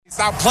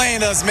Stop playing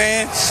us,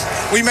 man.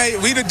 We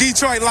the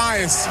Detroit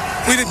Lions.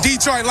 We the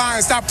Detroit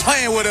Lions. Stop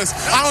playing with us.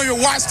 I don't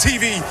even watch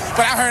TV,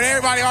 but I heard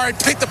everybody already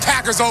picked the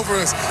Packers over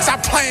us.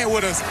 Stop playing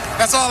with us.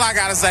 That's all I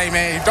gotta say,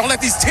 man. Don't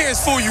let these tears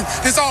fool you.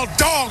 There's all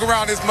dog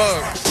around this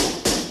mug.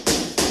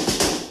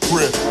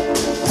 Rip.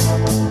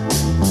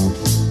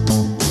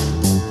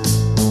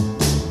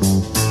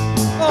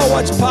 Oh,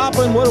 what's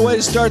poppin'? What a way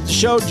to start the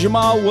show.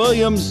 Jamal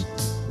Williams.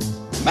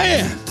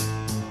 Man.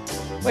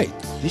 Wait,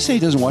 did he say he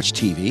doesn't watch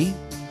TV?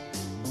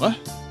 What?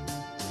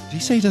 Did he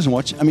say he doesn't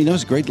watch? I mean, that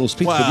was a great little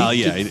speech. Well,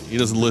 he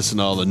doesn't listen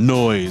to all the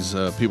noise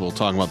people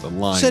talking about the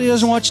Lions. He said he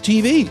doesn't watch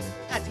TV.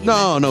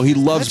 No, he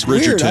loves That's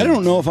Bridgerton. weird. I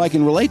don't know if I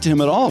can relate to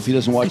him at all if he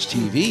doesn't watch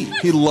TV.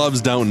 He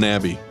loves Downton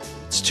Abbey.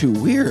 It's too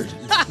weird.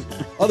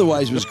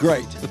 Otherwise, it was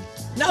great.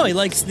 No, he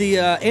likes the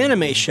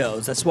anime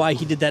shows. That's why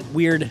he did that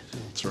weird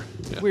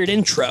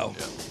intro.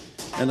 Yeah.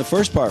 And the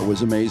first part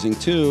was amazing,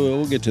 too.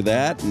 We'll get to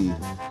that. And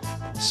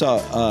saw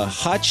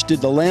Hutch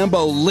did the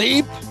Lambeau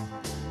Leap.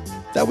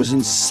 That was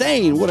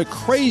insane. What a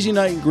crazy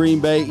night in Green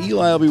Bay.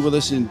 Eli will be with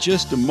us in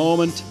just a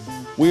moment.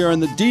 We are in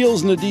the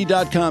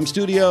DealsInTheD.com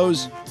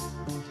studios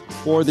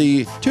for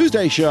the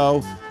Tuesday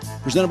show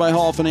presented by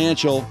Hall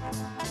Financial.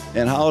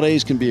 And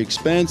holidays can be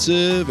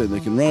expensive, and they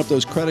can run up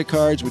those credit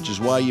cards, which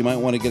is why you might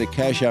want to get a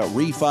cash-out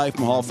refi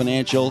from Hall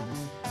Financial.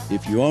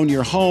 If you own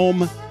your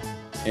home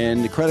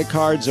and the credit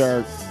cards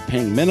are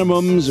paying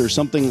minimums or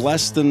something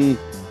less than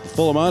the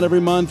full amount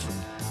every month,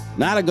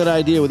 not a good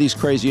idea with these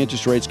crazy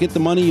interest rates. Get the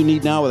money you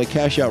need now with a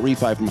cash-out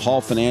refi from Hall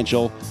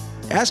Financial.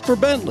 Ask for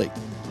Bentley.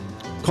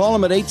 Call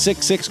them at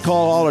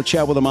 866-CALL-HALL or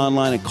chat with them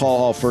online at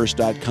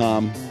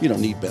callhallfirst.com. You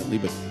don't need Bentley,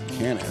 but you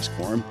can ask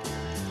for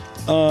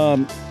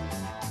them.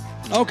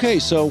 Okay,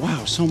 so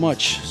wow, so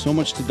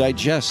much to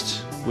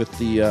digest with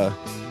the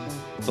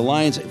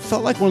Lions. It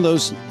felt like one of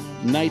those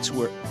nights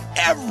where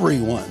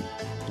everyone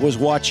was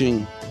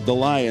watching the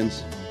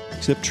Lions,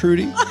 except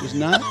Trudy was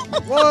not.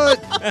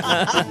 What?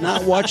 Did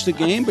not watch the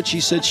game, but she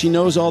said she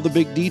knows all the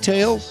big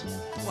details.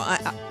 Well,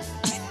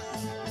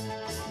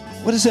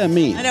 what does that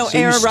mean? I know so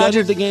Aaron you studied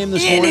Rodgers the game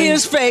this in morning?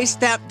 his face.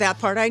 That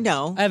part I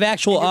know. I have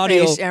actual In your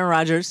audio. face, Aaron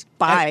Rodgers.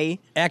 Bye.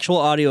 Actual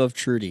audio of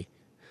Trudy.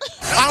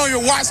 I don't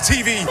even watch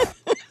TV.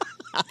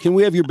 Can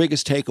we have your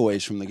biggest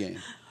takeaways from the game?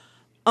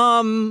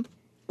 Well,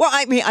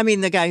 I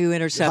mean, the guy who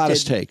intercepted.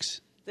 Hottest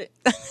takes.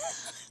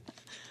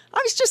 I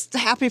was just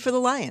happy for the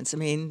Lions. I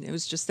mean, it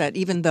was just that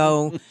even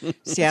though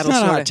Seattle It's not a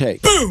sort hot of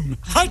take. Boom!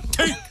 Hot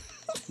take.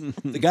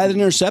 The guy that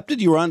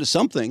intercepted, you were onto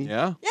something.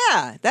 Yeah?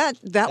 yeah, that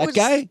was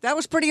guy? that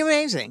was pretty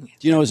amazing.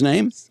 Do you know his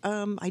name?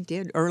 I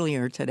did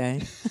earlier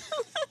today.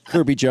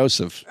 Kirby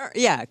Joseph.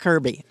 Yeah,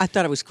 Kirby. I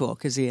thought it was cool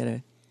because he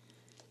had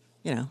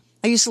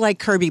I used to like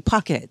Kirby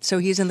Puckett, so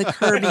he's in the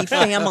Kirby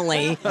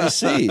family. I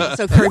see.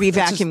 So Kirby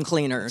vacuum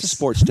cleaners.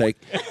 Sports take.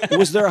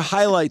 Was there a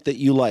highlight that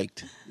you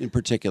liked in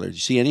particular? Did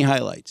you see any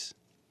highlights?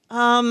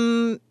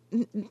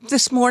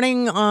 This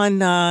morning on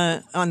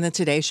the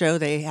Today Show,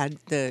 they had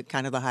the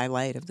kind of the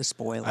highlight of the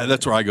spoiler.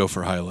 That's where I go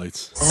for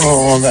highlights.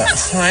 Oh, that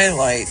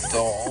highlight,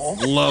 though.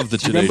 Love the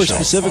Do you Today remember Show.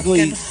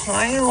 specifically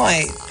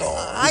Highlight, though.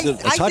 was it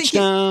a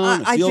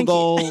touchdown, a field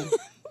goal?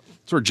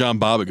 That's where John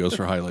Bobbitt goes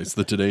for highlights,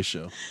 the Today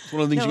Show. It's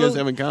one of the things you guys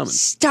have in common.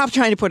 Stop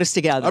trying to put us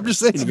together. I'm just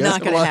saying, it's you guys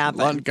not have going to a happen.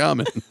 lot in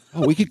common.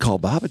 Oh, we could call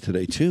Bobbitt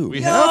today, too.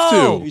 We have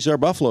to. He's our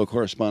Buffalo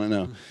correspondent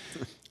now.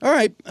 All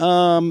right.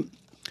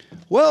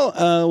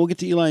 We'll get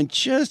to Eli in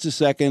just a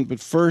second, but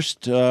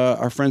first,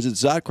 our friends at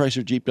Zott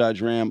Chrysler Jeep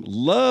Dodge Ram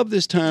love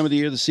this time of the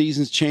year. The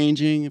season's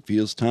changing. It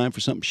feels time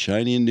for something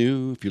shiny and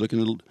new. If you're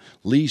looking to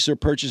lease or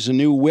purchase a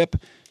new whip,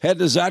 head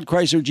to Zott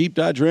Chrysler Jeep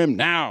Dodge Ram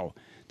now.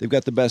 They've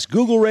got the best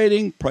Google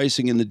rating,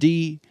 pricing in the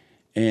D.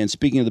 And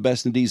speaking of the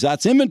best in D,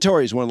 Zott's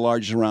inventory is one of the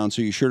largest around,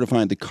 so you're sure to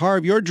find the car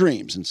of your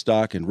dreams in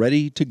stock and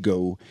ready to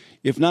go.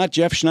 If not,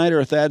 Jeff Schneider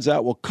or Thad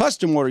Zott will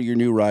custom order your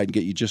new ride and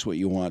get you just what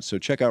you want. So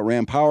check out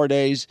Ram Power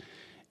Days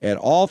at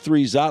all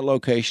three Zott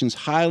locations,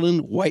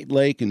 Highland, White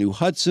Lake, and New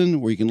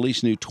Hudson, where you can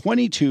lease a new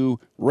 22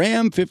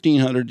 Ram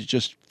 1500 at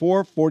just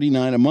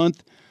 $449 a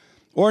month,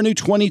 or a new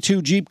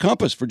 22 Jeep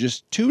Compass for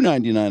just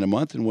 $299 a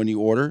month. And when you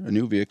order a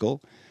new vehicle,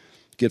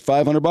 get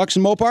 $500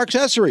 in Mopar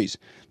accessories.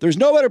 There's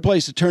no better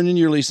place to turn in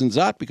your lease than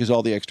Zott because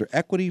all the extra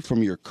equity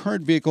from your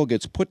current vehicle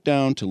gets put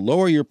down to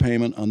lower your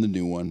payment on the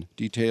new one.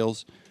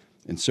 Details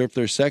and surf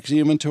their sexy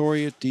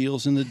inventory at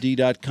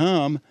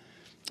dealsinthed.com.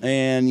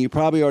 And you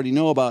probably already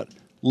know about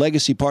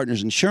Legacy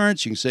Partners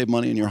Insurance. You can save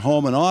money on your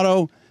home and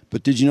auto.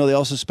 But did you know they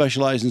also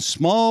specialize in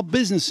small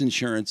business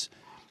insurance?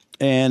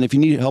 And if you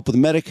need help with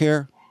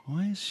Medicare,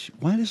 why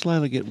does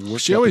Lila get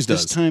worked She up always at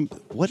this does. time?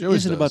 What She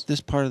always is it does. about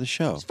this part of the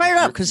show? Fire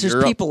up because there's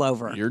You're people up,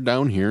 over. You're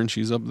down here and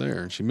she's up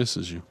there and she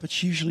misses you. But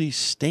she usually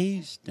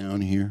stays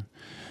down here.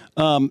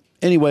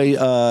 Anyway,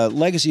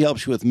 Legacy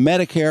helps you with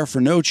Medicare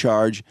for no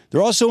charge.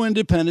 They're also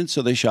independent,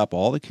 so they shop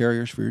all the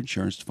carriers for your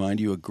insurance to find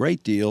you a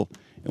great deal.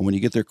 And when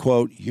you get their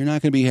quote, you're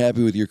not going to be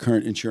happy with your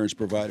current insurance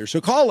provider. So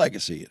call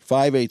Legacy at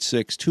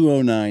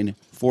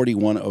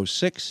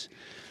 586-209-4106.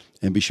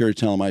 And be sure to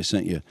tell them I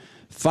sent you.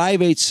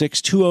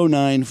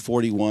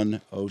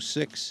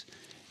 586-209-4106.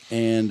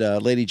 And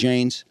Lady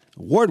Jane's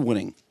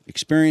award-winning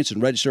experience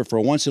and register for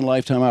a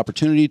once-in-a-lifetime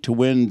opportunity to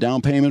win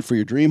down payment for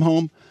your dream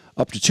home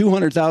up to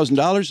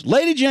 $200,000.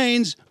 Lady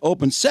Jane's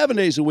open 7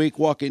 days a week.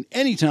 Walk in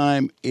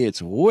anytime.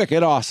 It's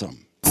wicked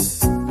awesome.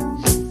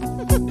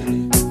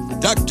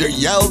 Dr.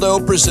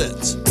 Yaldo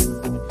presents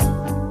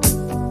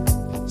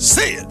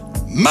Say It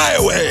My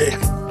Way,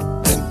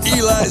 an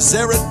Eli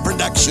Zaret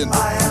production.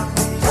 I am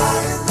the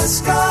eye in the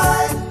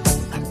sky,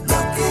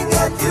 looking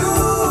at you.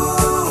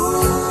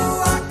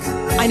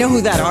 I know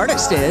who that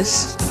artist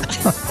is.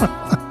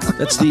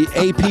 That's the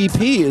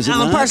APP, is it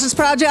Alan not? Parsons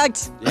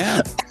Project.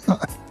 Yeah.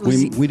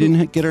 We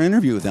didn't get our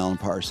interview with Alan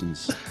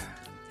Parsons.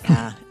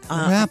 Yeah.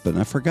 What happened?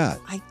 I forgot.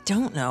 I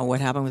don't know what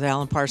happened with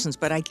Alan Parsons,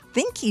 but I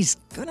think he's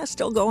going to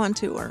still go on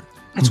tour.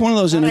 It's one of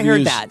those I interviews.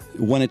 heard that.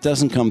 When it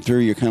doesn't come through,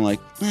 you're kind of like,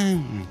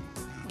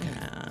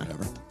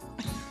 whatever.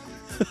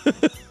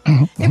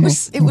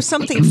 It was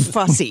something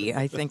fussy.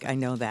 I think I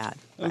know that.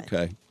 But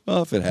Okay.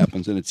 Well, if it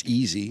happens and it's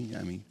easy,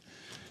 I mean,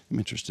 I'm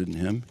interested in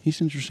him. He's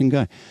an interesting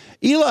guy.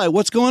 Eli,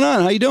 what's going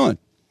on? How you doing?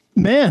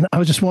 Man, I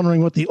was just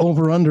wondering what the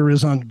over-under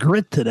is on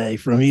grit today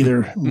from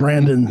either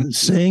Brandon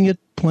saying it,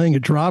 playing a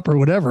drop, or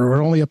whatever.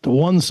 We're only up to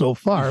 1 so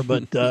far,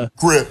 but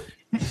Grit.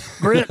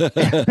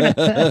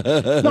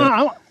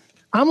 No,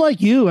 I'm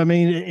like you. I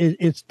mean,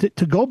 it's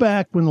to go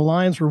back when the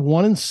Lions were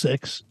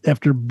 1-6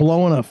 after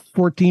blowing a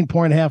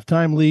 14-point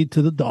halftime lead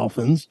to the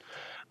Dolphins.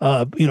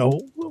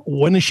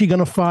 When is she going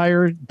to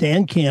fire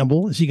Dan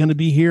Campbell? Is he going to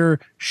be here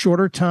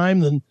shorter time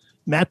than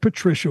Matt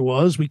Patricia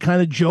was? We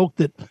kind of joked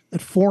that at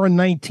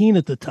 4-19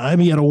 at the time,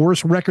 he had a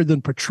worse record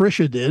than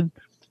Patricia did.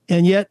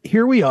 And yet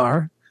here we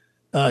are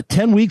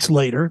 10 weeks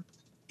later.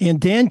 And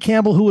Dan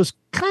Campbell, who was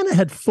kind of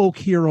had folk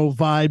hero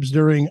vibes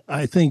during,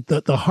 I think,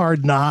 the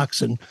Hard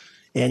Knocks and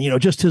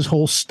just his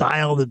whole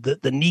style,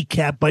 the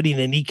kneecap, biting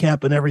the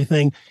kneecap and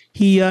everything.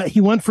 He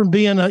went from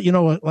being a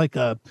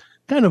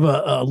kind of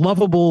a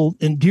lovable,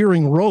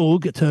 endearing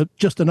rogue to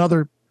just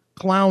another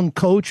clown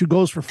coach who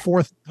goes for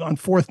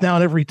fourth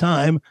down every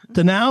time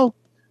to now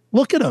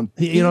look at him.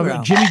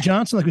 Jimmy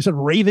Johnson, like we said,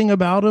 raving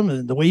about him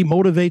and the way he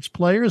motivates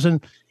players.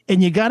 And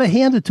you got to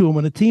hand it to him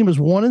when a team is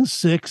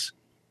 1-6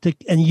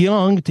 and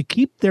young, to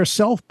keep their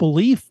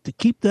self-belief, to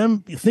keep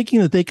them thinking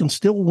that they can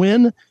still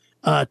win,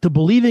 to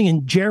believing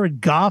in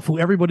Jared Goff, who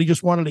everybody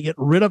just wanted to get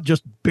rid of,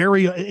 just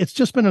bury. It's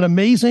just been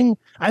amazing.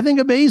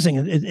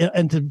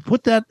 And to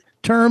put that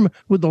term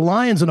with the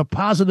Lions in a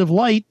positive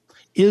light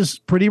is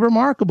pretty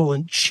remarkable.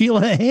 And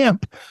Sheila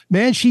Hamp,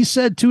 man, she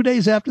said 2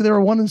 days after they were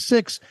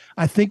 1-6,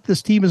 I think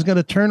this team is going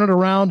to turn it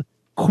around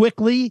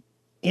quickly,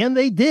 and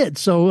they did.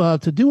 So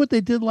to do what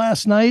they did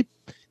last night,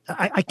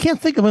 I can't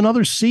think of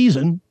another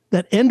season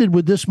that ended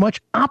with this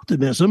much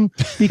optimism,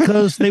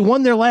 because they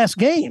won their last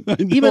game.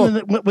 Even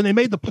when they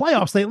made the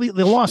playoffs, they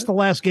lost the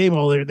last game.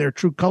 Oh, their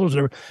true colors.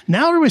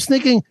 Now everybody's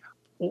thinking,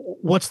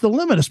 what's the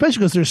limit? Especially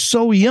because they're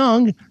so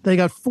young. They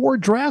got 4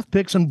 draft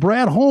picks, and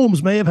Brad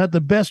Holmes may have had the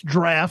best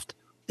draft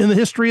in the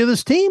history of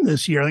this team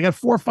this year. They got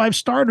 4 or 5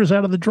 starters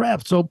out of the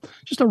draft. So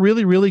just a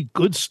really, really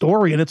good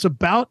story. And it's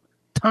about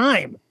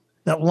time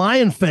that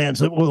Lion fans,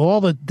 that with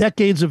all the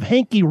decades of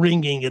hanky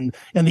ringing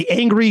and the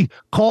angry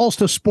calls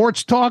to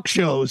sports talk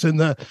shows and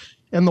the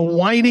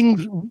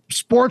whining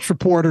sports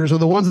reporters are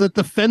the ones that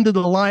defended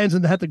the Lions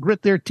and had to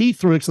grit their teeth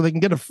through it so they can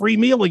get a free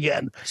meal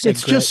again.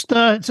 It's just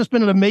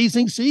been an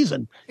amazing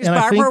season. Is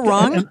Barbara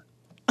wrong?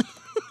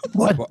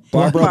 What?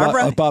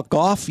 Barbara about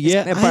Goff?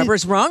 Yeah.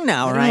 Barbara's wrong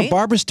now, right?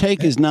 Barbara's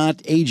take is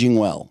not aging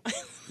well.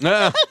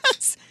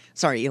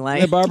 Sorry, Eli.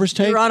 Yeah, Barbara's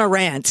take? You're on a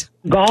rant.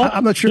 Goff,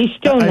 I'm not sure. he's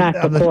still not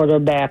the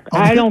quarterback.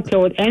 I don't care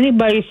what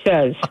anybody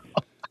says.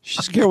 She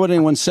doesn't care what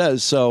anyone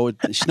says, so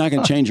she's not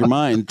going to change her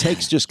mind.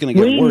 Take's just going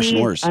to get worse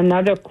and worse.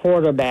 Another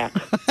quarterback.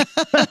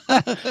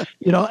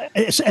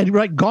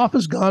 Right, Goff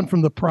has gone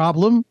from the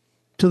problem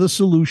to the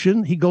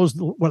solution. He goes,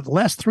 the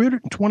last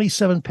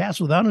 327 passes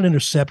without an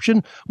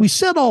interception. We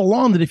said all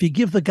along that if you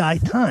give the guy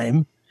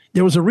time,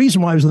 there was a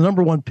reason why he was the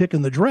number 1 pick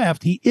in the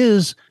draft. He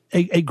is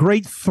a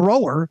great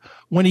thrower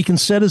when he can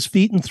set his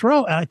feet and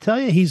throw. And I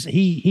tell you,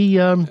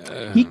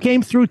 he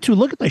came through too.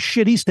 Look at the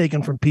shit he's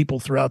taken from people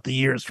throughout the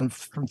years, from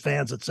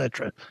fans,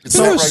 etc. It's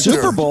a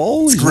Super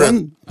Bowl. He's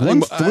won 3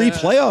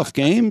 playoff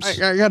games.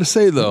 I got to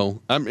say though,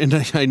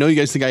 I know you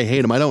guys think I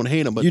hate him. I don't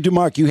hate him, but You do,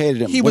 Mark. You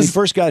hated him when he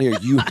first got here.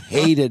 You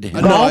hated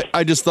him. No,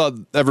 I just thought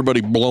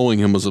everybody blowing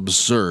him was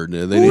absurd.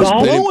 Who was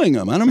blowing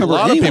him? I don't remember. A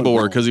lot of people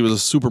were, because he was a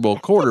Super Bowl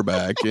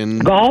quarterback,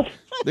 and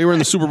they were in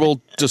the Super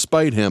Bowl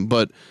despite him.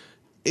 But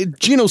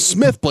Geno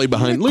Smith played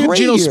behind. Look at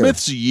Geno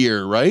Smith's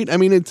year, right? I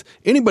mean, it's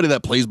anybody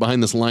that plays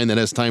behind this line that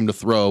has time to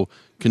throw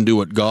can do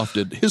what Goff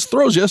did. His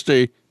throws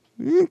yesterday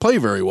didn't play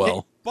very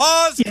well.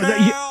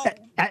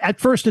 At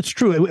first, it's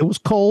true. It was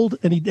cold,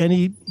 and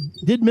he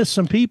did miss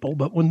some people.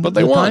 But when the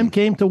time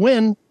came to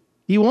win,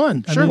 he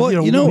won.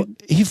 Sure.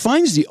 He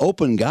finds the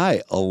open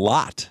guy a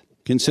lot,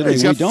 considering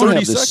we don't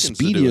have the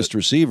speediest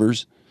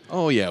receivers.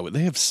 Oh, yeah.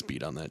 They have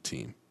speed on that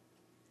team.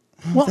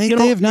 Well,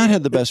 they have not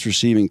had the best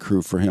receiving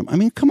crew for him. I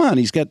mean, come on.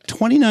 He's got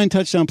 29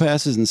 touchdown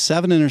passes and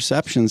 7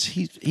 interceptions.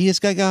 He has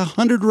got a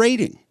 100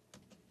 rating.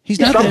 He's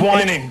not Stop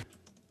whining.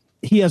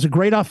 he has a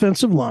great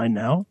offensive line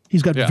now.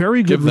 He's got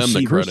very good give them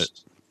receivers. the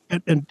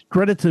credit. And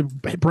credit to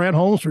Brad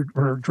Holmes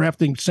for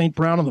drafting St.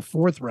 Brown in the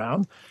 4th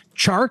round.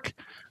 Chark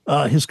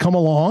has come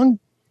along.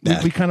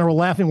 We kind of were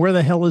laughing, where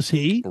the hell is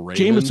he? Raymond.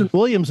 Jameson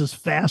Williams is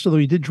fast, although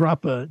he did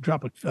drop a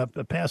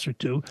pass or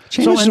two.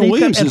 Jameson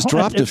Williams has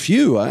dropped a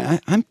few. I'm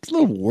a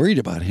little worried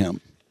about him.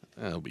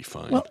 That'll be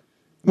fine.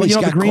 Well, he's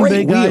the got Green great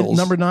Bay wheels.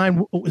 guy, number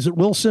 9, is it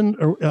Wilson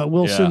or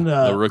Wilson?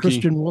 the rookie.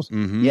 Christian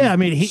Wilson. Mhm. Yeah, I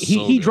mean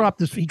he good. dropped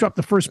this. He dropped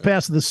the first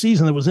pass of the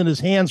season that was in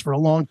his hands for a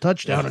long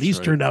touchdown, Yeah, and he's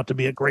that's right. turned out to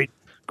be a great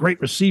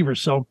receiver.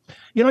 So,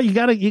 you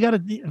got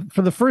to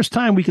for the first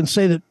time we can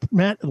say that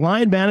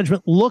Lion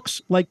management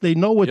looks like they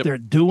know what they're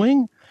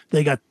doing.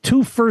 They got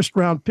 2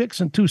 first-round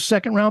picks and 2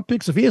 second-round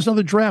picks. If he has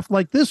another draft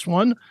like this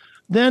one,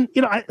 then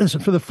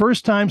listen, for the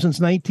first time since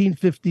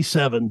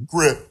 1957,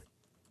 Grit.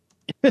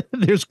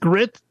 there's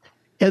grit.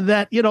 And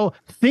that,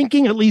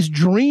 thinking, at least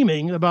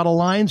dreaming about a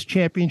Lions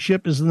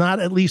championship is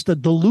not at least a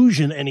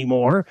delusion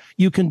anymore.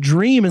 You can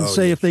dream and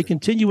say, if they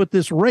continue at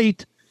this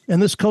rate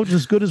and this coach is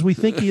as good as we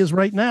think he is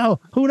right now,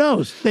 who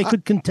knows? They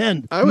could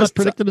contend. I'm not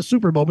predicting a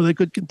Super Bowl, but they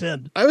could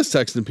contend. I was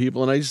texting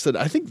people and I just said,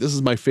 I think this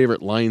is my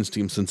favorite Lions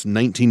team since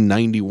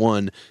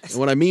 1991. And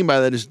what I mean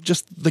by that is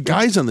just the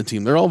guys on the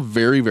team. They're all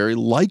very, very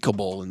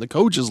likable, and the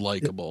coach is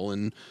likable,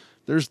 and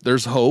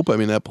there's hope. I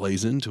mean, that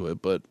plays into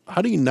it. But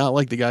how do you not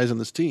like the guys on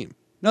this team?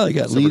 No, they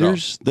got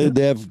leaders. They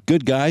have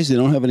good guys. They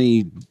don't have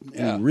any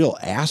real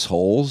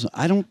assholes.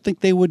 I don't think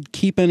they would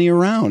keep any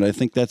around. I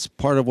think that's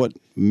part of what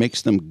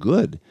makes them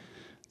good.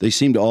 They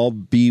seem to all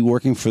be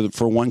working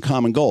for one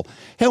common goal.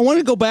 Hey, I want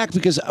to go back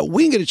because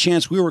we didn't get a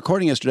chance. We were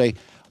recording yesterday.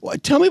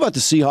 Tell me about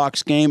the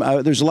Seahawks game.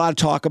 There's a lot of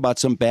talk about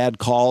some bad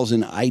calls,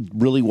 and I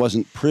really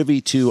wasn't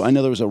privy to. I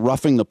know there was a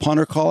roughing the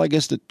punter call, I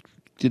guess,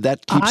 did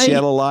that keep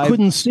Seattle alive? I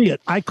couldn't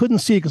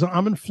see it because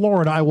I'm in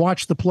Florida. I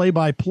watched the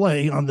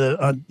play-by-play on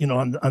the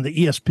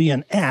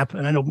ESPN app,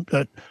 and I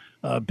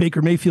know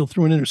Baker Mayfield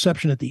threw an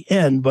interception at the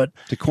end, but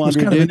you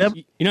don't have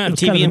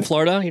TV in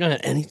Florida? You don't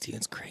have anything.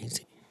 It's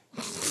crazy.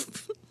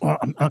 Well,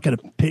 I'm not going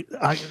to pay.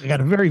 I got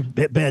a very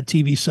bad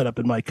TV setup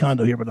in my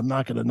condo here, but I'm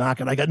not going to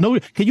knock it. I got no.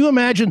 Can you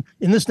imagine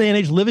in this day and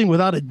age living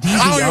without a DVR?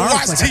 I don't even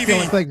watch I feel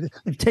TV. like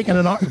they've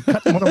taken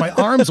cut one of my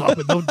arms off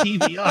with no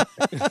DVR.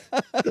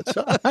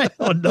 So I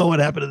don't know what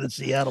happened in the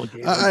Seattle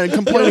game.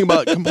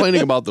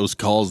 Complaining about those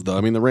calls, though.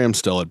 I mean, the Rams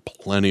still had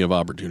plenty of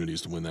opportunities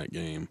to win that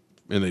game,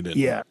 and they didn't.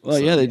 Yeah. Well,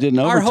 yeah, they did in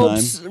Our overtime.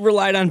 hopes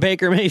relied on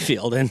Baker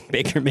Mayfield, and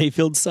Baker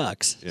Mayfield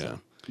sucks. Yeah.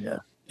 Yeah.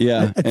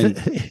 Yeah,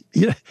 and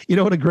you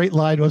know what a great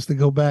line was to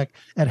go back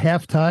at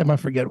halftime. I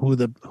forget who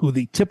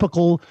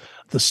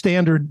the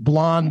standard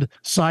blonde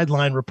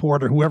sideline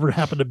reporter, whoever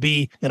happened to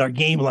be in our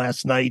game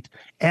last night,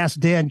 asked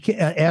Dan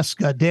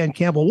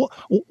Campbell,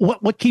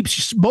 what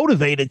keeps you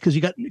motivated because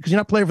you're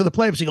not playing for the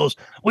playoffs. He goes,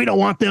 "We don't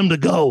want them to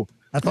go."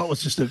 I thought it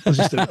was just a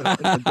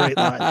great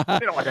line.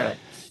 We don't want that.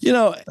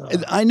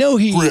 I know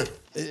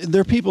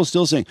there are people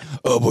still saying,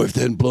 "Oh boy, if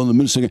they hadn't blown the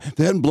Minnesota,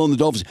 they hadn't blown the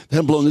Dolphins, they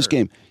hadn't blown this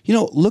game."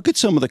 Look at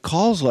some of the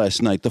calls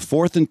last night. The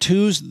 4th and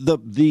 2s,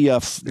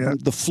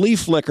 the flea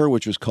flicker,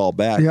 which was called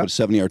back, but a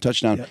 70-yard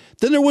touchdown. Yep.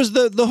 Then there was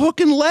the hook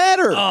and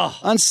ladder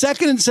on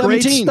 2nd and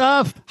 17. Great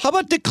stuff. How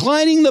about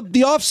declining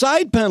the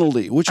offside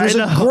penalty, which was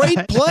a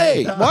great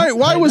play?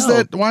 Why was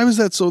that? Why was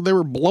that so? They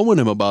were blowing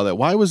him about that.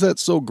 Why was that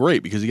so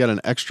great? Because he got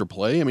an extra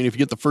play. I mean, if you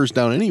get the first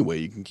down anyway,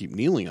 you can keep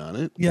kneeling on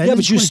it. Yeah,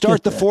 but you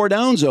start the 4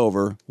 downs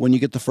over when you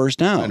get the first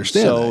down. I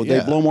understand. So they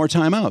blow more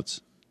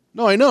timeouts.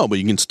 No, I know, but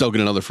you can still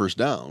get another first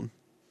down.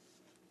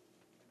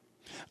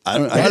 I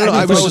don't know.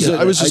 I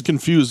was just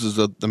confused as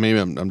that maybe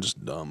I'm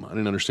just dumb. I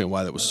didn't understand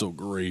why that was so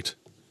great.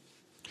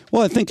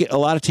 Well, I think a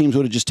lot of teams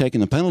would have just taken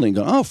the penalty and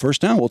gone, "Oh,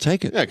 first down, we'll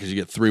take it." Yeah, because you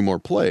get 3 more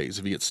plays.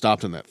 If you get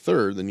stopped in that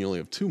 3rd, then you only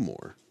have 2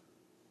 more.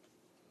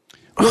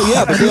 Well,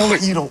 yeah, but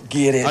you don't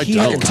get it. He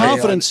had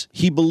confidence.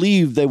 He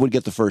believed they would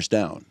get the first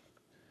down.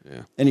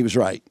 Yeah, and he was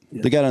right.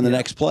 Yeah. They got on the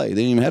next play. They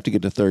didn't even have to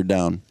get to 3rd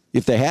down.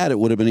 If they had, it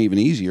would have been even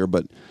easier.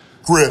 But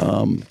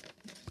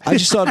I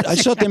just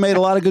thought they made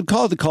a lot of good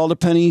calls. They called a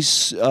Penny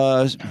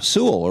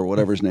Sewell or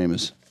whatever his name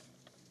is.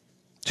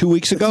 2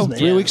 weeks ago,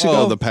 3 weeks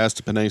ago. Oh, the pass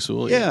to Penei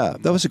Sewell. Yeah,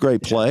 that was a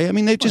great play. I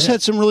mean, they've just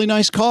had some really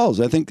nice calls.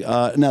 I think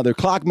now their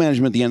clock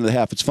management at the end of the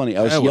half, it's funny.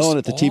 I was yelling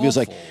at the TV. I was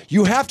like,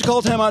 "You have to call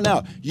a timeout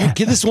now.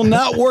 This will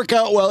not work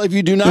out well if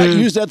you do not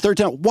use that 3rd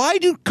time." Why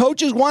do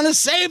coaches want to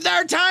save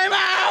their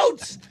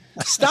timeouts?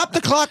 Stop the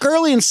clock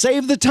early and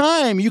save the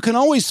time. You can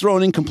always throw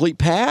an incomplete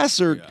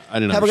pass or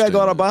have a guy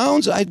go out of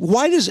bounds.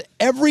 Why does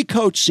every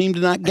coach seem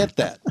to not get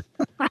that?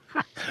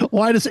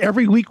 Why does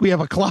every week we have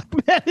a clock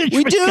management?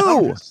 We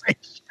do.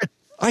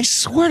 I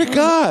swear to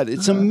God,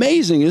 it's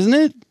amazing, isn't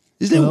it?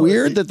 Isn't it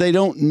weird that they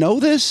don't know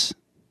this?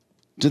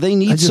 Do they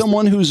need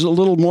someone who's a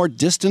little more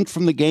distant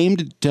from the game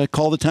to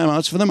call the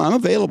timeouts for them? I'm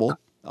available.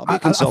 I'll be a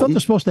consultant. I thought they're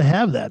supposed to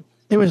have that.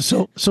 Anyway,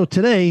 so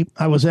today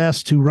I was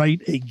asked to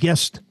write a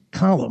guest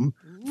column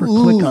for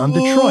Click on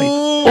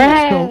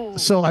Detroit.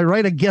 So I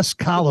write a guest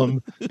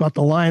column about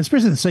the Lions,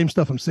 especially the same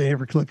stuff I'm saying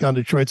for Click on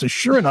Detroit. So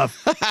sure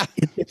enough,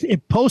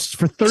 It posts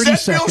for 30 Is that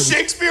seconds. Bill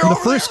Shakespeare And over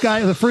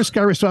the first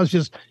guy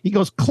responds he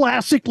goes,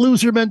 classic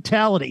loser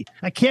mentality.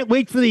 I can't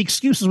wait for the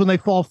excuses when they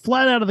fall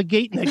flat out of the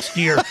gate next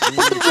year.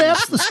 The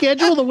refs, the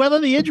schedule, the weather,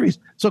 the injuries.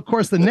 So of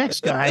course the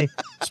next guy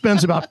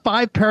spends about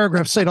 5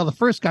 paragraphs saying, "Oh, the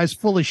first guy's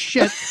full of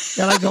shit."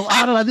 And I go,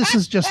 I don't know. This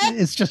is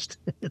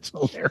it's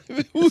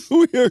hilarious.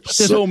 We are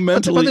so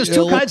mentally but there's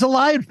ill. two kinds of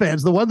Lion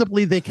fans: the one that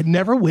believe they can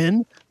never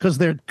win because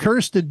they're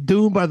cursed and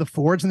doomed by the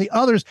Fords, and the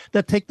others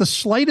that take the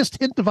slightest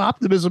hint of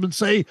optimism and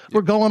say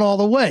we're going all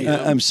the way.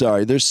 I'm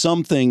sorry. There's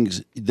some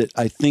things that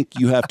I think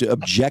you have to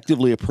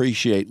objectively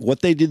appreciate.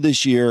 What they did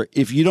this year,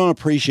 if you don't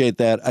appreciate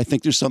that, I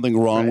think there's something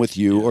wrong with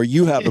you or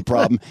you have the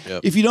problem.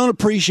 If you don't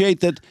appreciate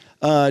that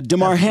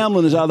DeMar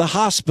Hamlin is out of the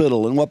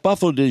hospital and what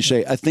Buffalo did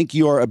say, I think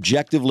you are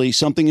objectively,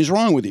 something is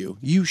wrong with you.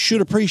 You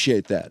should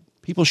appreciate that.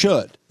 People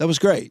should. That was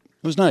great.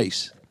 It was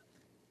nice.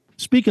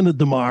 Speaking of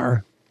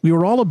DeMar, we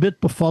were all a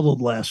bit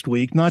befuddled last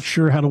week, not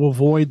sure how to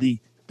avoid the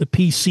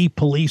PC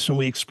police when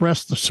we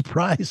expressed the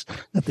surprise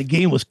that the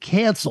game was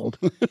canceled.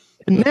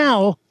 And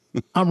now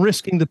I'm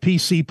risking the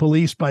PC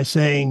police by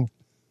saying,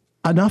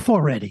 enough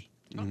already.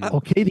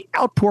 Okay, the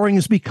outpouring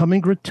is becoming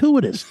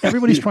gratuitous.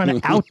 Everybody's trying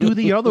to outdo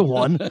the other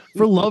one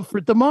for love for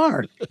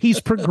DeMar. He's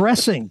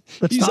progressing.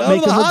 Let's He's not out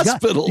make of the him a guy.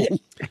 hospital.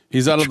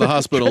 He's out of the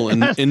hospital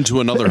and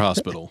into another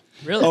hospital.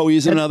 Really? Oh,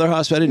 he's in another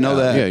hospital? I didn't know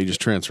that. Yeah, he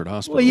just transferred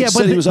hospital. Well, yeah,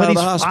 Said but he was out of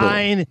the he's hospital.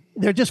 fine.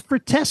 They're just for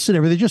tests and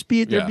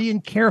everything. They're being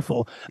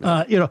careful.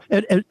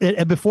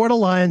 And before the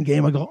Lion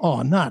game, I go,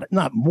 oh,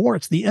 not more.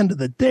 It's the end of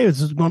the day.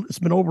 It's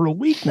been over a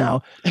week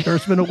now, or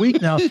it's been a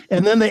week now.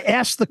 And then they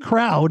asked the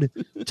crowd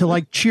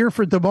to cheer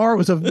for DeMar. It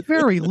was a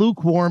very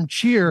lukewarm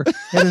cheer.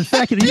 And in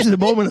fact, it usually the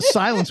moment of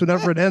silence.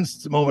 Whenever it ends,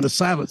 it's a moment of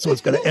silence. So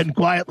it's going to end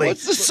quietly.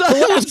 What's the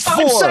silence for?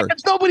 5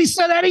 seconds, nobody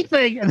said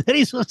anything. And then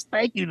he says,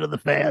 thank you to the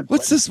fans.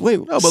 What's this?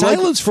 Wait,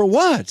 silence for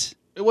what?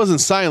 It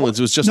wasn't silence.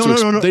 It was just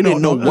they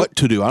didn't know what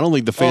to do. I don't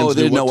think the fans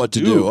they didn't know what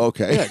to do.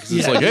 Okay. Yeah, because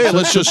it's like, hey,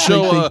 let's just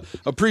show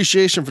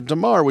appreciation for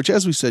DeMar, which,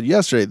 as we said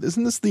yesterday,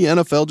 isn't this the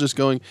NFL just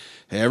going,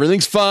 hey,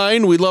 everything's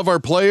fine. We love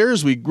our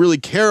players. We really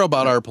care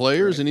about our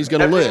players, and he's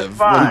going to live.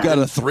 Well, we've got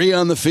a 3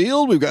 on the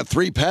field. We've got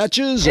 3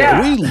 patches.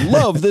 We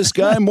love this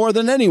guy more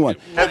than anyone.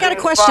 I got a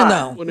question,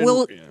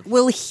 though.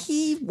 Will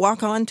he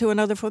walk on to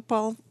another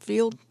football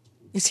field?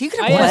 Is he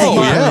going to play?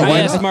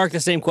 I asked Mark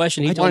the same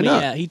question. He told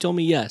me, He told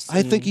me yes.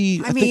 I think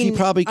he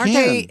probably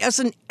can.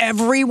 Isn't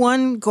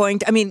everyone going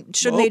to? I mean,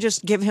 shouldn't they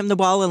just give him the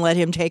ball and let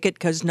him take it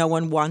because no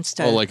one wants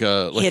to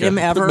hit him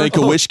ever?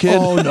 Make-A-Wish kid?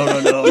 Oh, no,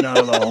 not at all. Not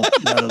at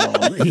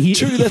all.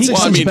 True, that's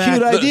a cute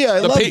idea. I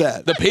love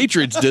that. The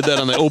Patriots did that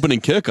on the opening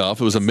kickoff.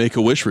 It was a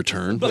Make-A-Wish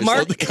return. But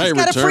Mark, the guy he's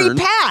got a free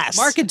pass.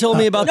 Mark had told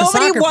me about the soccer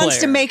player. Nobody wants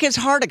to make his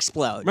heart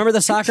explode. Remember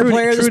the soccer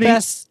player this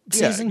past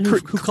season who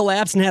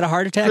collapsed and had a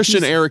heart attack?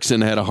 Christian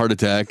Eriksen had a heart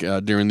attack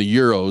during the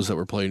Euros that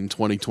were played in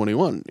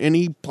 2021. And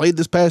he played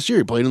this past year.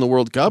 He played in the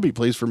World Cup. He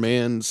plays for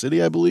Man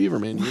City, I believe, or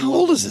Man U. How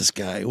old is this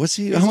guy? What's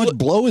he? How much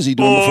blow is he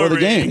doing before the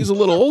game? He's a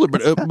little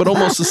older, but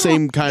almost the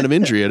same kind of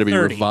injury. Had to be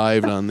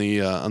revived on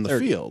the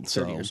field.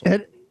 So.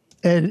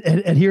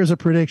 And here's a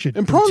prediction.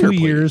 In 2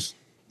 years,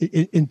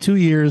 in 2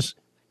 years,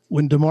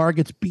 when DeMar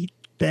gets beat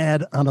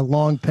bad on a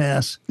long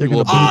pass, they're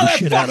going to beat the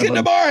shit out of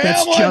him.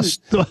 That's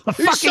just the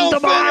fucking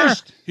DeMar.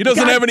 He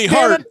doesn't have any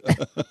heart.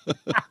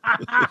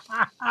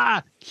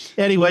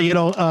 Anyway,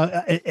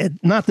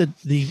 not that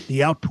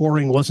the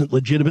outpouring wasn't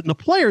legitimate, and the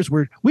players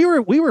were. We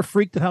were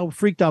freaked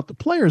out the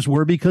players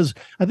were, because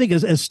I think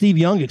as Steve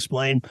Young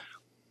explained,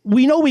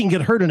 we know we can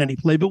get hurt on any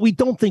play, but we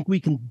don't think we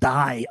can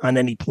die on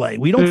any play.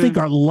 We don't think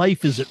our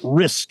life is at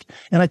risk.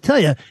 And I tell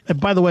you,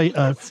 and by the way,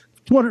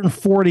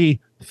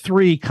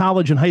 243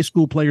 college and high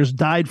school players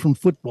died from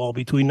football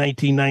between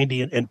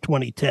 1990 and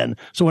 2010.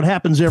 So it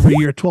happens every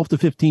year. 12 to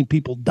 15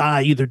 people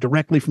die either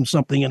directly from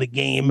something in a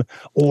game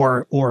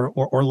or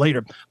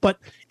later.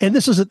 And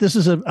this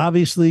is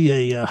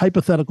obviously a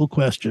hypothetical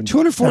question.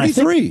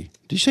 243.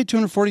 Did you say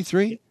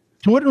 243?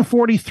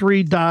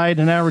 243 died.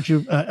 An average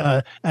of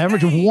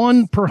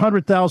 1 per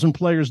 100,000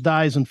 players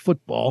dies in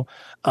football.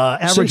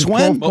 Average of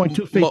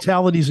 12.2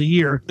 fatalities a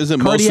year. Is it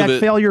cardiac most of it,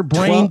 failure,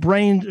 brain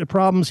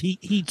problems,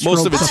 heat stroke.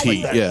 Most of it's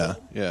heat. Like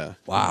Yeah.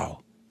 Wow,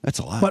 that's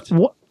a lot. But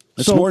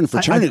that's more than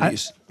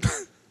fraternities.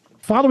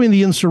 Following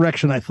the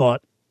insurrection, I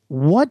thought,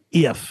 what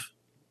if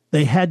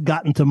they had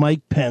gotten to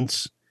Mike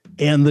Pence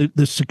and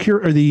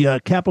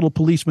the Capitol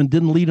policeman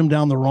didn't lead him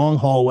down the wrong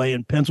hallway,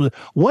 and Pence was.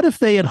 What if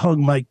they had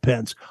hung Mike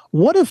Pence?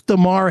 What if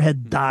DeMar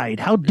had died?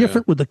 How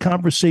different would the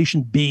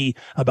conversation be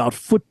about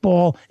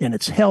football and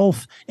its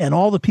health and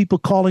all the people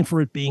calling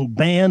for it being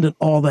banned and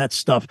all that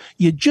stuff?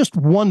 You just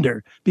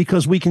wonder,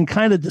 because we can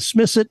kind of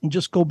dismiss it and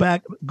just go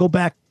back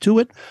to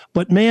it.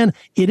 But man,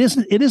 it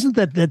isn't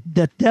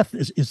that death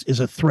is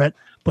a threat.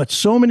 But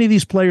so many of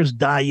these players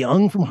die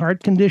young from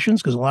heart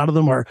conditions because a lot of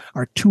them are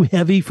too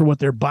heavy for what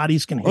their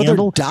bodies can handle.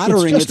 scandal.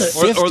 doddering It's at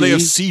just 50. Or they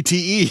have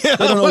CTE. They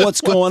don't know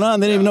what's going on.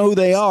 They don't even know who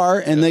they are,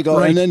 and they go.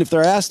 Right. And then if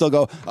they're asked, they'll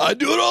go, "I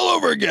do it all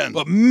over again."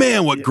 But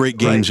man, what great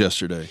games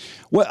yesterday.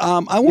 Well,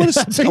 I want to.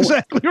 That's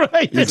exactly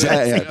right.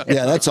 Exactly.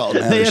 Yeah, that's all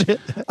that matters.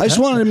 I just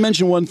wanted to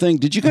mention one thing.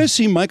 Did you guys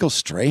see Michael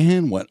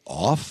Strahan went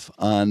off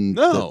on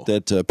No.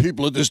 that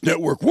people at this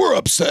network were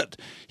upset?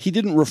 He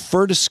didn't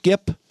refer to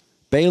Skip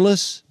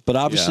Bayless, but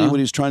obviously Yeah. what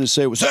he was trying to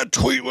say was that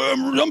tweet.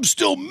 I'm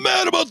still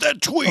mad about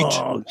that tweet.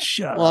 Oh,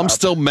 shut Well, I'm up.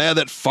 still mad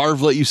that Favre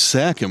let you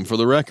sack him for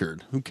the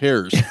record. Who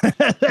cares?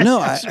 No,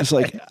 I was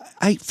like,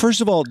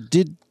 first of all,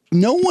 did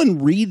no one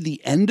read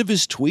the end of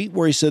his tweet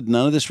where he said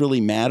none of this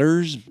really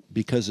matters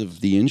because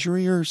of the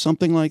injury or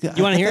something like that?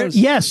 You want to hear it?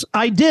 Yes,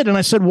 I did. And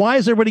I said, why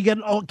is everybody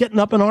getting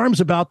up in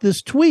arms about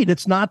this tweet?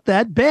 It's not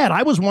that bad.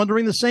 I was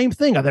wondering the same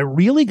thing. Are they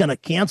really going to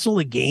cancel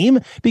the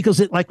game?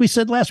 Because like we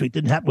said last week,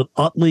 didn't happen with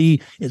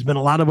Utley. It's been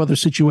a lot of other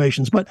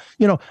situations. But,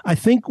 I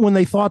think when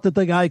they thought that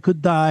the guy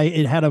could die,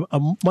 it had a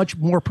much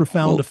more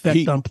profound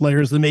effect on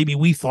players than maybe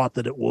we thought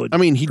that it would. I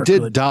mean, he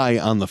did could. die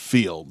on the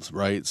field,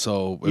 right?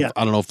 So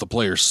I don't know if the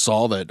players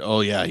saw that. Oh,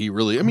 yeah, he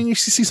really. I mean, you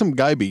see some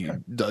guy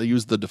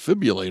use the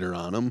defibrillator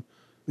on him.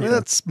 I mean,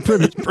 that's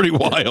pretty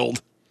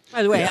wild.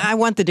 By the way, I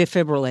want the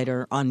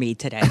defibrillator on me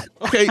today.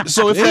 Okay,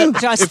 so if I'm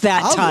just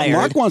that tired.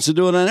 Mark wants to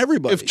do it on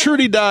everybody. If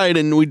Trudy died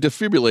and we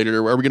defibrillated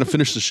her, are we going to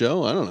finish the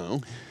show? I don't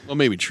know. Well,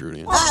 maybe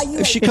Trudy.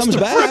 if she comes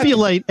back,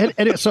 Defibrillate.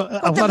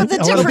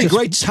 that'll be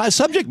great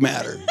subject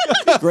matter.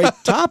 Great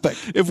topic.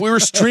 If we were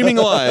streaming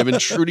live and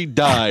Trudy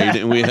died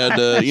and we had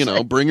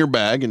to, bring her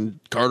back and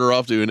cart her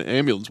off to an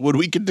ambulance, would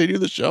we continue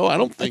the show? I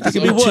don't think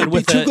so. It would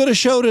be too good a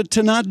show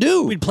to not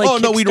do. We'd play. Oh,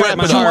 no, we'd wrap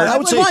it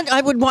up.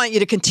 I would want you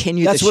to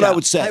continue. That's the what show. I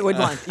would say. I would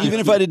want. Even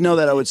if I didn't know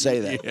that, I would say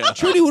that.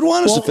 Trudy would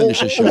want us to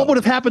finish the show. What would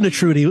have happened to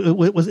Trudy?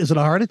 Is it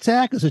a heart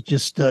attack? Is it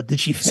just did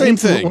she Same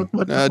faint?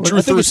 thing.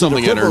 Drew threw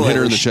something at her and hit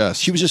her in the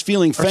chest. She was just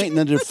feeling faint, and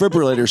then the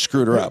defibrillator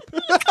screwed her up.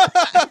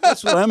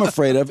 That's what I'm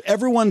afraid of.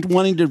 Everyone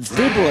wanting to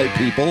defibrillate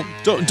people.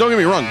 Don't get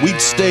me wrong.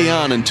 We'd stay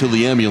on until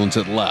the ambulance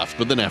had left,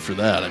 but then after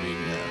that,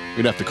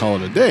 we'd have to call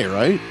it a day,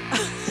 right?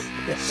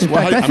 In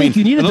fact, I think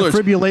you need a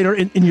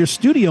defibrillator in your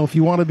studio if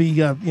you want to be,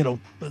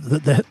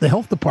 the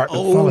health department.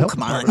 Oh,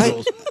 come on.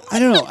 I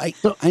don't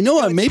know. I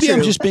know maybe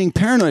I'm just being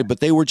paranoid,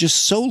 but they were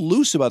just so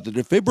loose about the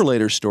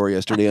defibrillator story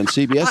yesterday on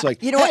CBS. Like,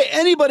 hey,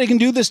 anybody can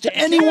do this to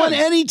anyone,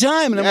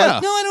 anytime. And I'm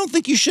like, no, I don't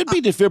think you should be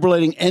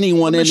defibrillating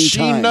anyone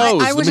anytime.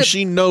 The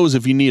machine knows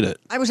if you need it.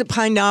 I was at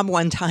Pine Knob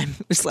one time.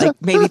 It was like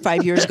maybe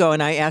 5 years ago,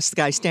 and I asked the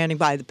guy standing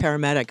by, the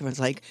paramedic, I was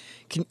like,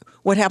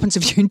 what happens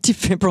if you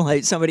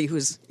defibrillate somebody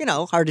who's,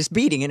 heart is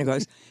beating? And he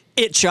goes,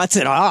 it shuts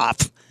it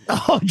off.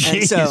 Oh,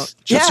 jeez. So,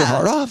 Shuts your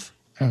heart off?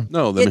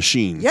 No, the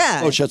machine.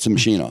 Yeah. Oh, it shuts the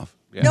machine off.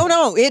 Yeah.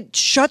 No, it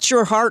shuts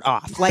your heart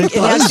off. Like it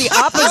has the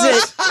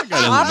opposite.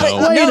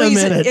 Wait a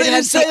minute. It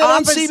has the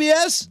on opposite.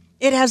 CBS?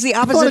 It has the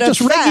I opposite thought it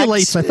just effect.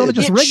 regulates. I thought it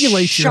just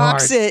regulates your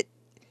heart. Shocks it.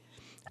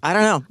 I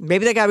don't know.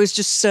 Maybe the guy was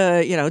just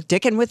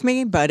dicking with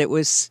me, but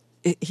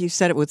he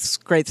said it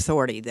with great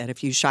authority that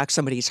if you shock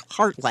somebody's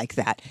heart like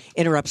that,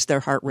 interrupts their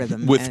heart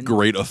rhythm. With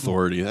great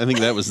authority. I think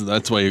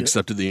that's why he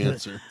accepted the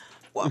answer.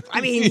 Well,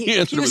 I mean,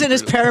 he was in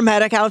his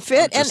paramedic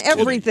outfit and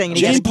everything.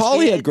 Jane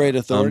Pauley had great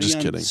authority. I'm just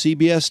on kidding.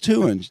 CBS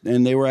too,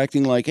 and they were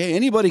acting like, hey,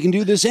 anybody can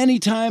do this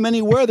anytime,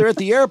 anywhere. They're at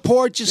the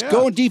airport. Just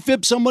go and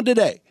defib someone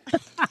today.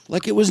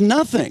 Like it was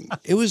nothing.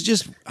 It was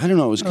just, I don't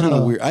know. It was kind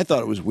of weird. I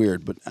thought it was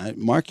weird, but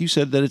Mark, you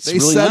said that it's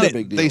really not a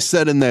big deal. They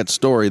said in that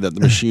story that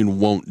the machine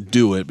won't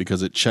do it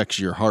because it checks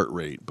your heart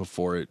rate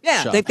before it.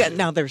 They've got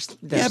now. There's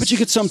yeah, but you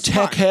get some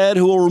tech head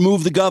who will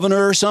remove the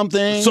governor or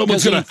something.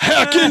 Someone's gonna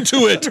hack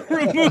into it.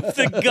 Remove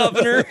the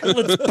governor.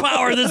 Let's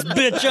power this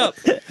bitch up,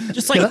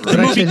 just like the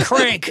movie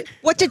Crank.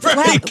 What did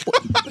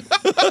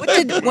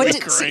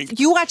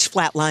you watch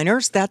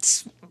Flatliners?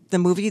 That's the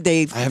movie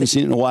I haven't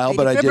seen it in a while,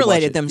 but I did watch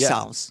defibrillated it.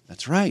 themselves. Yeah,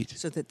 that's right.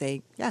 So that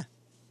they,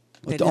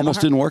 It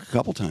almost didn't work a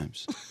couple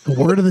times. The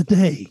word of the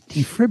day: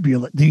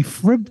 defibrillate.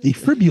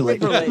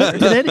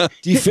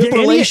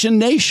 Defibrillation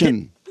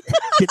Nation.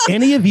 Did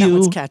any of you?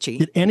 one's catchy.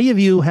 Did any of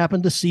you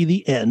happen to see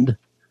the end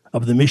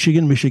of the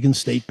Michigan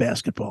State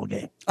basketball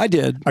game? I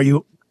did. Are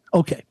you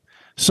okay?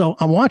 So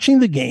I'm watching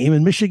the game,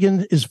 and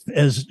Michigan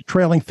is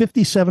trailing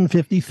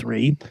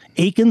 57-53.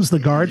 Akins, the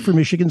guard for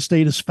Michigan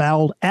State, is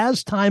fouled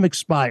as time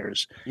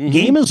expires.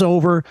 Game is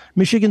over.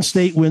 Michigan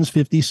State wins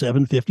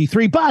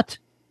 57-53.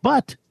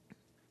 But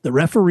the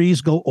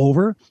referees go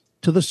over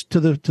to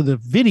the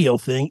video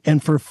thing,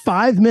 and for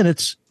 5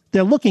 minutes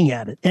they're looking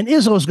at it, and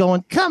Izzo's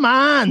going, "Come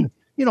on!"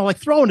 Like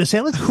throwing his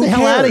hand. Let's get the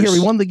hell out of here. We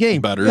won the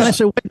game. And I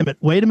said,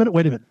 wait a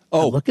minute.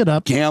 Oh, look it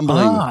up.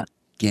 Gambling.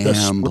 The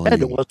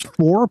spread was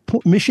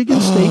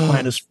Michigan State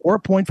minus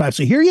 4.5.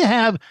 So here you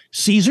have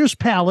Caesar's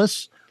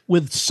Palace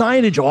with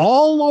signage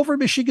all over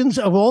Michigan's,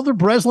 of all the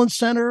Breslin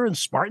Center and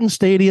Spartan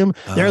Stadium.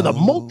 They're the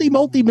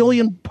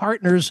multi-million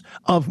partners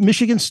of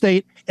Michigan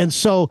State. And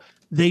so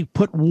they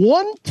put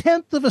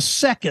 1/10 of a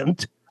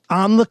second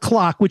on the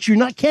clock, which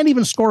can't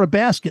even score a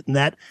basket in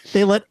that.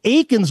 They let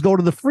Akins go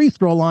to the free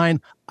throw line.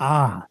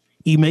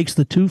 He makes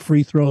the 2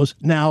 free throws.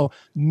 Now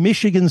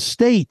Michigan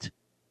State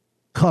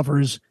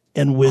covers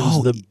and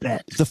wins the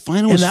bet. The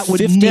final and was that would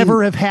 15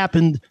 never have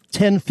happened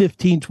 10,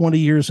 15, 20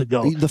 years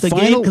ago. The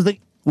final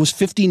was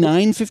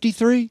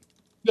 59-53?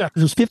 Yeah, it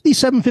was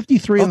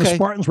 57-53, and the Okay.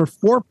 Spartans were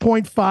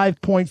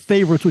 4.5-point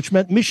favorites, which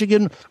meant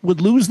Michigan would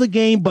lose the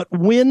game but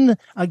win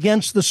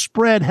against the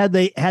spread had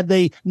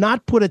they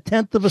not put a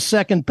tenth of a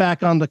second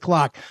back on the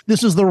clock.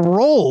 This is the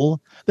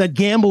role that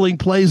gambling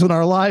plays in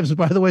our lives. And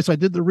by the way, so I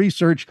did the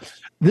research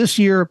this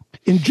year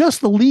in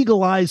just the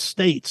legalized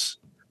states.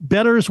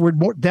 Bettors were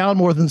down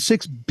more than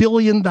 $6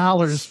 billion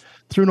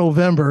through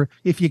November.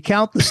 If you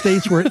count the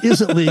states where it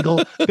isn't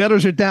legal,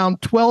 bettors are down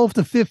 12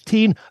 to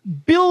 15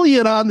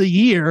 billion on the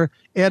year.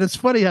 And it's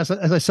funny, as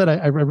I said,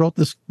 I wrote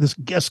this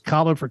guest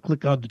column for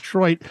Click on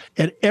Detroit,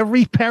 and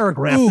every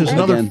paragraph there's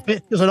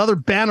another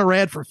banner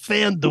ad for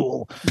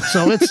FanDuel.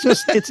 So it's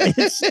just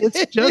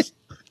it's just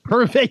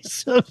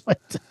pervasive. I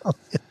tell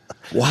you.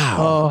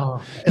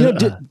 Wow.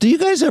 Oh, Do you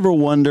guys ever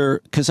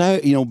wonder, because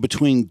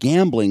between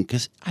gambling,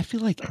 because I feel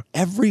like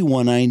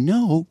everyone I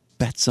know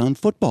bets on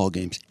football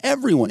games,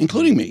 everyone,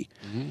 including me.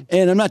 Mm-hmm.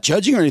 And I'm not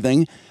judging or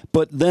anything,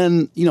 but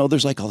then,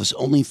 there's like all this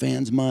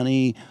OnlyFans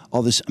money,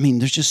 all this. I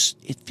mean,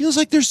 it feels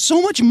like there's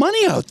so much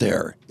money out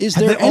there. Is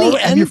there any have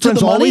your end to friends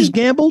the money?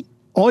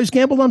 always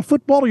gambled on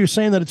football, or you're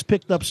saying that it's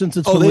picked up since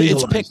it's been it's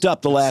legalized? picked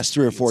up the last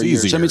 3 or 4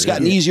 years. easier, I mean, it's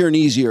gotten easier and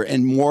easier,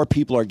 and more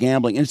people are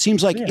gambling. And it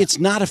seems like it's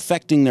not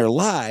affecting their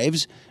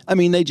lives. I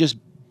mean, they just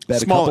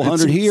bet a couple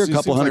hundred here, a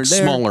couple hundred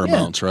there. Smaller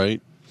amounts,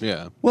 right?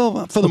 Yeah.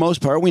 Well, for the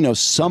most part, we know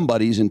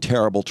somebody's in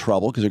terrible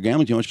trouble because they're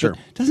gambling too much. Sure.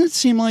 But doesn't it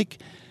seem like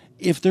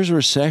if there's a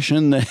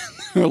recession, that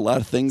there are a lot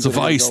of things. It's a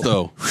vice,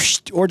 though.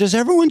 Or does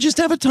everyone just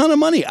have a ton of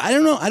money? I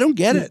don't know. I don't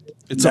get it.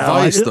 It's a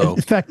vice, though.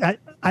 In fact,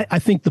 I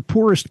think the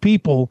poorest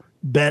people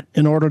bet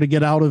in order to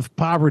get out of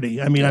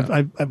poverty. I mean,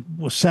 I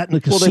was sat in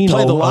a casino. Well, they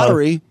play the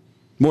lottery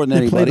more than they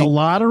anybody. play the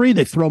lottery.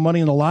 They throw money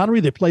in the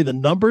lottery. They play the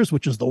numbers,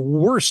 which is the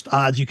worst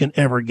odds you can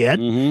ever get.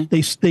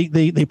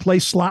 Mm-hmm. They play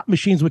slot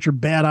machines, which are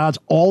bad odds,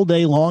 all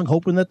day long,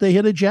 hoping that they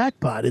hit a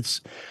jackpot.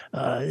 It's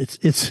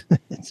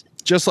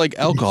just like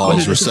alcohol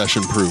is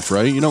recession proof,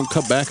 right? You don't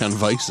cut back on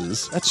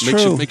vices. That's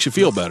makes true. Makes you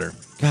feel better.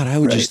 God, I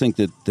would just think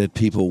that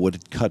people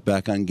would cut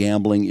back on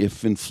gambling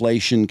if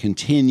inflation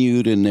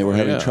continued and they were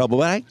having trouble.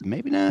 But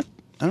maybe not.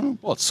 I don't know.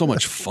 Well, it's so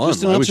much fun.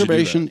 Just an Why would you do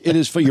observation. that? It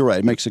is. You're right.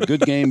 It makes a good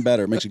game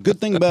better. It makes a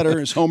good thing better,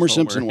 as Homer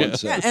Simpson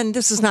once said. Yeah, and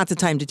this is not the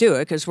time to do it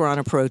because we're on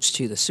approach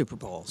to the Super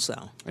Bowl.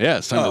 So Yeah,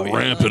 it's time to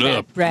ramp it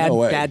up.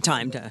 bad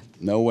time to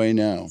No way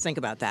now. think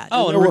about that.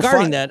 Oh, and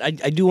regarding that, I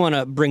do want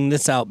to bring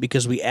this out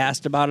because we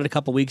asked about it a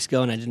couple weeks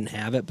ago and I didn't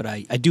have it, but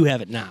I do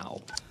have it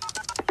now.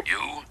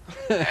 You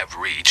have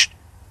reached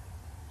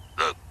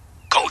the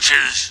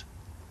coach's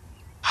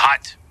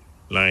hot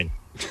line.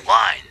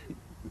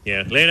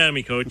 Yeah, lay it on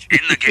me, coach. In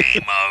the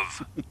game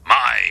of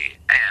Miami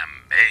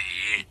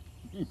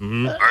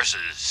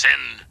versus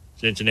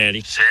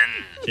Cincinnati.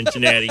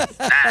 Cincinnati.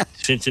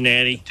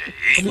 Cincinnati.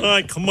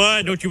 Come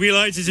on. Don't you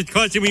realize this is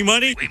costing me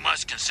money? We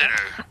must consider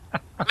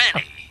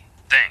many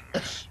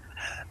things.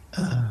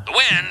 The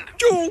wind.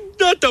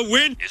 Not the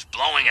wind. Is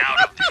blowing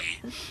out of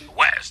the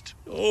west.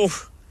 Oh.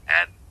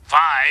 At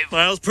 5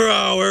 miles per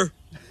hour.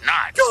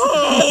 Knots.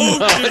 Oh,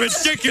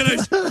 it's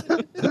ridiculous.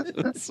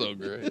 That's so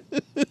great.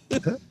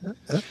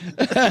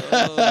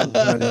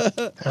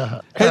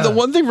 Hey, the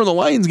one thing from the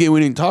Lions game we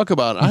didn't talk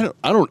about,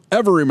 I don't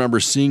ever remember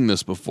seeing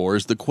this before,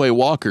 is the Quay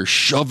Walker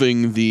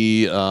shoving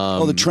the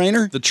the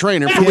trainer? The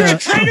trainer. The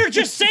trainer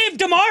just saved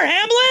Damar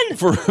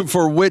Hamlin?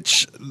 For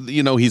which,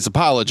 he's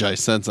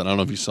apologized since. I don't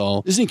know if you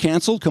saw. Isn't he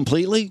canceled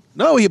completely?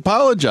 No, he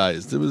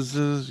apologized. It was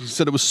he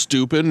said it was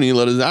stupid, and he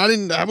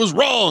I was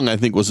wrong, I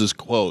think was his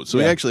quote. So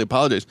he actually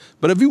apologized.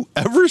 But have you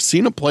ever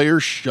seen a player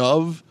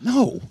shove?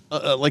 No.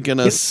 Like an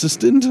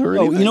assistant or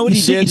anything? You know what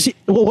he did?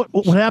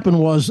 What happened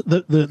was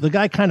the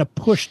guy kind of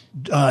pushed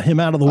him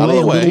out of the way a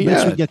little bit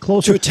so he'd get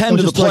closer to attend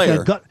to the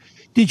player.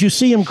 Did you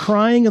see him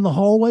crying in the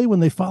hallway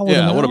when they followed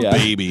him out? What a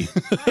baby.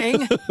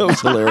 That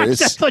was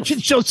hilarious. I thought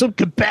you'd show some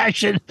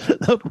compassion.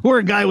 The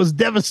poor guy was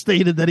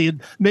devastated that he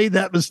had made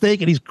that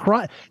mistake, and he's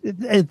crying.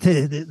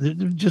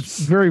 Just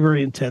very,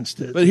 very intense.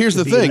 But here's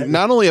the thing.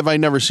 Not only have I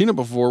never seen it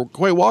before,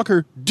 Quay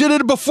Walker did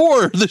it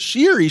before this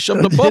year. He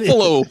shoved a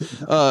Buffalo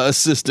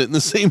assistant in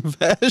the same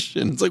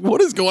fashion. It's like,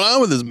 what is going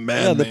on with this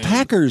man? Yeah, the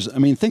Packers, I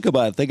mean, think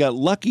about it. They got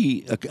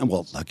lucky.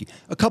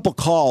 A couple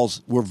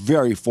calls were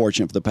very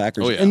fortunate for the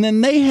Packers. Oh, yeah. And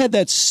then they had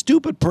that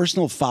stupid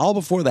personal foul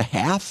before the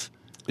half.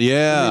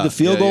 Yeah. Made the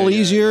field goal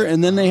easier.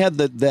 And then they had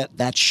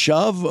that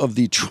shove of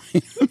the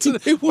train.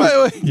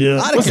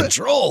 Out of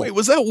control. Wait,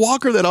 was that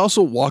Walker that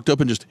also walked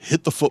up and just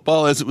hit the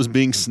football as it was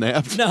being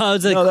snapped? No,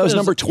 that was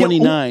number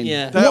 29.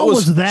 Yeah. That What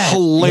was that?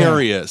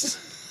 hilarious.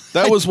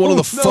 That was one of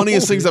the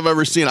funniest things I've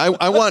ever seen.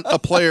 I want a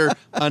player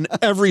on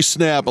every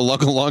snap, a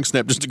long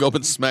snap, just to go up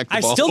and smack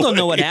the ball. I still don't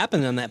know what away.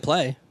 happened on that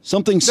play.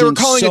 Something They were seemed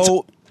calling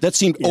so That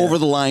seemed over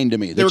the line to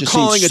me. They were just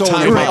calling seemed a so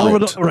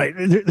timeout. Right.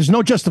 There's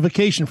no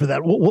justification for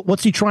that.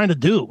 What's he trying to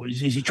do? Is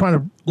he trying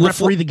to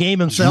referee the game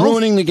himself?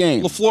 Ruining the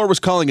game. LaFleur was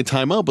calling a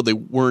timeout, but they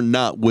were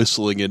not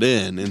whistling it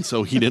in, and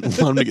so he didn't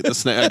want him to get the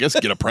snap. I guess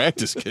get a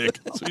practice kick.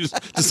 So he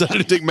just decided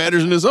to take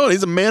matters in his own.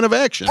 He's a man of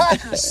action,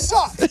 Packers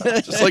suck.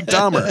 just like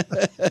Dahmer.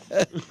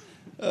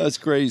 That's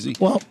crazy.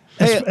 Well,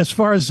 as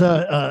far as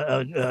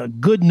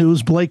good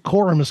news, Blake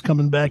Corum is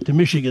coming back to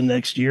Michigan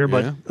next year,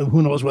 but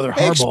who knows whether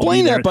Harbaugh will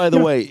Explain be there. that, by the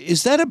way.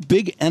 Is that a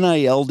big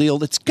NIL deal?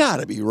 That's got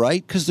to be,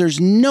 right? Because there's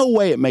no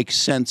way it makes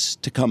sense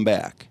to come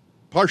back.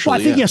 Partially,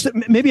 Well, I think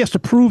he has to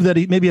prove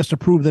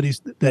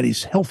that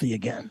he's healthy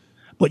again.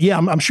 But yeah,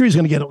 I'm sure he's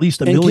going to get at least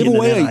 $1 million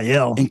in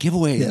NIL. And give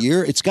away a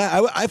year. It's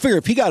got. I figure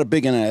if he got a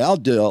big NIL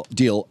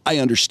deal, I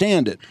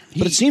understand it.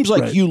 But it seems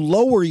like you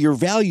lower your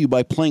value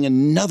by playing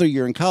another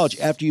year in college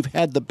after you've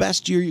had the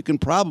best year you can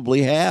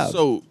probably have.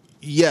 So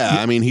yeah,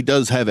 I mean he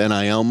does have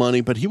NIL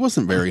money, but he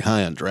wasn't very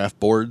high on draft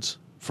boards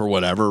for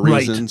whatever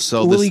reason.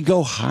 So will he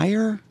go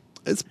higher?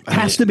 It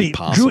has to be.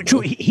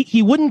 Drew,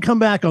 he wouldn't come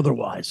back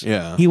otherwise.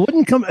 Yeah, he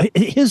wouldn't come.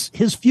 His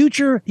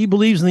future, he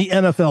believes in the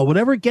NFL.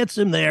 Whatever gets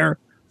him there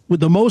with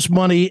the most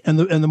money and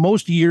the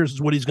most years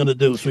is what he's going to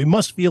do. So he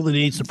must feel that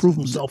he needs to prove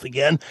himself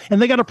again.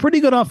 And they got a pretty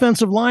good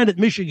offensive line at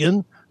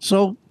Michigan,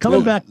 so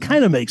coming back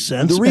kind of makes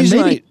sense. The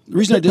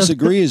reason I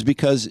disagree is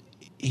because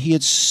he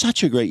had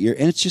such a great year,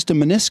 and it's just a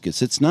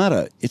meniscus. It's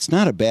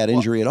not a bad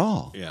injury at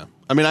all. Yeah,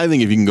 I mean, I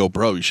think if you can go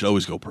pro, you should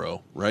always go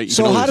pro, right?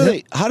 So how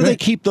do they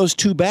keep those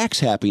two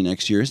backs happy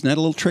next year? Isn't that a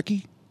little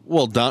tricky?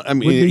 Well, I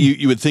mean,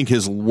 you would think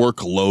his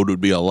workload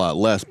would be a lot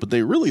less, but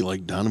they really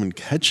like Donovan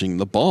catching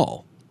the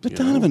ball. But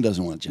Donovan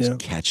doesn't want to just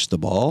catch the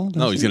ball.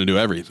 No, he's going to do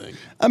everything.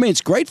 I mean, it's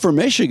great for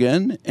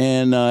Michigan,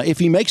 and if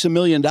he makes $1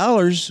 million,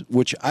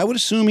 which I would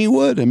assume he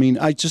would. I mean,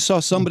 I just saw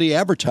somebody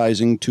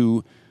advertising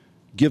to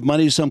give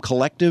money to some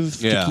collective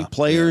to keep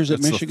players at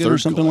Michigan or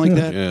something like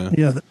that.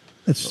 Yeah,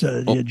 that's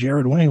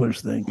Jared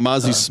Wangler's thing.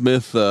 Mozzie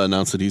Smith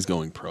announced that he's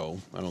going pro.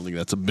 I don't think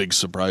that's a big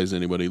surprise to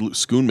anybody.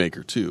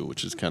 Schoonmaker too,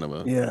 which is kind of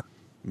a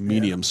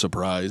medium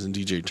surprise, and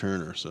DJ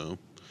Turner. So.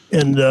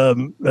 And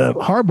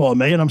Harbaugh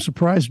may, and I'm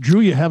surprised, Drew,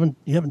 you haven't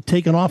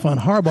taken off on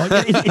Harbaugh.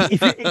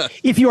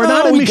 If you are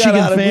not a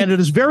Michigan fan, it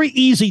is very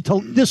easy to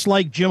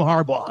dislike Jim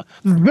Harbaugh.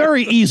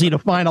 Very easy to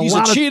find He's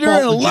lot a of cheater fault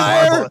and a with Jim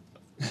liar.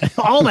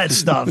 Harbaugh. All that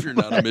stuff. If you're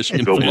not a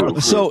Michigan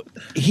fan. So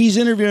he's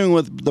interviewing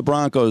with the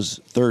Broncos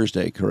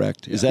Thursday,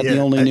 correct? Is that the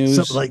only news?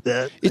 Something like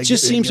that. It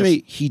just seems to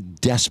me he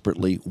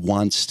desperately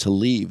wants to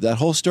leave. That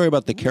whole story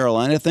about the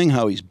Carolina thing,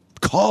 how he's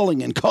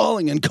calling and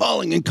calling and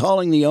calling and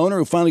calling the owner,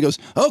 who finally goes,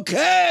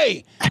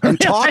 okay, and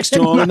talks to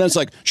him. And then it's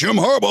like, Jim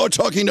Harbaugh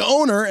talking to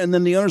owner. And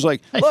then the owner's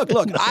like, look,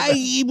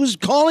 he was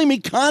calling me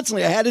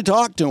constantly. I had to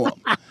talk to him.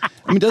 I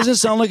mean, doesn't it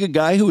sound like a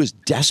guy who is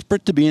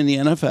desperate to be in the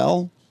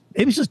NFL?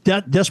 Maybe he's just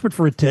desperate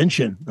for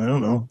attention. I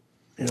don't know.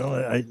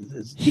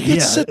 He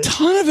gets a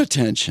ton of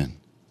attention.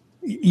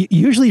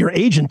 Usually your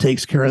agent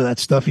takes care of that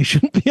stuff. You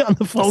shouldn't be on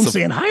the phone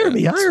saying, hire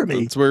me.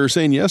 That's what we were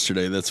saying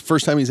yesterday. That's the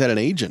first time he's had an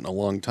agent in a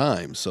long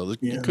time. So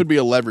it could be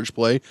a leverage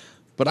play.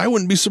 But I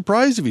wouldn't be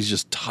surprised if he's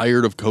just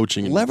tired of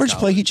coaching. Leverage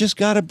play, he just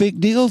got a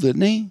big deal,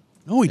 didn't he?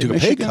 No, he took a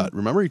pay cut.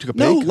 Remember, he took a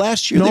pay cut.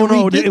 Last year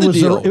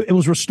it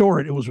was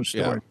restored. It was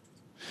restored.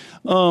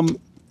 Yeah.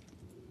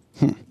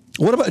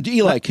 What about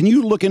Eli? Can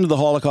you look into the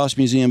Holocaust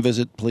Museum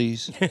visit,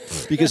 please?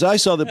 Because I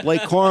saw that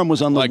Blake Corum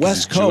was on the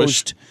West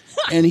Coast,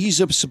 and he's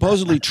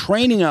supposedly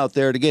training out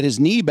there to get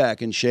his knee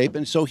back in shape.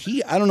 And so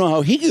I don't know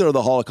how he could go to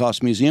the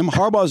Holocaust Museum.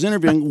 Harbaugh's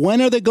interviewing.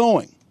 When are they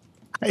going?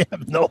 I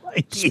have no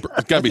idea.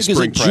 It's got to be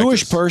spring practice. As a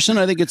Jewish person,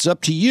 I think it's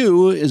up to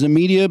you as a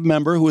media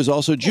member who is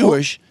also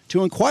Jewish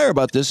to inquire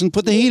about this and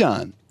put the heat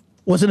on.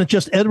 Wasn't it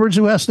just Edwards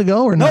who has to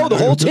go, or no? The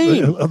whole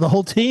team. The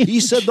whole team. He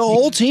said the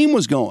whole team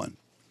was going.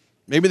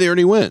 Maybe they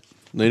already went.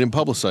 They didn't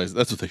publicize it.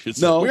 That's what they should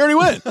say. No. We already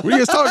went. What are you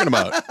guys talking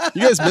about?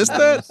 You guys missed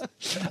that?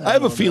 I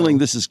have a feeling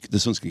this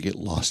one's going to get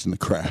lost in the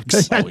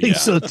cracks. I think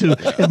so, too.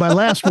 And my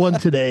last one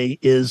today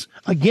is,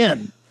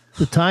 again,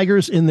 the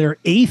Tigers in their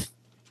 8th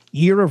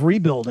year of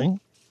rebuilding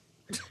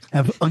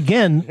have,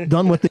 again,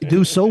 done what they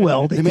do so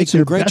well. They make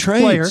some great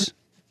trades. Player,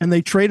 and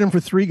they trade him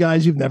for 3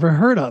 guys you've never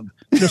heard of.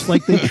 Just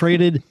like they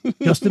traded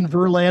Justin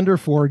Verlander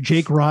for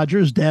Jake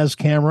Rogers, Daz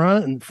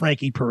Cameron, and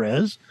Frankie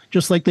Perez.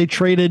 Just like they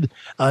traded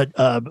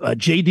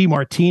J.D.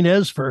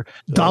 Martinez for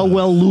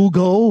Dalwell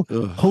Lugo,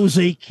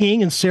 Jose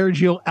King, and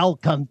Sergio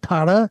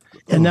Alcantara.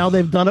 And now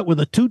they've done it with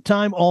a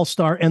 2-time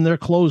All-Star and their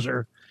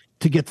closer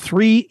to get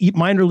 3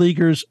 minor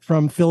leaguers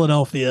from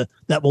Philadelphia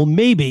that will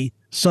maybe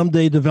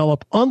someday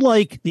develop,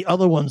 unlike the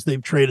other ones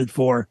they've traded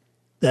for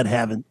that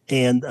haven't.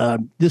 And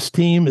this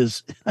team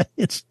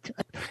it's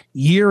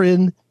year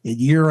in and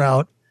year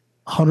out,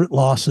 100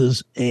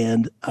 losses.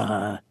 And,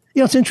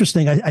 it's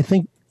interesting. I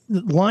think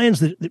the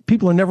Lions, that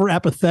people are never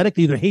apathetic.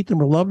 They either hate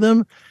them or love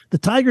them. The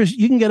Tigers,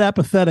 you can get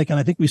apathetic. And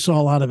I think we saw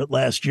a lot of it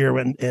last year.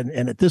 And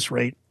at this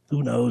rate,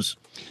 who knows?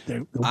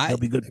 They'll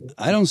be good.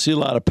 I don't see a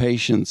lot of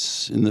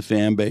patience in the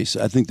fan base.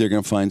 I think they're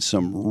going to find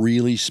some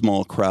really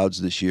small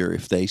crowds this year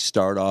if they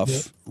start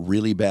off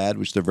really bad,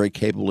 which they're very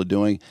capable of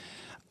doing.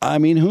 I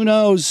mean, who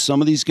knows?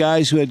 Some of these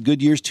guys who had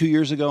good years 2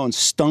 years ago and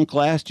stunk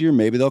last year,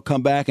 maybe they'll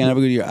come back and have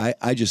a good year.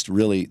 I just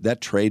really,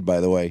 that trade, by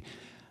the way,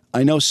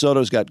 I know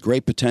Soto's got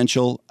great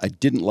potential. I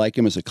didn't like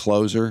him as a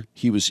closer.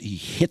 He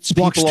hits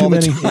people all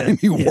the time.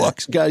 He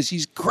walks guys.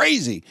 He's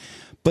crazy.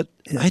 But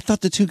I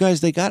thought the two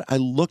guys they got, I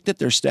looked at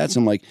their stats.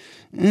 I'm like,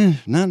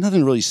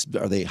 nothing really.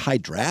 Are they high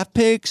draft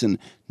picks? And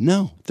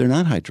no, they're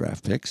not high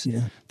draft picks.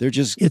 Yeah. They're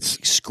just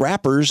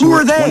scrappers who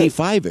are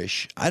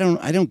 25-ish. I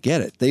don't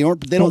get it. They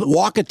don't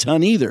walk a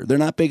ton either. They're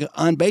not big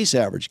on base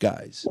average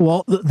guys.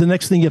 Well, the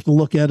next thing you have to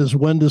look at is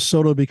when does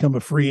Soto become a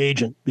free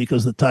agent?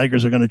 Because the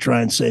Tigers are going to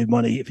try and save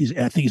money. I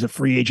think he's a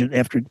free agent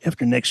after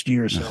next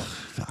year. So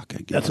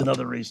that's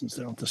another reason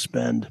they don't have to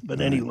spend. But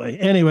anyway,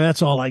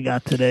 that's all I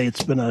got today.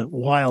 It's been a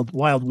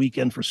wild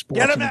weekend for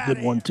sports and a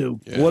good one too.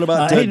 Yeah. What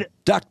about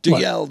Dr.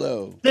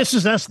 Yaldo? This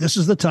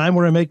is the time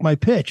where I make my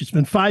pitch. It's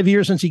been 5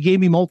 years since he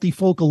gave me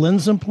multifocal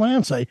lens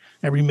implants. I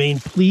remain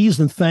pleased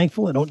and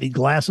thankful. I don't need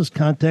glasses,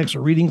 contacts,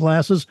 or reading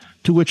glasses,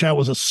 to which I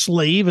was a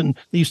slave, and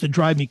they used to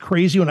drive me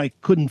crazy when I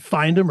couldn't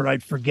find them or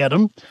I'd forget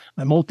them.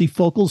 My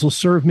multifocals will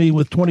serve me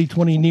with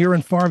 20/20 near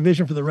and far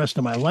vision for the rest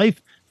of my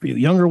life. For you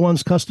younger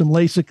ones, custom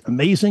LASIK,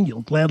 amazing.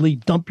 You'll gladly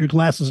dump your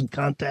glasses and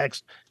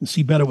contacts and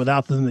see better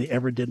without them than they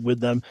ever did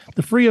with them.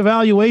 The free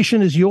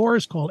evaluation is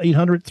yours. Call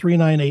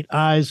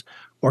 800-398-EYES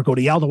or go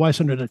to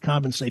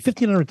yaldoweisender.com and save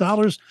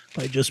 $1,500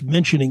 by just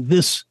mentioning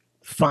this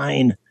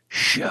fine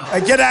show.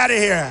 Hey, get out of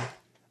here.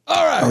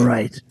 All right. All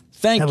right.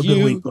 Thank Have a you,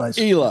 good week, guys.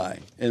 Eli.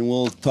 And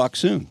we'll talk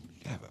soon.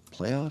 Have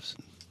playoffs,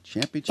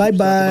 championships.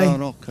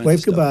 Bye-bye.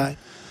 Wave goodbye.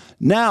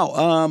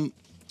 Now,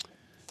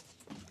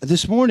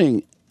 this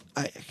morning,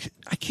 I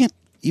can't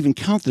even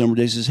count the number of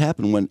days this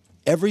happened when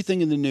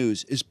everything in the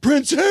news is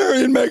Prince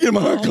Harry and Meghan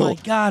Markle. Oh,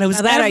 my God. It was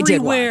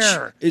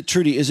everywhere.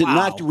 Trudy, is it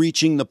not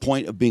reaching the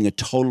point of being a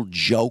total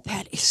joke?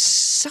 That is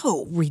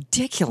so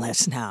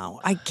ridiculous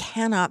now. I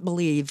cannot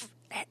believe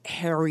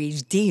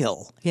Harry's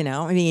deal,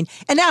 I mean,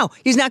 and now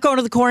he's not going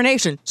to the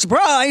coronation.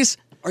 Surprise!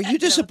 Are you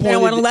disappointed? They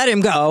don't want to let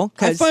him go.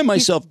 I find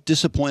myself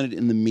disappointed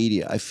in the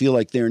media. I feel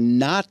like they're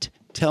not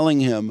telling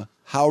him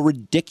how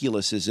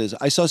ridiculous this is.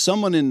 I saw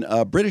someone in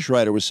a British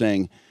writer was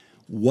saying,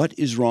 what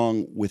is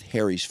wrong with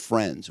Harry's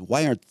friends?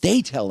 Why aren't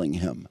they telling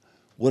him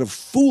what a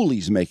fool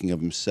he's making of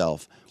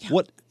himself? Yeah.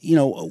 What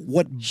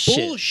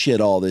bullshit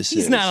all this is.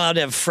 He's not allowed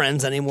to have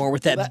friends anymore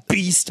with that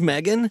beast,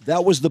 Meghan.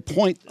 That was the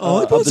point it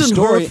of the wasn't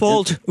story. her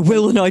fault.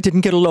 Will and I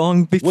didn't get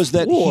along before. Was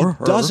that he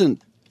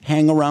doesn't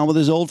hang around with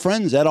his old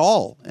friends at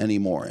all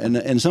anymore.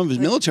 And some of his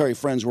military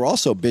friends were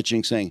also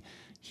bitching, saying,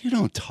 you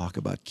don't talk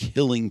about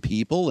killing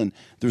people. And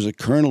there's a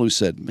colonel who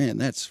said, man,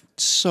 that's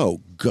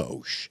so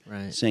gauche,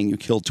 saying you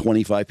killed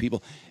 25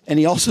 people. And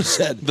he also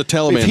said, the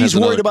Taliban if he's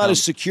worried about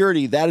his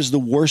security, that is the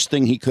worst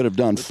thing he could have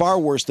done. Far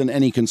worse than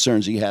any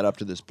concerns he had up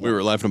to this point. We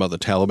were laughing about the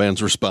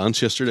Taliban's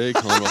response yesterday.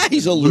 Calling him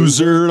he's a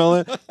loser and all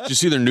that. Did you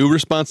see their new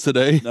response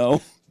today?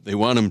 No. They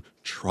want him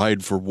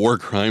tried for war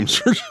crimes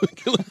for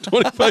killing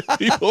 25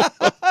 people.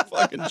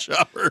 Fucking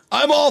shower.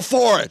 I'm all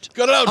for it.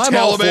 Cut it out,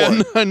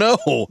 Taliban. I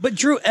know. But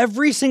Drew,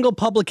 every single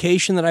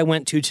publication that I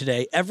went to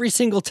today, every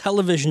single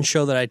television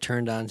show that I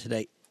turned on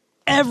today,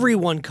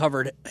 everyone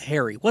covered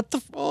Harry. What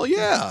the? Well,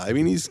 yeah. I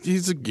mean,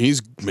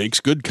 he's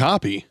makes good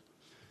copy.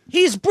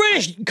 He's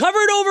British,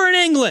 covered over in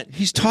England.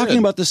 He's talking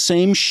about the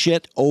same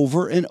shit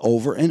over and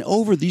over and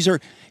over.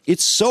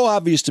 It's so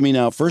obvious to me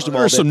now, first of all,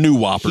 there's some new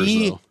whoppers,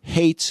 he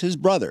hates his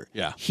brother.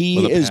 Yeah.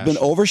 He has been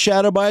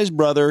overshadowed by his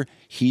brother.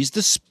 He's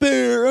the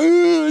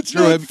spare. It's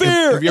not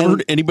fair. Have you ever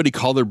heard anybody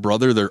call their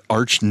brother their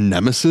arch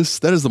nemesis?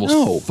 That is the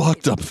most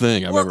fucked up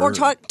thing I've ever heard.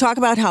 Or talk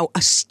about how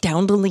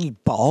astoundingly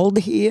bald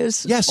he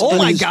is. Yes. Oh,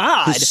 my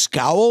God. His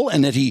scowl,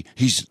 and that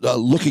he's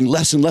looking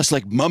less and less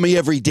like Mummy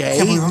every day.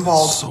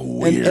 So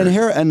weird.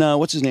 And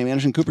what's his name?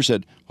 Anderson Cooper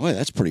said, "Boy,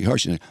 that's pretty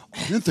harsh." Like,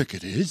 I don't think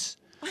it is.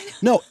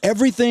 No,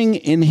 everything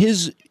in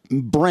his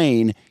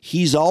brain,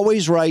 he's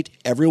always right.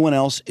 Everyone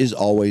else is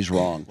always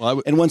wrong.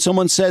 And when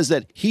someone says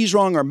that he's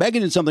wrong or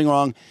Meghan did something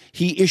wrong,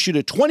 he issued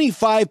a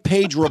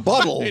 25-page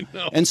rebuttal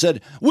and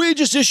said, we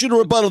just issued a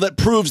rebuttal that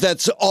proves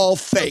that's all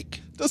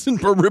fake.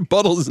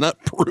 Rebuttal is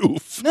not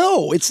proof.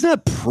 No, it's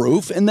not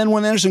proof. And then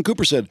when Anderson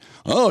Cooper said,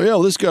 oh, yeah,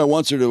 well, this guy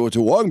wants her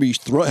to walk me,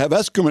 have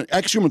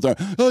excrement there.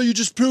 Oh, you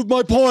just proved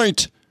my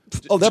point.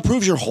 Oh, that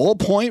proves your whole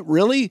point,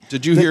 really?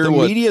 Did you hear the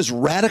what media is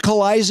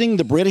radicalizing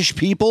the British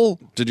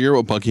people? Did you hear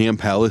what Buckingham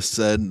Palace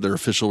said, their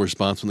official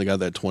response when they got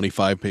that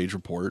 25-page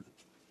report?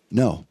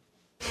 No.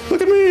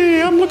 Look at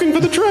me, I'm looking for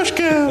the trash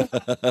can.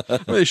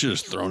 They should have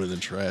just thrown it in the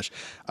trash.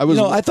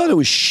 I thought it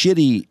was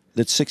shitty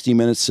that 60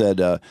 Minutes said,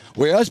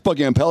 we asked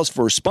Buckingham Palace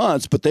for a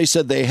response, but they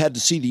said they had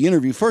to see the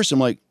interview first. I'm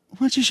like, why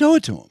don't you show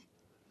it to them?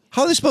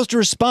 How are they supposed to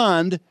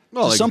respond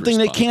to something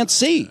they can't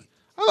see?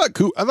 I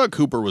thought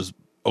Cooper was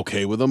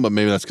okay with them, but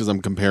maybe that's because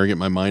I'm comparing it in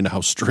my mind to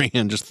how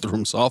Strahan just threw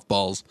him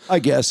softballs. I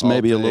guess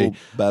maybe a little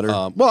better.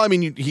 Well, I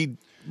mean,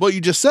 what you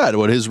just said,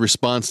 what his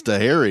response to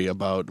Harry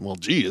about, well,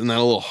 gee, isn't that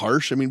a little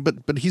harsh? I mean,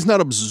 but he's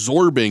not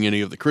absorbing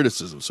any of the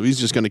criticism, so he's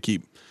just going to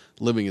keep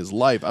living his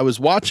life. I was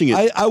watching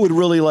it. I would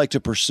really like to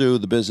pursue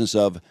the business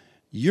of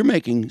you're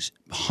making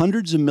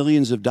hundreds of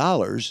millions of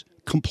dollars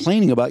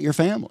complaining about your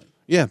family.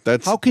 Yeah,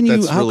 how can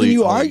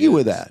you argue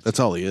with that? That's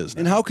all he is.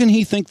 And how can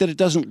he think that it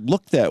doesn't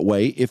look that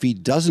way if he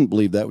doesn't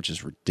believe that, which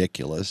is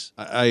ridiculous?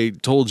 I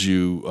told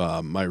you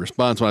my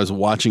response when I was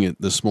watching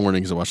it this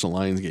morning because I watched the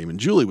Lions game, and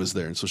Julie was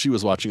there, and so she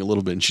was watching a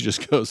little bit, and she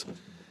just goes,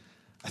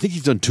 I think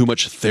he's done too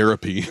much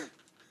therapy,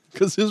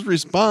 because his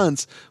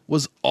response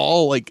was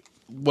all like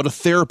what a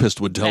therapist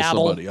would tell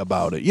somebody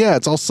about it. Yeah,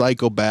 it's all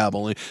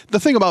psychobabble. The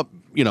thing about,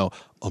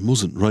 I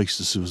wasn't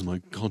racist, it was my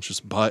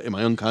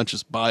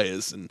unconscious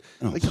bias. And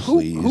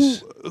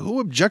who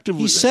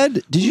objectively... He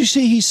said, did you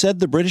see he said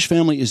the British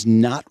family is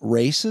not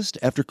racist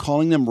after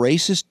calling them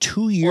racist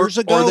 2 years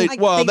ago?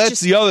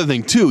 That's the other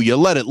thing, too. You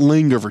let it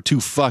linger for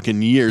 2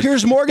 fucking years.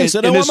 Piers Morgan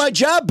said, I want my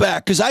job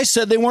back because I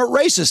said they weren't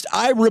racist.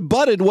 I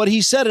rebutted what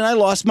he said and I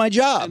lost my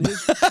job.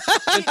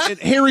 And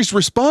Harry's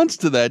response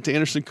to that, to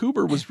Anderson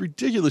Cooper, was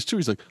ridiculous, too.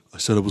 He's like, I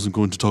said I wasn't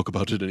going to talk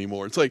about it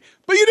anymore. It's like,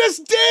 but you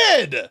just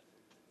did!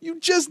 You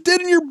just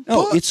did in your book.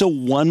 No, it's a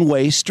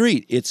one-way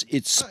street.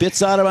 It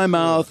spits out of my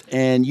mouth,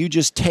 and you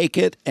just take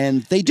it,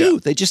 and they do. Yeah.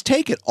 They just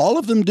take it. All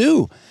of them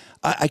do.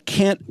 I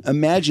can't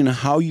imagine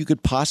how you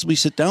could possibly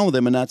sit down with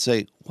them and not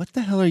say, what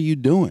the hell are you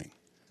doing?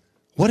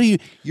 What are you...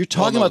 You're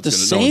talking about the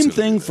same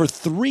thing for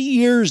 3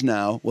 years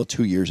now. Well,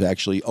 2 years,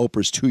 actually.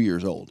 Oprah's 2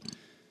 years old.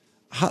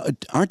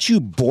 Aren't you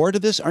bored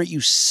of this? Aren't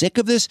you sick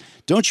of this?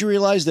 Don't you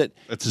realize that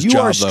you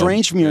are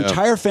estranged from your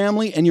entire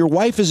family, and your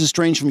wife is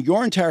estranged from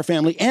your entire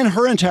family and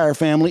her entire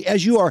family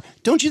as you are?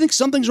 Don't you think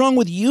something's wrong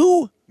with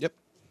you? Yep.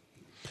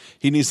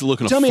 He needs to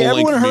look in a full-length mirror. Tell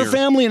me everyone in her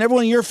family and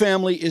everyone in your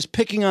family is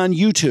picking on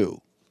you two.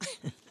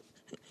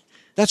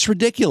 That's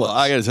ridiculous. Well,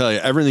 I got to tell you,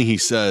 everything he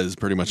says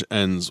pretty much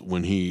ends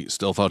when he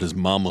still thought his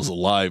mom was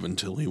alive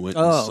until he went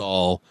and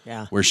saw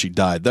where she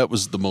died. That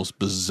was the most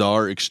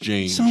bizarre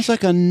exchange. Sounds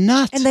like a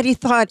nut. And that he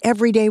thought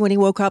every day when he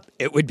woke up,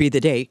 it would be the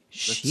day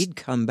she'd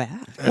come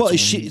back. Well,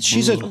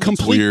 she's a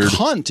complete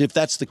cunt if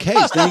that's the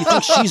case. Then you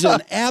think she's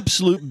an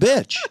absolute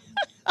bitch.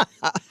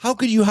 How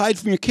could you hide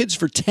from your kids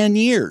for 10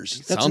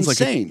 years? That's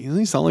insane. Doesn't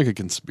he sound like a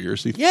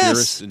conspiracy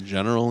theorist in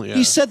general? Yeah.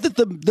 He said that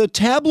the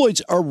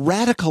tabloids are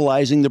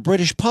radicalizing the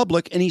British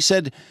public, and he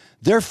said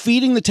they're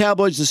feeding the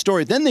tabloids the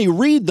story. Then they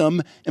read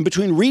them, and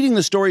between reading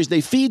the stories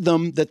they feed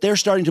them, that they're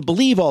starting to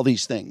believe all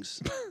these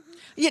things.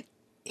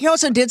 He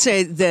also did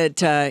say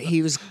that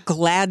he was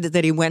glad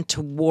that he went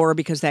to war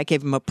because that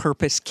gave him a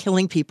purpose.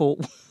 Killing people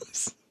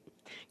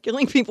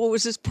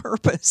was his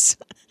purpose.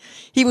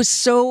 He was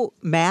so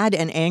mad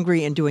and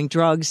angry and doing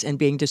drugs and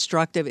being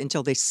destructive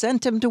until they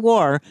sent him to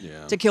war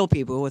to kill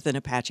people with an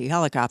Apache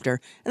helicopter.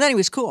 And then he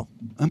was cool.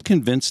 I'm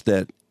convinced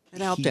that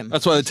it helped him.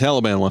 That's why the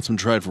Taliban wants him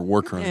tried for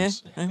war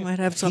crimes. I might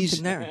have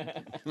something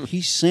there.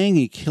 He's saying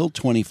he killed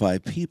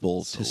 25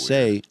 people to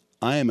say,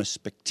 I am a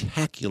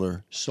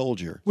spectacular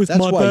soldier. With That's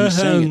my why bare he's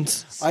saying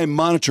hands. it. I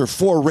monitor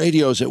 4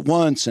 radios at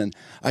once, and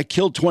I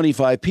killed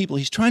 25 people.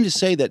 He's trying to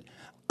say that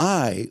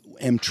I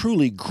am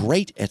truly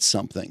great at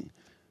something.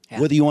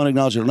 Whether you want to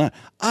acknowledge it or not.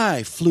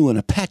 I flew an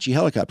Apache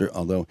helicopter,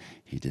 although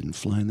he didn't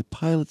fly in the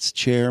pilot's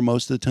chair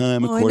most of the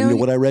time, according to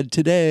what I read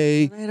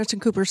today. Anderson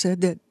Cooper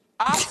said that.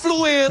 I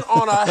flew in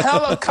on a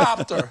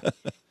helicopter.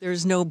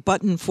 There's no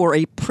button for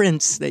a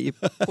prince that you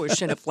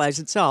push and it flies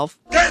itself.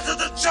 Get to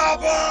the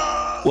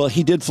chopper! Well,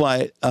 he did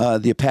fly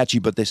the Apache,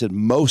 but they said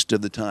most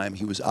of the time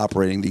he was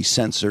operating these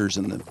sensors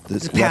and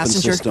the weapon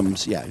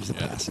systems. Yeah, he was the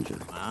passenger.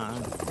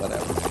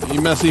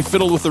 Whatever. He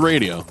fiddled with the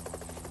radio.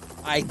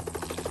 I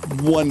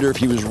wonder if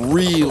he was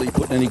really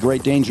put in any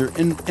great danger.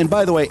 And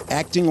by the way,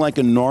 acting like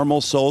a normal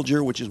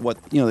soldier, which is what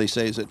they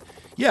say is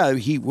that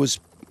he was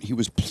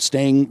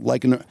staying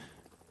like an.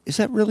 Is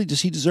that really?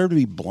 Does he deserve to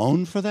be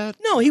blown for that?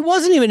 No, he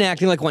wasn't even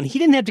acting like one. He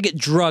didn't have to get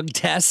drug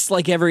tests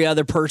like every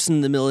other person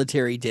in the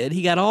military did.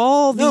 He got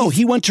all these. No,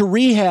 he went to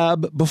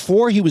rehab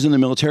before he was in the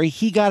military.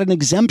 He got an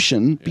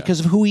exemption because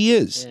of who he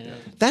is. Yeah.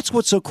 That's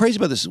what's so crazy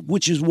about this.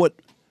 Which is what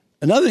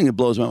another thing that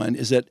blows my mind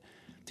is that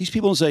these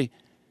people say,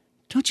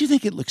 don't you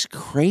think it looks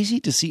crazy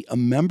to see a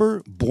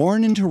member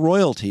born into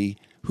royalty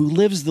who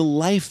lives the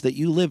life that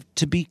you live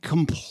to be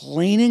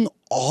complaining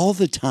all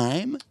the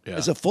time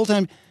as a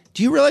full-time?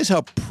 Do you realize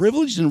how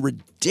privileged and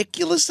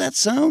ridiculous that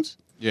sounds?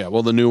 Yeah,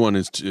 well, the new one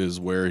is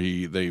where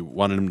they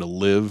wanted him to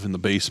live in the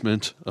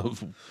basement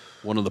of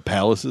one of the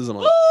palaces. I'm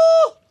like,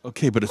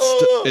 okay, but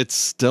it's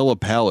still a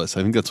palace.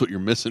 I think that's what you're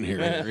missing here,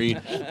 Henry.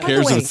 Who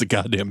cares if it's a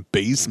goddamn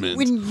basement?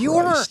 When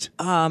you're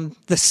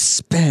the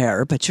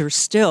spare, but you're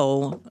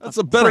still that's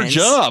a better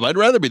job. I'd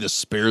rather be the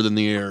spare than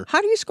the heir. How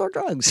do you score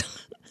drugs?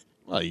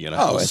 Well, you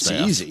know, it's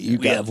easy. You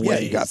got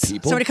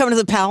people. Somebody coming to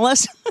the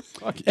palace.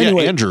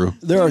 Anyway, Andrew.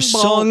 There are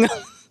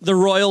the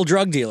royal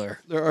drug dealer.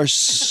 There are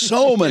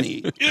so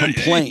many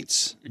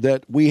complaints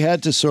that we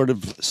had to sort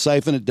of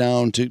siphon it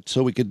down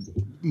so we could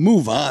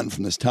move on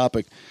from this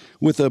topic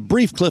with a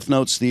brief Cliff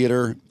Notes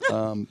theater,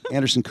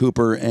 Anderson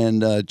Cooper,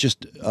 and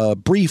just a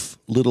brief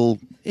little.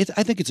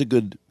 I think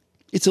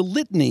it's a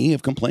litany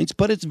of complaints,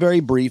 but it's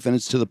very brief and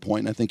it's to the point.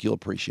 And I think you'll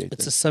appreciate it.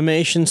 It's a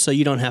summation, so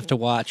you don't have to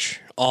watch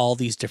all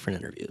these different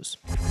interviews.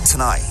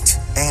 Tonight,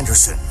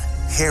 Anderson,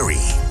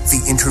 Harry,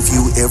 the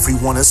interview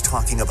everyone is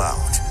talking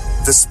about.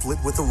 The split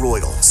with the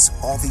Royals,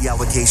 all the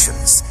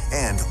allegations,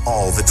 and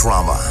all the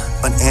drama.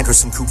 An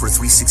Anderson Cooper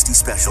 360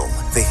 special,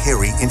 The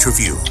Harry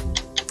Interview.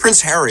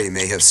 Prince Harry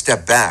may have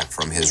stepped back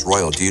from his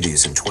royal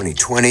duties in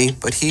 2020,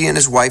 but he and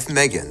his wife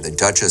Meghan, the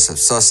Duchess of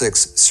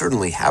Sussex,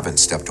 certainly haven't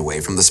stepped away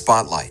from the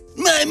spotlight.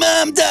 My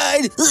mom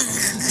died.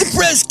 The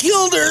press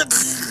killed her.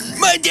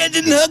 My dad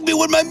didn't hug me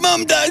when my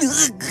mom died.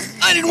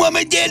 I didn't want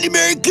my dad to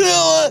marry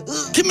Camilla.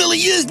 Camilla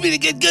used me to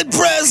get good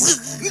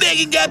press.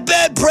 Meghan got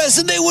bad press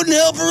and they wouldn't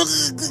help her.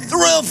 The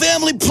royal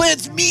family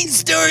plants mean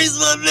stories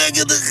about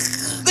Meghan.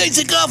 They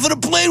took off on a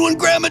plane when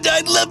Grandma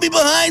died and left me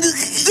behind.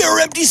 There were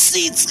empty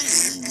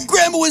seats.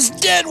 Grandma was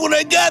dead when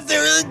I got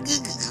there.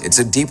 It's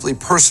a deeply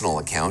personal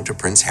account of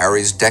Prince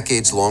Harry's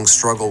decades-long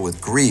struggle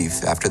with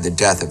grief after the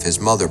death of his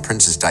mother,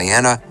 Princess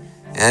Diana,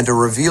 and a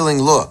revealing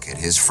look at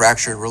his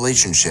fractured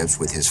relationships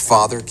with his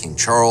father, King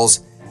Charles,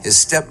 his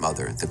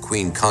stepmother, the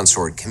Queen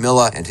Consort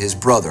Camilla, and his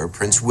brother,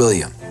 Prince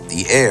William,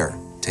 the heir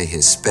to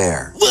his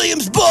spare.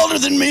 William's balder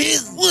than me.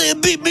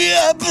 William beat me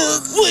up.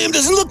 William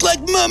doesn't look like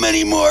Mum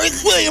anymore.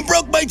 William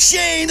broke my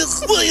chain.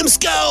 William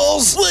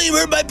scowls. William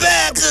hurt my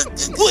back.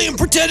 William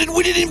pretended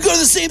we didn't even go to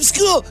the same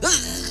school.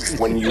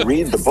 When you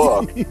read the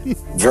book,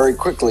 very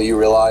quickly you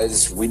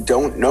realize we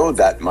don't know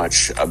that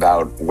much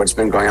about what's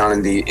been going on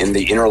in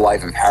the inner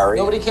life of Harry.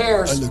 Nobody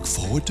cares. I look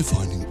forward to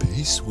finding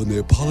peace when they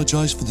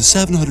apologize for the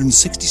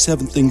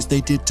 767 things they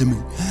did to me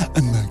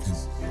and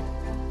Meghan.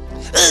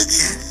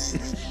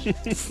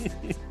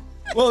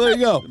 Well, there you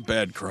go.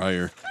 Bad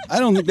crier. I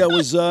don't think that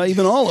was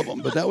even all of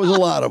them, but that was a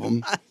lot of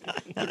them.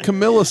 The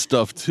Camilla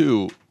stuff,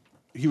 too.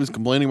 He was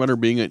complaining about her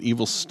being an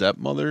evil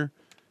stepmother.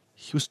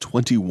 He was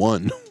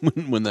 21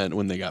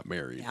 when they got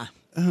married.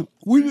 Yeah.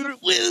 We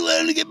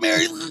wanted to get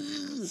married.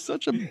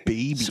 Such a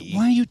baby. So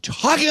why are you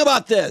talking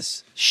about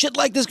this? Shit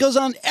like this goes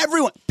on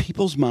everyone.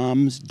 People's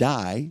moms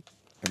die.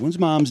 Everyone's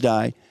moms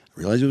die. I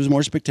realize it was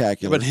more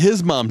spectacular. But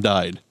his mom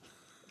died.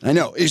 I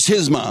know. It's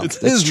his mom. It's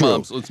That's his true.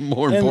 mom, so it's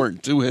more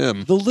important to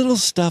him. The little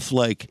stuff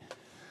like,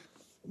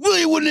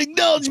 William wouldn't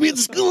acknowledge me at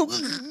school.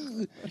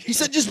 He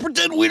said, just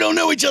pretend we don't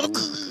know each other.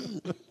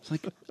 it's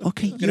like,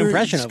 okay, Good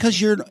impression of because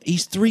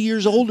he's 3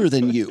 years older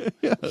than you.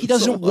 He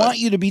doesn't want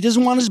you to be. He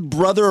doesn't want his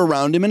brother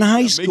around him in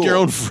high school. Make your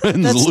own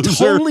friends, That's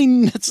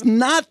loser. That's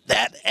not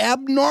that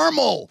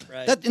abnormal.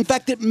 Right. That, in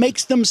fact, it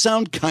makes them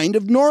sound kind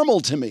of normal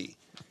to me.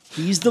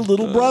 He's the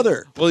little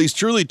brother. Well, he's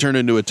truly turned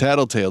into a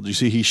tattletale. Did you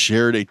see he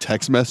shared a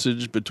text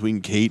message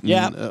between Kate and...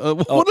 Yeah.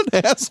 What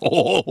an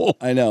asshole.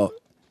 I know.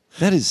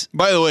 That is...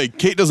 By the way,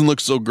 Kate doesn't look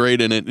so great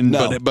in it,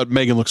 No. but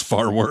Megan looks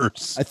far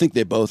worse. I think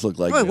they both look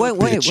like Wait,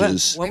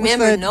 bitches. what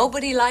Remember, was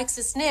nobody likes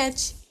a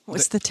snitch.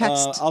 what's the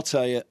text? I'll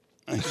tell you.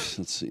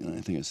 Let's see.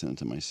 I think I sent it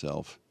to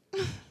myself.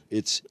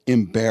 It's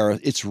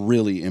embarrassing. It's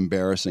really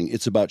embarrassing.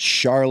 It's about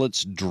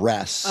Charlotte's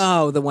dress.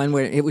 Oh, the one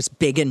where it was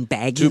big and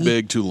baggy. Too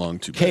big, too long,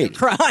 too big. Kate,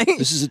 Crying.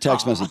 this is a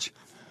text message.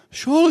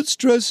 Charlotte's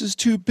dress is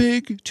too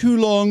big, too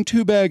long,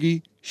 too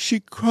baggy.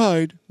 She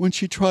cried when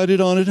she tried it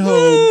on at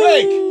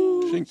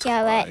home.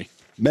 Charlotte.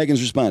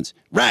 Megan's response.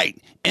 Right.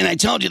 And I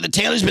told you the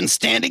tailor's been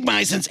standing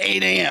by since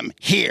 8 a.m.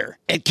 here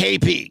at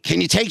KP.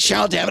 Can you take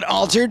Charlotte to have it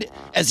altered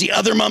as the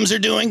other mums are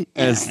doing?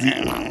 As the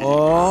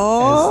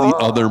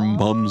other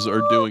mums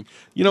are doing.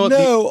 You know what?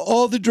 No,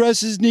 all the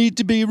dresses need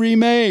to be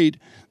remade.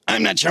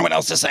 I'm not sure what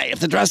else to say. If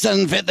the dress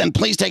doesn't fit, then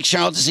please take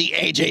Charlotte to see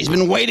AJ. He's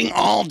been waiting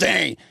all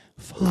day.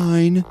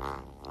 Fine.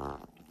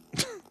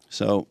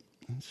 So,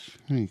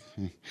 I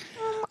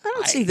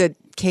don't see that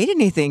Kate did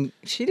anything.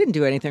 She didn't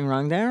do anything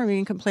wrong there. I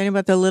mean, complaining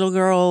about the little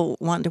girl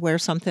wanting to wear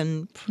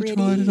something pretty. She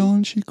tried it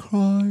on. She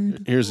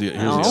cried. Here's the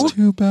It's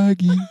too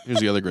baggy. Here's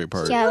the other great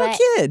part. You're a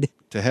kid.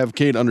 To have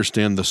Kate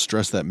understand the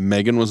stress that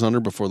Megan was under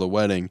before the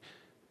wedding,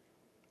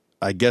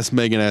 I guess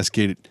Megan asked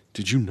Kate,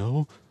 did you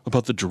know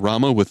about the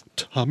drama with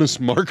Thomas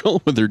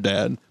Markle with her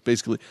dad?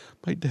 Basically,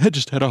 my dad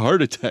just had a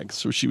heart attack,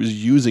 so she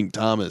was using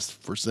Thomas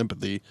for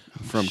sympathy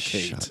from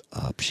Kate. Shut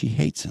up. She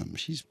hates him.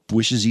 She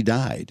wishes he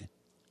died.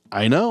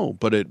 I know,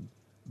 but it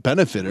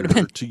benefited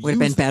her to Would have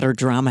been better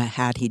drama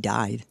had he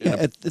died. Yeah,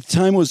 at the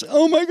time was,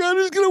 oh my God,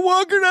 who's going to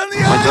walk her down the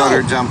aisle? My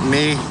daughter dumped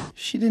me.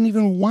 She didn't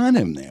even want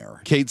him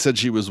there. Kate said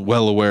she was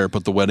well aware,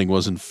 but the wedding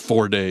was in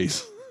 4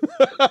 days.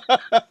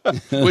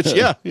 Which,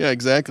 yeah,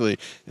 exactly.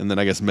 And then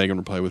I guess Megan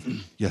replied with,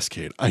 yes,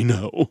 Kate, I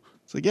know.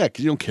 It's like, yeah,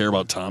 because you don't care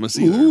about Thomas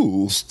either.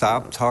 Ooh.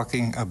 Stop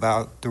talking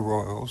about the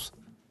Royals.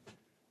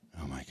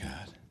 Oh my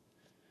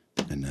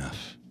God.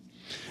 Enough.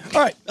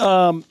 All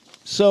right.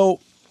 So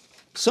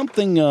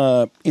something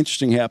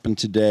interesting happened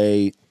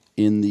today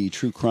in the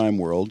true crime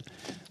world.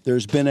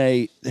 There's been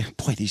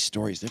these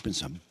stories, there have been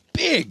some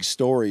big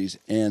stories,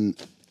 and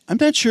I'm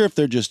not sure if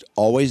they're just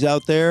always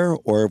out there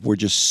or if we're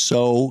just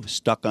so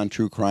stuck on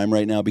true crime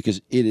right now,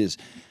 because it is.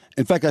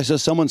 In fact, I saw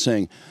someone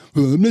saying,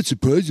 well, I'm not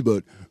surprised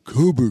about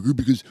Koberger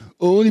because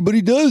all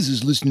anybody does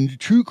is listen to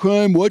true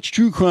crime, watch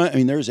true crime. I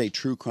mean, there's a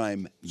true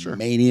crime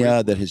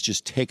mania that has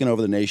just taken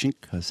over the nation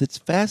because it's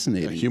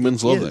fascinating. Yeah,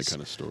 humans It love is. that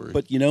kind of story.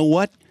 But you know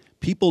what?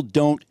 People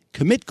don't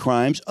commit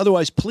crimes.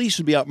 Otherwise, police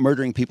would be out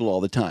murdering people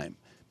all the time.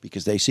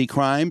 because they see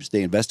crimes,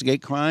 they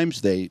investigate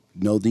crimes, they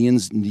know the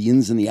ins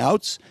and the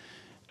outs.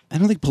 I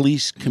don't think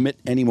police commit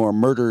any more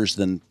murders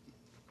than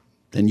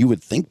you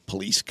would think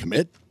police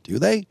commit, do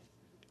they?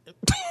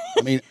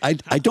 I mean, I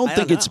don't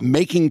think it's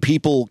making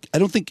people. I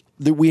don't think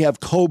that we have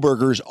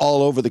Kohbergers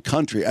all over the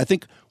country. I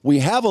think we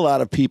have a lot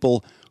of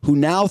people who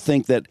now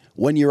think that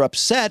when you're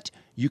upset,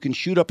 you can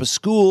shoot up a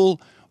school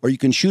or you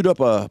can shoot up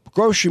a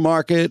grocery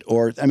market.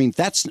 Or, I mean,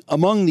 that's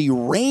among the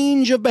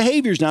range of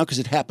behaviors now because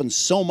it happens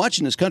so much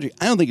in this country.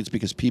 I don't think it's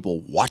because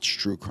people watch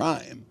true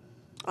crime.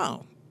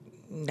 Oh,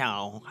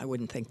 no, I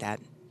wouldn't think that.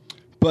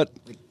 But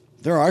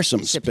there are some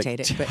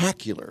Precipitated, but-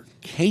 spectacular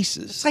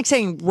cases. It's like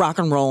saying rock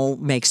and roll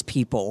makes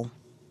people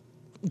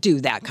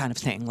do that kind of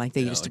thing, like they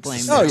used to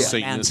blame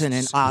Manson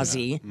and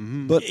Ozzy.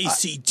 But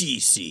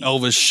AC/DC.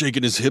 Elvis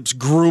shaking his hips,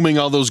 grooming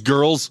all those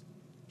girls.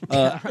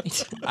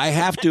 I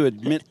have to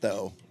admit,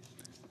 though,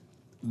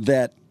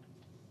 that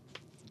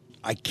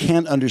I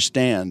can't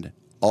understand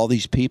all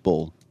these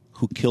people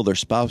who kill their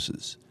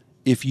spouses.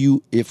 If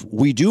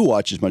we do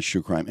watch as much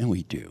true crime, and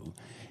we do,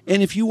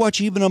 and if you watch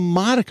even a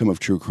modicum of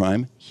true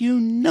crime, you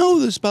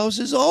know the spouse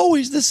is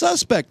always the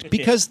suspect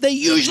because they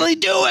usually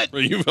do it.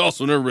 Well, you've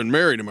also never been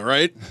married, am I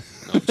right?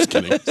 No, I'm just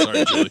kidding.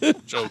 Sorry, Julie.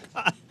 Joke.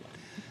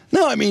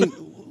 No, I mean,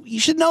 you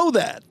should know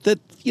that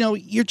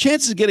your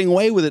chances of getting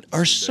away with it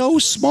are so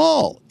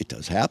small. It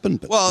does happen,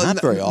 but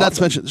not very often. Not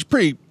to mention, it's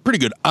pretty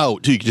good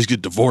out, too. You can just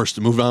get divorced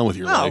and move on with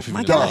your life. Oh,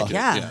 my if you don't God, like it.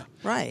 yeah,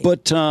 right.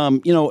 But,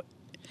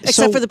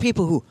 Except for the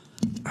people who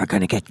are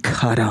going to get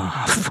cut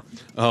off.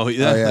 Oh,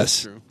 yeah, yes.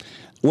 that's true.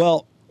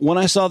 Well, when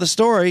I saw the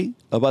story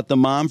about the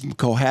mom from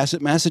Cohasset,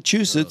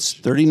 Massachusetts,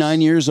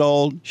 39 years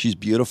old, she's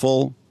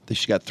beautiful.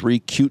 She's got 3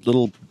 cute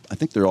little, I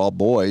think they're all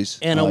boys.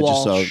 Anna Just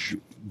Walsh. a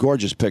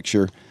gorgeous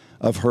picture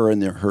of her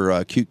and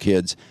her cute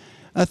kids.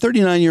 A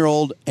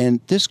 39-year-old, and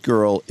this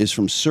girl is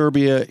from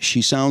Serbia.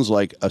 She sounds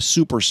like a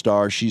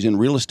superstar. She's in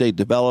real estate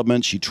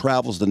development. She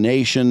travels the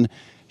nation.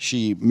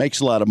 She makes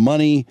a lot of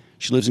money.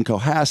 She lives in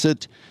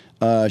Cohasset.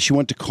 She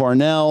went to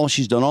Cornell.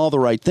 She's done all the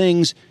right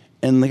things.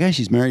 And the guy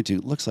she's married to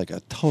looks like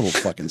a total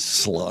fucking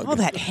slug. Oh,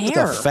 that Just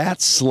hair. a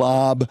fat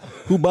slob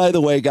who, by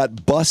the way,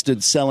 got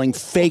busted selling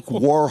fake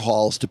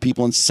Warhols to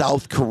people in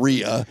South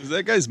Korea. Is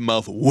that guy's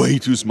mouth way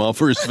too small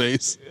for his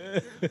face?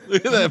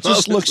 Look at that It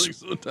just mouth. looks It's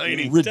so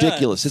tiny.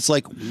 ridiculous. It's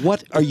like,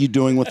 what are you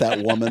doing with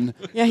that woman?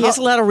 Yeah, he has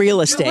a lot of real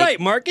estate. You're right,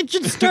 Mark. It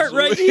should start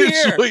right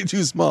It's here. way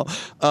too small.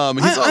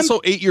 He's also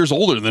 8 years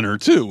older than her,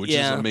 too, which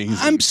is amazing.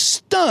 I'm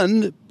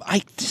stunned.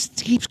 I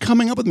just keeps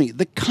coming up with me.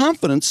 The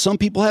confidence some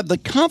people have, the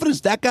confidence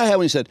that guy had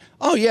when he said,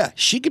 oh, yeah,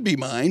 she could be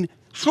mine.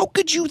 How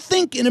could you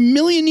think in a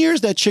million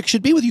years that chick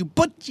should be with you?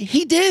 But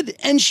he did,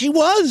 and she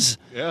was.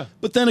 Yeah.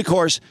 But then, of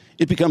course,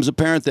 it becomes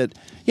apparent that,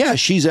 yeah,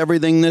 she's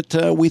everything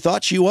that we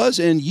thought she was,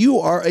 and you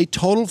are a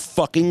total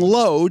fucking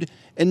load.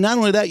 And not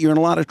only that, you're in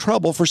a lot of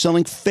trouble for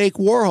selling fake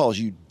Warhols,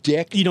 you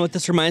dick. You know what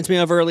this reminds me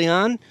of early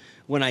on?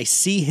 When I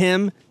see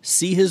him,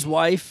 see his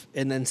wife,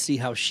 and then see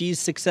how she's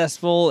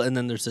successful, and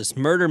then there's this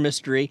murder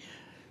mystery.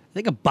 I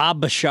think of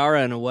Bob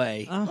Bashara in a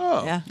way.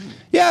 Oh, yeah.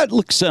 Yeah, it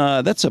looks,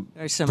 that's a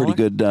Very similar.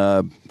 pretty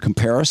good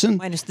comparison.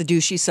 Minus the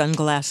douchey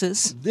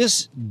sunglasses.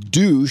 This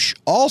douche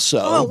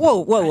also. Oh,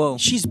 whoa.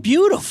 She's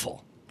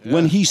beautiful.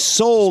 When he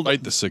sold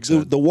Despite the six the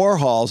head.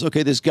 Warhols,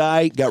 okay, this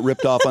guy got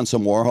ripped off on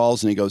some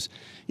Warhols, and he goes,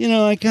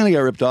 I kind of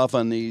got ripped off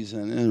on these,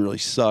 and it really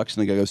sucks.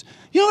 And the guy goes,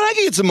 I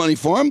can get some money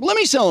for them. Let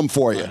me sell them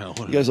for you.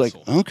 The guy's like,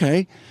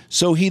 okay.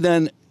 So he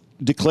then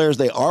declares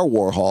they are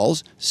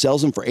Warhols,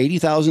 sells them for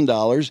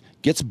 $80,000,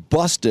 gets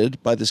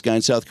busted by this guy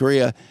in South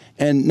Korea,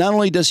 and not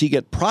only does he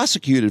get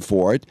prosecuted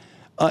for it,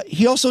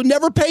 he also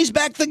never pays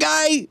back the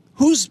guy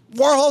whose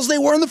Warhols they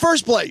were in the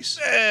first place.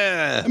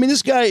 I mean,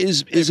 this guy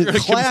is a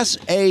Class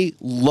A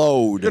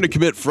load. You're going to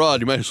commit fraud.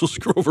 You might as well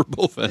screw over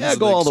both ends. Yeah,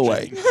 go all the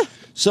way.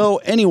 So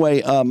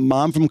anyway,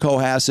 mom from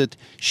Cohasset,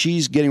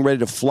 she's getting ready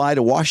to fly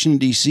to Washington,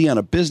 D.C. on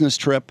a business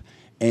trip.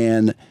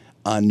 And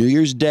on New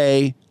Year's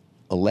Day,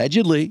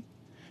 allegedly,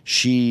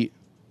 she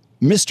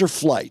missed her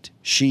flight.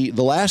 The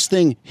last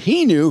thing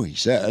he knew, he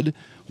said,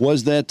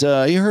 was that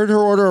he heard her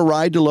order a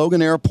ride to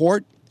Logan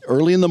Airport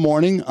early in the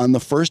morning on the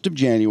 1st of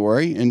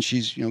January. And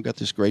she's got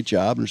this great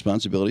job and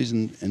responsibilities.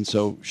 And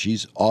so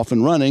she's off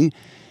and running.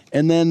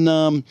 And then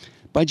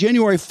by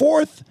January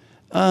 4th,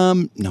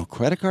 no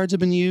credit cards have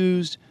been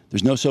used.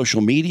 There's no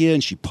social media,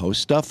 and she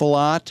posts stuff a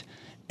lot.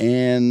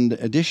 And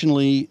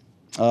additionally,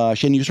 she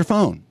hadn't used her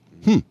phone.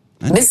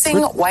 Missing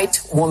white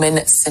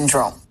woman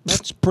syndrome.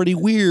 That's pretty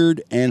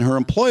weird. And her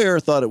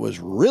employer thought it was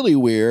really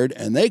weird,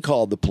 and they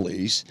called the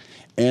police.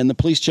 And the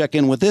police check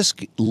in with this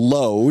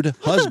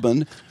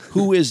husband,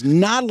 who is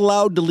not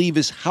allowed to leave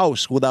his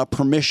house without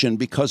permission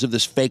because of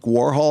this fake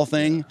Warhol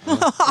thing.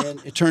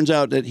 And it turns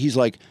out that he's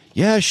like,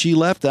 yeah, she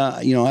left.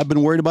 I've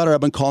been worried about her.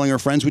 I've been calling her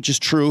friends, which is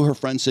true. Her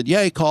friend said,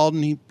 yeah, he called,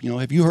 and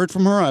have you heard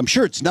from her? I'm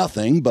sure it's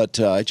nothing, but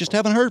I just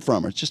haven't heard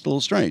from her. It's just a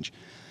little strange.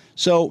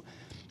 So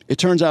it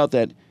turns out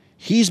that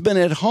he's been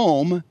at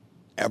home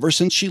ever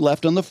since she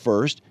left on the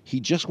 1st, he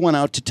just went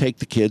out to take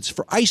the kids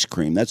for ice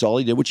cream. That's all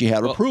he did, which he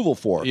had approval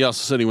for. He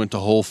also said he went to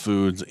Whole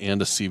Foods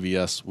and a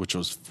CVS, which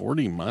was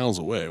 40 miles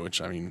away,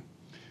 which, I mean,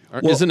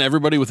 isn't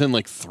everybody within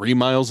like 3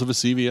 miles of a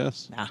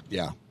CVS? Nah.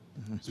 Yeah.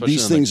 Especially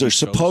These on the things are East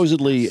Coast.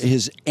 supposedly,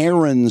 his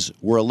errands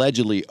were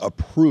allegedly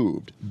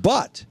approved.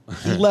 But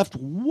he left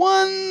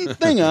one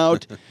thing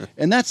out,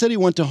 and that said he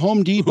went to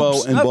Home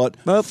Depot and bought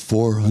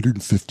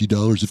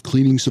 $450 of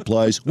cleaning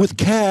supplies with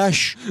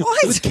cash.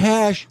 What? With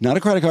cash. Not a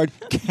credit card,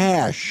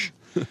 cash.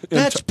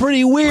 That's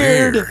pretty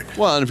weird.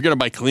 Well, and if you're going to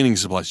buy cleaning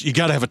supplies, you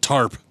got to have a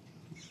tarp.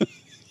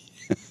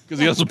 Because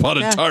he also bought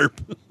a tarp.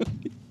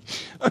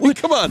 I mean,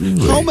 come on.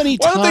 How many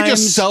Why don't they times-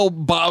 just sell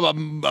murder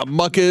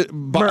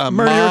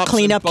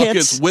cleanup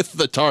kits? with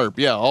the tarp?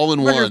 Yeah, all in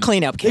Murder one.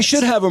 cleanup They kits.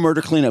 should have a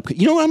murder cleanup kit.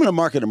 You know what? I'm going to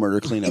market a murder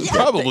cleanup kit.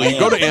 Probably.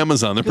 Go to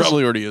Amazon. There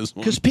probably already is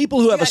one. Because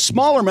people who have a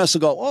smaller mess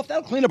will go, oh, if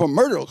that'll clean up a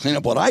murder, it'll clean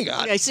up what I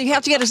got. Yeah, so you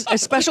have to get a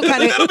special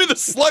kind of. That'll be the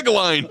slug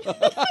line.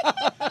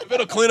 If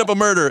it'll clean up a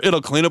murder,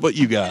 it'll clean up what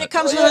you got. It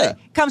comes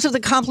with a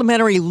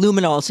complimentary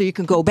luminol, so you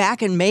can go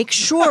back and make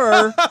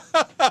sure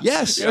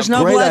Yes. there's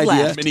no great blood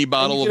idea. left. Mini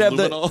bottle You of could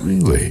have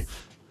luminol. Really?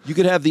 You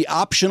could have the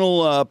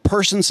optional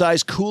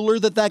person-sized cooler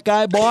that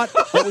guy bought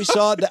that we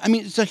saw. I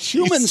mean, it's a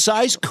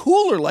human-sized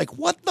cooler. Like,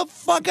 what the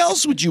fuck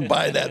else would you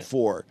buy that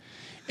for?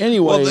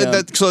 Anyway,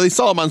 Well, so they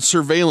saw him on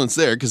surveillance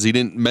there because he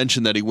didn't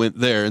mention that he went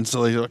there, and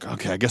so they're like,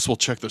 "Okay, I guess we'll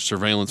check the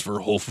surveillance for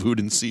Whole Food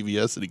and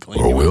CVS that he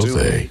claimed." Or he went will to.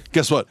 they?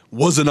 Guess what?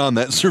 Wasn't on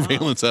that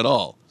surveillance at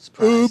all.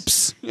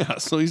 Oops. Yeah,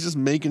 so he's just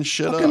making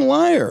shit fucking up.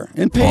 liar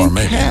and paying Or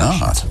maybe cash.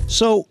 not.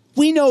 So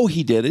we know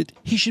he did it.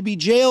 He should be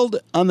jailed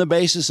on the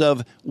basis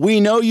of, we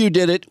know you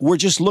did it. We're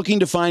just looking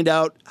to find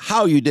out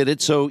how you did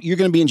it. So you're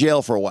going to be in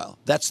jail for a while.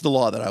 That's the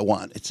law that I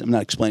want. I'm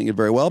not explaining it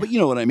very well, but you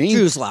know what I mean.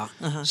 Jews law.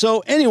 Uh-huh. So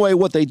anyway,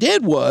 what they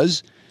did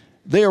was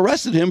they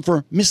arrested him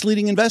for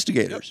misleading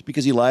investigators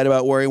because he lied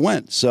about where he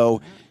went.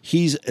 So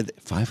he's a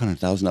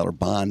 $500,000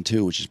 bond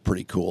too, which is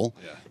pretty cool.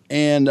 Yeah.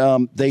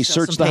 And they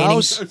searched the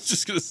house. I was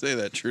just going to say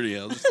that, Trudy.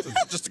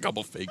 Just a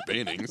couple fake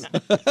paintings.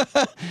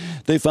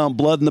 They found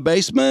blood in the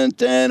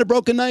basement and a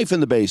broken knife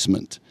in the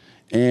basement.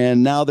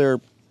 And now they're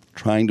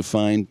trying to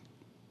find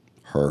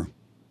her,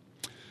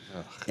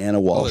 Anna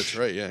Oh, Walsh. that's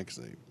right. Yeah.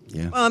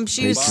 Yeah.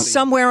 She was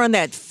somewhere on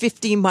that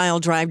 50-mile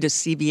drive to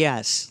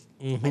CVS.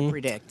 I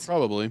predict.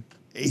 Probably.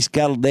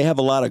 They have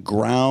a lot of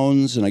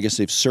grounds, and I guess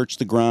they've searched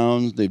the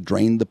grounds. They've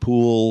drained the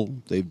pool.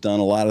 They've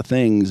done a lot of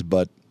things,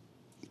 but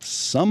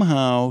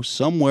somehow,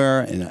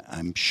 somewhere, and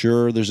I'm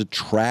sure there's a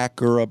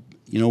track or a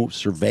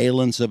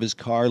surveillance of his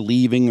car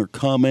leaving or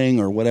coming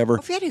or whatever.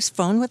 If he had his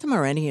phone with him,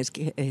 or any of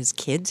his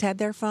kids had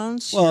their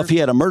phones. Well, if he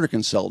had a murder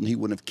consultant, he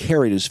wouldn't have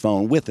carried his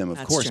phone with him, of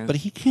That's course. true. But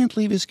he can't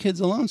leave his kids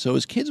alone, so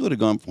his kids would have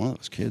gone. Well,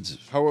 those kids.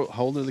 How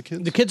old are the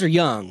kids? The kids are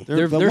young.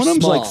 They're one of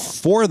them's small. like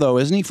 4, though,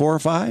 isn't he? 4 or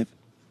 5?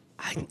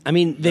 I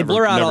mean, they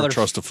blur out all Never their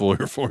trust a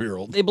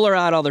 4-year-old. They blur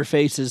out all their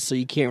faces, so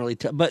you can't really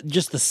tell. But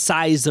just the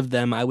size of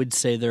them, I would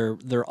say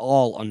they're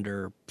all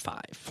under 5.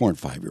 4 and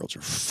 5-year-olds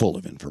are full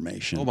of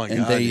information. Oh, my and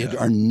God, they yeah.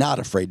 are not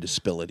afraid to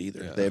spill it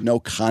either. They have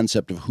no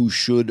concept of who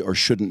should or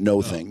shouldn't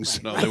know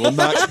things. No, they will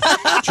not.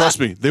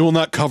 Trust me, they will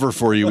not cover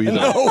for you either.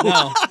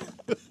 No.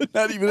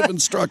 Not even if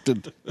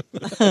instructed.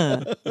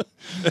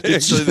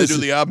 Actually, they do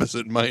the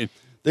opposite. Mine.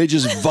 They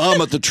just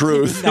vomit the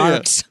truth.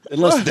 Narcs.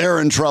 Unless they're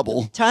in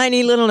trouble.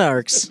 Tiny little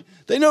narcs.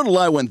 They know to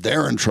lie when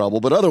they're in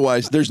trouble, but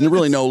otherwise, there's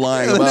really no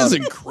lying That about is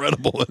it.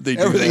 incredible that they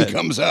do Everything that.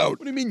 comes out.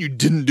 What do you mean you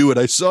didn't do it?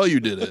 I saw you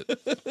did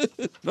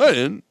it. No, I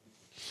didn't.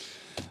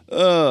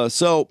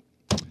 So,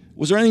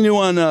 was there anything new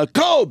on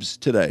Cobes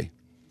today?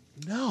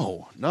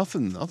 No,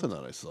 nothing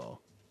that I saw.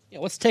 Yeah,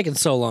 what's taking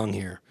so long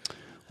here?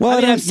 Well,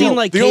 I mean, I've seen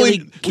like the only-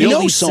 Kaylee, We know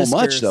Kaylee's so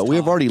much, sisters though. We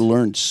have talk. already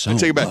learned so I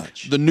take it back.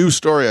 much. The new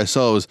story I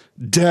saw was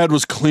Dad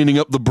was cleaning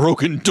up the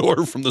broken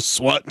door from the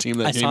SWAT team.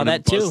 That I came saw in and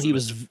that too. busted He it.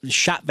 was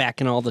shot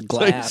back in all the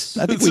glass.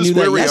 I think This we is knew that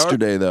where we are.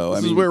 yesterday, though.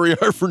 This is where we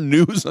are for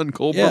news on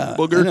Colbert Yeah,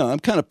 Booger. I know. I'm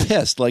kind of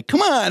pissed. Like,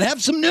 come on,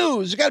 have some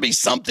news. There's got to be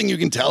something you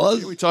can tell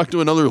us. We talked to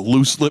another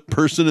loose-lip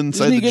person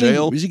inside Isn't he the getting,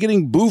 jail. Is he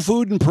getting boo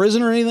food in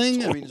prison or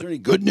anything? I mean, is there any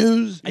good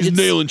news? He's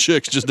nailing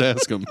chicks. Just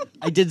ask him.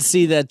 I did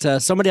see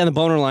that somebody on the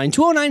boner line,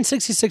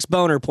 209-66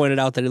 boner, pointed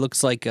out that he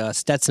looks like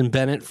Stetson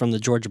Bennett from the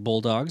Georgia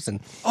Bulldogs. And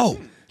Oh,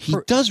 he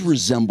does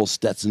resemble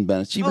Stetson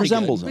Bennett. He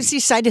resembles him. Was he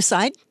side to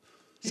side?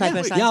 Side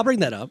by side? yeah, I'll bring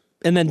that up.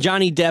 And then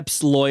Johnny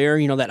Depp's lawyer,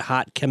 that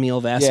hot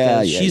Camille Vasquez,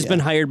 Yeah, she's yeah. been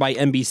hired by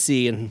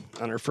NBC, and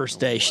on her first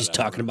day, she's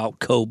talking about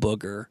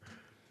Booger.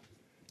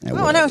 Yeah, Oh,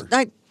 no, whatever.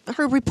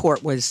 her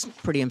report was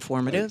pretty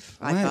informative,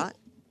 I Right. thought.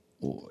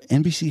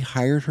 NBC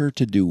hired her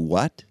to do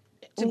what?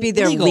 To be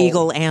their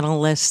legal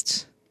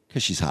analyst.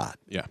 Because she's hot.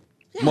 Yeah.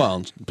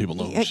 Well, people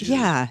know who she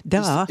Yeah,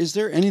 duh. Is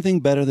there anything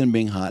better than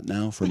being hot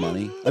now for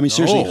money? I mean,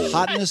 seriously, No.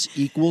 hotness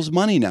equals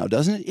money now,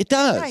 doesn't it? It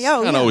does. Yeah,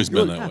 oh, Not yeah. always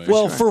been that way.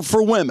 Well,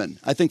 for women,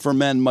 I think for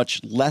men much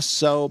less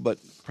so, but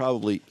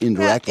probably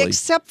indirectly.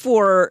 Except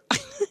for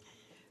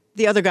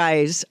the other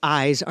guy's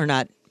eyes are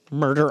not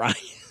murder eyes.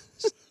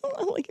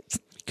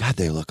 God,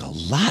 they look a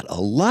lot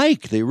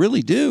alike. They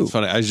really do. It's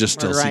funny. I just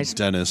still see Murderized.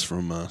 Dennis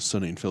from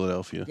Sunny in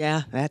Philadelphia.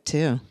 Yeah, that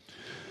too.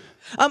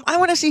 I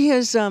want to see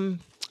his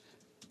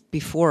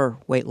before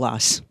weight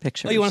loss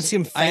pictures. Oh, you want to see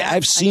him fat?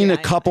 I've seen a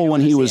couple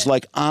when he was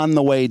like on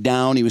the way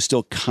down. He was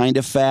still kind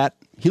of fat.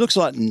 He looks a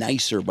lot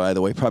nicer, by the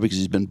way, probably because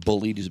he's been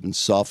bullied. He's been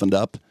softened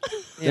up.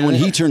 And when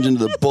he turns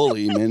into the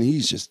bully, man,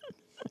 he's just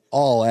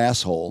all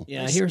asshole.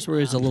 Yeah, here's where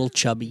he's a little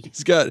chubby.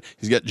 He's got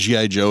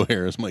G.I. Joe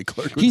hair, as Mike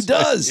Clark would He say.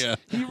 does. Yeah.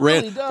 He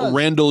really does.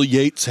 Randall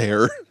Yates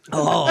hair.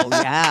 Oh,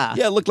 yeah.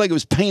 Yeah, it looked like it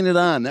was painted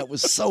on. That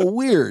was so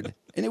weird.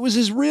 And it was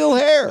his real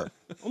hair.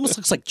 Almost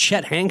looks like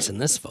Chet Hanks in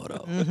this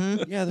photo.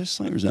 Yeah, there's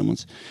slight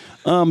resemblance.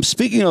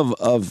 Speaking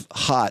of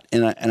hot,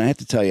 and I have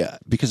to tell you,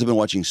 because I've been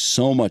watching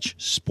so much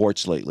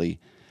sports lately,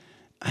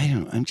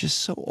 I'm just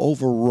so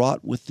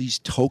overwrought with these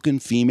token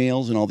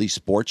females and all these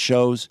sports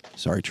shows.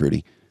 Sorry,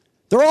 Trudy.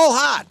 They're all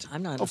hot.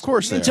 I'm not. Of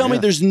course, You tell me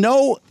there's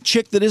no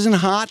chick that isn't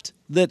hot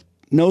that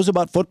knows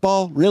about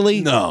football?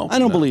 Really? No. I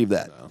don't believe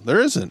that. No, there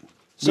isn't.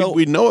 So-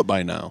 we know it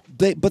by now.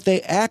 But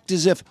they act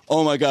as if,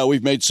 oh my God,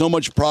 we've made so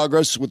much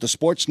progress with the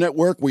sports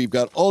network. We've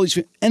got all these,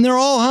 and they're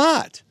all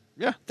hot.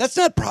 Yeah. That's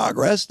not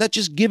progress. That's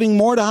just giving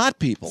more to hot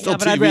people. Yeah,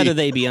 but I'd rather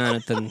they be on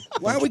it than.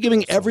 Why are we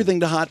giving everything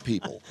to hot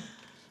people?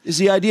 Is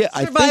the idea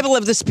Survival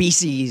of the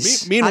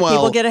species. Meanwhile, Hot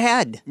people get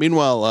ahead.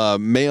 Meanwhile,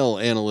 male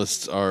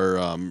analysts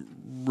are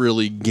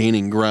really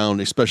gaining ground,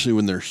 especially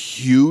when they're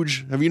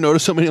huge. Have you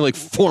noticed how many like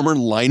former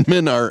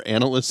linemen are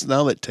analysts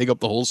now that take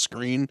up the whole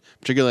screen,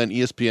 particularly on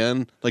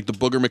ESPN, like the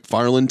Booger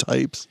McFarland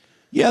types?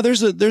 Yeah,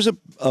 there's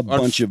a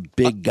bunch of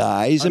big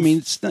guys. I mean,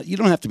 it's not, you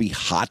don't have to be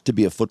hot to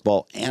be a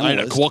football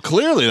analyst. Well,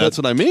 clearly that's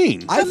what I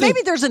mean. But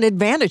maybe there's an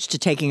advantage to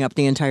taking up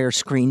the entire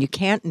screen. You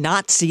can't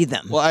not see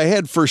them. Well, I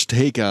had First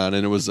Take on,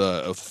 and it was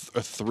a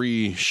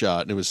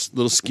 3-shot, and it was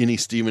little skinny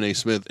Stephen A.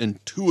 Smith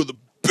and two of the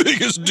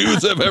biggest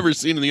dudes I've ever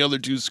seen in the other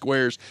two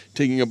squares,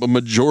 taking up a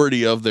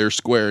majority of their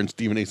square, and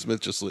Stephen A.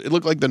 Smith it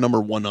looked like the number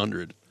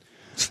 100.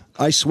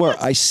 I swear,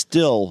 I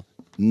still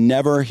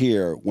never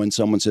hear when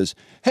someone says,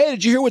 "Hey,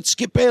 did you hear what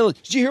Skip Bayless?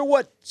 Did you hear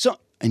what?"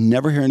 I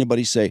never hear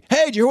anybody say,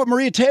 "Hey, did you hear what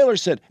Maria Taylor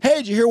said? Hey,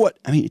 did you hear what?"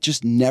 I mean, it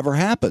just never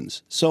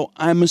happens. So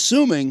I'm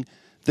assuming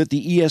that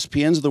the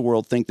ESPNs of the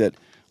world think that,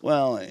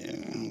 well,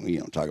 we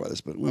don't talk about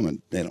this, but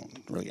women, they don't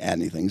really add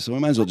anything. So we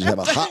might as well just have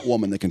a hot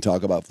woman that can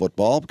talk about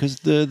football because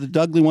the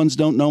ugly ones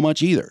don't know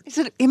much either. Is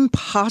it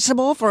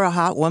impossible for a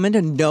hot woman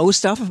to know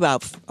stuff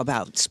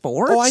about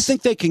sports? Oh, I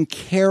think they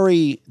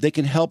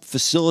can help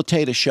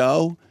facilitate a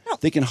show.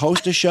 They can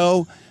host a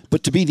show,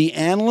 but to be the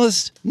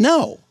analyst,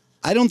 no.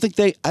 I don't think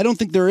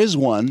there is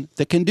one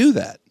that can do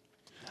that.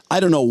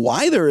 I don't know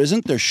why there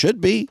isn't. There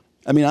should be.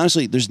 I mean,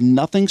 honestly, there's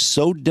nothing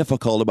so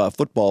difficult about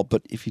football,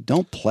 but if you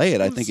don't play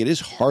it, I think it is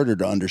harder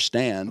to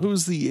understand.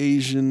 Who's the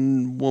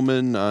Asian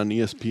woman on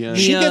ESPN?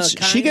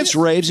 She gets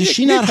raves. Is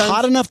she not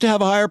hot enough to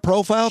have a higher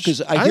profile?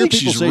 Because I hear think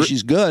people say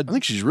she's good. I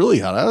think she's really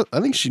hot. I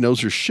think she knows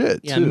her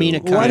shit, Yeah, too. Mina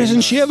Why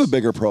doesn't she have a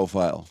bigger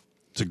profile?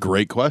 It's a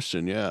great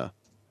question, yeah.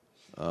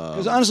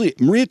 Because honestly,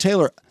 Maria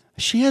Taylor,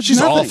 she's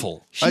nothing.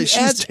 Awful. She's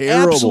adds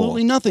terrible.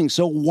 absolutely nothing.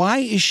 So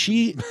why does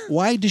she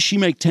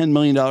make $10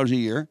 million a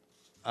year?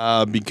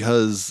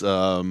 Because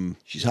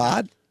she's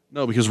hot?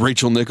 No, because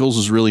Rachel Nichols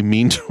was really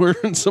mean to her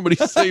and somebody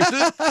saved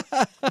it.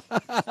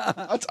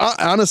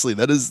 Honestly,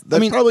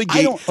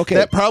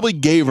 that probably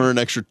gave her an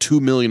extra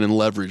 $2 million in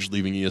leverage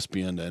leaving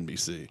ESPN to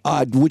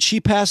NBC. Would she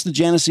pass the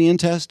Janice Ian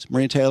test,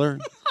 Maria Taylor?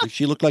 If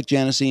she looked like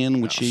Janice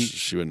Ian, would she?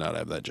 She would not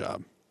have that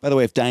job. By the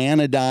way, if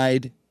Diana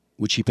died,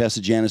 would she pass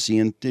the Janice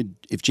Ian?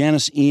 If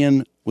Janice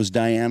Ian was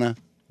Diana,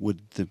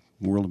 would the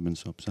world have been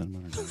so upset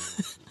about her?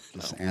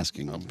 Just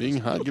asking.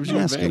 Being hot gives you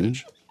an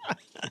advantage.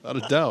 Without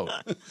a doubt.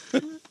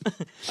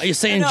 Are you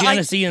saying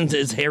Janice Ian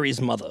is Harry's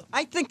mother?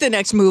 I think the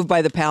next move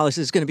by the Palace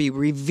is going to be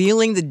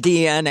revealing the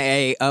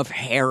DNA of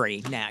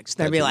Harry next.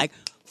 They'll be like,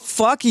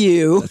 fuck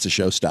you. That's a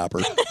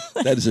showstopper.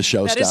 That is a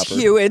showstopper. That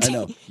is Hewitt. I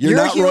know. You're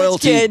not Hewitt's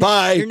royalty. Kid.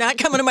 Bye. You're not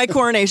coming to my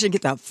coronation.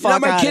 Get the fuck out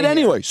You're not my kid of here.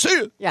 anyway. See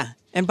you. Yeah.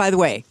 And by the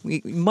way,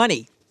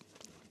 money.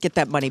 Get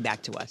that money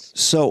back to us.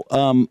 So,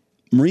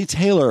 Marie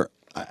Taylor,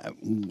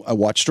 I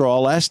watched her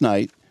all last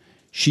night.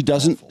 She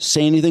doesn't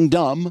say anything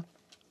dumb,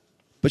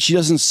 but she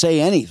doesn't say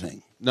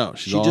anything. No,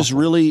 she's She just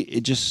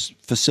it just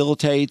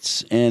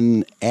facilitates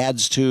and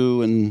adds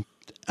to, and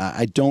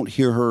I don't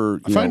hear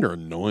her. I find her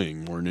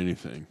annoying more than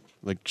anything.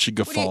 Like, she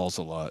guffaws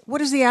a lot. What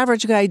does the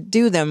average guy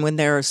do then when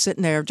they're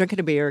sitting there drinking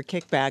a beer,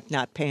 kick back,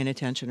 not paying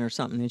attention or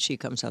something, and she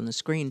comes on the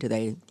screen? Do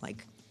they,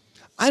 like...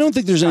 I don't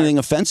think there's anything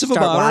offensive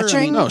start about her. watching?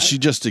 I mean, No, she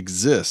just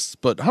exists.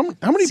 But how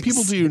many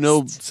people do you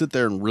know sit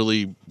there and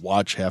really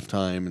watch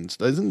halftime? And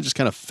isn't it just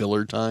kind of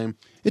filler time?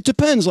 It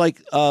depends. Like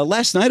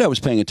last night I was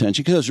paying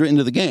attention because I was right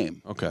into the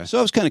game. Okay. So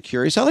I was kind of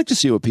curious. I like to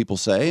see what people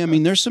say. I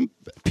mean, there's some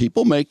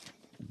people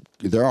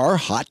there are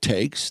hot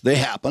takes. They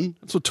happen.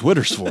 That's what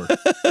Twitter's for.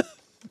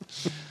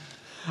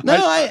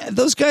 No,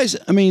 those guys,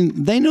 I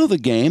mean, they know the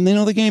game. They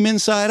know the game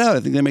inside out. I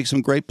think they make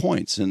some great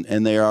points. And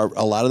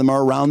a lot of them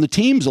are around the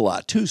teams a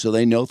lot, too. So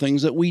they know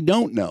things that we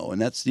don't know.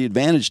 And that's the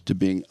advantage to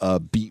being a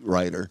beat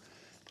writer.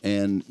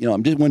 And,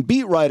 when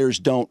beat writers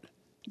don't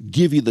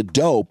give you the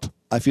dope,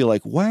 I feel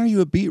like, why are you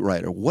a beat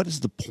writer? What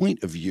is the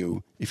point of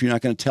you if you're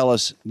not going to tell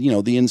us,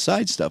 the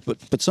inside stuff?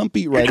 But some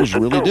beat writers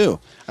really do.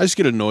 I just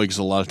get annoyed because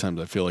a lot of times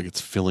I feel like it's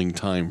filling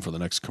time for the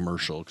next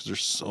commercial because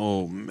there's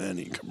so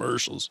many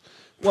commercials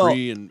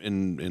pre and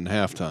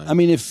halftime. I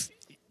mean,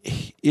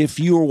 if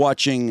you were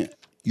watching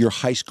your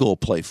high school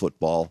play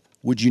football,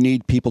 would you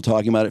need people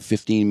talking about it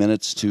 15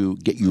 minutes to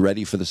get you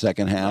ready for the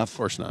second half? Of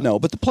course not. No,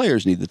 but the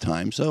players need the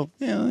time. So,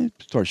 they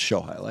sort of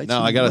show highlights.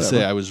 Now, I got to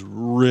say, I was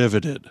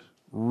riveted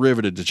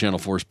to Channel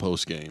 4's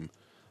post game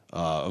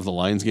of the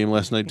Lions game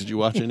last night. Did you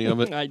watch any of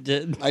it? I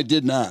did. I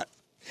did not.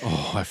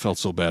 Oh, I felt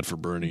so bad for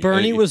Bernie.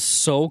 Bernie was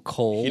so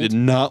cold. He did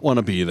not want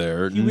to be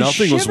there.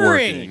 Nothing was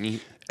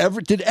working.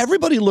 Did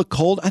everybody look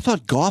cold? I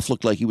thought Goff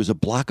looked like he was a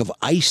block of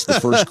ice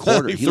the first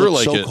quarter. he looked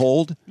like so it.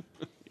 cold.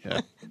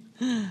 Yeah.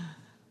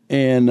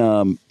 And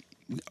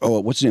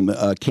what's his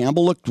name?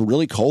 Campbell looked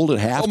really cold at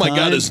halftime. Oh my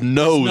God, his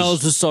nose. His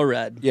nose was so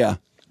red. Yeah.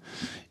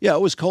 Yeah,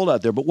 it was cold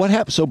out there. But what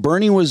happened? So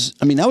Bernie was,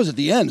 that was at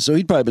the end. So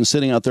he'd probably been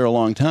sitting out there a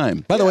long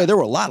time. By the way, there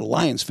were a lot of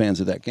Lions fans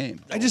at that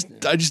game. I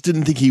just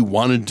didn't think he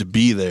wanted to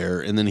be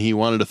there. And then he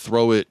wanted to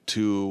throw it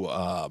to,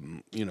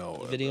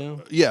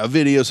 video? Yeah, a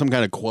video, some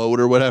kind of quote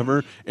or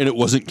whatever. And it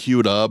wasn't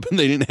queued up and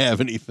they didn't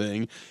have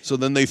anything. So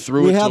then they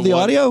threw it to We have the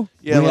audio?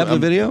 Yeah, we have the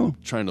video? I'm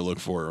trying to look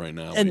for it right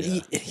now. And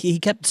he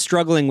kept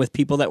struggling with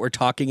people that were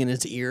talking in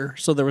his ear.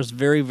 So there was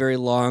very, very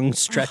long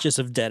stretches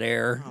of dead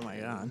air. Oh, my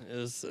God.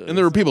 And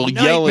there were people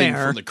yelling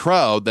from the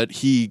crowd that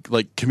he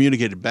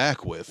communicated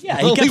back with. Yeah,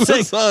 he kept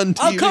saying, on TV.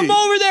 I'll come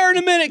over there in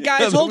a minute,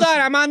 guys. Hold on,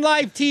 I'm on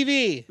live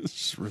TV. It's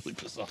just really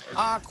bizarre.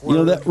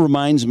 That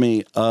reminds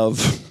me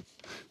of,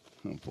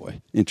 oh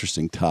boy,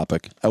 interesting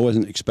topic. I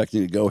wasn't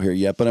expecting to go here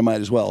yet, but I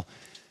might as well.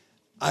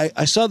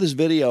 I saw this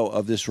video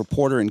of this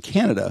reporter in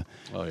Canada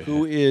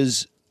who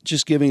is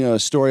just giving a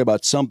story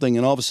about something,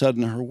 and all of a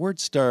sudden her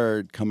words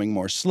start coming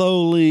more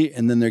slowly,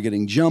 and then they're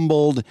getting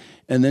jumbled,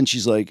 and then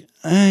she's like,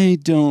 I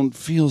don't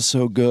feel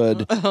so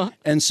good.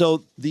 And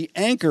so the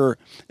anchor,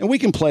 and we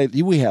can play,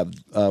 we have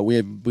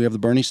the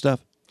Bernie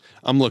stuff?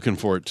 I'm looking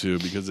for it too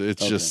because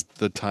it's just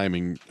the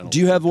timing. Do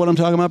you have what I'm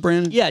talking about,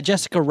 Brandon? Yeah,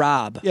 Jessica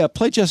Robb. Yeah,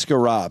 play Jessica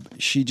Robb.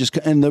 She just,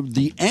 and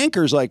the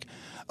anchor's like,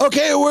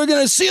 okay, we're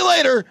going to see you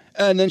later.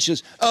 And then she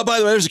says, oh, by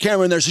the way, there's a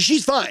camera in there, so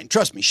she's fine.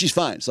 Trust me, she's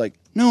fine. It's like,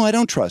 no, I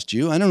don't trust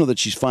you. I don't know that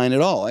she's fine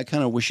at all. I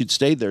kind of wish you'd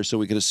stayed there so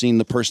we could have seen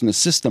the person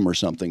assist them or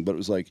something. But it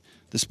was like,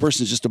 this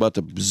person's just about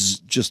to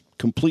just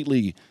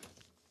completely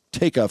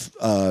take a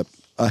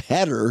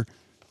header,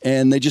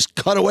 and they just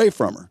cut away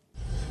from her.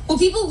 Well,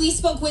 people we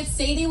spoke with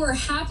say they were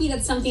happy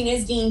that something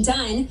is being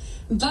done,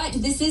 but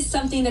this is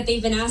something that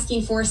they've been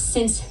asking for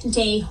since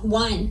day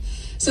one.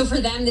 So for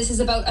them, this is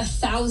about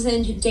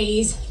 1,000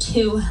 days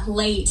too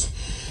late.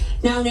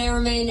 Now,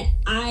 Nariman,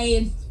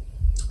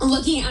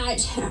 looking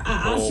at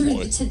after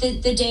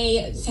the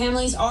day,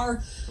 families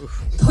are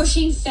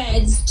pushing the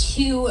feds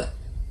to.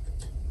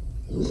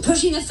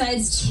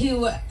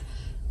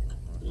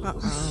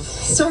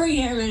 Sorry,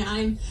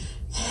 Nariman,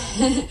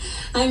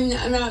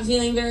 I'm not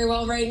feeling very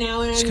well right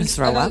now, and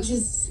I'm about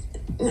to.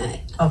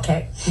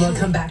 Okay, we'll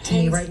come back to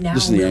me right now.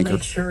 We'll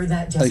make sure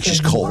that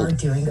Jessica, you are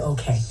doing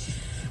okay.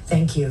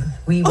 Thank you.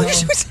 We will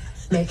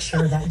make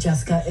sure that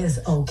Jessica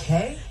is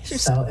okay.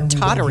 And we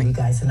will give you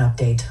guys an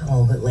update a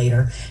little bit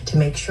later to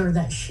make sure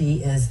that she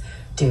is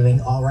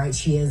doing all right.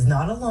 She is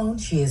not alone.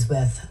 She is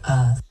with,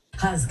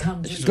 has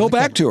come. Go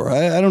back to her.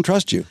 I don't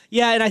trust you.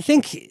 Yeah, and I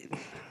think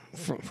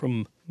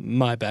from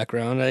my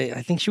background,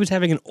 I think she was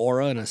having an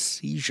aura and a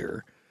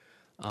seizure.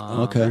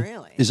 Okay.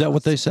 Really? Is that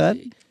what they said?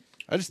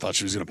 I just thought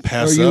she was going to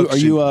pass out. Are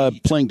you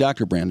playing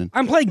doctor, Brandon?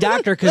 I'm playing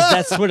doctor because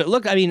that's what it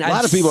looked. I mean, a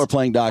lot of people are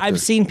playing doctor.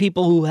 I've seen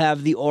people who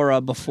have the aura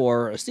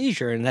before a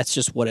seizure, and that's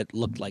just what it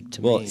looked like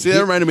to me. See,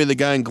 that reminded me of the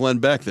guy in Glenn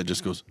Beck that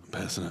just goes,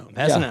 passing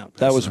out.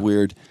 That was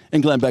weird.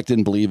 And Glenn Beck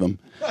didn't believe him.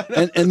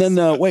 And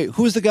then, wait,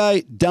 who's the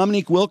guy?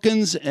 Dominique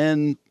Wilkins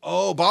and...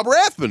 Oh, Bob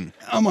Rathbun.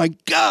 Oh, my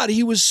God.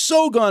 He was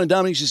so gone. And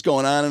Dominique's just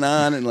going on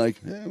and like,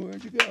 hey,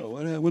 where'd you go?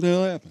 What the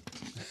hell happened?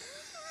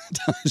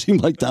 It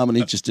seemed like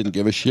Dominique just didn't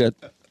give a shit.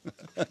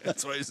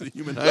 That's why he's the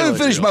human highlight. Let me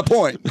finish my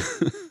point.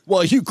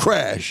 Well, you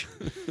crash.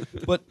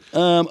 But,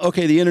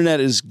 okay, the internet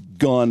has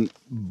gone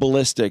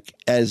ballistic,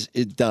 as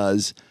it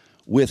does,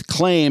 with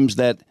claims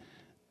that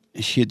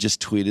she had just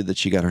tweeted that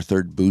she got her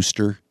third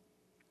booster.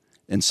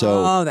 And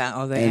so... the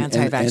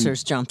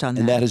anti-vaxxers jumped on that.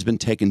 And that has been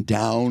taken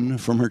down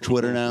from her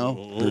Twitter now.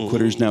 Her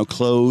Twitter's now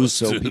closed,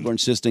 so people are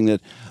insisting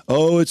that,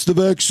 it's the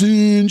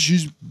vaccine.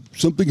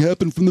 Something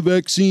happened from the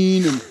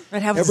vaccine. And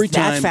it happens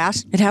that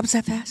fast? It happens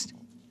that fast?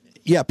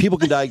 Yeah, people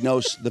can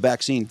diagnose the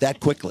vaccine that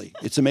quickly.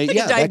 It's amazing.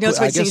 You can diagnose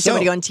by seeing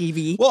somebody on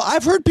TV. Well,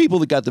 I've heard people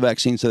that got the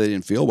vaccine so they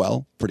didn't feel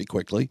well pretty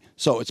quickly.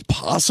 So it's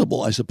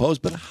possible, I suppose.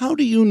 But how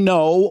do you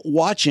know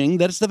watching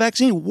that it's the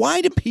vaccine? Why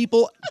do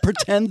people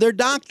pretend they're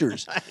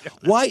doctors?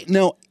 Why?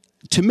 No,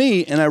 to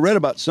me, and I read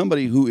about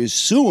somebody who is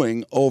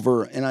suing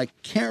over, and I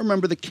can't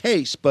remember the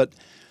case, but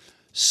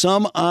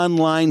some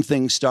online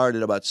thing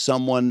started about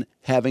someone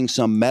having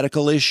some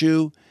medical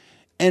issue.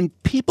 And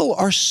people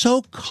are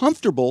so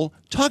comfortable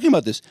talking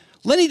about this.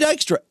 Lenny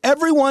Dykstra,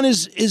 everyone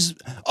is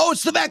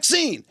it's the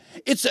vaccine.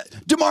 It's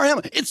Damar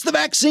Hamlin. It's the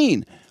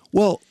vaccine.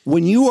 Well,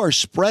 when you are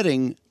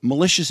spreading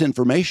malicious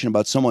information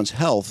about someone's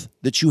health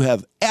that you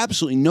have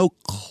absolutely no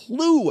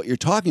clue what you're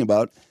talking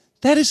about,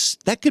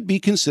 that could be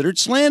considered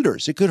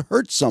slanderous. It could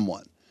hurt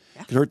someone.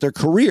 It could hurt their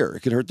career. It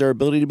could hurt their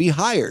ability to be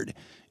hired.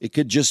 It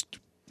could just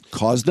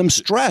cause them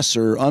stress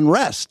or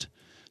unrest.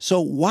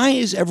 So why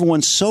is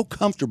everyone so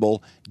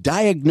comfortable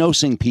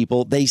diagnosing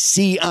people they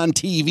see on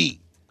TV?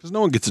 Because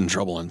no one gets in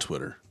trouble on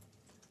Twitter.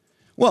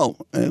 Well,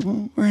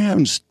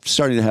 we're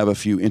starting to have a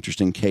few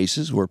interesting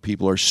cases where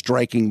people are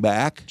striking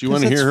back. Do you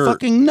want to hear her?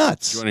 Fucking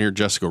nuts. Do you want to hear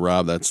Jessica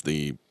Robb? That's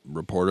the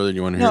reporter. Do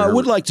you want to hear? No, her I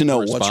would like to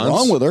know response? what's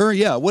wrong with her.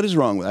 Yeah, what is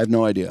wrong with her? I have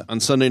no idea.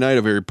 On Sunday night,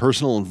 a very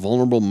personal and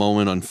vulnerable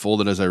moment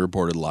unfolded as I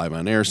reported live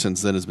on air.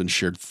 Since then, has been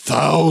shared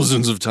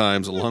thousands of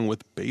times, along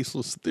with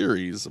baseless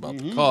theories about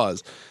the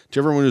cause. To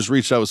everyone who's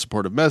reached out with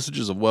supportive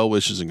messages of well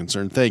wishes and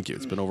concern, thank you.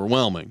 It's been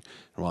overwhelming.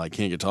 And while I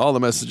can't get to all the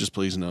messages,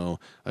 please know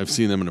I've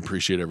seen them and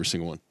appreciate every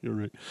single one. You're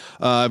right.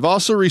 I've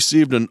also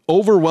received an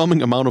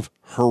overwhelming amount of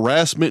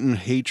harassment and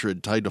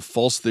hatred tied to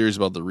false theories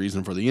about the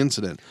reason for the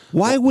incident.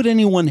 Why would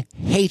anyone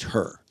hate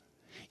her?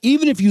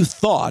 Even if you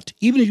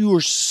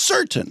were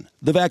certain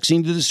the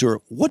vaccine did this to her,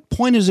 what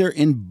point is there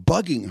in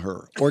bugging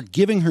her or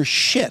giving her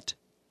shit?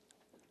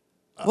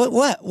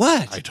 What?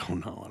 I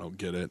don't know. I don't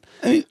get it.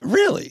 I mean,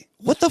 really?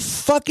 What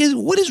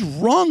is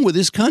wrong with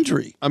this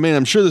country? I mean,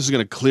 I'm sure this is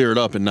going to clear it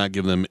up and not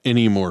give them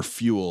any more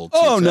fuel.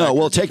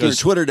 Well, taking her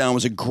Twitter down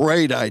was a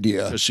great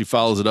idea. Because she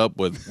follows it up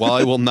with, while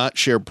I will not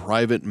share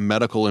private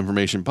medical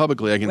information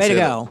publicly, I can say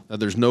that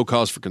there's no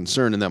cause for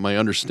concern and that my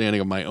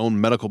understanding of my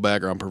own medical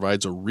background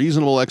provides a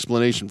reasonable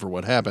explanation for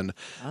what happened.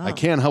 I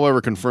can,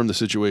 however, confirm the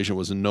situation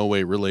was in no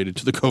way related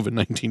to the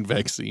COVID-19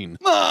 vaccine.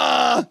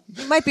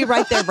 You might be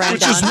right there, Brandon.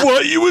 Which is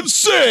what you would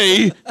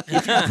say if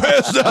you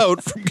passed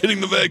out from getting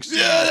the vaccine.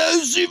 Yeah,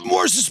 that's even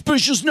more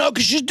suspicious now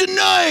because she's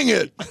denying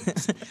it.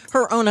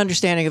 Her own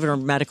understanding of her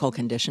medical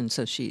condition,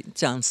 so she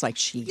sounds like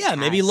she. Yeah,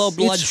 maybe low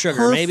blood It's sugar.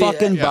 her Maybe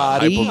fucking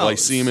body.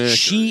 Hypoglycemic.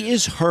 She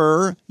is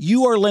her.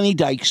 You are Lenny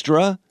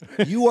Dykstra.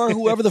 You are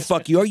whoever the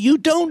fuck you are. You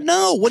don't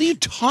know. What are you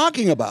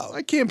talking about?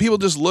 Why can't people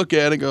just look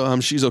at it and go,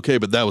 she's okay,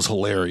 but that was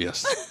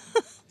hilarious?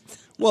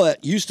 Well,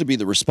 that used to be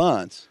the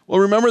response. Well,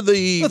 remember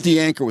the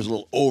anchor was a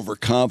little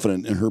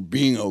overconfident in her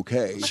being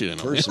okay. She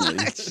didn't know. Personally,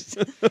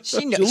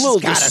 she knows. A little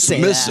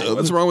dismissive.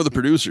 What's wrong with the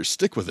producers?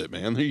 Stick with it,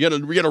 man. We got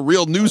a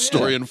real news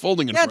story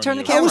unfolding in front turn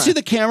of the you. I want to see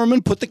the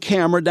cameraman put the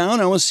camera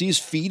down. I want to see his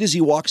feet as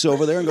he walks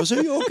over there and goes,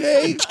 "Are you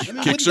okay?"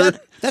 Kicks her.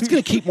 That's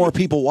going to keep more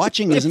people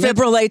watching, isn't it?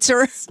 Defibrillates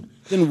her.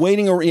 Then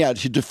waiting over. Yeah,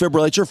 she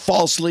defibrillates her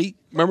falsely.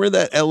 Remember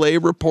that L.A.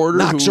 reporter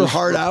knocks who her was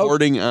heart out,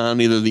 reporting on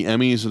either the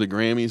Emmys or the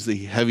Grammys,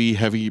 the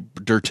heavy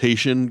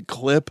dirtation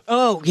clip?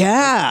 Oh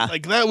yeah,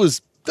 like that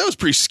was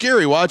pretty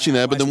scary watching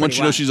that. But then once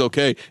you know she's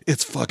okay,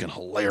 it's fucking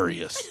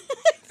hilarious.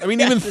 I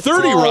mean, even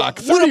 30 Rock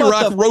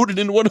wrote it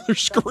into one of their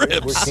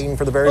scripts. We're seeing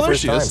for the very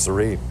first time,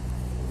 Saree.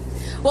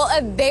 Well,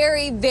 a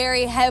very,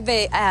 very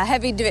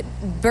heavy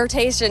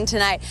debatation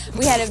tonight.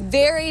 We had a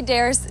very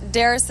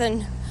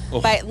Darrison.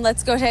 But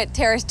let's go to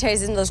Terrace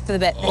and look for the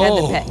bit.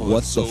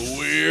 What's so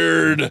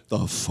weird?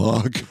 The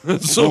fuck?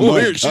 That's so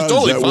weird. She's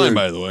totally fine,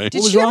 by the way. What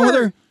was wrong with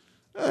her?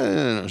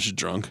 No, she's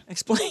drunk.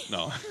 Explain.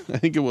 No, I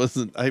think it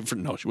wasn't.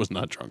 No, she was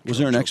not drunk. Was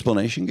there an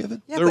explanation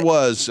given? Yeah, there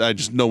was.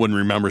 No one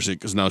remembers it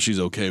because now she's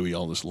okay. We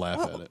all just laugh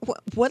at it.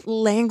 What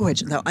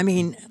language, though? I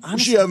mean,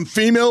 was she having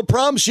female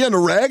problems? She on a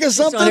rag or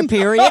something? On a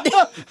period?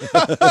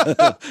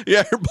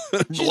 Yeah,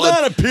 she's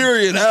not a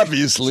period,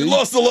 obviously. She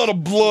lost a lot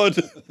of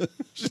blood.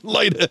 She's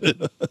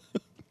lightheaded.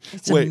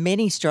 It's a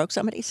mini stroke,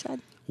 somebody said.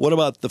 What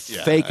about the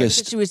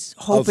fakest? She was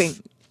hoping.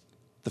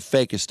 The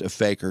fakest of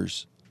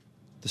fakers.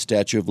 The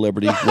Statue of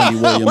Liberty, Wendy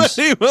Williams.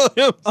 Wendy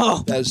Williams.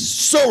 Oh, that is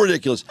so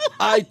ridiculous.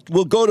 I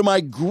will go to my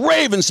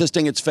grave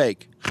insisting it's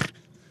fake.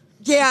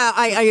 Yeah,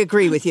 I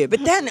agree with you.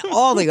 But then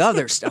all the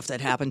other stuff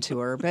that happened to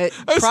her. But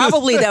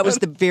probably that was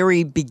the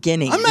very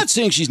beginning. I'm not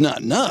saying she's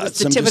not nuts.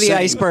 The tip of the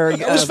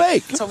iceberg. It was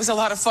fake. It's always a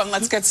lot of fun.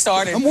 Let's get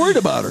started. I'm worried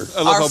about her.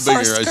 I love Our how big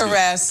your first eyes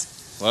caress.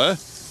 What?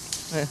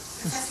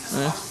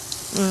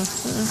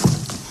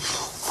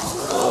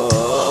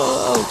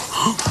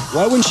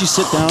 Why wouldn't she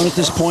sit down at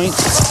this point?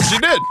 She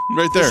did,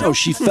 right there. No,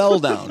 she fell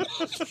down.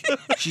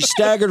 She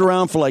staggered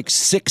around for like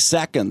 6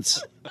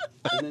 seconds.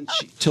 And then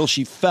till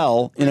she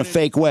fell in a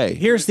fake way.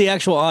 Here's the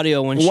actual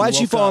audio when she Why'd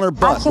she fall on her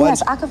butt?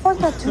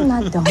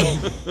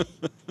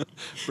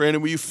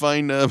 Brandon, will you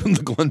find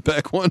the Glenn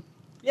Beck one?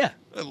 Yeah.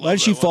 Why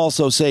did she fall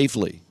so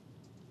safely?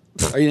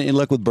 Are you in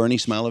luck with Bernie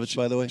Smilovich,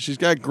 by the way? She's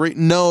got great...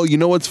 No, you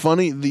know what's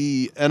funny?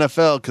 The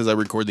NFL, because I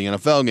record the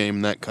NFL game,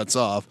 and that cuts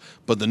off,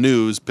 but the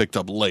news picked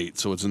up late,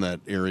 so it's in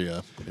that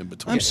area in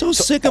between. I'm so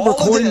sick of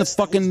recording the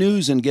fucking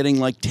news and getting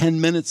like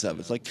 10 minutes of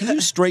it. It's like, can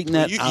you straighten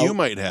that out? You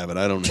might have it.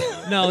 I don't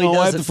know. No, he I have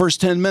doesn't. the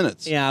first 10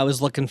 minutes. Yeah, I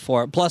was looking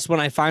for it. Plus,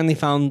 when I finally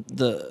found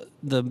the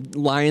the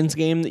Lions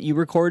game that you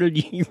recorded,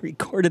 you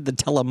recorded the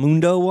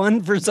Telemundo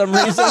one for some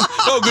reason.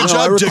 Good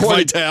job, Dick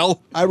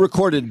Vitale. I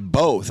recorded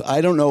both.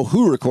 I don't know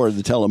who recorded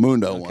the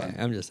Telemundo one.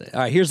 I'm just saying. All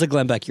right, here's the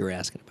Glenn Beck you were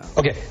asking about.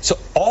 Okay, so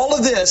all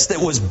of this that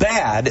was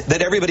bad,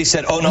 that everybody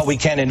said, oh, no, we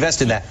can't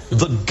invest in that.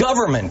 The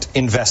government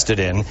invested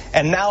in,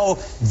 and now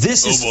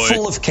this is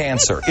full of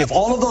cancer. If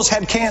all of those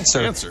had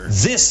cancer.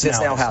 This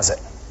now has it.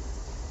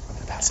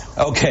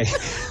 Okay,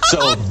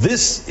 so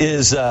this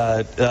is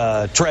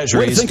Treasuries.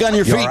 Way to think on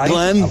your feet, right?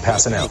 Glenn. I'm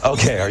passing out.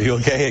 Okay, are you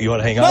okay? You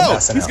want to hang on? No, I'm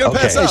passing he's out. gonna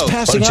pass out. He's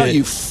passing out,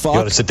 you fuck. You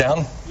want to sit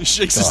down? He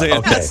shakes his hand.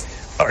 Okay.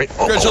 All right.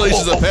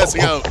 Congratulations on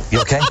passing out. You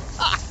okay?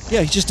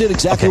 Yeah, he just did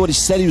exactly what he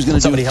said he was going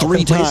to do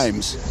 3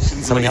 times.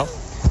 Somebody help?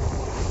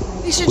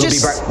 You should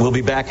We'll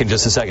be back in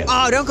just a second.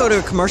 Oh, don't go to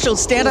a commercial.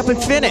 Stand up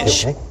and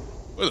finish.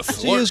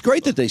 See, it was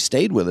great that they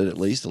stayed with it at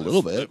least a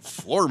little bit.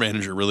 Floor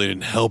manager really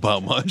didn't help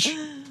out much.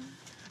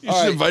 He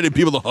just invited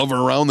people to hover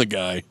around the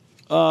guy.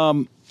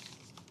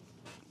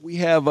 We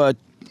have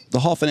the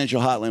Hall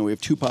Financial Hotline. We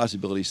have 2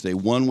 possibilities today.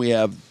 One, we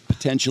have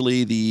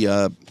potentially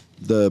the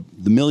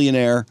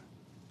millionaire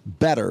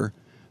better.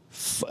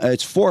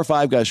 It's 4 or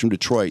 5 guys from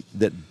Detroit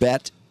that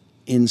bet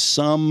in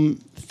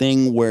some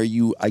thing where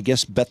you, I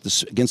guess, bet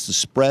against the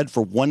spread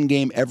for 1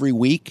 game every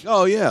week.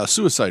 Oh yeah,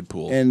 suicide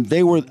pool. And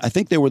I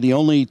think they were the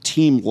only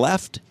team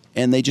left,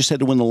 and they just had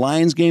to win the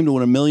Lions game to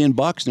win $1 million.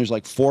 And there's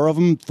like 4 of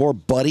them, 4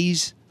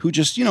 buddies who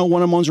just, one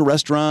of them owns a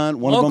restaurant,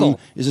 one of them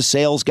is a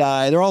sales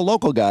guy. They're all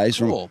local guys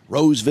from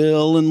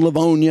Roseville and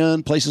Livonia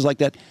and places like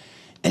that.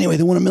 Anyway,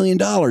 they won $1 million,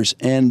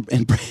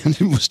 and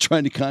Brandon was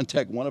trying to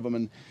contact one of them,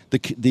 and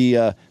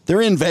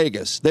they're in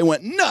Vegas. They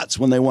went nuts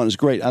when they won. It was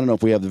great. I don't know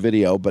if we have the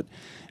video, but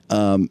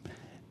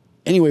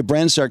anyway,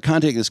 Brandon started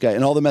contacting this guy,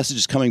 and all the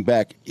messages coming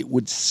back, it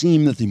would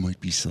seem that they might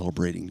be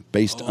celebrating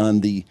based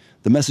on the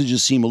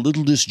messages seem a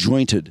little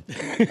disjointed.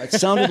 It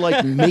sounded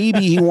like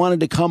maybe he wanted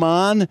to come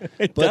on,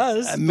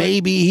 but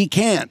maybe he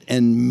can't,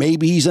 and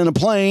maybe he's on a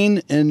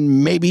plane,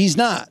 and maybe he's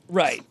not.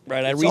 Right. I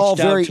It's reached all out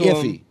very to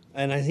iffy. him,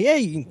 and I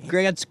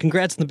said,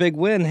 congrats on the big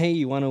win. Hey,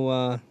 you want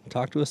to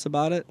talk to us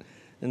about it?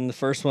 And the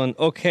first one,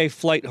 okay,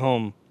 flight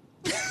home.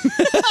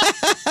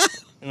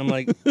 And I'm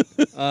like,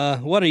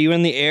 what, are you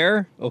in the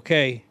air?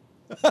 Okay.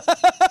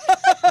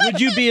 Would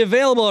you be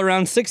available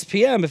around 6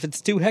 p.m. if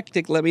it's too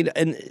hectic? Let me know.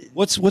 And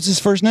what's his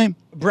first name?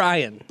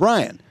 Brian.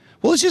 Brian.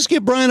 Well, let's just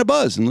give Brian a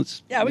buzz and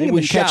let's we maybe give him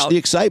a catch shout. the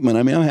excitement.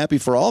 I mean, I'm happy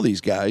for all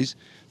these guys.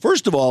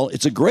 First of all,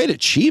 it's a great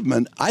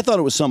achievement. I thought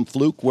it was some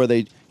fluke where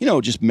they,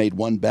 just made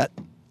 1 bet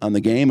on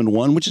the game and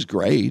won, which is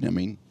great. I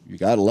mean, you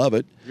got to love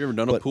it. Have you ever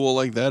done a pool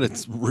like that?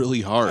 It's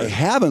really hard. I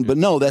haven't, but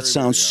no, that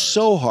sounds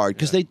so hard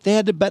because they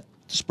had to bet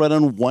the spread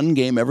on 1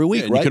 game every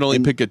week, and right? you can only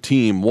pick a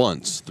team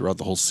once throughout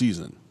the whole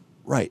season.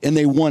 Right, and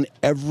they won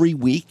every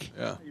week?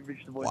 Yeah.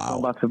 Wow.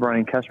 Box of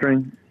Brian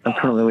Kestering. I'm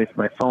currently away from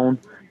my phone.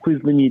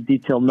 Please leave me a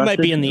detailed message.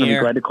 might be in the and air.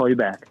 I'm glad to call you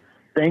back.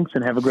 Thanks,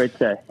 and have a great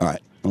day. All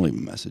right, I'll leave him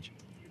a message.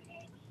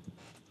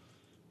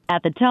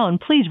 At the tone,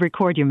 please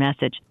record your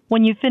message.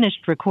 When you've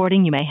finished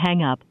recording, you may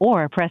hang up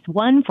or press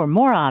 1 for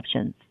more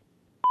options.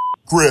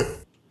 Grip.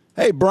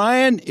 Hey,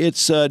 Brian,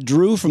 it's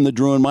Drew from the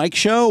Drew and Mike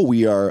Show.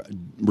 We are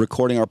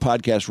recording our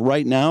podcast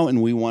right now,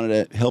 and we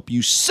wanted to help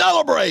you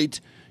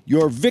celebrate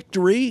your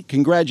victory.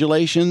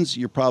 Congratulations.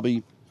 You're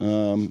probably a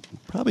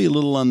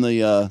little on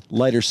the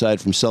lighter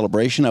side from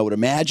celebration, I would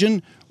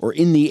imagine, or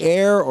in the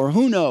air, or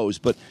who knows.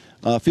 But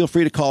feel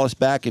free to call us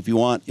back if you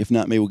want. If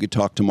not, maybe we could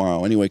talk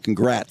tomorrow. Anyway,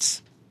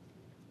 congrats.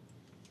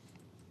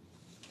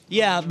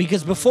 Yeah,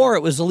 because before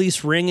it was at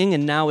least ringing,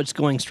 and now it's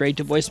going straight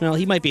to voicemail.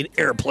 He might be in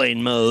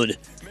airplane mode.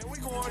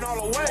 All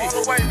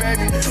the way,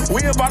 baby.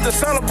 We about to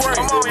celebrate.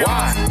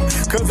 Why?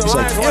 Because the It's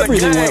like Lions won the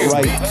everything game.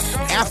 went right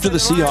after the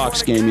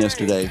Seahawks game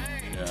yesterday.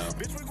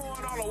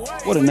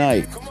 What a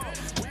night.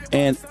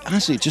 And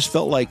honestly, it just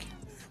felt like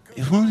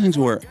it's one of the things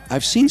where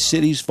I've seen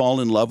cities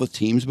fall in love with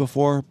teams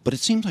before, but it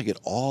seems like it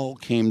all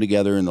came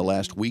together in the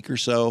last week or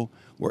so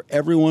where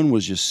everyone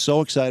was just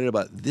so excited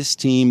about this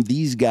team,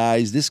 these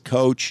guys, this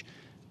coach,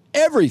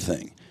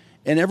 everything.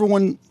 And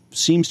everyone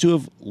seems to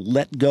have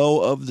let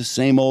go of the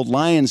same old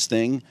Lions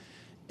thing.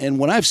 And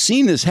when I've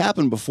seen this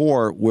happen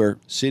before where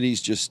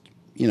cities just,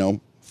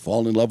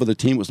 fall in love with a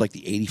team, it was like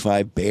the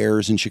 85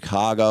 Bears in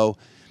Chicago.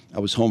 I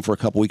was home for a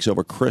couple weeks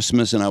over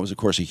Christmas, and I was, of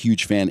course, a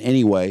huge fan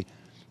anyway.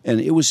 And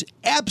it was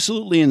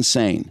absolutely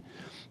insane.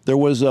 There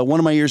was one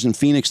of my years in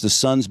Phoenix, the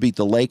Suns beat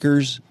the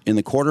Lakers in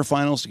the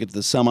quarterfinals to get to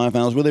the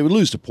semifinals where they would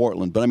lose to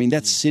Portland. But, I mean,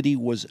 that city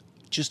was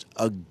just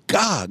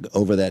agog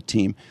over that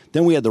team.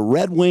 Then we had the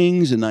Red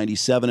Wings in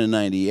 97 and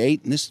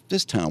 98, and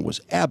this town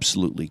was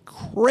absolutely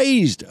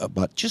crazed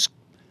about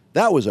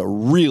that was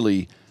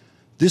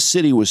this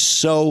city was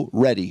so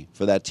ready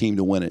for that team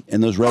to win it.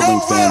 And those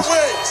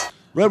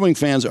Red Wing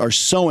fans are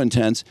so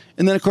intense.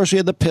 And then, of course, we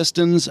had the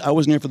Pistons. I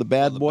wasn't here for the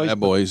Bad Boys. Bad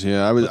Boys,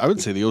 yeah. I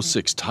would say the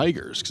 06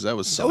 Tigers because that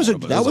was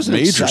a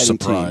major exciting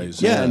surprise.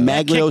 Team. Yeah, and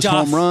Maglio's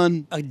home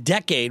run. A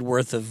decade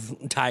worth of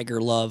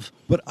Tiger love.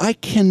 But I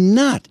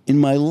cannot in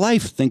my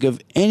life think of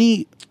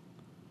any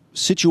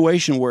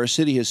situation where a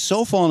city has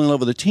so fallen in love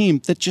with a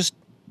team that just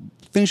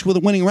finished with a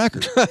winning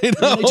record. I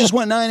know. They just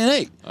went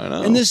 9-8. I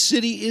know. And this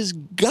city is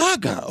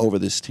gaga over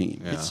this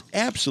team. Yeah. It's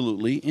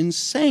absolutely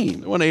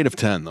insane. They won 8 of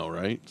 10, though,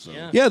 right? So.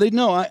 Yeah, they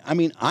know.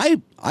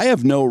 I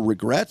have no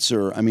regrets,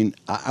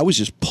 I was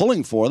just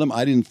pulling for them.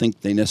 I didn't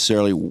think they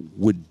necessarily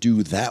would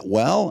do that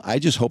well. I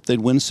just hoped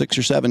they'd win 6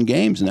 or 7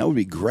 games, and that would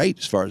be great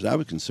as far as I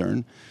was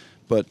concerned.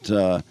 But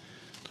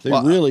they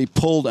really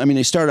pulled.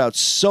 They started out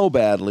so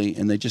badly,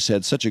 and they just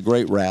had such a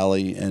great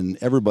rally, and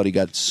everybody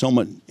got so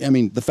much.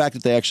 The fact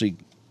that they actually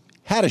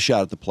had a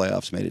shot at the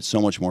playoffs made it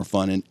so much more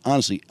fun. And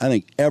honestly, I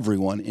think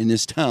everyone in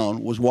this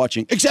town was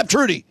watching, except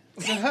Trudy.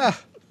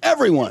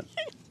 Everyone.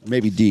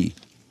 Maybe D.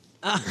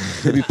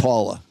 Maybe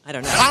Paula. I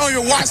don't know. I don't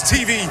even watch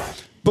TV.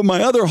 But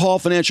my other Hall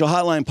Financial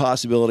Hotline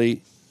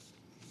possibility,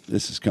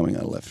 this is coming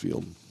out of left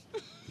field.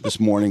 This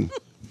morning,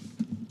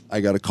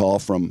 I got a call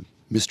from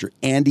Mr.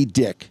 Andy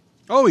Dick.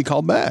 Oh, he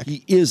called back.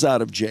 He is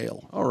out of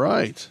jail. All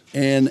right.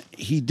 And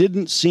he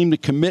didn't seem to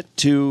commit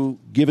to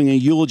giving a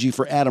eulogy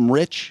for Adam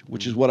Rich,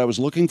 which is what I was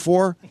looking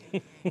for.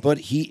 But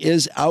he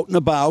is out and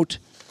about.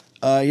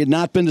 He had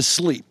not been to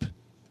sleep.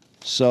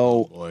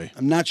 So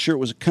I'm not sure. It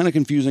was a kind of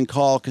confusing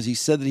call because he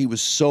said that he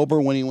was sober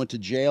when he went to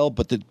jail,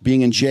 but that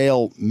being in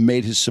jail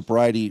made his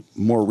sobriety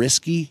more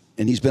risky.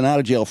 And he's been out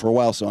of jail for a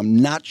while, so I'm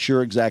not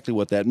sure exactly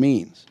what that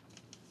means.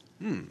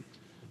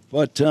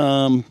 But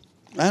I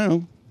don't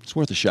know. It's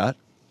worth a shot.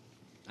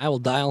 I will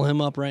dial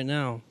him up right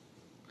now.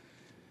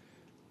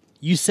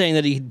 You saying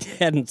that he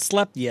hadn't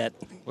slept yet.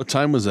 What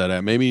time was that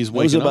at? Maybe he's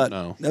waking up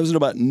now. That was at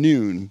about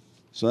noon,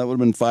 so that would have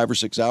been 5 or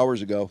 6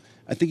 hours ago.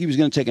 I think he was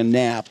going to take a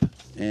nap,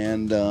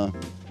 and... a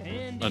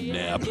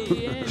nap.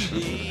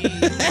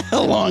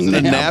 How long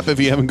a nap if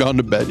you haven't gone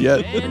to bed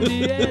yet?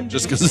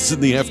 Just because it's in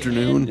the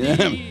afternoon?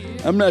 Yeah,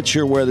 I'm not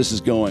sure where this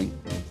is going.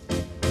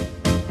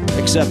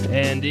 Except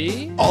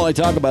Andy. All I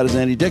talk about is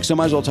Andy Dick, so I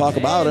might as well talk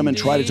about him and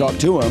try to talk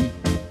to him.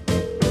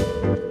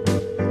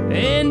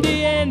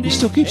 He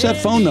still keeps that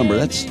phone number.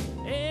 It's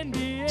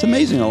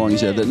amazing how long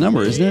he's had that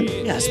number, isn't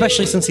it? Yeah,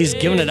 especially since he's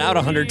given it out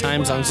 100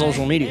 times on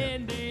social media.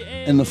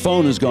 And the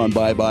phone has gone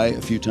bye-bye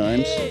a few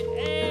times.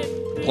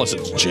 Plus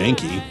it's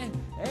janky.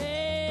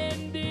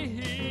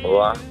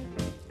 What?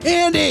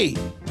 Andy!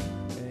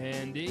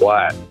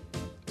 What?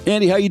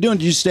 Andy, how you doing?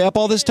 Did you stay up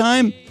all this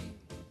time?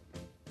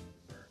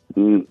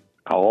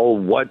 All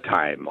what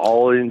time?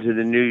 All into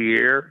the new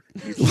year?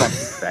 You fucking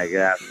faggot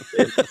ass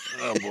bitch.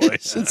 Oh, boy.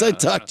 Since I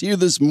talked to you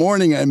this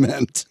morning, I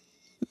meant.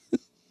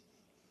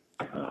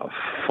 Oh,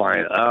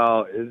 fine.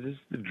 Oh, is this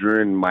the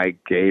Drew and Mike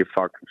gay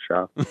fucking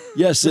show?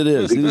 Yes, it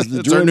is. It is the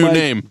That's Drew our and new Mike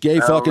name. gay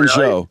fucking really?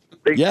 show.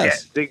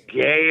 Yes. The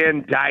Gay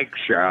and Dyke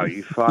show,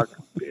 you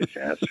fucking bitch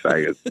ass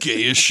faggot.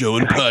 Gayest show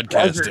in You guys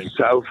podcasting. are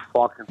so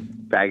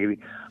fucking faggoty.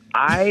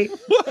 I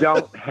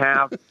don't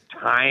have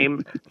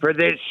time for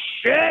this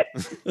shit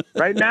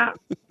right now.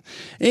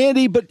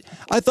 Andy, but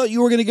I thought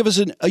you were going to give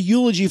us a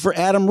eulogy for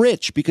Adam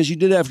Rich because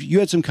you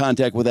had some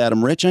contact with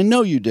Adam Rich. I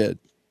know you did.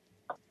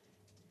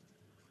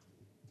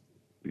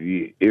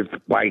 If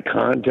by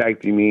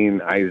contact you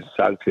mean I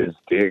sucked his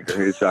dick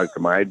or he sucked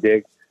my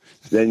dick,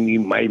 then you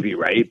might be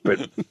right,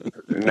 but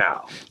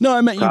no. No,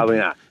 I meant probably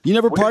not. You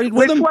never partied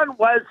with him? Which one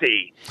was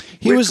he?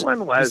 Which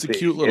one was He's the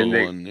cute little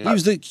he? one. He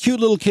was the cute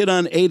little kid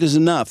on 8 is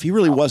Enough. He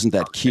really wasn't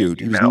that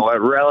cute. He was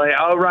Really?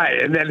 Oh,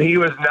 right. And then he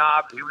was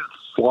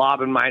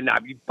slobbing my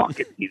knob. You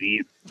fucking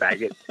idiot,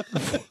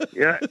 faggot.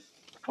 You're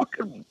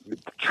fucking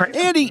trying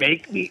Andy, to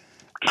make me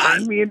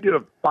turn me into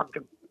a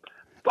fucking...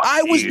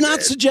 I was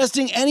not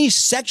suggesting any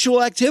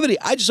sexual activity.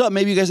 I just thought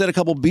maybe you guys had a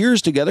couple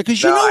beers together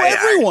because you know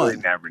everyone.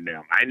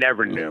 I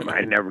never knew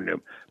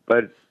him.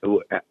 But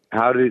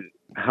how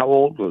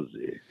old was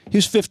he? He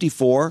was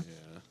 54.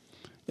 Yeah.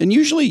 And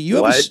usually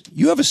you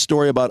have a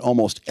story about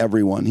almost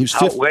everyone. He was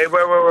 50. Wait.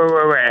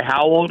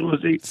 How old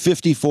was he?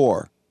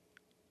 54.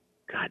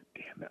 God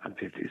damn it. I'm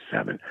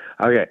 57.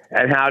 Okay.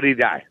 And how did he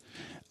die?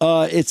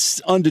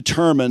 It's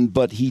undetermined,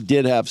 but he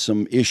did have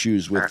some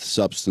issues with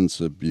substance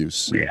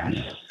abuse. Yes.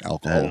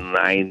 Alcohol. And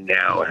I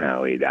know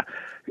how he died.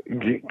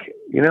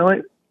 You know what?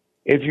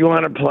 If you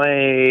want to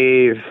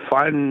play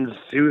fun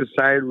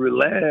suicide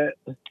roulette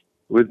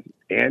with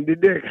Andy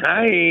Dick,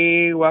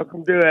 hi,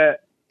 welcome to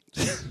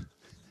it.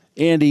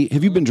 Andy,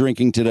 have you been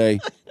drinking today?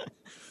 Is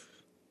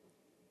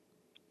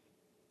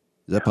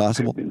that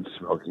possible? I've been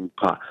smoking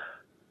pot.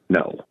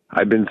 No,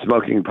 I've been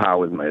smoking pot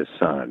with my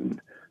son.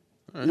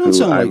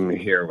 I'm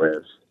here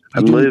with.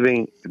 I'm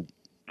living,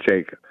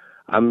 Jacob.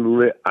 I'm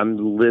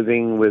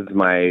living with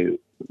my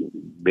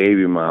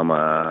baby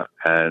mama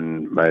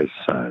and my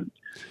son,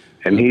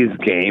 and he's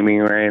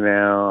gaming right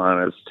now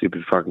on a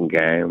stupid fucking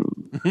game.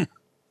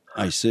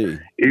 I see.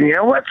 You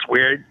know what's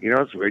weird? You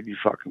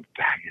fucking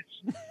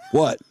faggots.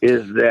 What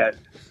is that?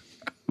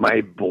 My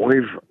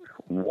boyfriend,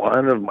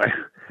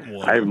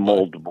 I have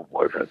multiple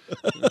boyfriends.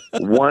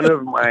 one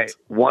of my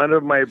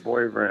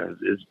boyfriends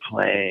is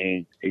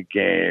playing a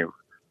game.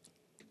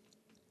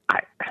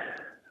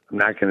 I'm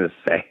not going to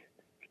say,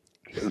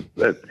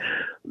 but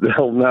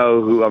they'll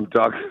know who I'm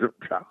talking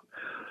about.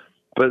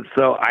 But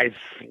so I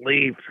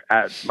sleep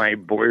at my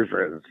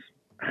boyfriend's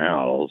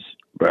house,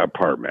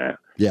 apartment.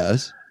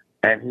 Yes.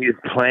 And he's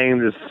playing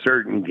this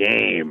certain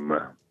game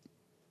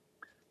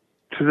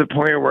to the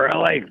point where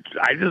I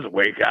just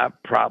wake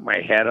up, prop my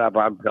head up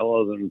on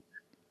pillows, and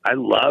I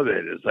love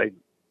it. It's like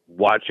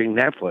watching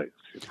Netflix,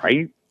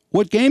 right?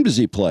 What game does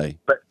he play?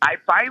 But I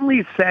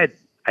finally said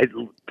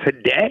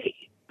today,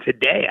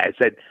 I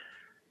said,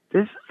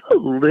 this is a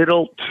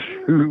little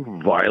too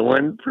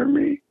violent for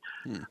me.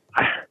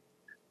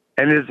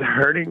 And it's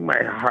hurting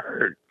my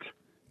heart.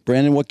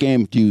 Brandon, what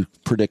game do you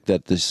predict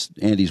that this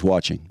Andy's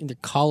watching? Either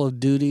Call of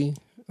Duty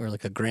or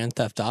like a Grand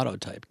Theft Auto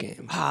type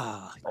game.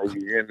 Are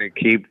you gonna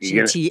keep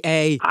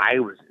GTA?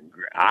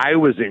 I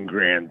was in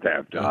Grand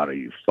Theft Auto.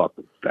 You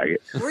fucking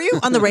faggot. Were you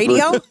on the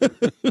radio?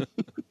 Were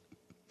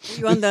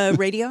you on the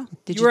radio?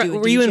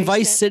 Were you in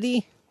Vice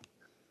City?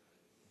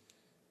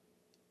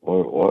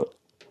 What?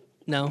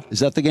 No. Is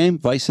that the game,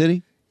 Vice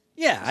City?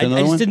 Yeah,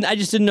 I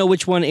just didn't know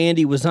which one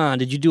Andy was on.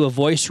 Did you do a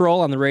voice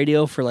roll on the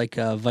radio for like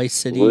Vice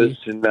City?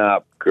 Listen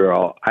up,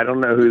 girl. I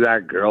don't know who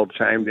that girl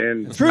chimed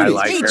in. Trudy. I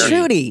like her.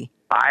 Trudy.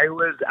 I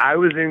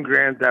was in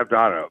Grand Theft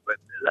Auto, but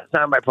that's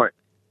not my point.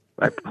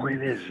 My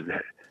point is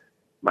that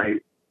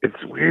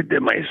it's weird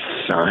that my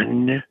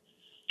son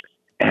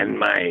and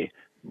my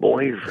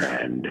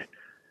boyfriend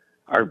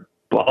are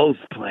both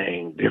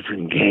playing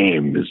different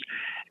games,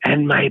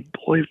 and my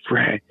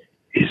boyfriend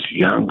is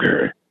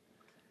younger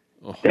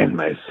than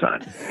my son.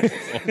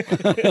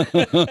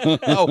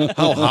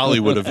 How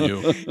Hollywood of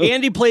you.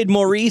 Andy played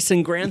Maurice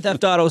in Grand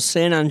Theft Auto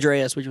San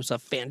Andreas, which was a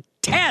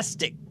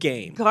fantastic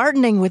game.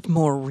 Gardening with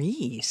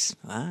Maurice.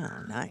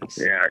 Wow, nice.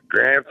 Yeah,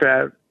 Grand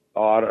Theft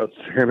Auto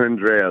San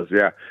Andreas.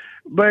 Yeah,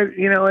 but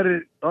you know what?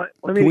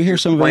 Let me. Can we hear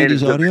some of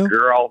Andy's audio?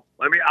 Girl,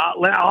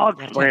 I'll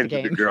explain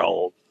to the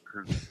girl.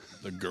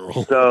 The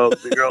girl. So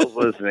the girl's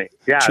listening.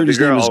 Yeah, Trudy's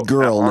the girl. name is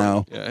Girl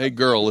now. Yeah, hey,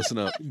 girl, listen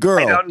up. Girl.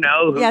 I don't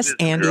know who Yes, this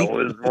Andy.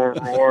 girl is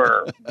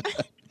more.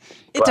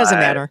 It doesn't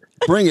matter.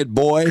 Bring it,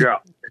 boy.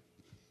 Girl.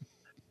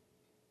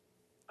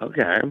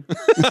 Okay.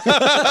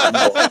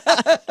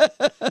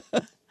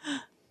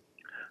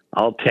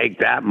 I'll take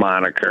that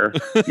moniker.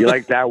 You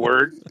like that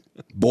word?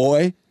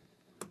 Boy.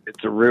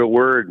 It's a real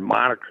word,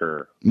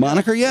 moniker.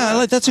 Moniker?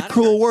 Yeah, that's a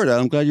cool word.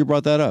 I'm glad you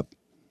brought that up.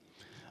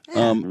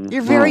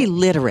 You're very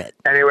literate.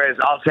 Anyways,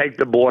 I'll take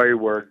the boy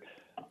word.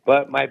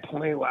 But my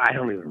point, I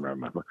don't even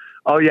remember.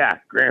 Oh, yeah.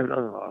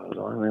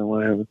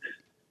 Whatever.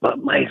 But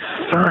my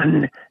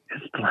son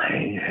is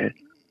playing it.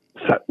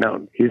 So,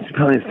 no, he's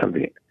playing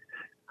something.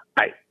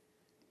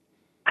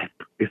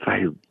 If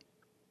I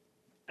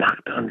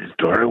knocked on his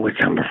door, which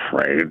I'm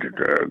afraid to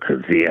do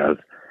because he has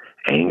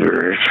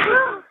anger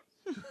issues.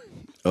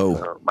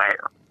 Oh. My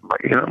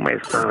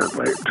son is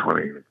like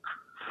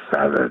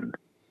 27,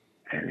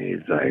 and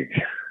he's like,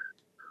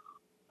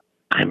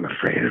 I'm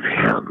afraid of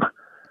him.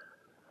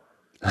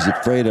 He's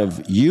afraid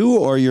of you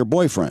or your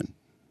boyfriend?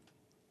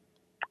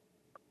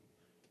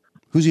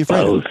 Who's he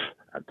afraid of?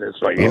 At this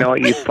point, you know what,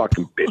 you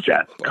fucking bitch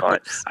ass cunt.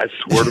 I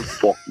swear to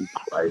fucking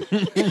Christ.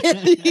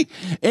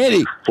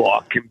 Eddie.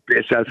 Fucking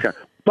bitch ass cunt.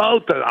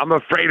 Both of them. I'm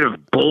afraid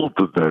of both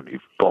of them, you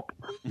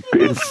fucking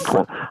bitch.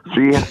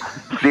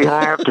 See how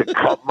I have to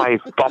cut my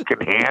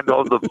fucking hand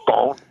on the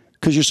phone?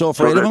 Because you're so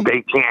afraid of them?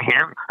 They can't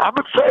hear me. I'm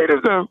afraid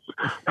of them.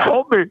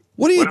 Help me.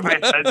 What if I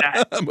said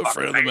that? I'm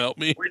afraid of them. Help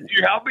me. Would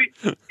you help me?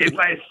 If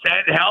I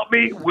said help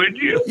me, would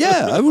you?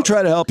 Yeah, I would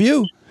try to help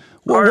you.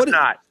 Or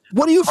not.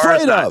 What are you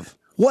afraid of?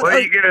 What are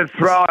you going to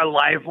throw a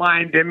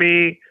lifeline to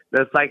me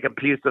that's like a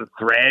piece of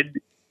thread?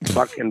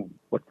 Fucking,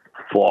 what the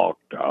fuck,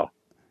 though?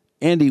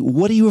 Andy,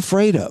 what are you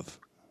afraid of?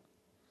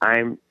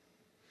 I'm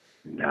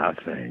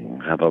nothing.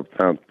 How about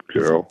that,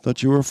 girl? I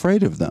thought you were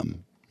afraid of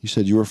them. You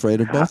said you were afraid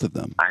of both of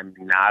them. I'm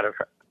not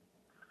afraid.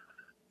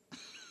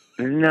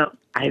 No,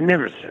 I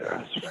never said I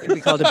was afraid.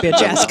 We called a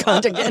bitch ass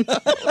cunt again.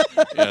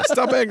 Yeah,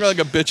 stop acting like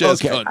a bitch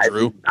ass cunt,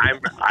 Drew. I'm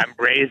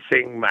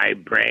bracing my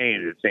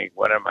brain to think,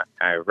 what am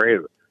I afraid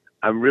of?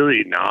 I'm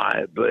really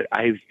not, but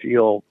I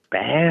feel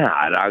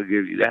bad. I'll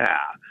give you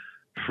that.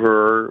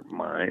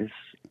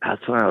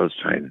 That's what I was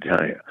trying to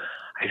tell you.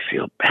 I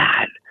feel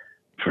bad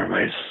for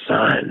my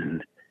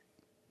son,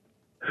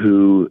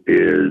 who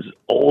is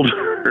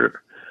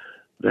older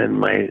than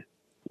my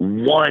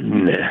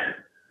one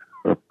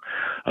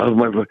of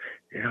my boys.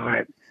 You know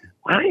what?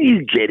 Why don't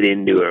you get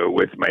into it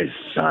with my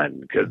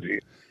son? Because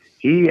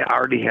he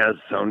already has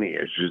so many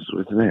issues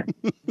with me.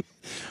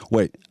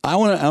 Wait, I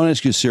want to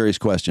ask you a serious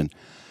question.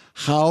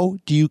 How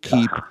do you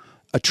keep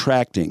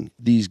attracting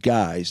these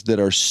guys that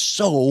are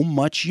so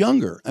much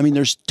younger? I mean,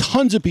 there's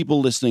tons of people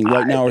listening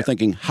right now are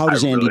thinking, how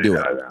does Andy do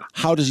it?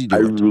 How does he do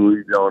it? I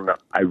really don't know.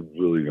 I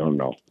really don't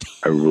know.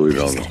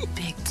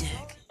 Big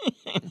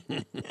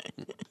dick.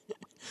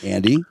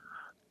 Andy?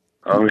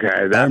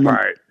 Okay, that's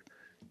right.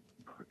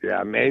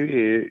 Yeah,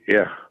 maybe,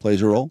 yeah.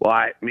 Plays a role? Well,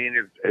 I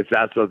mean, if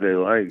that's what they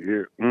like,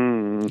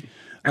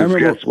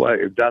 guess what?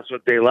 If that's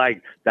what they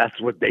like, that's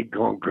what they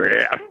gonna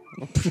grab.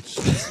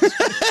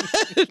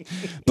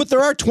 But there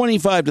are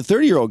 25 to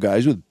 30-year-old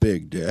guys with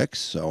big dicks.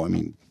 So, I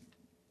mean,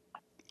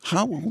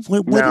 how?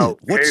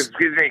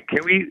 Excuse me.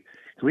 Can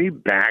we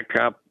back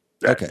up?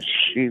 That okay.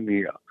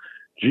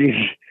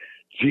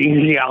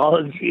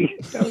 genealogy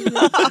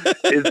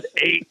is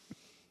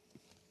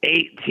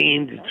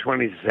 18 to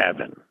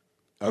 27.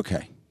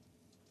 Okay.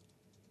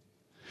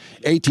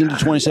 18 to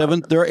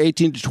 27. There are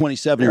 18 to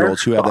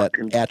 27-year-olds who have that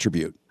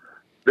attribute.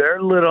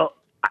 They're little.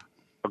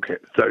 Okay,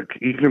 so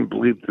you can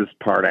bleep this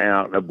part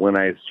out of when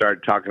I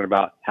start talking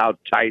about how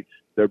tight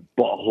their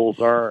buttholes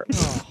are.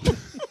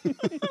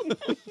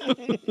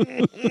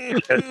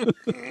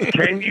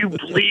 Can you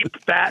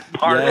bleep that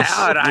part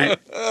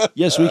out?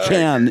 Yes, we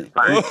can.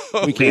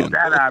 We can. Bleep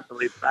that out.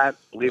 Bleep that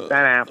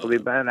out.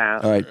 Bleep that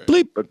out. All right,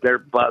 bleep. But their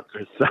butts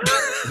are so.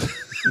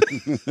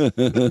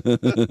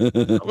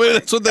 Wait,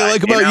 that's what they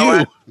like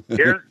about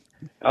you.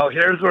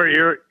 Here's where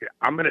you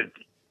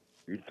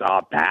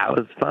thought that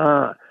was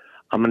fun.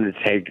 I'm gonna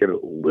take it a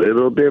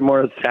little bit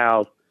more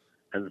south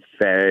and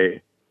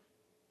say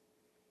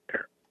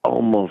they're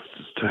almost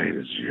as tight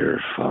as your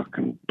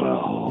fucking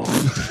butthole.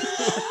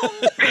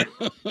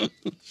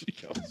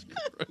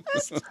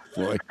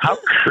 Boy. How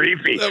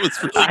creepy! That was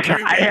really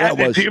creepy. I had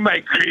to do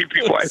my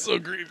creepy voice. So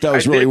creepy. That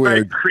was really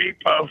weird.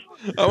 Creepo.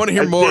 I want to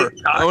hear more.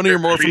 I want to hear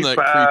more from that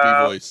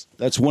creepy voice.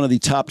 That's one of the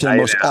top 10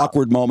 most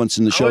awkward moments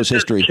in the show's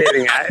history.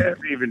 Kidding. I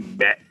haven't even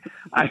met.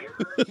 I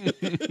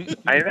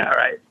know,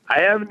 right?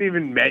 I haven't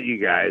even met you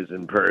guys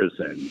in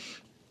person,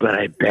 but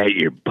I bet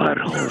your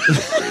buttholes.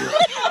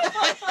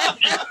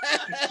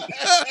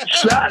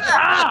 Shut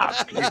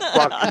up, you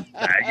fucking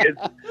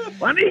faggots!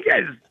 Why don't you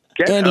guys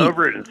get Andy,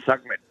 over it and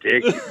suck my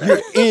dick?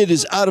 Your id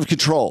is out of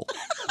control.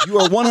 You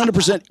are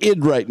 100%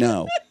 id right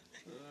now.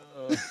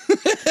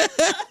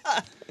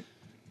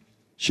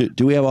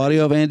 Do we have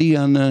audio of Andy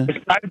on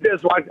the? I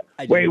just watched.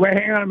 Wait,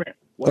 hang on a minute.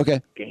 What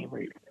game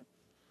are you?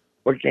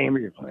 What game are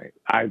you playing?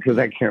 Because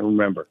I can't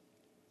remember.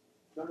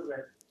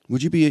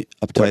 Would you be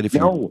uptight if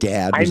your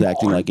dad was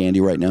acting like Andy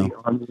right now?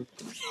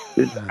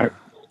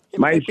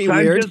 My son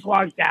weird. just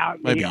walked out.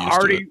 And he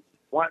already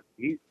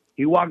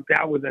he walked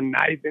out with a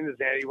knife in his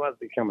hand. He wants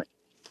to kill me.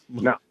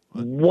 Now,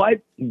 what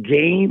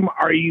game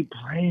are you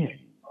playing?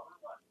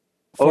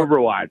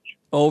 Overwatch.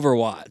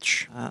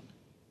 Overwatch.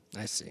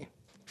 I see.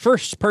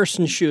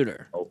 First-person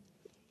shooter.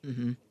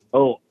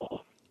 Oh,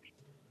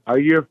 are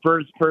you a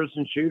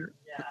first-person shooter?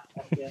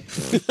 Yeah.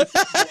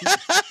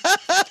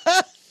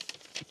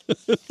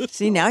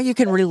 See, now you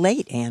can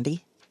relate,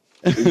 Andy.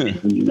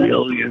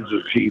 Millions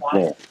of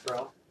people.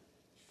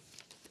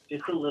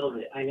 Just a little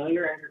bit. I know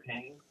you're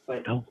entertaining,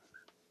 but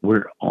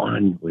We're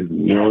on with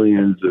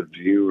millions of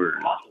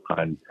viewers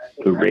on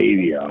the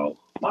radio.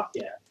 Fuck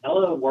yeah.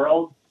 Hello,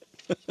 world.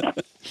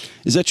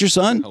 Is that your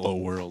son? Hello,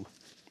 world.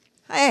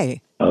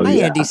 Hey. Oh, Hi,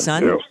 yeah. Andy's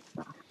son.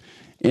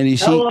 Andy,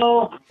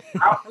 Hello.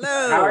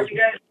 Hello. How are you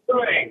guys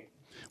doing?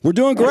 We're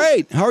doing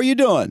great. How are you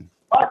doing?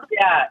 Fuck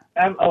yeah.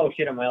 Oh,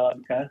 shit. Am I allowed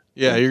to cuss?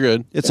 Yeah, you're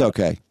good. It's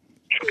okay.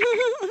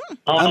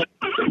 I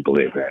can't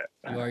believe it.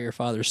 You are your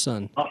father's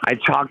son. I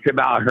talked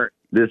about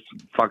this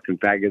fucking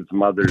faggot's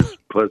mother's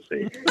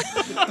pussy.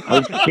 I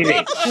was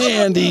kidding.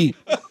 Andy.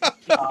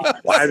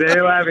 Why are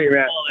they laughing,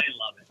 man? Oh, they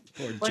love it.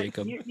 Poor But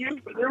Jacob.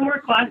 You're more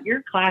class.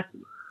 You're classy.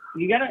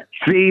 You gotta.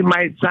 See,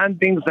 my son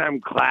thinks I'm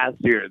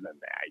classier than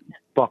that. You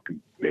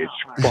fucking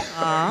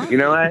bitch. You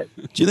know what?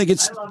 Do you think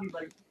it's? I love you,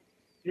 but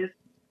just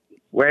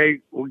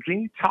Wait, well,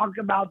 can you talk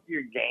about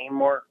your game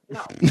more? no.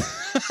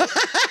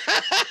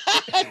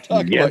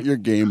 Talk about your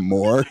game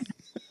more.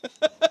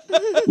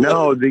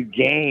 No, the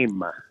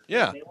game.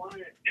 Yeah. They want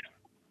it.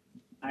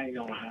 I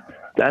don't have it.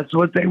 That's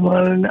what they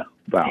want to know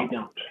They about.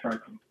 don't. Trust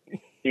me.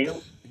 They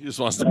don't. He just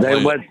wants to play.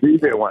 Then what do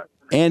they want?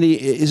 Andy,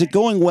 is it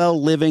going well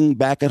living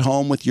back at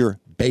home with your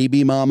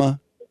baby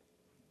mama?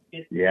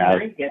 Yeah.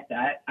 I get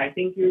that. I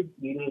think you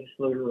need to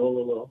slow your roll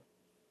a little.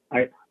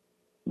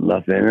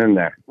 Nothing in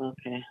there.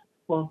 Okay.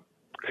 Well.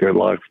 Good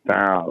luck,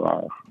 style.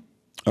 All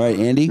right,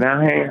 Andy.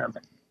 Now, hang on.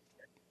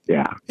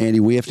 Yeah. Andy,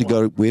 we have to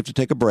go. We have to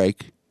take a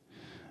break.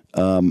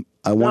 I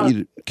want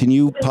you to. Can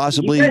you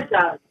possibly You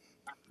guys,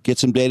 get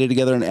some data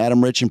together on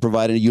Adam Rich and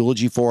provide a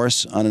eulogy for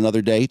us on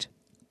another date?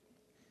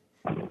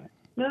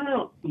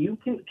 No. You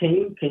can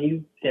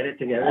you get it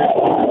together?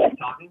 Like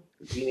talking.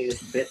 You need a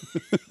spit.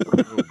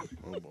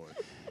 Oh boy.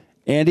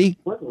 Andy.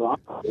 What's wrong?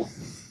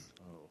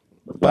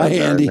 Bye,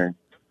 Andy.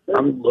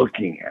 I'm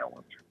looking at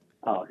one.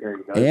 Oh, here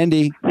you go.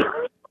 Andy.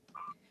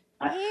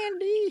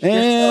 Andy.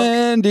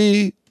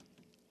 Andy.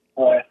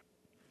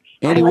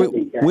 Andy,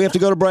 we have to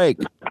go to break.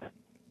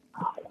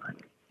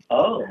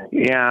 Oh.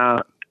 Yeah.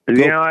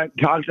 You know what?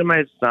 Talk to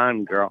my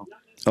son, girl.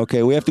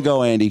 Okay, we have to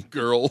go, Andy.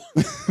 Girl.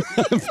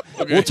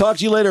 We'll talk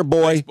to you later,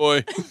 boy.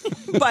 Boy.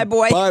 Bye,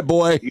 boy. Bye,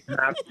 boy. You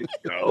have to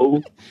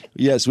go.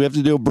 Yes, we have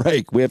to do a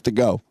break. We have to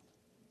go.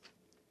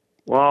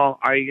 Well,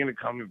 are you going to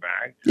call me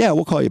back? Yeah,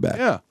 we'll call you back.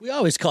 Yeah. We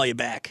always call you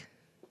back.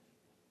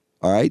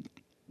 All right.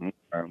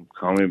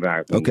 Call me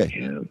back.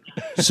 Okay.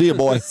 See you,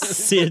 boy.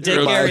 See you. Take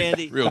Real- care,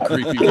 Andy. Real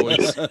creepy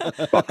voice.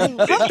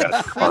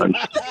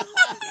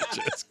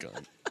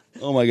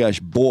 Oh my gosh,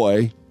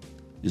 boy.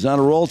 is on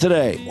a roll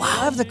today.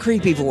 Wow. Love the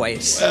creepy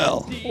voice.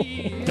 Well,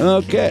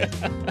 okay.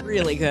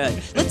 Really good.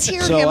 Let's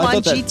hear him on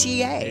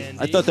GTA.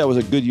 I thought that was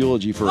a good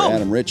eulogy for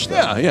Adam Rich.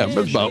 Though. Yeah.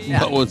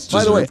 About what's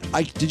By the way,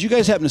 did you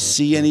guys happen to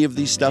see any of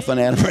these stuff on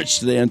Adam Rich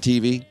today on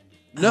TV?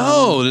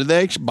 No. Did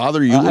they actually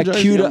bother you?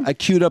 I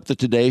queued up the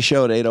Today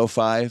Show at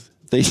 8:05.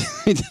 They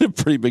did a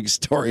pretty big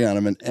story on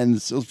him,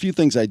 and so a few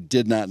things I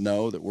did not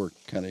know that were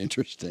kind of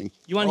interesting.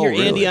 You want to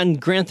hear Andy on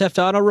Grand Theft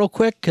Auto real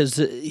quick? Because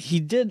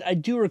I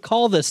do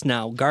recall this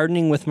now,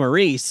 gardening with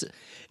Maurice.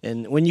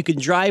 And when you can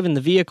drive in the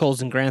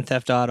vehicles in Grand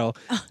Theft Auto,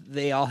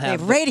 they all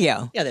have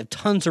radio. Yeah, they have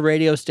tons of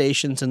radio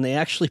stations, and they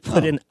actually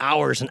put in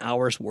hours and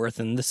hours worth.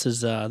 And this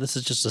is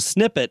just a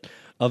snippet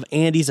of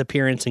Andy's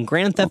appearance in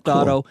Grand Theft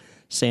Auto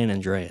San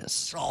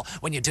Andreas.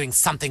 When you're doing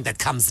something that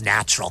comes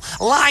natural.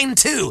 Line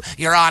 2,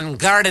 you're on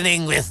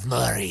Gardening with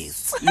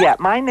Maurice. Yeah,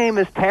 my name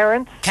is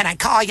Terrence. Can I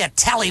call you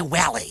Telly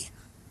Welly?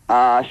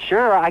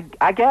 Sure,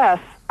 I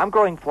guess. I'm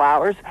growing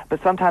flowers,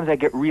 but sometimes I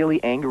get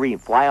really angry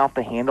and fly off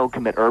the handle,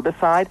 commit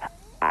herbicide.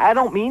 I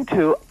don't mean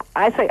to.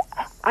 I say,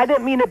 I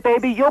didn't mean it,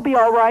 baby. You'll be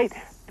all right.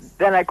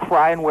 Then I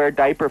cry and wear a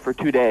diaper for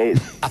 2 days.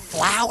 A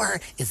flower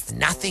is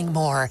nothing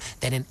more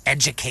than an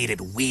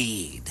educated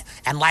weed.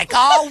 And like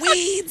all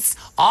weeds,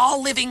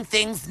 all living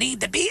things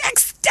need to be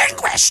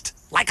extinguished.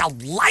 Like a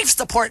life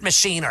support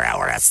machine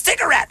or a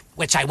cigarette,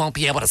 which I won't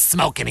be able to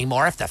smoke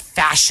anymore if the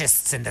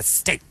fascists in the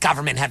state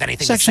government have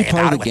anything to say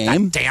about it with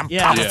that damn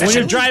proposition. When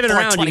you're driving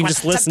around, you can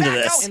just listen to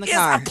this. In the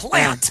car. Is a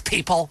plant,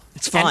 people.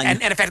 It's fun.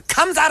 And if it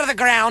comes out of the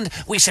ground,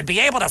 we should be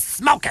able to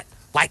smoke it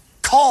like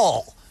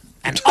coal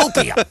and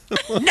opium.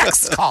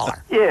 Next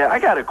caller. Yeah, I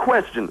got a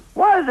question.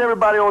 Why is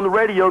everybody on the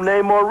radio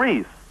named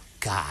Maurice?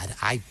 God,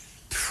 I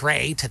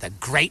pray to the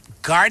great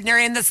gardener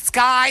in the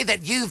sky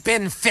that you've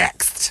been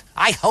fixed.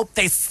 I hope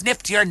they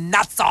snipped your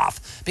nuts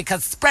off,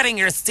 because spreading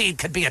your seed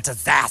could be a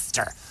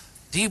disaster.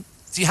 Do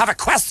you have a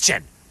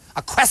question?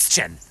 A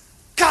question?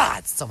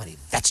 God, so many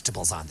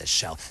vegetables on this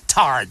show.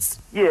 Tards.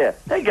 Yeah,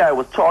 that guy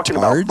was talking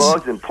about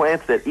bugs and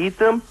plants that eat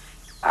them.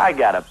 I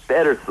got a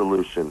better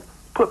solution.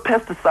 Put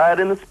pesticide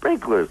in the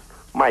sprinklers.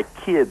 My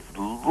kids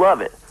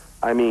love it.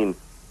 I mean,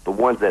 the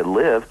ones that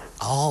lived.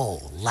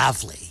 Oh,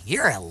 lovely.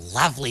 You're a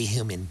lovely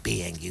human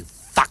being, you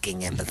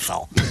fucking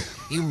imbecile.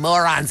 You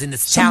morons in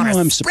this town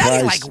are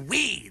spreading like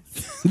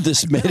weeds.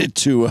 This made it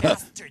to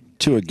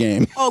a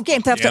game. Oh,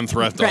 Grand Theft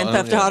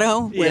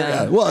Auto.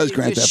 Yeah, well, it was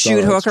Grand Theft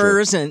Auto. Shoot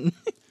hookers and.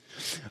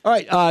 All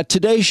right,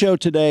 Today's Show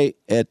today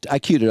I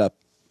queued it up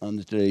on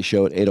the Today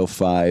Show at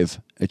 8:05.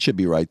 It should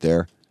be right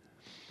there.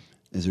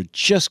 As they're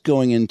just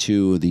going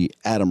into the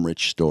Adam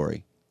Rich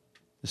story.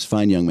 This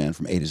fine young man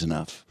from 8 is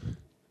Enough,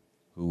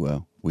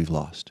 who we've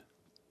lost.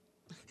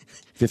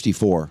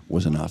 54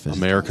 was enough.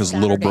 America's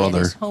little brother.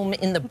 His home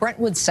in the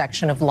Brentwood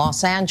section of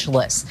Los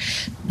Angeles.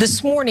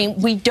 This morning,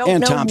 we don't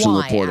Ann know Thompson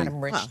why reporting.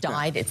 Adam Rich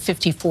died at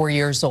 54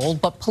 years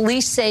old, but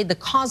police say the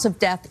cause of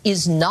death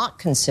is not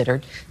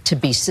considered to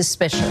be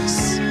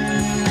suspicious.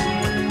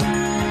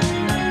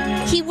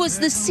 He was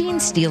the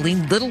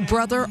scene-stealing little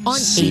brother on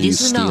 8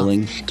 is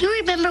Enough. Do you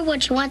remember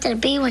what you wanted to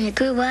be when you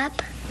grew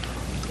up?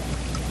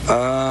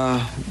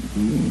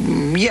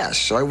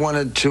 Yes, I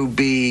wanted to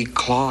be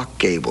Clark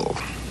Gable.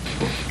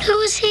 Who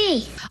was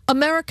he?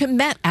 America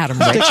met Adam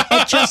Rich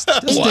at just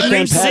 8 Does Dick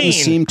Van Patten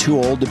seem too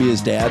old to be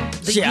his dad?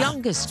 The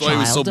youngest That's why he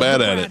was child so of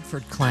bad the at it.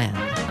 Bradford clan.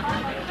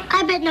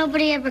 I bet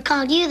nobody ever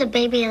called you the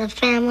baby of the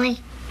family.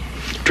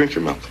 Drink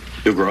your milk.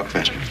 You'll grow up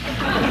faster.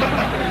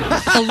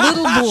 A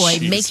little boy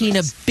making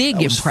a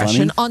big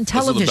impression funny. on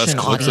television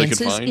clips I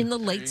could audiences find. in the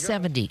late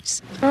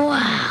 70s.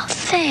 Wow,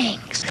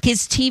 thanks.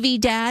 His TV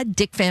dad,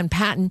 Dick Van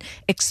Patten,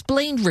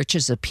 explained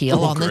Rich's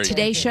appeal on the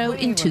Today Show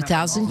in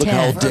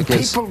 2010.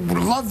 People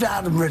loved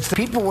Adam Rich.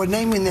 People were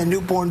naming their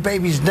newborn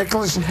babies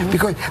Nicholas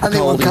because and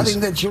they were cutting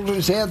their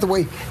children's hair the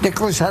way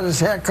Nicholas had his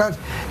hair cut.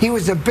 He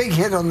was a big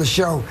hit on the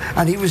show,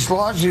 and he was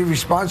largely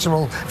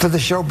responsible for the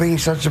show being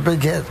such a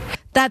big hit.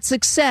 That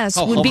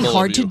success would be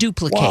hard to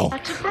duplicate. Wow.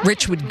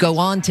 Rich would go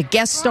on to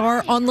guest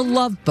star on The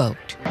Love Boat.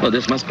 Well,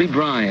 this must be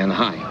Brian.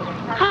 Hi.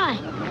 Hi.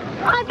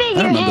 I bet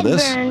your head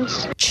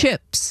burns.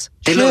 Chips.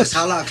 Hey, Louis,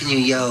 how loud can you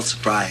yell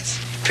surprise?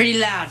 Pretty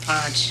loud,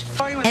 Punch.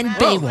 And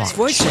Baywatch.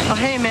 Oh,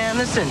 hey, man,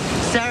 listen.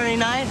 Saturday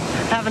night,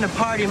 having a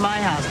party at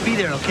my house. Be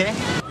there, okay?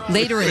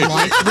 Later in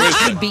life, Rich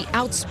would be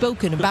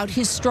outspoken about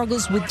his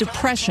struggles with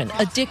depression,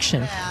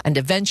 addiction, and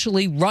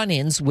eventually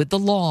run-ins with the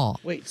law.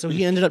 Wait, so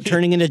he ended up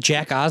turning into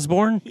Jack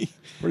Osborne?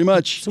 Pretty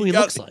much. So he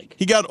looks like.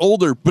 He got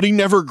older, but he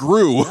never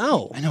grew.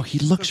 No. I know, he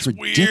looks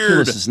ridiculous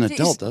weird. as an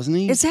adult, doesn't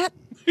he? Is that?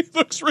 He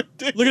looks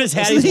ridiculous. Look at his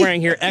hat he's wearing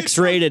here,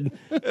 X-rated.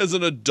 As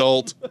an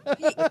adult.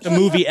 The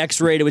movie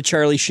X-rated with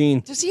Charlie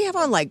Sheen. Does he have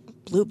on, like,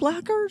 blue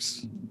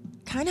blockers?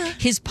 Kind of.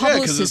 His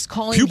publicist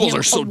calling pupils him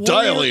are so a warrior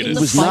dilated. in the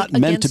It was fight not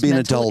meant to against be an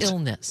mental adult.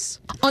 illness.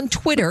 On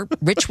Twitter,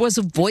 Rich was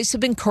a voice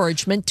of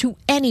encouragement to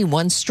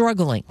anyone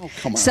struggling,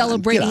 come on,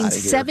 celebrating get outta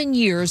here. 7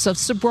 years of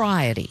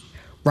sobriety,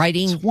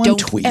 writing, one "Don't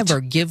tweet.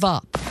 ever give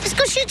up." Let's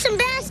go shoot some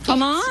baskets.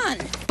 Come on.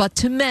 But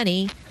to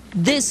many,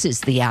 this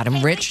is the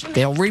Adam Rich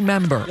they'll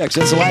remember. Yeah, 'cause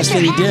that's the last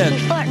thing he did.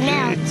 Fort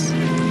melts.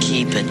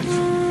 Keep it.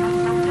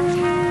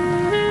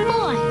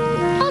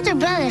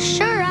 brothers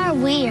sure are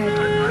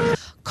weird.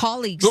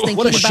 Colleagues thinking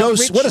what a about show!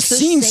 Rich What a the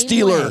scene same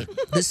stealer! way.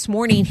 This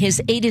morning,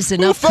 his 8 is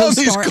Enough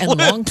co-star and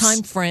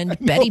longtime friend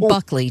Betty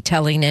Buckley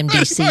telling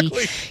NBC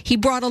he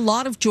brought a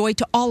lot of joy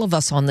to all of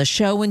us on the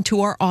show and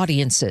to our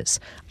audiences.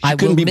 I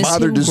will miss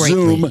him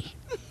greatly.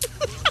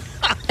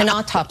 An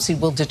autopsy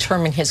will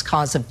determine his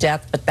cause of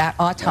death, but that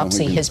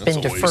autopsy has been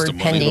deferred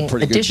pending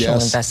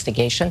additional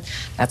investigation.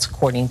 That's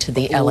according to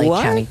the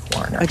LA County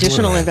coroner.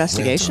 Additional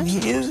investigation?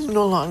 He is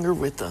no longer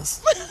with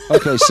us.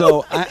 Okay,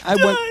 so I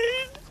went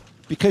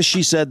because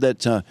she said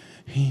that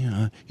he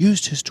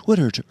used his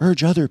Twitter to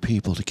urge other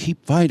people to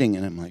keep fighting,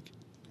 and I'm like,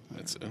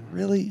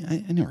 really?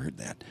 I never heard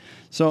that.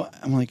 So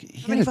I'm like,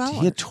 he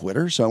had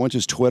Twitter. So I went to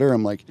his Twitter.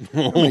 I'm like,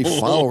 how many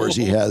followers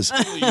he has?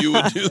 You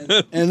would do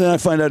that. And then I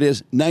find out he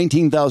has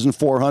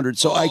 19,400.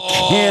 So I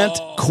can't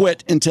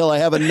quit until I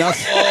have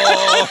enough,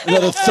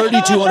 another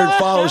 3,200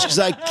 followers, because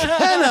I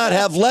cannot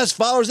have less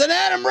followers than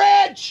Adam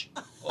Rich.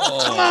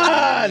 Come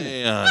on.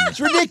 Man. It's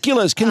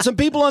ridiculous. Can some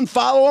people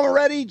unfollow him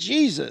already?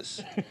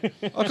 Jesus.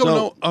 How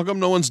come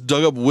no one's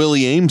dug up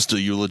Willie Ames to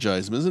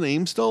eulogize him? Isn't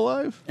Ames still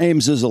alive?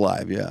 Ames is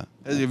alive, yeah.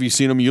 Have you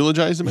seen him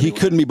eulogize him? He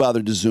couldn't be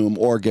bothered to Zoom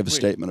or give a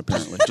statement,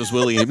 apparently. Does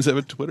Willie Ames have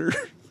a Twitter?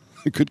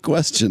 Good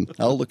question.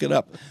 I'll look it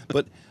up.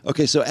 But,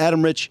 okay, so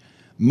Adam Rich,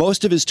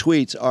 most of his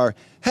tweets are,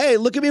 hey,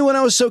 look at me when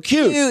I was so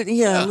cute.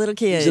 Yeah, little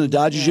kid. He's in a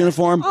Dodgers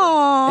uniform.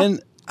 Aww.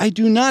 And I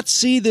do not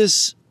see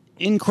this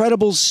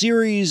incredible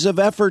series of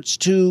efforts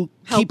to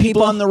keep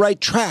people on the right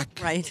track.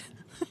 Right.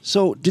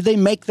 So did they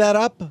make that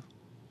up?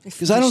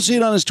 Because I don't see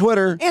it on his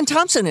Twitter. Ann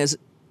Thompson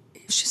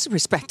she's a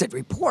respected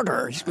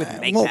reporter. She wouldn't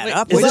make that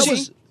up.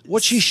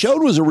 What she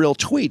showed was a real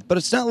tweet, but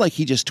it's not like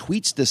he just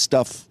tweets this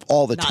stuff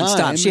all the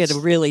time. She had to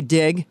really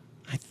dig.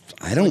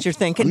 I don't. What you're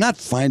thinking? I'm not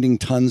finding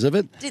tons of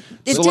it. It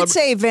did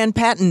say Van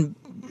Patten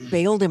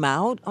bailed him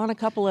out on a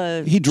couple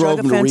of He drove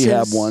drug him offenses. to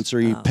rehab once, or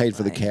he paid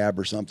for the cab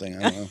or something.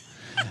 I don't know.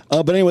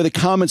 But anyway, the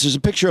comments, there's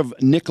a picture of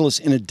Nicholas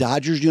in a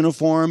Dodgers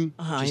uniform,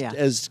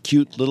 as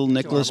cute little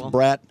Nicholas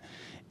brat.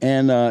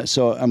 And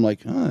so I'm like,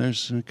 oh,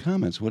 there's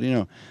comments. What do you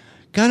know?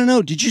 Gotta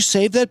know, did you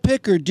save that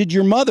pic or did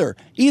your mother?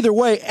 Either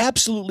way,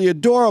 absolutely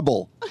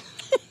adorable.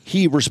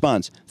 He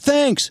responds,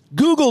 thanks,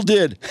 Google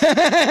did.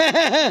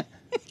 Then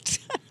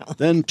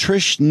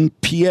Trish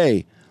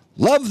PA,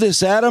 love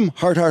this, Adam,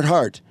 heart, heart,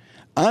 heart.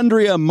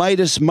 Andrea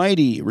Midas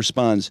Mighty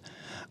responds,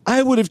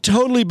 I would have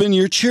totally been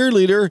your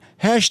cheerleader,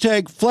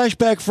 hashtag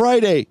Flashback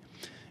Friday.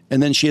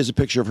 And then she has a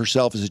picture of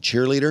herself as a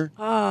cheerleader,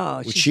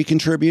 which she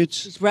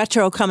contributes. She's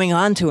retro coming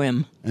on to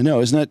him. I know,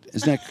 isn't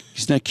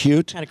that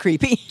cute? Kind of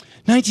creepy.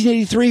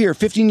 1983 here,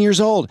 15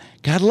 years old.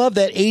 Gotta love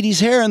that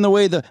 80s hair and the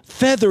way the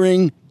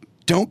feathering,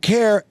 don't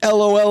care,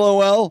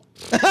 LOLOL.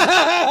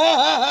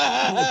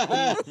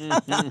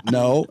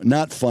 No,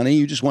 not funny.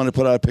 You just want to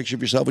put out a picture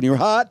of yourself when you were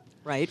hot.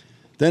 Right.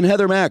 Then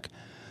Heather Mack.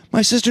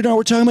 My sister and I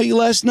were talking about you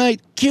last night.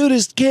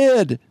 Cutest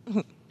kid.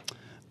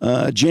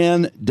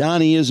 Jan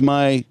Donnie is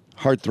my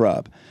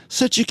heartthrob.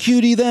 Such a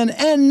cutie then,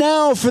 and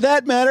now for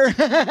that matter.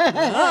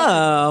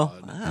 Oh.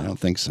 I don't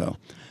think so.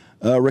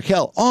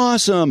 Raquel,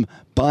 awesome.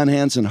 Bon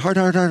Hansen, heart,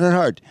 heart, heart,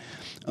 heart,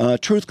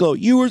 heart. Truth Glow,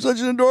 you were such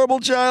an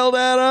adorable child,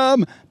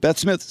 Adam. Beth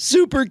Smith,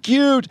 super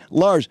cute.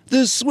 Lars,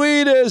 the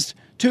sweetest.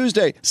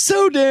 Tuesday,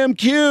 so damn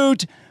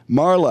cute.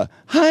 Marla,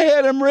 hi,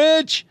 Adam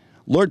Rich.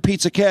 Lord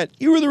Pizza Cat,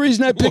 you were the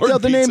reason I picked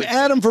out the name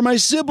Adam for my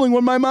sibling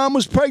when my mom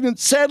was pregnant.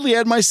 Sadly, I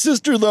had my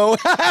sister, though.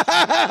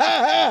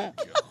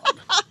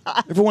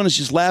 Everyone is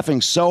just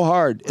laughing so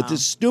hard at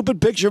this stupid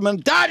picture of him in a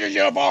Dodgers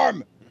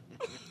uniform.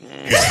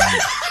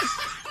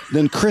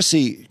 Then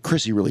Chrissy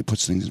really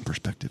puts things in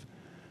perspective.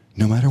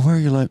 No matter where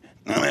your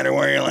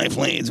life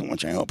leads,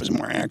 which I hope is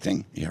more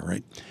acting. Yeah,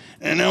 right.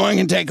 And no one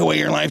can take away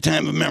your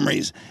lifetime of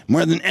memories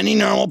more than any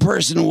normal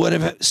person would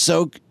have.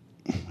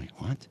 Wait,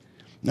 what?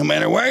 No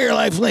matter where your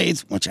life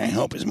leads, which I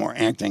hope is more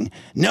acting,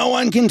 no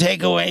one can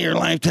take away your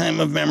lifetime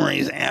of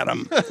memories,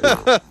 Adam.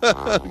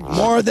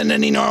 More than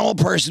any normal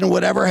person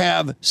would ever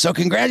have. So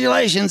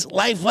congratulations,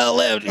 life well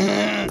lived.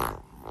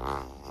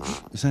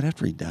 Is that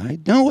after he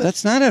died? No,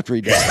 that's not after he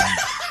died.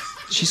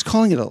 She's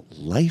calling it a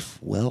life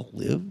well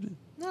lived?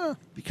 Yeah.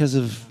 Because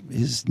of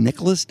his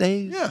Nicholas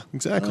days? Yeah,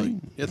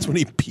 exactly. That's when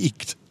he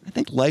peaked. I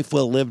think life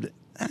well lived,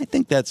 I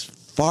think that's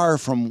far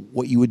from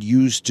what you would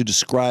use to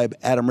describe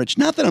Adam Rich.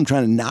 Not that I'm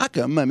trying to knock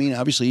him. I mean,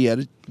 obviously he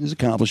had his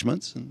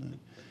accomplishments. And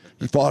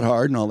he fought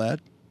hard and all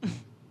that.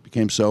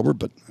 Became sober,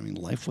 but I mean,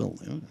 life well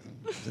lived.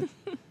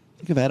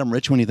 Think of Adam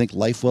Rich when you think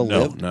life well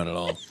lived? No, not at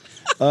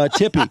all.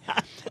 Tippy,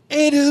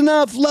 8 is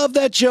enough. Love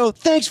that show.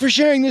 Thanks for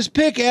sharing this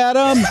pic,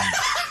 Adam.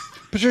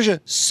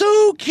 Patricia,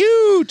 so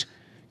cute.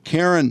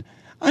 Karen,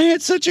 I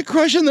had such a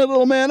crush on that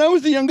little man. I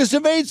was the youngest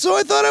of 8, so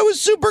I thought I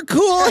was super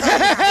cool.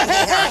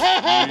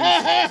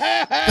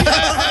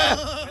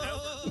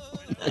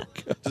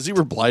 Does he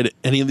reply to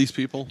any of these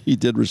people? He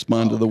did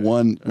respond to the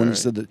one when he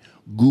said that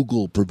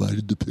Google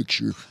provided the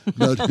picture,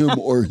 not him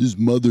or his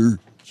mother.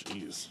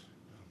 Jeez.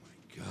 Oh,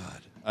 my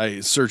God.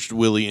 I searched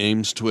Willie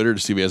Ames' Twitter to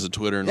see if he has a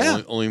Twitter, and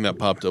the only thing that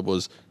popped up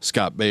was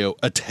Scott Baio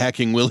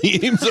attacking Willie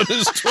Ames on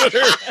his Twitter.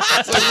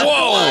 It's like,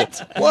 whoa!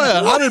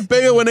 What? How did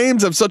Baio and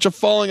Ames have such a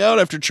falling out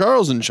after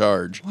Charles in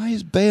charge? Why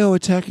is Baio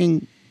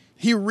attacking?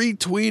 He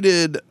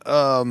retweeted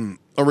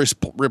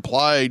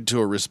replied to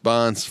a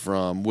response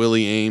from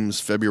Willie Ames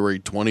February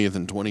 20th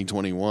in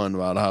 2021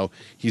 about how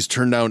he's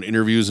turned down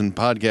interviews and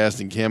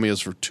podcasting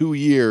cameos for 2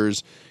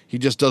 years. He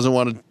just doesn't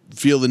want to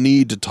feel the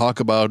need to talk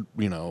about,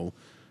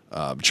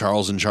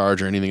 Charles in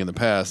charge or anything in the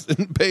past.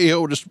 And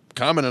Baio just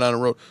commented on it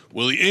and wrote,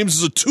 Willie Ames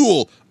is a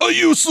tool, a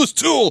useless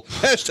tool,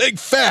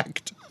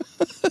 #fact.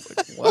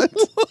 Like, what?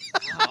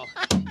 Wow.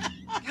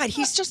 God,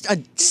 he's just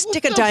a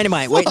stick of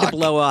dynamite waiting to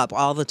blow up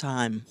all the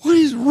time. What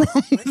is wrong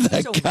with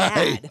that so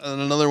guy? Bad.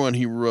 And another one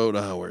he wrote,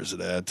 where's it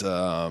at?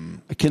 I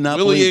cannot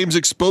Willie believe Ames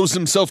exposed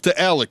himself to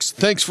Alex.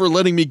 Thanks for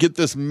letting me get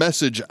this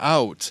message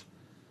out.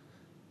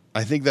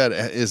 I think that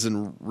is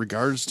in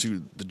regards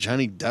to the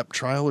Johnny Depp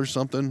trial or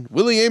something.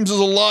 Willie Ames is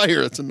a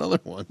liar. That's another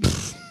one.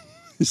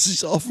 This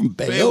is all from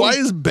Baio. Why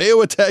is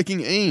Baio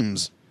attacking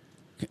Ames?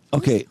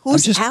 Okay,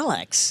 who's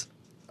Alex?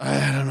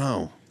 I don't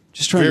know.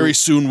 Just trying Very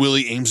soon,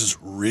 Willie Ames's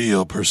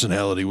real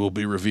personality will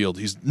be revealed.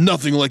 He's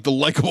nothing like the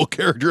likable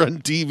character on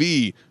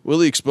TV.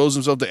 Willie exposed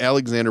himself to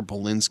Alexander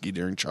Polinsky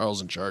during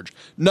Charles in Charge.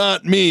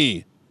 Not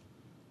me.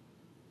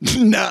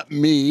 Not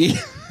me.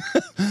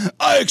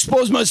 I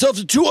exposed myself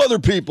to 2 other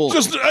people.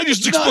 I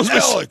just exposed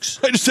Alex.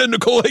 I just had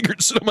Nicole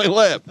Eggert sit on my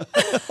lap.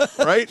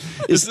 Right?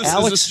 Is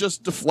Alex this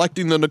just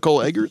deflecting the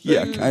Nicole Eggert thing?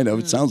 Yeah, kind of.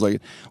 It sounds like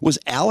it. Was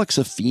Alex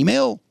a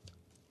female?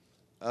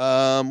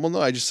 Well,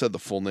 no, I just said the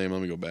full name.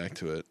 Let me go back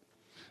to it.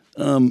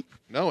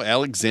 No,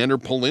 Alexander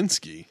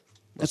Polinsky.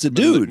 That's a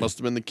dude. Must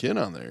have been the kid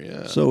on there,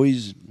 yeah. So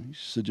he's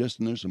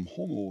suggesting there's some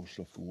homo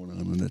stuff going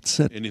on that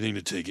set. Anything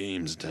to take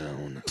Ames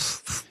down.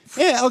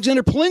 Yeah,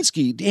 Alexander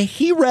Polinsky.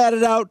 He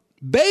ratted out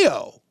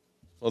Baio.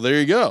 Well, there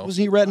you go.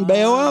 Wasn't he ratting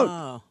Baio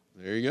out?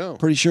 There you go.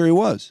 Pretty sure he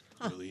was.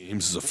 Willie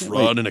Ames is a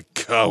fraud and a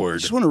coward. I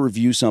just want to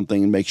review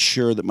something and make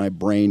sure that my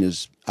brain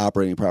is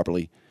operating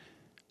properly.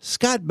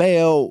 Scott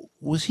Baio,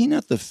 was he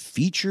not the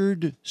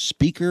featured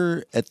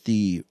speaker at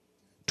the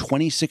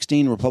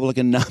 2016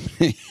 Republican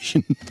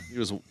nomination? He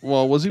was.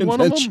 Well, was he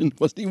one of them?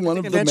 Was he one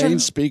of the main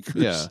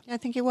speakers? Yeah. I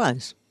think he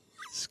was.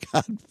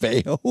 Scott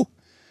Baio?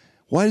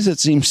 Why does it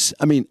seem?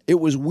 I mean, it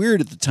was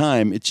weird at the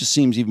time. It just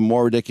seems even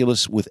more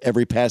ridiculous with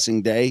every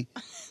passing day.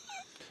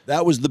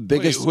 That was the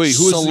biggest who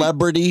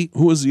celebrity.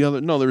 Who was the other?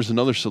 No, there was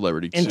another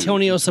celebrity too.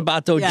 Antonio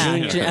Sabato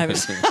Jr.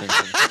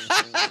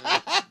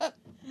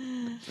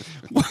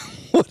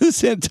 What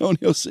is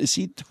Antonio? Is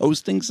he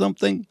hosting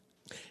something?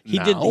 He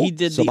did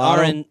the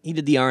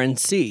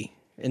RNC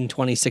in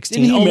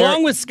 2016 Didn't he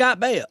along with Scott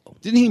Baio.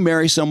 Didn't he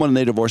marry someone and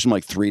they divorced him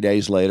like 3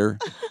 days later?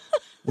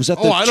 Was that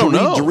the I don't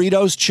know.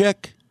 Doritos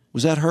chick?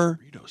 Was that her?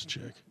 Doritos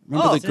chick.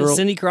 Remember the girl?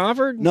 Cindy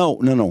Crawford?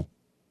 No.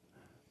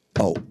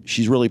 Oh,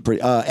 she's really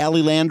pretty.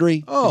 Allie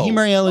Landry. Did he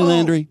marry Allie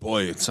Landry?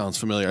 Boy, it sounds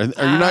familiar. Are you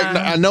not?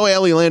 I know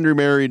Allie Landry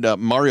married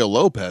Mario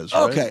Lopez.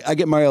 Right? Okay, I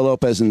get Mario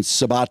Lopez and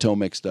Sabato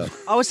mixed up.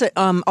 Also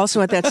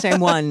at that same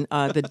one,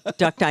 the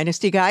Duck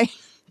Dynasty guy.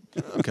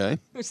 Okay.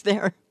 Was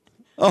there.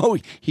 Oh,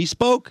 he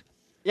spoke?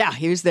 Yeah,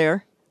 he was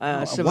there.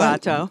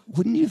 Sabato.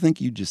 Wouldn't you think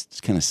you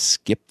just kind of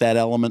skip that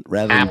element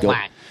rather than go,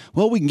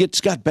 well, we can get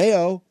Scott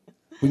Baio,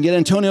 we can get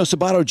Antonio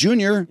Sabato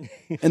Jr.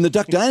 and the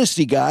Duck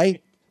Dynasty guy.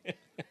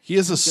 He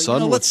has a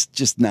son. Let's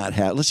just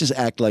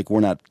act like we're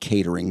not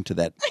catering to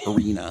that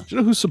arena. Do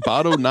you know who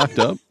Sabato knocked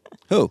up?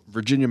 Who?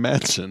 Virginia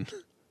Madsen.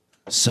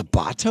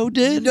 Sabato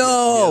did?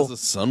 No. He has a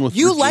son with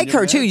you Virginia like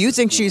her, too. Madsen. You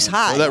think she's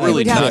hot. Well, that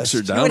really knocks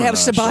her down. You would have a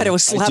notch, Sabato though.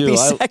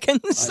 slappy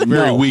seconds. A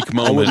very weak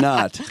moment. I would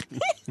not.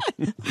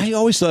 I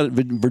always thought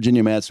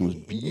Virginia Madsen was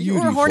beautiful. You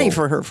were horny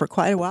for her for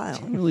quite a while.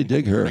 I really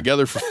dig her.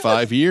 Together for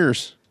 5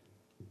 years.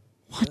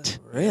 What?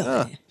 Really?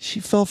 Yeah. She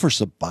fell for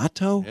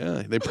Sabato?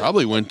 Yeah, they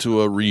probably went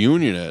to a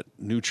reunion at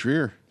New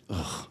Trier.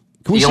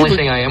 The only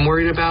thing I am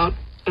worried about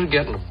is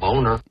getting a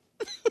boner.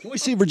 Can we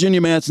see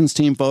Virginia Madsen's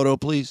team photo,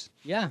 please?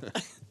 Yeah.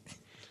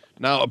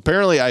 Now,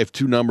 apparently, I have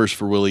 2 numbers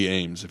for Willie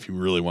Ames if you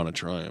really want to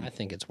try him. I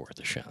think it's worth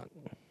a shot.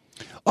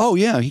 Oh,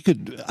 yeah, he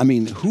could. I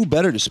mean, who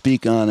better to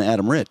speak on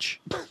Adam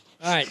Rich? All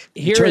right,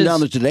 He turned down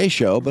the Today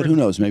Show, but who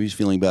knows? Maybe he's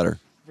feeling better.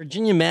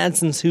 Virginia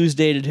Madsen's Who's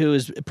Dated Who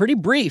is pretty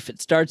brief.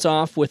 It starts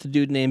off with a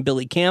dude named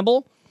Billy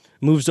Campbell,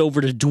 moves over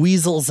to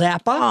Dweezil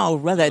Zappa. Oh,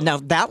 rather. Now,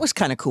 that was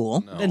kind of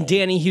cool. Then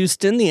Danny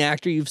Houston, the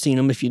actor. You've seen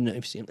him if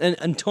you've seen him.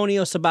 And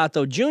Antonio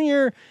Sabato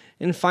Jr.,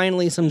 and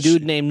finally some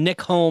dude named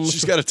Nick Holmes.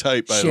 She's got a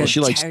type, by the way.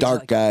 She likes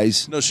dark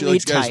guys. No, she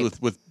likes guys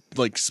with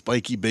like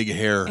spiky big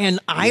hair. And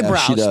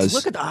eyebrows. she does.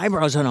 Look at the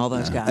eyebrows on all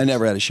those guys. I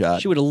never had a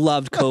shot. She would have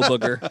loved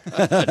Kohberger.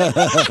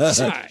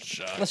 All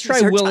right, let's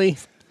try Willie.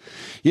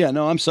 Yeah,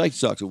 no, I'm psyched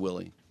to talk to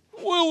Willie.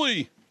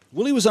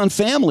 Willie was on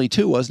Family,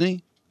 too, wasn't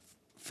he?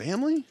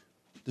 Family?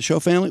 The show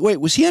Family? Wait,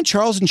 was he on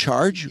Charles in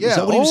Charge? Yeah. Was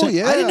that what he was saying?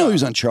 Yeah. I didn't know he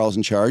was on Charles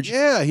in Charge.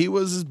 Yeah, he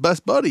was his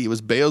best buddy. He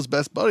was Baio's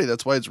best buddy.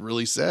 That's why it's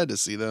really sad to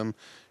see them,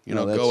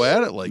 go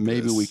at it like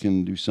maybe this. we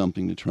can do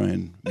something to try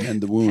and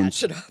mend the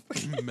wounds.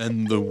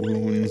 Mend the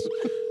wounds.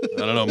 I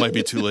don't know. It might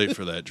be too late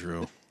for that,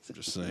 Drew. I'm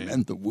just saying.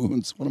 And the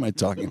wounds. What am I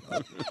talking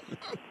about?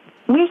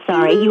 We're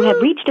sorry. You have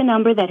reached a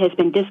number that has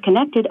been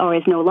disconnected or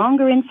is no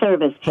longer in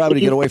service. Probably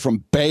to get away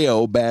from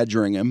Bayo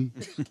badgering him.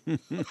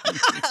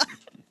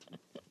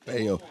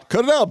 Bayo.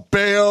 Cut it out,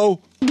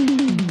 Bayo.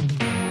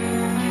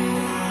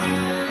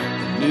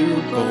 New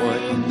boy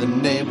in the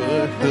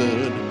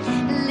neighborhood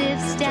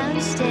lives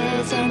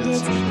downstairs and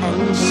is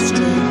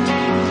understood.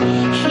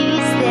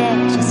 He's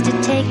there just to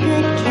take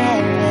good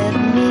care of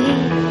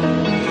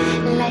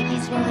me, like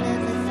he's one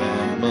of the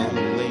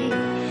family.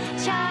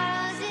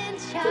 Charles in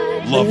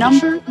charge. The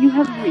number you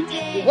have reached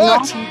is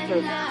not in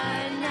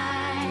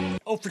service.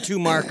 0 for 2,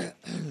 Mark.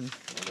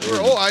 They were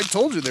old. I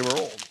told you they were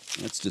old.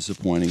 That's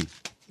disappointing.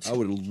 I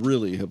would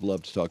really have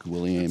loved to talk to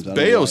Willie Ames.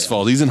 Bayo's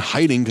fault. He's in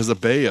hiding because of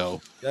Bayo.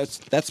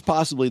 That's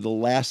possibly the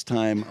last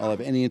time I'll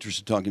have any interest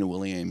in talking to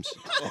Willie Ames.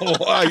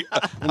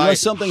 Unless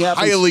something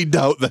happens. I highly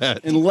doubt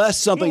that. Unless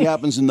something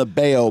happens in the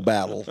Bayo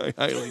battle. I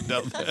highly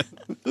doubt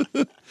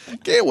that.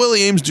 Can't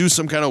Willie Ames do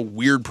some kind of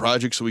weird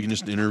project so we can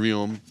just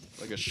interview him?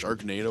 Like a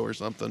Sharknado or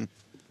something?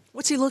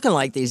 What's he looking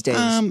like these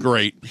days?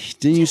 Great.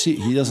 Didn't you see?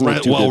 He doesn't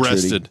look too well good,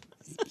 rested.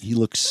 He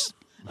looks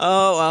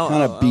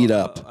kind of beat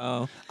up.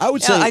 I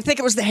would say. I think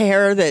it was the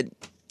hair that.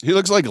 He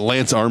looks like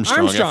Lance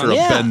Armstrong after a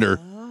bender.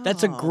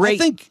 That's a great.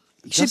 I think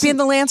should be in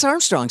the Lance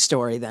Armstrong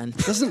story then.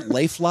 Doesn't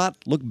Leif Lott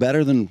look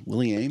better than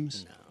Willie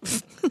Ames?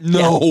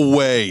 No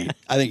way.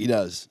 I think he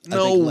does.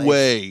 No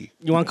way.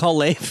 You want to call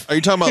Leif? Are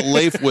you talking about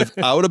Leif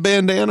without a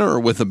bandana or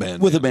with a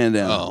bandana? With a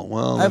bandana. Oh,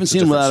 well. I haven't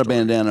seen him without a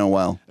bandana in a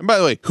while. And by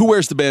the way, who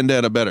wears the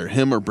bandana better,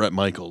 him or Bret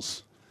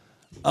Michaels?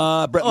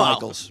 Brett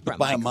Michaels.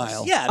 By a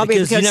mile. Yeah,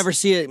 because you never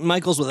see it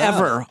Michaels without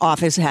ever off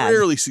his head.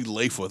 Rarely see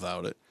Leif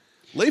without it.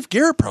 Leif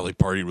Garrett probably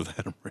partied with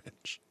Adam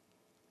Rich.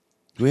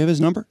 Do we have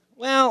his number?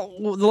 Well,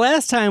 the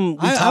last time we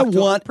I talked to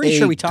him, I'm want pretty a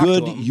sure we talked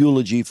good to him.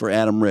 eulogy for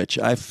Adam Rich.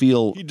 I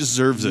feel he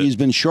deserves it. He's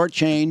been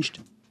shortchanged.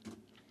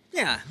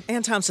 Yeah,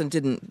 Ann Thompson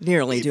didn't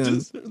nearly do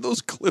him.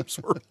 Those clips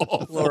were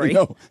awful. Glory.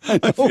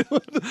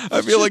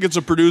 I feel like it's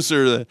a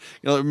producer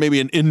that,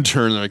 maybe an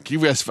intern. Like, you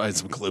guys find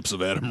some clips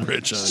of Adam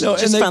Rich. No,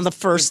 and they found the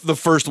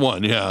first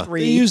one. Yeah,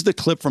 They used the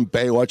clip from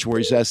Baywatch where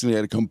he's asking the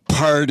guy to come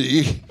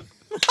party.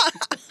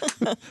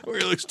 Where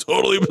he looks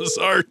totally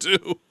bizarre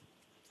too.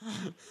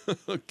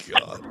 Oh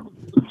God.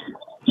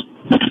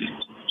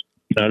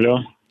 Hello.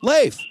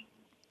 Leif.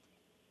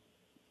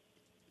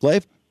 Hello.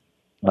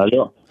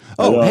 Oh,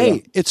 Hello, hey,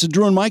 hello. it's a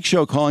Drew and Mike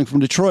show calling from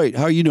Detroit.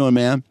 How are you doing,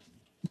 man?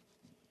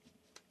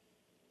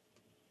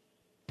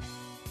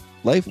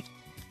 Leif?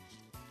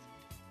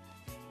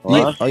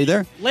 Leif, are you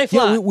there? Leif,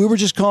 yeah, we were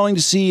just calling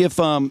to see if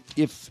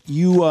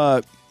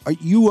you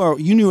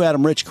you knew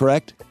Adam Rich,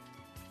 correct?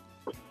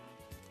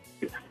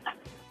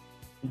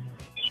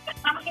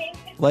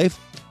 Leif?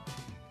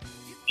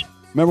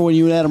 Remember when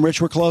you and Adam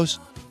Rich were close?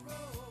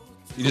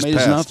 He just Made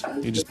us passed.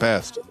 enough? He just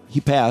passed.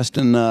 He passed,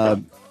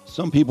 and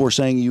some people were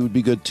saying you would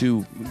be good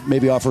to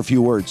maybe offer a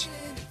few words.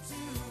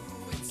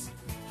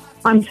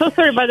 I'm so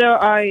sorry, but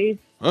I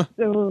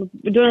don't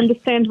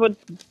understand what.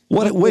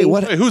 Wait,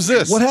 what? Hey, who's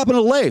this? What happened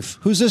to Leif?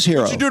 Who's this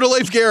hero? What'd you do to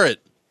Leif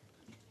Garrett?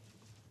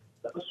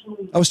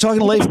 I was talking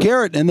to Leif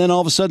Garrett, and then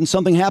all of a sudden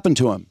something happened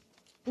to him.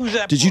 Who's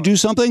that? Did you do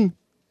something?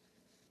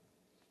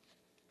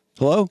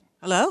 Hello?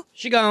 Hello?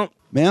 She gone.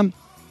 Ma'am?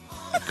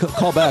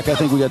 Call back. I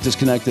think we got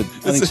disconnected. I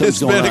think It's a something's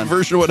going Hispanic on.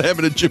 version of what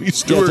happened to Jimmy Yeah,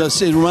 Stewart.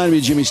 it reminded me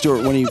of Jimmy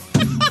Stewart when he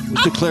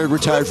was declared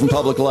retired from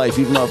public life,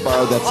 even though I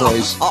borrowed that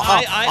phrase.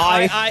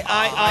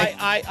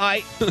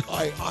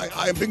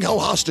 I'm being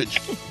held hostage.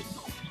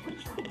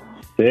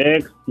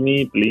 Text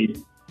me,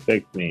 please.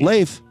 Text me.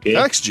 Leif. Okay?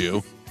 Text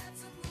you?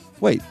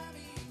 Wait.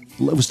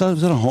 Was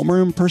that a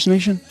Homer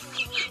impersonation?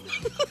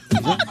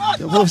 What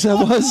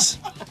was?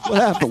 What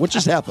happened? What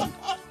just happened?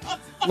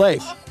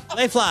 Leif.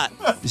 Leif Lott.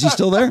 Is he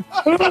still there?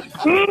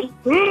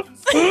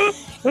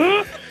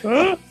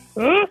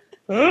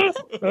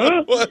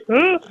 What?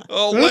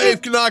 Oh,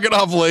 Leif, knock it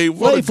off, Leif.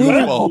 What Leif, a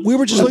goofball. we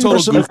were just What a looking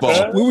for some. total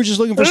goofball. We were just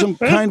looking for some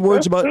kind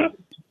words about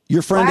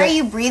your friend. Why are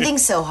you breathing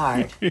so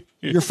hard?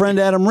 Your friend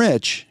Adam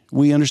Rich.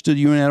 We understood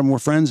you and Adam were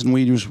friends, and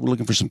we just were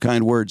looking for some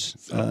kind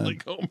words.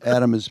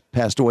 Adam has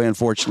passed away,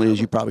 unfortunately, as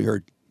you probably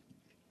heard.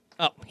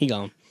 Oh, he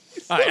gone.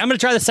 All right, I'm going to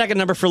try the second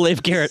number for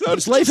Leif Garrett.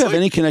 Does Leif have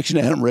any connection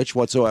to Adam Rich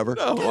whatsoever?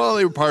 No, well,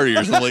 they were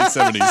partiers in the late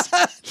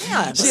 70s.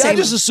 Yeah, See, I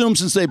just assumed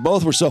since they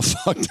both were so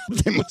fucked up,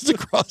 they must have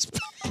crossed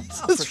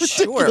paths. That's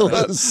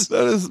ridiculous.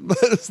 That is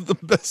the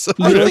best.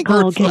 Your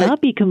call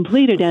cannot be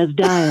completed as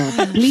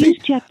dialed. Please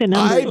check the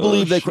number. I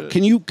believe they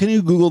can you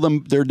Google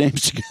their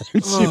names together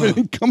and see if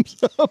anything comes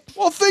up?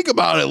 Well, think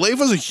about it. Leif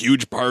was a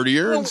huge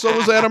partier, and so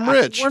was Adam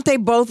Rich. Weren't they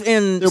both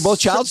in? They're both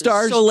child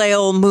stars.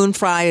 Soleil Moon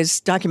Fry's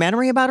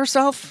documentary about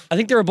herself. I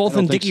think they were both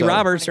in think Dickie so.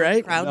 Roberts,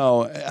 right?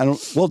 No, I don't.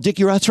 Well,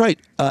 Dickie, that's right.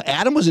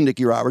 Adam was in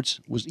Dickie Roberts.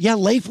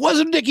 Leif was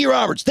in Dickie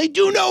Roberts. They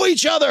do know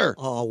each other.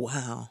 Oh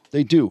wow,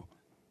 they do.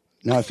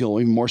 Now I feel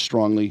even more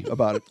strongly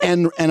about it,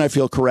 and I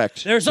feel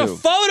correct. There's a too.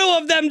 photo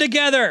of them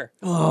together.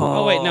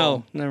 Oh, wait,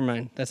 no, never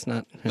mind. That's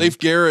not him. Leif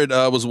Garrett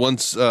was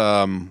once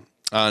on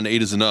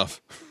 8 is Enough.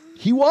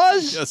 He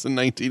was? Yes, in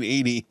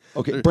 1980.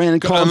 Okay, Brandon,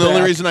 call him The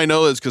only back. reason I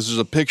know is because there's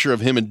a picture of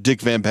him and Dick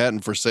Van Patten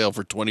for sale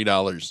for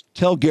 $20.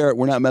 Tell Garrett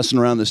we're not messing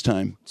around this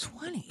time.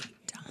 $20.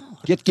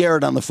 Get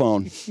Garrett on the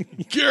phone.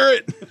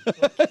 Garrett!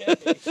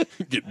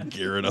 Get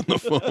Garrett on the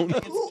phone.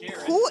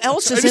 Who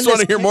else is I just in want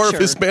to this hear more of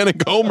picture?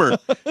 Hispanic Homer.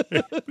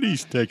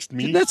 Please text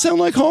me. Didn't that sound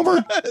like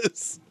Homer?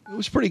 Yes. It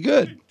was pretty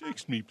good.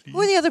 Text me, please. Who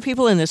are the other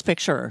people in this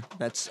picture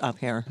that's up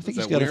here? I think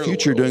he's got a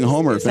future doing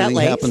Homer if Is that anything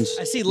Leif? happens.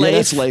 I see Yeah, Leif.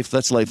 that's Leif.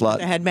 That's Leif Lott.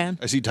 The headman.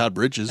 I see Todd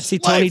Bridges. I see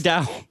Tony Life.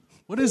 Dow.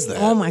 What is that?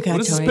 Oh, my God,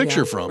 What is this Tony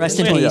picture Dow. from? Rest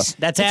in Oh, yeah. peace.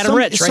 That's Adam Some,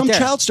 Rich right some there.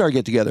 child star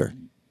get together.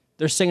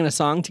 They're singing a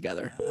song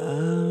together.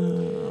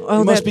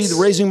 It must be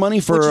raising money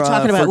for What you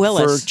talking about, for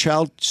Willis?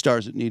 child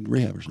stars that need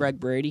rehab. Or something. Greg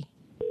Brady.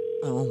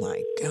 Oh,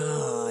 my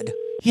God.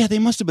 Yeah, they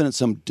must have been at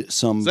some. Is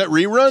that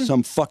rerun?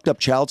 Some fucked up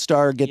child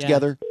star get Yeah.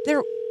 together.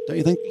 They're, Don't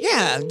you think?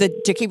 yeah, the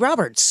Dickie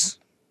Roberts.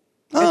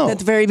 Oh. At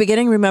the very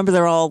beginning, remember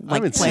they're all like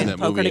haven't seen playing that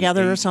movie poker in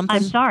together or ages. something?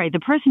 I'm sorry, the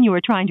person you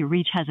are trying to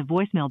reach has a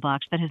voicemail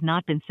box that has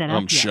not been set up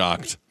I'm yet.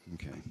 shocked.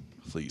 Okay.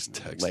 Please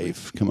text me.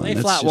 Leif, come on. Leif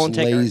That's Lott just won't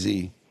take her.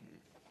 lazy.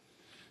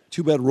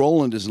 Too bad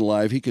Roland isn't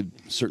alive. He could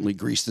certainly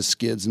grease the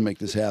skids and make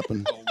this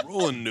happen. Oh,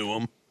 Roland knew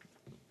him.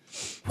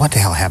 What the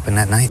hell happened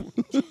that night?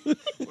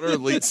 What are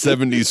late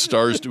 70s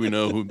stars do we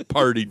know who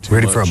partied too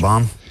Ready much? for a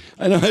bomb?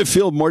 I know. I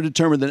feel more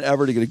determined than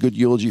ever to get a good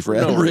eulogy for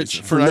Adam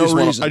Rich. For no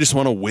reason. I just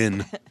want to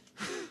win.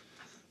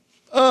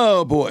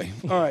 Oh boy!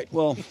 All right.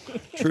 Well,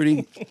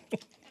 Trudy,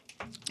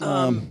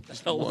 Oh,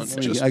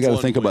 I got to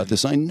think about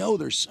this. I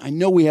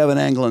know we have an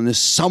angle on this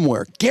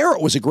somewhere.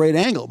 Garrett was a great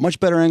angle, much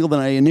better angle than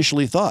I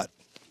initially thought.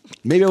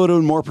 Maybe I would have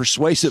been more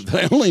persuasive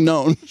than I only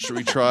known. Should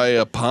we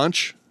try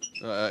Ponch?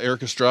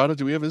 Eric Estrada?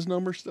 Do we have his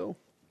number still?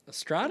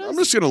 Estrada? I'm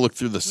just going to look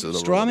through this.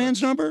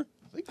 Strawman's number?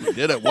 I think we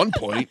did at one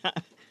point.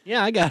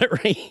 Yeah, I got it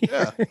right here.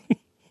 Yeah.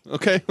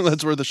 Okay, well,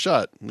 that's worth a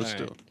shot. Let's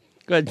do it.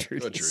 Good,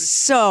 Trudy. Good, Trudy.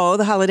 So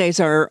the holidays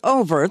are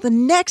over. The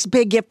next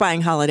big gift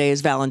buying holiday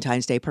is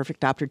Valentine's Day.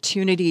 Perfect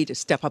opportunity to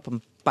step up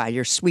and buy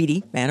your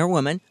sweetie, man or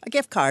woman, a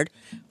gift card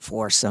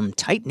for some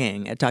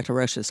tightening at Dr.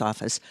 Roche's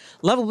office.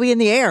 Love will be in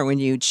the air when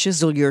you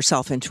chisel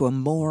yourself into a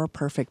more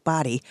perfect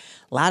body.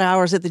 A lot of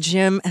hours at the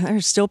gym, and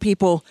there's still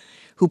people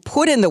who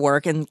put in the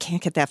work and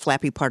can't get that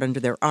flappy part under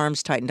their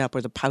arms tightened up or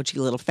the pouchy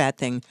little fat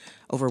thing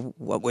over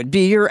what would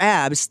be your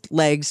abs,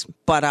 legs,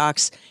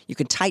 buttocks. You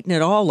can tighten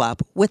it all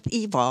up with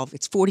Evolve.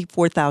 It's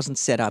 44,000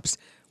 sit-ups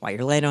while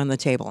you're laying on the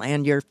table.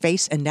 And your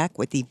face and neck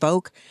with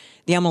Evoke.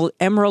 The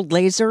Emerald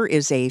Laser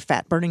is a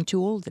fat-burning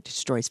tool that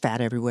destroys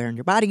fat everywhere in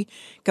your body.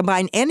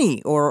 Combine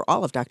any or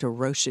all of Dr.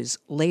 Roche's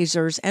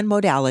lasers and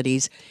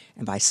modalities,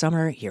 and by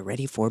summer, you're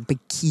ready for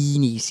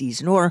bikini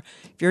season. Or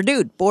if you're a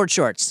dude, board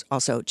shorts.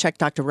 Also, check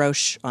Dr.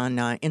 Roche on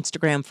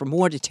Instagram for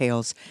more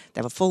details. They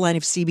have a full line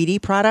of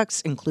CBD products,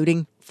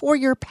 including for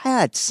your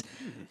pets.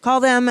 Call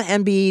them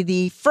and be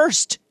the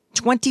first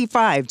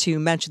 25 to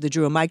mention the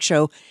Drew and Mike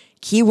Show.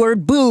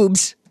 Keyword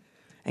boobs.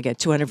 I get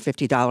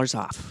 $250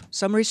 off.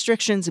 Some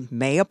restrictions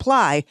may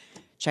apply.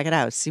 Check it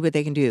out. See what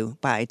they can do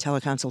by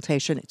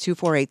teleconsultation at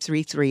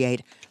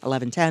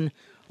 248-338-1110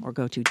 or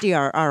go to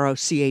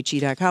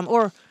drroche.com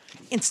or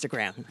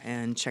Instagram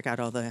and check out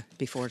all the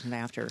befores and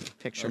after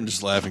pictures. I'm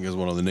just laughing as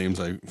one of the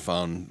names I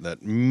found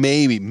that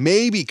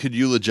maybe could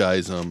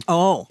eulogize him.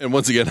 Oh. And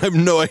once again, I have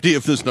no idea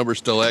if this number's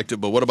still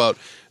active, but what about,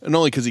 and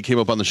only because he came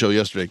up on the show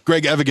yesterday,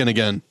 Greg Evigan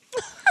again.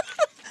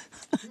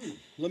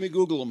 Let me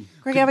Google him.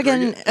 Greg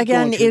Evigan,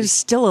 again, is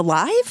still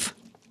alive?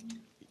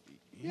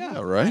 Yeah,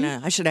 right?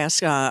 I should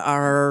ask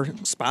our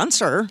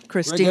sponsor,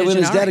 Christina Greg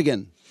Evigan is Gennari. dead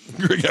again.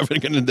 Greg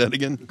Evigan is dead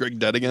again. Greg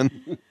dead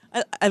again.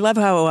 I love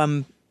how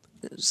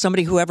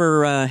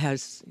whoever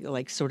has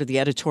like sort of the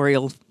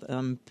editorial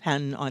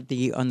pen on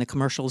the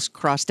commercials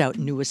crossed out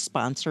newest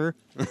sponsor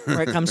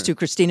where it comes to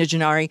Christina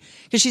Gennari,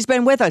 because she's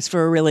been with us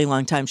for a really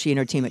long time, she and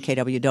her team at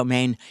KW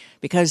Domain,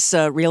 because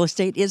real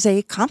estate is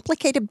a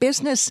complicated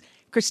business.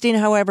 Christina,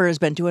 however, has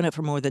been doing it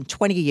for more than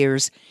 20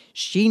 years.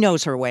 She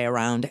knows her way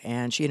around,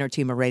 and she and her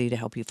team are ready to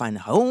help you find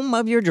the home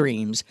of your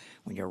dreams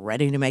when you're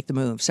ready to make the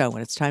move. So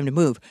when it's time to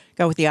move,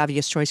 go with the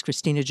obvious choice,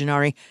 Christina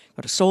Gennari.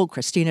 Go to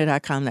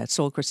soldchristina.com. That's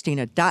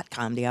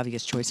soldchristina.com, the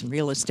obvious choice in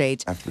real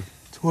estate. After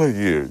 20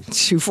 years.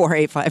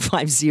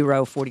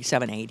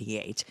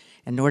 248-550-4788.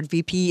 And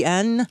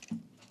NordVPN,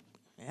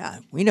 yeah,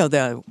 we know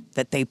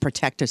that they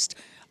protect us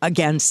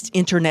against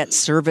internet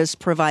service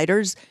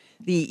providers,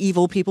 the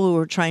evil people who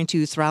are trying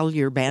to throttle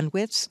your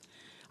bandwidths.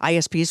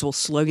 ISPs will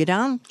slow you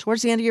down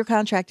towards the end of your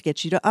contract to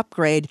get you to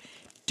upgrade.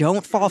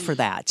 Don't fall for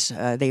that.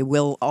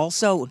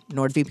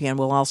 NordVPN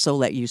will also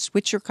let you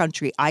switch your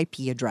country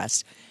IP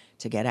address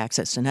to get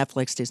access to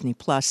Netflix, Disney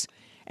Plus,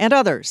 and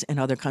others in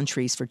other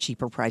countries for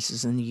cheaper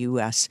prices in the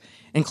U.S.,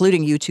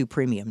 including YouTube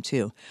Premium,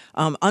 too.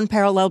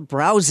 Unparalleled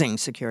browsing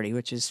security,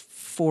 which is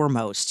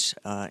foremost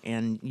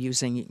in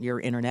using your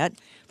internet.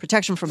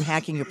 Protection from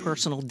hacking your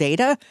personal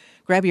data.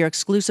 Grab your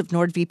exclusive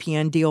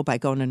NordVPN deal by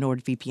going to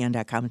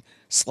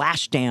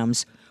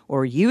nordvpn.com/dams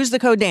or use the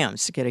code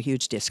DAMS to get a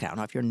huge discount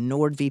off your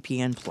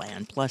NordVPN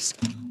plan, plus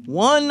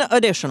one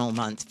additional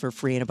month for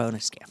free and a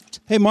bonus gift.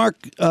 Hey, Mark,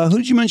 who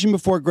did you mention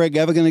before Greg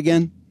Evigan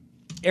again?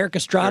 Eric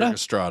Estrada? Eric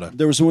Estrada.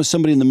 There was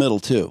somebody in the middle,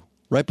 too.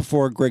 Right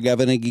before Greg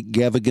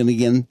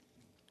Evigan.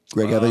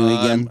 Greg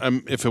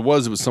Evigan. If it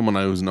was someone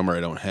whose number I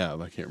don't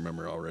have. I can't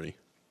remember already.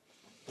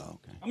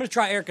 I'm going to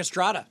try Eric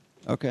Estrada.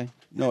 Okay.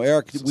 No,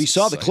 Eric, we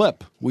saw the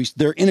clip.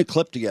 They're in a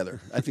clip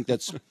together. I think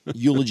that's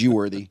eulogy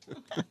worthy.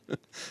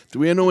 Do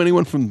we know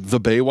anyone from the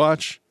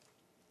Baywatch?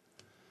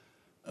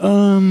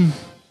 Oh,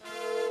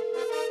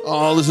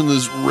 listen to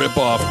this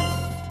rip-off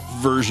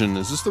version.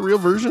 Is this the real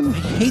version? I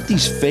hate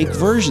these fake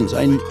versions.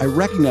 I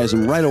recognize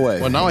them right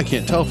away. Well, now I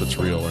can't tell if it's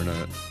real or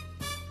not.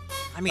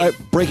 I mean,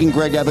 breaking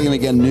Greg Evigan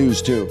again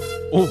news, too.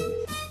 Oh.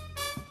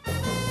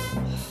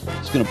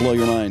 It's going to blow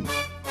your mind.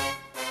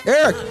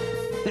 Eric!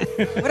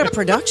 What a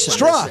production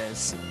Straw.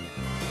 this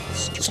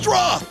is.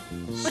 Straw!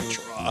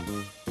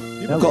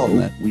 People call them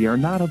that. We are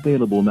not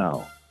available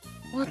now.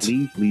 What?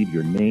 Please leave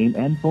your name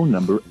and phone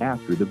number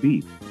after the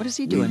beep. What is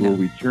he doing We will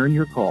now? return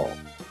your call.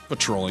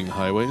 Patrolling the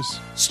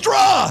highways.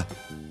 Straw!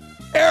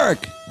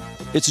 Eric!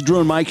 It's a Drew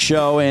and Mike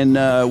show, and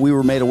we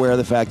were made aware of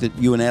the fact that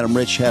you and Adam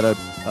Rich had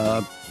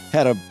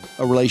a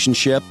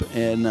relationship,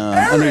 and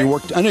I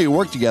know you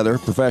worked together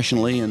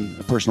professionally and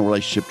a personal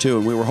relationship too,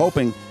 and we were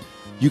hoping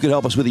you could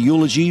help us with a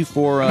eulogy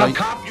for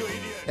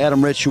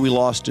Adam Rich, who we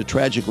lost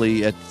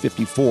tragically at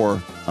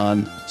 54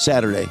 on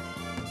Saturday.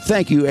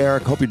 Thank you,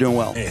 Eric. Hope you're doing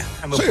well. Yeah,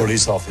 I'm a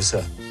police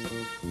officer.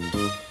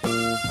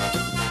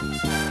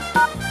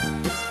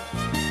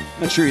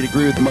 Not sure you'd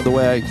agree with the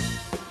way I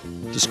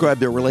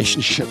described their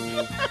relationship.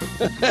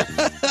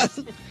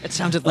 It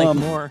sounded like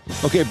more.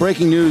 Okay,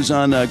 breaking news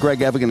on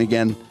Greg Evigan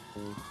again.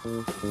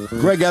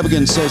 Greg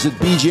Evigan says that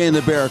BJ and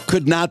the Bear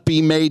could not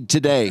be made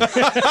today. How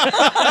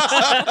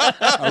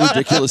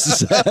ridiculous is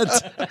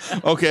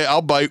that? Okay,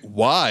 I'll bite.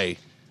 Why?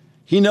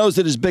 He knows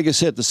that his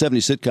biggest hit, the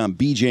 70s sitcom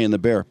BJ and the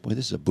Bear, boy,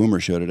 this is a boomer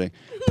show today,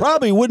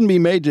 probably wouldn't be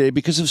made today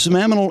because of some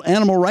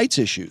animal rights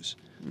issues.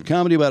 A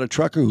comedy about a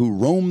trucker who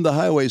roamed the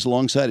highways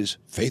alongside his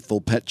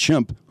faithful pet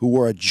chimp who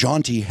wore a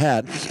jaunty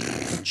hat.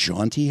 A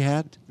jaunty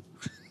hat?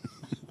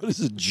 What is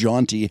a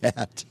jaunty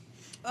hat?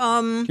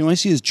 Can I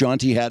see his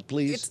jaunty hat,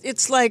 please?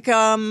 It's like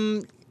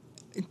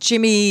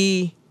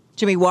Jimmy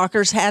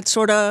Walker's hat,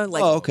 sort of.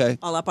 Like, oh, okay.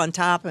 All up on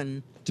top.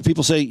 And do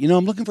people say,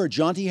 I'm looking for a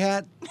jaunty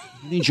hat?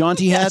 Any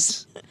jaunty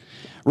hats?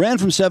 Ran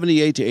from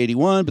 78 to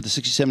 81, but the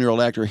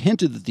 67-year-old actor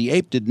hinted that the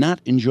ape did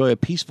not enjoy a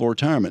peaceful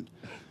retirement.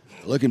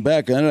 Looking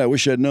back on it, I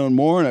wish I'd known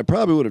more, and I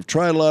probably would have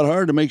tried a lot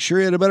harder to make sure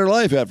he had a better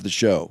life after the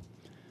show.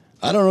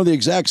 I don't know the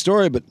exact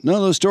story, but none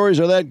of those stories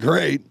are that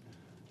great.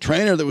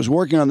 Trainer that was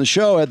working on the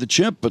show had the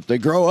chimp, but they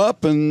grow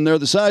up and they're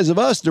the size of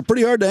us. They're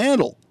pretty hard to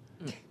handle.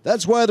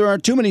 That's why there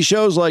aren't too many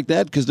shows like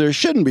that, because there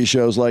shouldn't be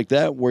shows like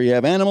that where you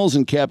have animals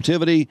in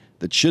captivity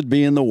that should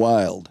be in the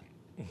wild.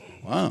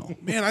 Wow.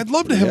 Man, I'd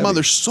love to have him on.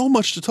 There's so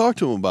much to talk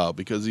to him about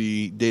because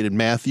he dated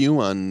Matthew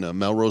on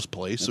Melrose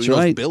Place, so he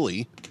knows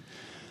Billy.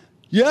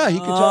 Yeah, he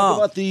could talk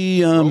about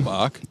the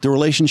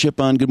relationship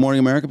on Good Morning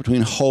America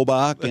between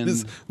Hobach and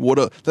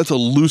that's a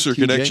looser TJ.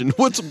 Connection.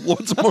 What's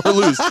more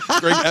loose?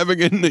 Greg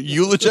Evigan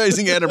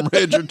eulogizing Adam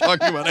Ridge or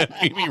talking about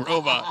Amy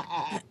Robach?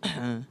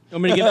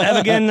 Want me to give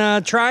Evigan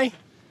a try?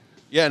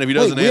 Yeah, and if he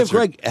doesn't we have answer,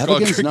 Greg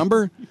Evigan's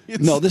number?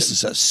 No, this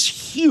is a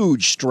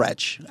huge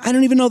stretch. I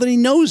don't even know that he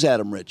knows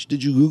Adam Rich.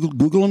 Did you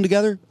Google them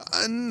together?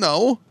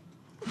 No.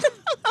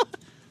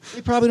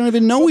 They probably don't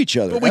even know each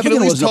other. But we could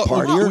at least talk.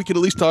 We could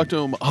at least talk to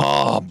him.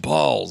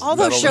 Balls! All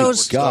those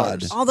shows,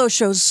 God. all those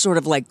shows sort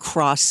of like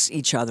cross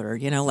each other.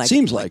 Like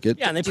seems like it.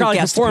 Yeah, and they probably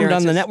performed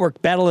on the network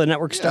Battle of the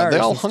Network Stars. They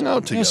all hung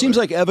out together. It seems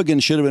like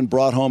Evigan should have been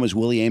brought home as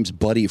Willie Ames'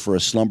 buddy for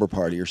a slumber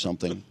party or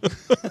something.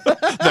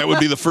 That would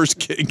be the first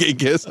gay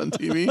kiss on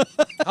TV.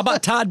 How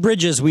about Todd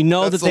Bridges? We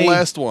know That's that the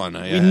last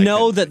one. We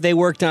know that they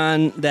worked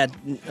on that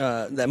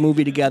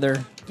movie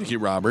together. Dickie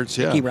Roberts.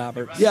 Yeah. Dickie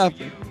Roberts. Yeah.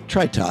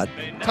 Try Todd.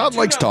 Todd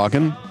likes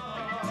talking.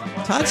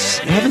 Todd's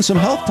having some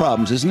health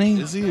problems, isn't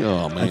he? Is he?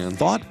 Oh, man. I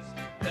thought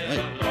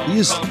he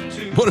is.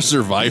 What a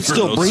survivor. He's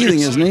still breathing,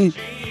 isn't he?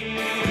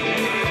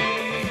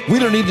 We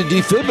don't need to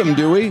defib him,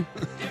 do we?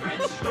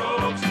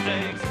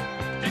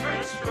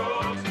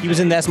 He was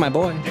in That's My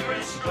Boy.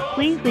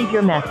 Please leave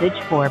your message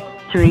for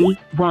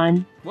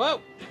 3-1.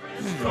 Whoa.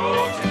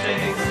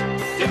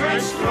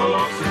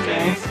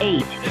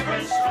 8.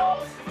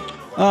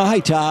 Hi,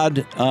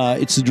 Todd.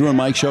 It's the Drew and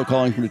Mike show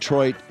calling from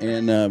Detroit,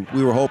 and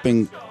we were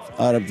hoping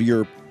out of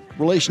your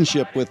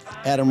relationship with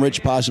Adam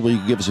Rich, possibly you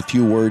could give us a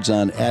few words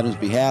on Adam's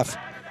behalf.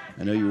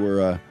 I know you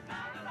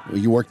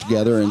worked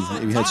together and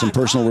you had some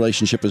personal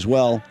relationship as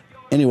well.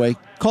 Anyway,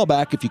 call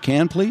back if you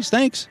can, please.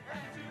 Thanks.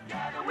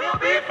 We'll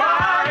be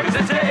fine, 'cause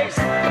it takes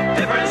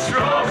different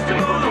strokes to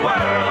move the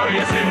world.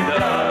 Yes, it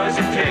does.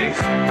 It takes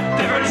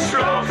different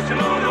strokes to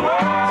move the world.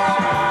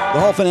 The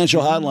Hall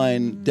Financial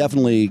Hotline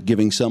definitely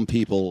giving some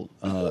people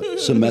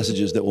some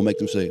messages that will make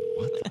them say,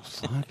 "What the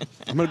fuck?"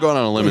 I'm going to go out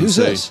on a limb and Who's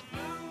say this?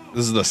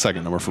 This is the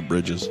second number for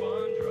Bridges.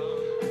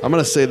 I'm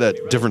going to say that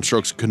different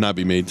strokes could not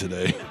be made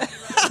today.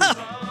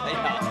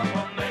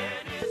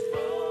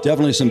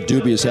 Definitely some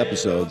dubious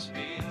episodes.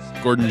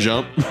 Gordon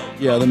Jump.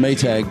 Yeah, the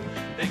Maytag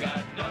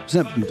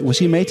Was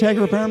he a Maytag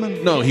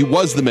repairman? No, he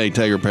was the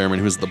Maytag repairman.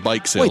 He was the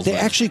bike salesman. Wait, they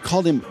actually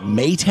called him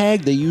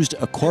Maytag? They used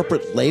a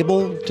corporate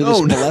label to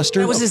this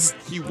molester? That was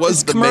he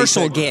was the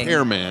commercial Maytag gig.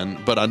 repairman,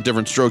 but on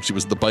different strokes, he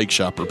was the bike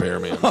shop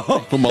repairman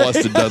who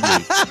molested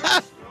Dudley.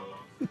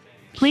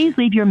 Please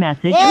leave your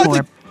message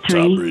for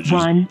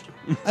 31.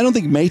 I don't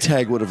think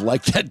Maytag would have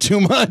liked that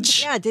too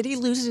much. Yeah, did he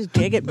lose his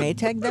gig at Maytag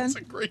then? That's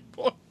a great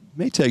point.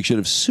 Maytag should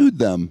have sued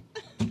them.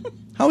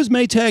 How is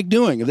Maytag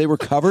doing? Have they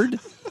recovered?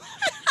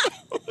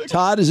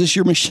 Todd, is this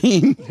your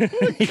machine?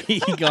 He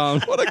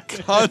gone. What a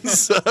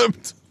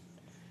concept.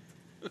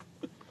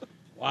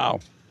 Wow.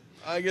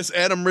 I guess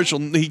Adam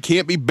Richel, he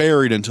can't be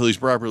buried until he's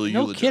properly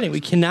No eulogized. kidding.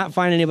 We cannot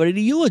find anybody to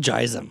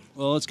eulogize him.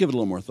 Well, let's give it a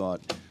little more thought.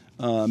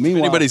 If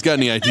Meanwhile, anybody's got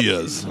any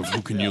ideas of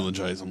who can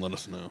eulogize him, let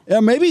us know.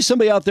 yeah, maybe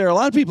somebody out there, a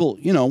lot of people,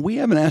 we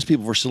haven't asked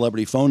people for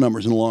celebrity phone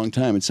numbers in a long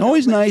time. It's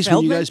always nice when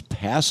you Feldman? guys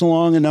pass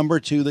along a number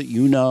to that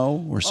you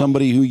know or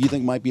somebody who you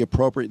think might be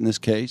appropriate in this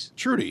case.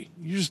 Trudy,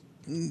 you just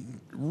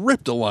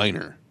ripped a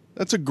liner.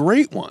 That's a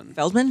great one.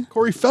 Feldman?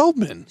 Corey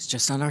Feldman. He's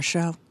just on our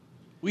show.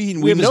 We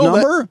have his know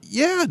number?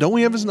 Yeah, don't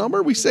we have his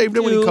number? We saved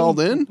it when he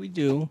called in. We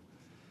do.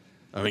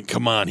 I mean,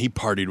 come on, he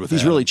partied with He's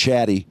Adam. really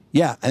chatty.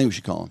 Yeah, I think we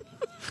should call him.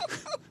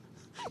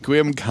 Can we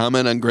have him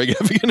comment on Greg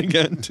Evigan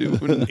again, too?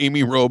 And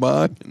Amy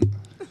Robach and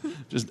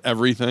just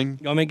everything?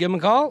 You want me to give him a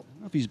call?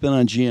 If he's been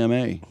on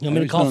GMA. You want me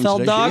to call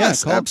Feld Dog?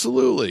 Yes, call-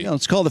 absolutely. Yeah,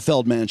 let's call the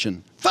Feld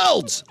Mansion.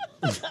 Felds!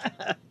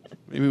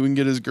 Maybe we can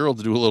get his girl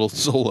to do a little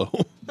solo.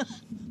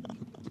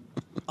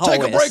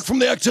 Take a break from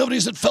the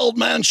activities at Feld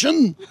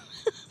Mansion.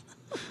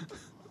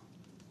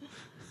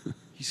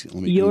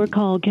 Your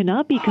call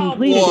cannot be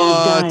completed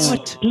as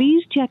dialed.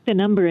 Please check the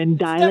number and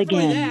dial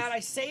again. I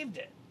saved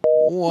it.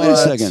 Wait a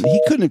second.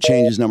 He couldn't have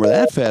changed his number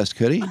that fast,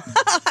 could he?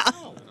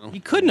 He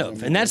couldn't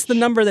have. And that's the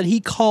number that he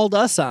called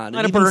us on.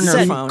 Not It a even burner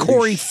said phone.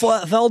 Corey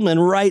Feldman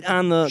right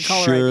on the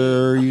caller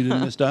Sure you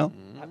didn't misdial?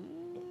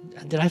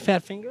 ID. Did I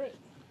fat finger it?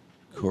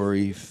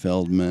 Corey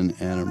Feldman,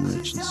 Adam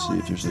Rich. Let's see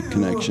if there's a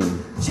connection.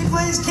 She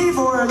plays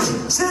keyboards,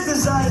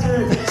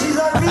 synthesizer. She's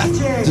our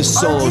DJ. This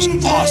solo's our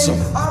DJ,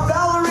 awesome. Our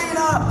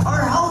ballerina,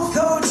 our health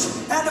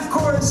coach, and of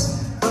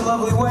course, her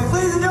lovely wife.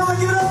 Ladies and gentlemen,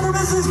 give it up for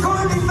Mrs.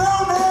 Courtney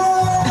Feldman.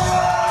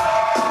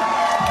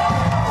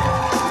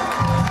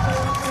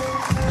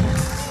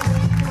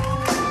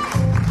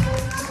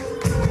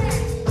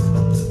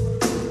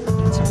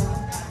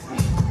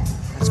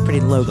 That's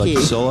pretty low key.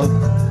 Like solo?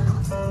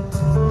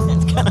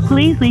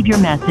 Please leave your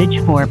message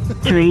for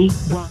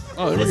 31.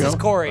 Oh, there This we go. is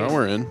Corey. Now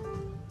we're in.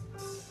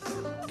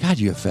 God,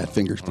 you have fat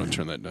fingers. I'm going to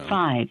turn that down.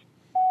 5.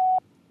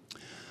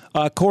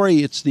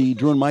 Corey, it's the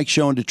Drew and Mike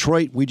show in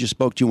Detroit. We just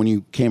spoke to you when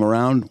you came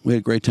around. We had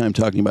a great time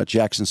talking about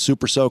Jackson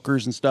Super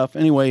Soakers and stuff.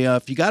 Anyway,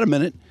 if you got a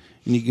minute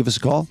and you give us a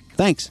call,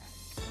 thanks.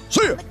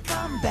 See ya.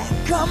 Come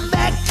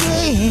back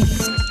in.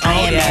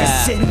 I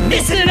am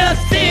missing a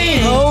thing.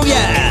 Oh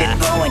yeah.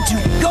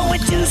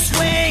 Going to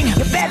swing. You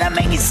better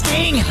make it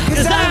sting.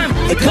 Cause I'm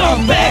the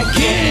comeback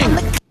king.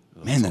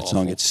 Man, that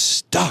song gets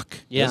stuck,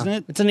 Yeah. doesn't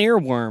it? It's an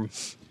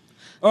earworm.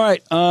 All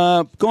right,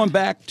 going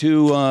back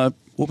to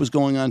what was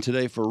going on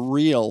today for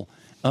real.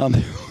 There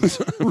was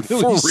a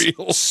really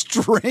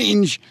For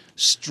real.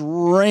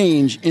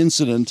 strange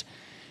incident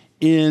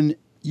in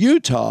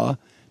Utah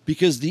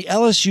because the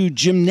LSU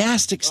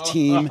gymnastics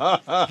team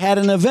had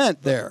an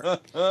event there.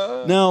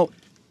 Now,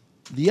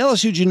 the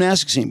LSU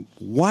gymnastics team,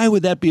 why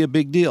would that be a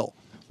big deal?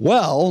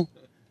 Well,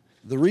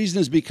 the reason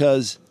is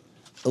because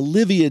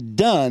Olivia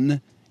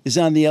Dunn is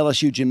on the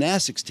LSU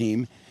gymnastics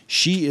team.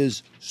 She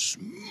is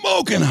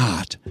smoking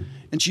hot,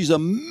 and she's a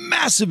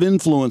massive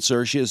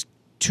influencer. She has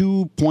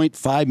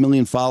 2.5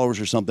 million followers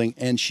or something,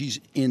 and she's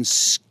in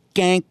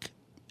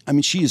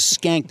she is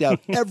skanked out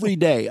every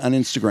day on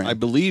Instagram. I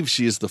believe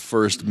she is the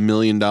first $1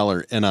 million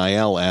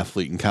NIL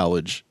athlete in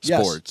college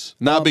Yes. sports.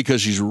 Not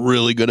because she's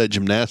really good at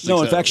gymnastics.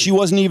 No, in fact, she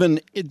wasn't even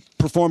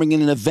performing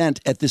in an event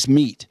at this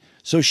meet.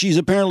 So she's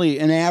apparently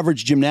an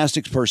average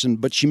gymnastics person,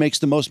 but she makes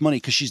the most money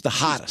because she's the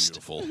hottest.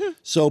 Beautiful.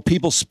 So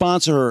people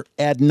sponsor her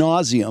ad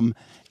nauseum,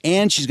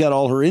 and she's got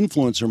all her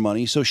influencer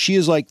money. So she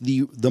is like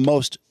the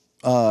most,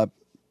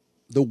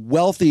 the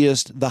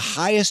wealthiest, the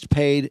highest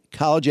paid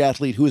college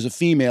athlete who is a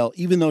female,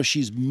 even though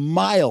she's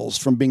miles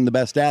from being the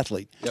best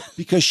athlete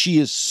because she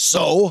is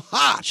so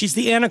hot. She's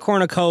the Anna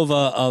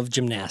Kournikova of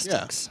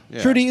gymnastics.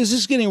 Yeah. Trudy, is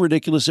this getting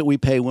ridiculous that we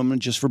pay women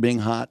just for being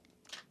hot?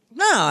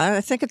 No,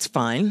 I think it's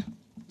fine.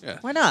 Yeah.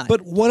 Why not?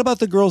 But what about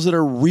the girls that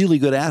are really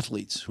good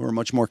athletes who are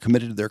much more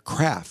committed to their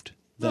craft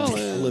than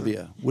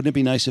Olivia? Wouldn't it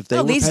be nice if they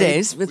were these paid?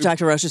 days, with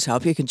Dr. Roche's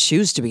help, you can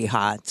choose to be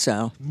hot.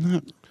 So,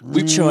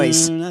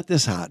 choice. Not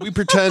this hot. We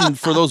pretend,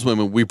 for those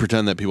women, we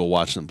pretend that people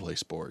watch them play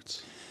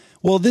sports.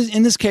 Well,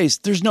 in this case,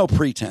 there's no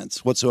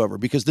pretense whatsoever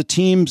because the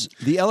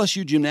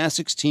LSU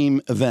gymnastics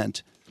team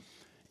event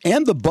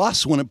and the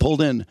bus when it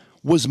pulled in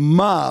was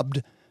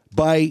mobbed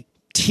by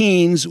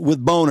teens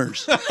with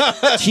boners.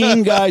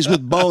 Teen guys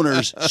with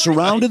boners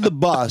surrounded the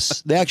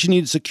bus. They actually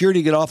needed security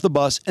to get off the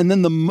bus. And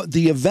then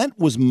the event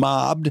was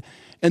mobbed.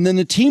 And then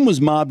the team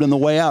was mobbed on the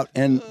way out.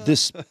 And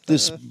this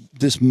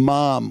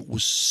mom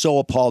was so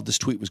appalled. This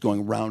tweet was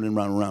going round and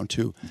round and round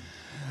too.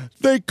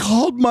 They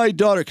called my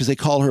daughter, because they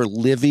call her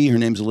Livy. Her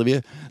name's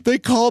Olivia. They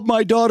called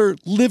my daughter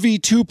Livy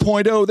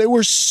 2.0. They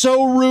were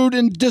so rude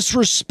and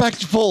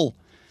disrespectful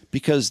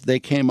because they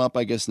came up,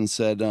 I guess, and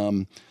said,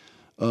 can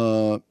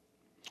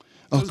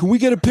we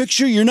get a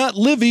picture? You're not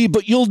Livy,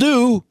 but you'll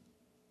do.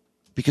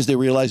 Because they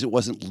realized it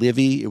wasn't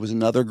Livy. It was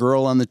another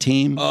girl on the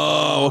team.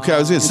 Oh, okay. I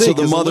was going to say. So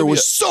the mother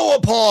was so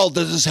appalled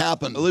that this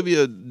happened.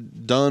 Olivia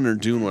Dunn or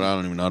Dune, I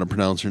don't even know how to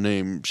pronounce her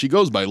name. She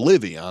goes by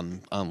Livy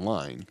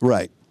online.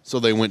 Right. So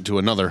they went to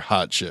another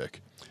hot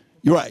chick.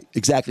 You're right,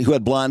 exactly. Who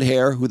had blonde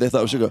hair, who they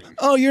thought was going to go,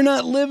 oh, you're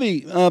not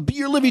Livy.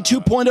 You're Livy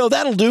 2.0.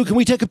 That'll do. Can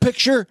we take a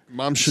picture?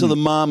 So the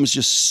mom was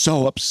just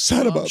so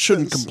upset about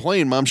shouldn't this.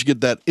 complain. Mom should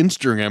get that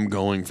Instagram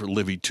going for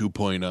Livy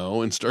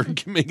 2.0 and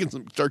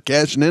start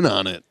cashing in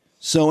on it.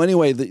 So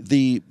anyway,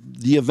 the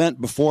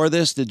event before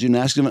this, the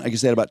gymnastics event, I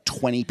guess they had about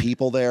 20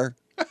 people there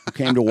who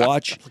came to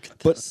watch.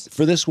 But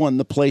for this one,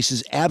 the place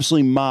is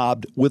absolutely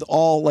mobbed with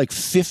all like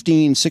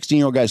 15,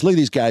 16-year-old guys. Look at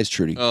these guys,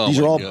 Trudy. These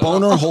are all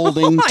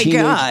boner-holding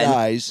teenage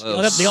guys.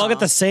 They all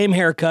got the same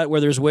haircut where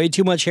there's way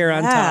too much hair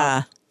on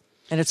top.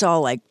 And it's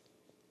all like...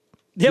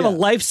 They have a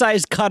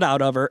life-size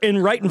cutout of her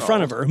right in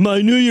front of her.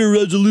 My New Year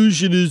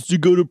resolution is to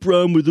go to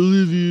prom with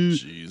Olivia.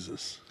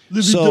 Jesus.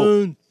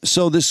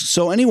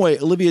 So anyway,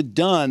 Olivia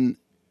Dunn,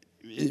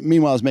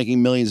 meanwhile, is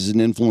making millions as an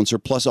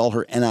influencer, plus all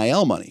her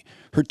NIL money.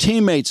 Her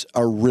teammates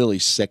are really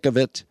sick of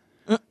it.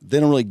 They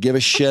don't really give a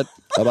shit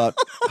about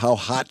how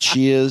hot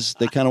she is.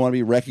 They kind of want to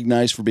be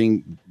recognized for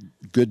being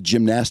good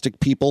gymnastic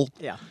people.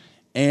 Yeah.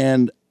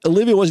 And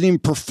Olivia wasn't even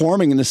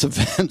performing in this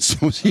event, so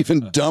it was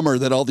even dumber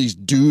that all these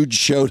dudes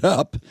showed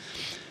up.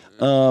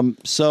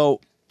 So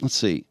let's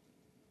see.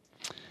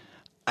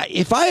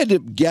 If I had to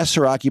guess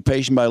her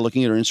occupation by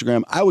looking at her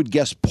Instagram, I would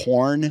guess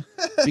porn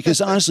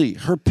because honestly,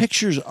 her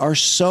pictures are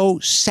so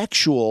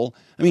sexual.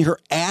 I mean, her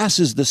ass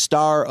is the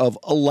star of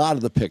a lot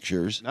of the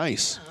pictures.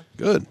 Nice.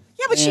 Good.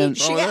 Yeah, but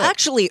she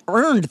actually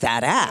earned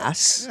that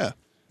ass. Yeah.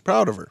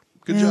 Proud of her.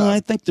 Good job. I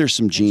think there's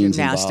some genes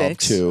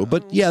involved too.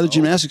 But yeah, the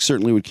gymnastics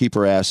certainly would keep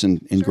her ass in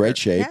great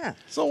shape. Yeah.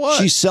 So what?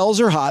 She sells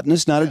her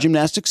hotness, not her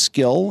gymnastic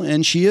skill,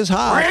 and she is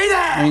hot. Great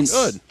ass! I mean,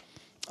 good.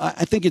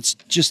 I think it's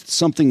just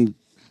something...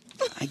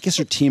 I guess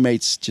her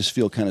teammates just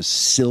feel kind of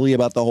silly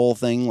about the whole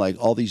thing, like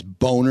all these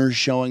boners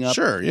showing up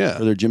for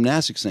their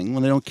gymnastics thing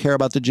when they don't care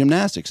about the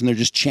gymnastics and they're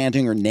just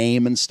chanting her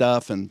name and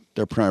stuff and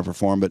they're trying to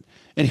perform. But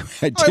anyway,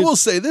 I will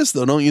say this,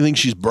 though. Don't you think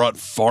she's brought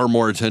far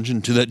more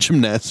attention to that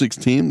gymnastics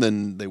team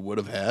than they would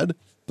have had?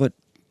 But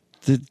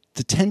the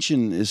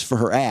tension is for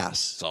her ass.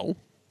 So?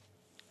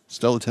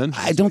 Still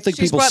attention. I don't think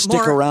people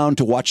stick around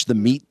to watch the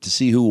meet to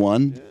see who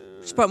won.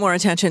 She's brought more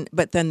attention,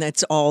 but then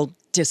that's all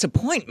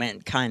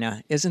disappointment, kind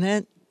of, isn't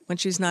it? When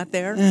she's not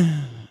there?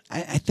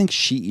 I think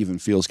she even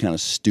feels kind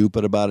of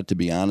stupid about it, to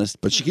be honest.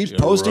 But she keeps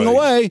posting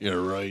away.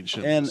 You're right.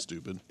 She's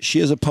stupid. She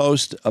has a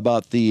post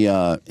about the,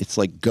 it's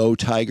like Go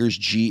Tigers,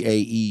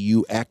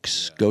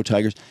 GAEUX, Go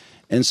Tigers.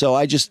 And so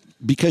I just,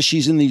 because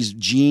she's in these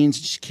jeans,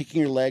 she's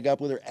kicking her leg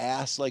up with her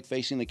ass like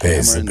facing the camera.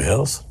 Pays the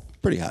bills.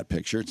 Pretty hot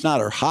picture. It's not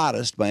her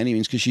hottest by any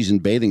means because she's in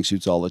bathing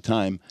suits all the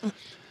time.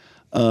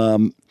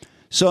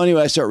 So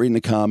anyway, I start reading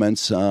the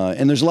comments.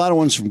 And there's a lot of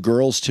ones from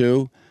girls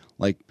too.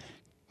 Like,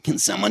 can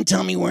someone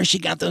tell me where she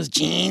got those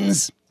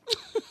jeans?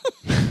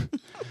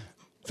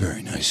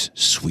 Very nice,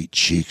 sweet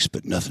cheeks,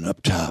 but nothing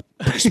up top.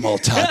 Pretty small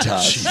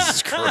tatas.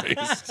 Jesus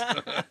Christ.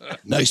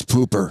 Nice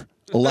pooper.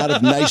 A lot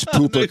of nice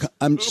pooper.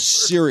 I'm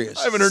serious.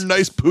 I haven't heard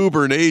nice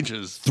pooper in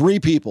ages. 3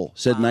 people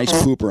said nice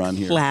pooper on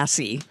here.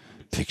 Classy.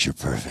 Picture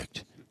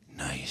perfect.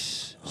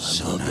 Nice.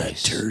 So love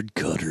nice. that turd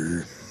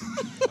cutter.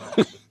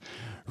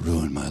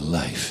 Ruined my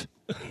life.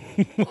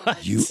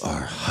 What? You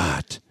are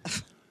hot.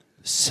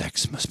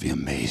 Sex must be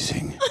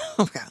amazing.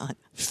 Oh, God.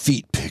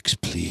 Feet pics,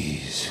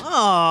 please.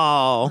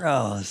 Oh.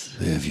 Gross.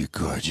 Liv, you're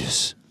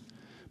gorgeous.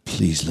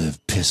 Please, Liv,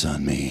 piss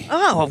on me.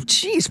 Oh,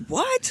 jeez,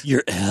 what?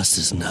 Your ass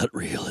is not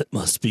real. It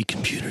must be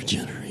computer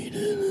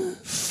generated.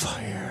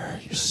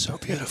 Fire. You're so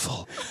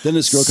beautiful. Then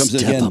this girl comes in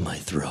Step again. on my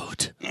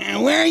throat.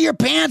 Where are your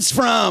pants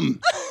from?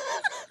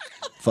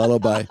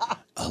 Followed by,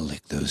 I'll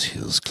lick those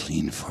heels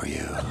clean for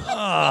you.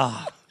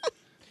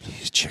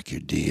 Please check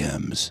your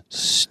DMs.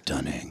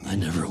 Stunning. I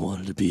never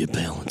wanted to be a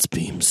balance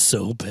beam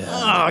so bad.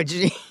 Oh,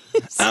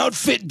 jeez.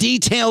 Outfit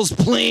details,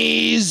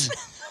 please.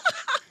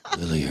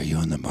 Lily, are you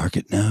on the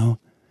market now?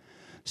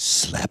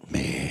 Slap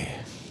me.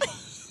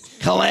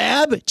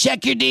 Collab,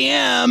 check your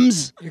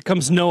DMs. Here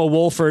comes Noah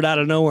Wolford out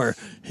of nowhere.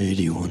 Hey,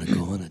 do you want to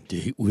go on a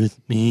date with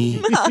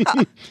me?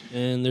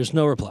 And there's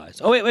no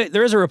replies. Oh, wait,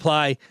 there is a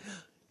reply.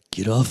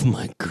 Get off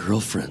my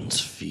girlfriend's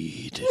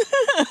feed.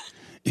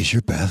 Is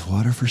your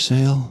bathwater for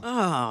sale?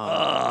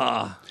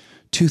 Oh.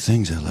 2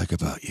 things I like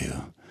about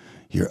you.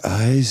 Your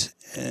eyes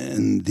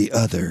and the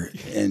other,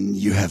 and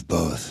you have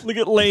both. Look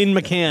at Lane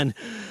McCann.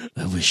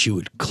 I wish you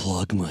would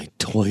clog my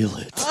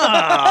toilet.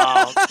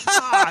 Oh,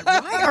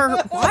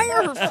 God. Why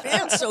are her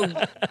fans so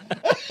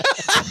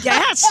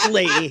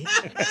ghastly?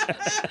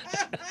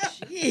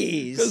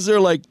 Jeez. Because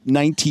they're like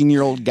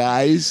 19-year-old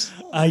guys.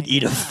 I'd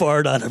eat a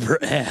fart out of her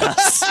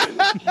ass.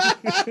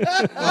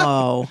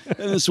 Oh.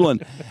 And this one,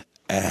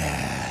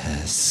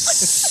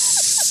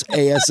 ass.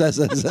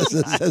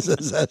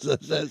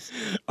 A-S-S-S-S-S-S-S-S-S.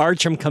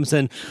 Archam comes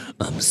in.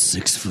 I'm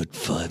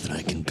 6'5" and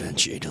I can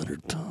bench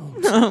 800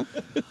 pounds.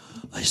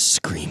 I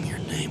scream your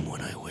name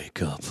when I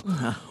wake up.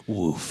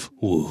 Woof,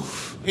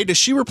 woof. Hey, does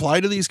she reply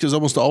to these? Because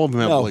almost all of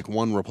them have No. like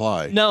one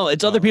reply. No,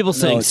 it's other people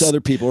saying. No, it's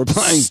other people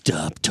replying.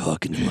 Stop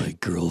talking to my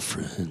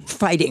girlfriend.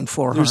 Fighting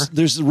for her.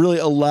 There's really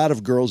a lot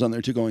of girls on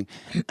there, too, going,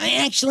 I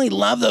actually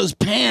love those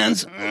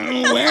pants.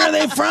 Where are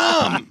they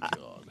from?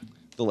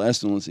 The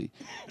last one, let's see.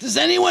 Does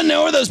anyone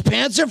know where those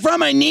pants are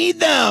from? I need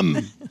them.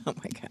 Oh,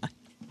 my God.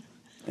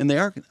 And they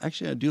are,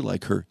 actually, I do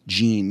like her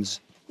jeans.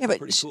 Yeah, but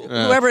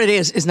whoever it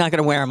is not going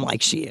to wear them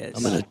like she is.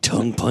 I'm going to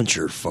tongue punch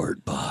her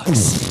fart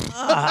box.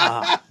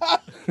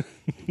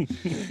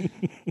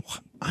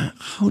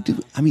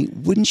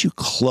 Wouldn't you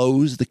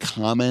close the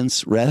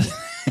comments rather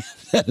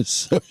than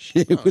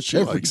associate with she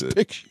every likes it.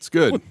 picture? It's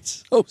good.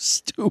 It's so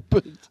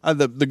stupid.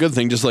 The good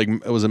thing, just like,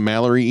 was it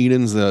Mallory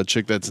Edens, the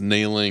chick that's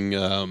nailing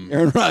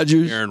Aaron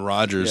Rodgers. Aaron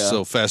Rodgers. Yeah.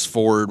 So fast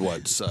forward,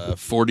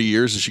 40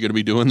 years? Is she going to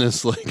be doing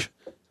this?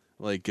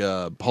 Like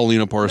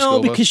Paulina Poroskova?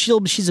 No, because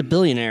she's a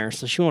billionaire,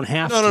 so she won't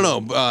have to.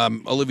 No.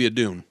 Olivia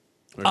Doon.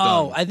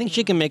 Oh, I think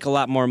she can make a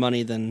lot more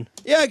money than.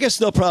 Yeah, I guess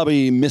they'll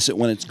probably miss it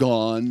when it's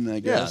gone. I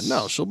guess. Yeah,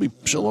 no,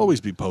 she'll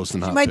always be posting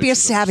hot She might be a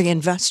pictures. savvy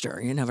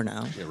investor. You never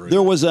know. Yeah, right.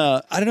 There was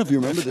I don't know if you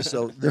remember this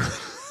though. There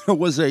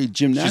was a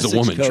gymnastics She's a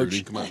woman, coach.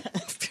 Judy. Come on.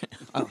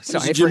 Oh, There's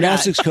sorry. a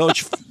gymnastics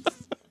coach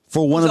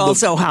for one of the.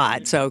 Also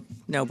hot, so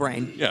no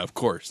brain. Yeah, of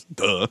course.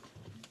 Duh.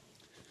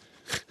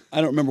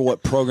 I don't remember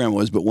what program it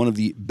was, but one of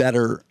the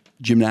better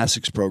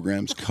gymnastics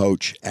programs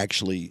coach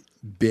actually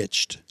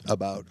bitched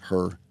about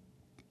her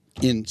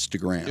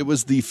Instagram. It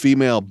was the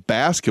female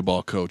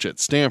basketball coach at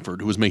Stanford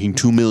who was making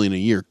 $2 million a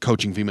year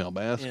coaching female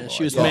basketball. Yeah,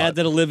 she was mad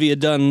that Olivia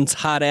Dunn's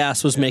hot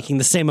ass was making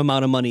the same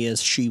amount of money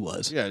as she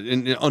was. Yeah,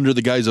 and under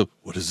the guise of,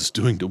 what is this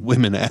doing to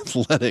women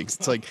athletics?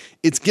 It's like,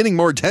 it's getting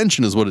more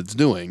attention is what it's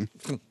doing.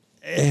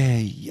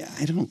 Yeah,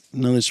 I don't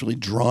know that's really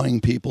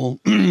drawing people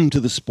to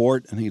the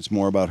sport. I think it's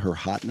more about her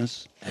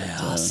hotness.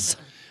 Yes.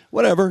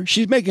 Whatever.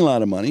 She's making a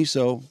lot of money,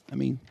 so, I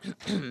mean,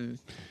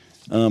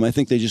 I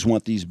think they just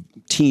want these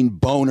teen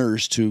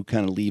boners to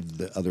kind of leave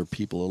the other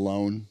people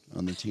alone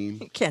on the team.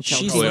 Can't tell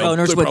She's teen the-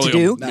 owners what to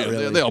do.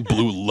 They all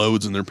blew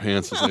loads in their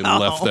pants as they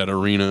left that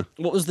arena.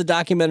 What was the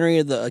documentary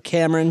of the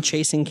Cameron,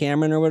 Chasing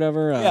Cameron or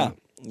whatever? Yeah.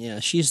 Yeah,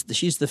 she's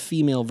the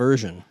female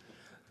version.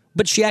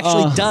 But she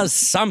actually does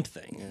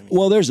something. I mean,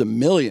 Well, there's a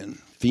million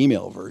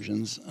female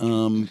versions.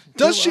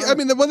 Does she? I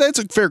mean, well, that's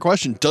a fair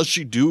question. Does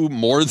she do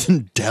more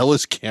than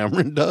Dallas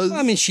Cameron does?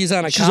 I mean, she's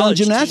on a She's on a college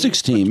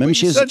gymnastics team. I mean,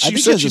 she has, I think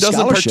she has a doesn't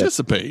scholarship.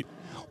 participate.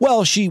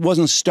 Well, she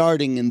wasn't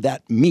starting in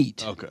that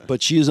meet. Okay.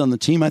 But she is on the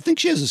team. I think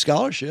she has a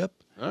scholarship.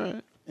 All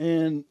right.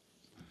 And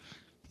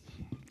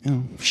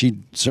she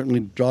certainly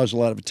draws a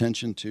lot of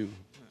attention to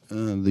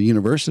the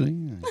university.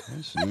 I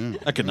guess, yeah.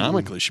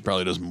 Economically, she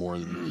probably does more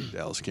than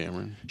Dallas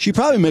Cameron. She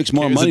probably makes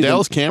more Is money it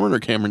Dallas than Cameron or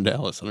Cameron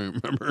Dallas? I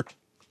don't remember.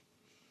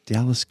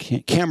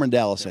 Cameron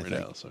Dallas, I think.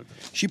 Dallas, okay.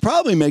 She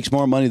probably makes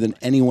more money than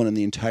anyone in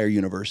the entire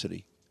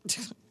university. She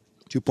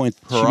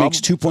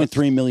makes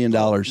 $2.3 million.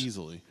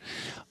 Easily.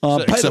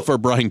 Except for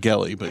Brian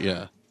Kelly, but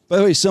yeah. By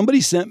the way,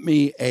 somebody sent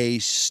me a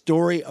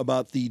story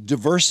about the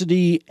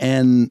diversity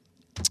and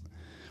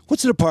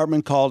what's the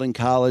department called in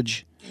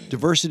college?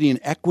 Diversity and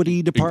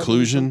Equity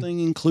Department.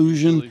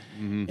 Inclusion.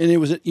 And it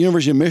was at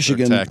University of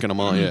Michigan. They're attacking them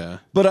all, yeah.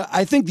 But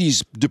I think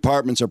these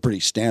departments are pretty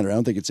standard. I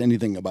don't think it's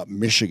anything about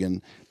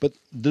Michigan. But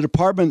the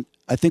department,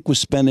 I think, was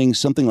spending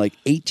something like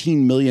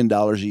 $18 million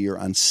a year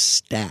on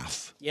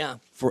staff. yeah.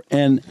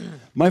 And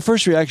my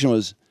first reaction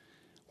was,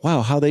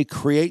 wow, how they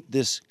create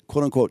this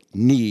quote-unquote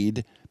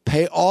need,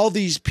 pay all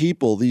these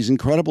people these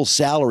incredible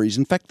salaries.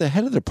 In fact, the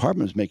head of the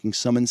department is making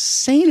some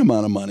insane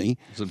amount of money.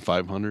 Is it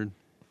 500?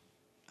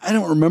 I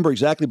don't remember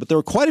exactly, but there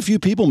were quite a few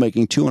people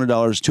making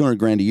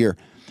 $200,000 a year.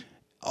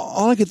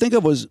 All I could think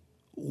of was,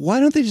 why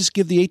don't they just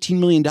give the $18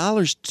 million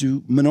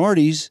to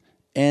minorities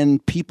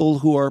and people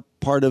who are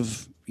part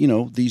of,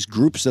 these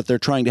groups that they're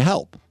trying to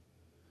help?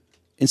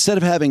 Instead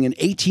of having an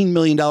 $18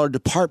 million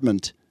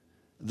department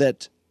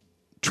that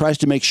tries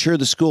to make sure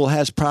the school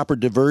has proper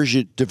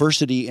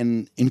diversity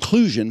and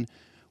inclusion,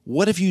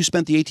 what if you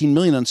spent the $18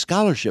 million on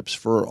scholarships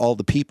for all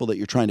the people that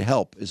you're trying to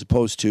help, as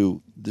opposed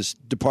to this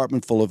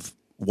department full of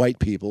white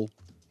people?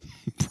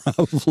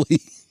 Probably.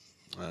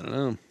 I don't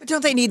know. But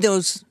don't they need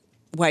those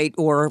white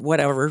or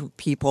whatever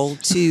people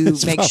to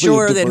It's make probably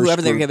sure a that diverse where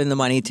they're group. giving the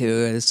money to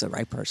is the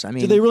right person? I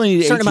mean, Do they really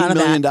need certain $18 amount of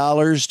million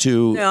that.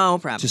 to No,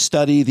 probably. to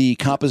study the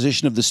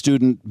composition of the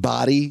student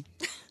body?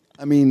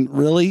 I mean,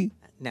 really?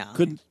 No.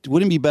 Wouldn't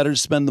it be better to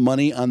spend the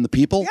money on the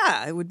people?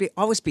 Yeah, it would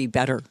always be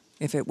better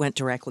if it went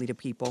directly to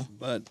people.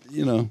 But,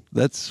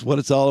 that's what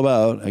it's all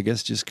about. I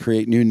guess just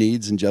create new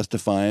needs and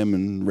justify them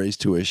and raise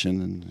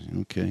tuition.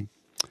 And okay.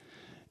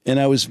 And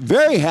I was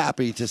very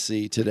happy to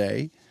see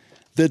today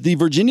that the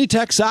Virginia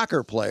Tech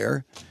soccer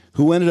player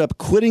who ended up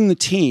quitting the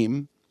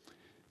team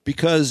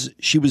because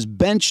she was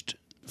benched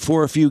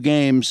for a few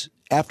games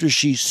after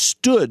she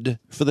stood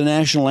for the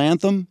national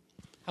anthem.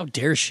 How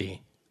dare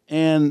she?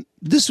 And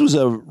this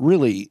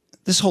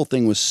whole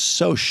thing was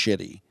so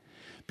shitty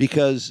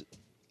because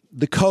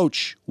the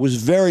coach was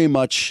very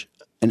much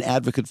an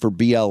advocate for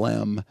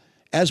BLM,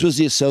 as was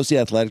the associate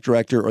athletic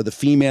director or the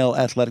female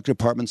athletic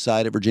department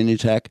side at Virginia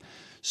Tech.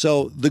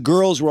 So the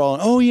girls were all,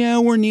 oh yeah,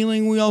 we're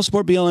kneeling. We all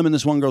support BLM. And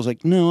this one girl's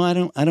like, no, I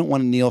don't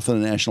want to kneel for the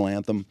national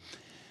anthem.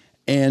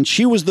 And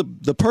she was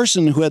the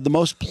person who had the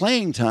most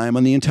playing time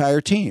on the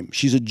entire team.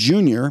 She's a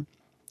junior at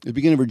the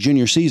beginning of her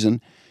junior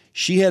season.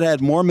 She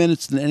had more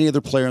minutes than any other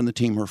player on the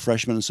team her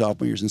freshman and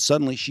sophomore years. And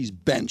suddenly she's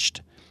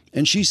benched.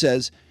 And she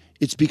says,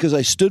 it's because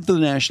I stood for the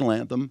national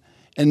anthem.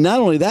 And not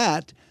only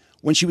that,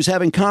 when she was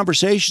having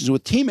conversations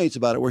with teammates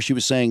about it, where she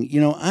was saying,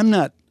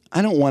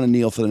 I don't want to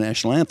kneel for the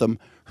national anthem.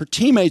 Her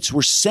teammates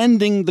were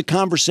sending the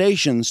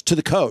conversations to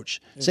the coach,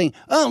 saying,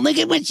 oh, look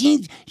at what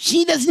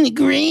she doesn't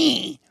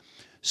agree.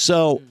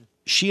 So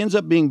she ends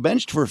up being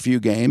benched for a few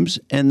games,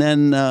 and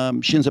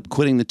then she ends up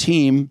quitting the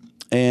team.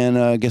 And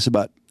I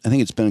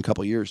think it's been a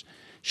couple of years.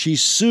 She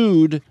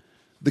sued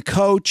the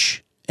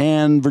coach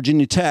and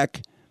Virginia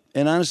Tech.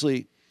 And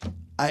honestly,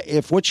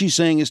 if what she's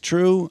saying is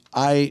true,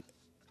 I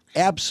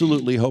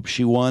absolutely hope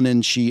she won,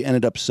 and she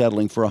ended up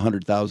settling for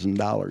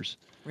 $100,000.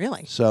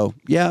 Really? So,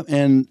 yeah,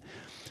 and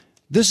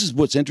this is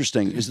what's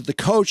interesting, is that the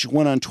coach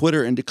went on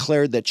Twitter and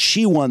declared that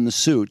she won the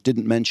suit,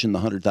 didn't mention the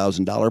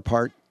 $100,000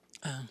 part,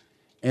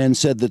 and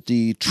said that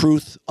the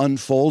truth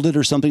unfolded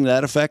or something to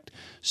that effect.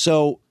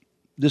 So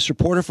this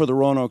reporter for the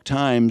Roanoke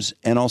Times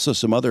and also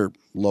some other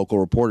local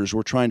reporters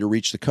were trying to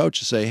reach the coach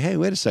to say, hey,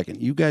 wait a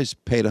second, you guys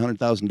paid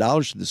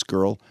 $100,000 to this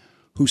girl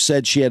who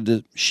said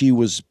she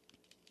was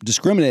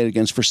discriminated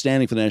against for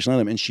standing for the national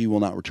anthem, and she will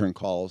not return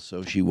calls,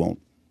 so she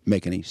won't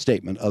make any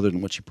statement other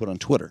than what she put on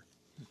Twitter.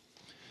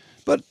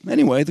 But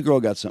anyway, the girl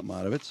got something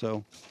out of it,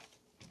 so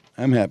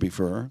I'm happy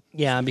for her.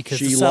 Yeah, because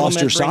she lost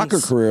her soccer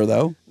career,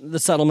 though. The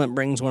settlement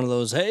brings one of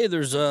those, hey,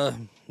 there's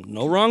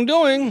no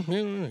wrongdoing.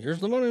 Here's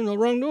the money, no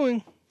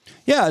wrongdoing.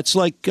 Yeah, it's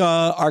like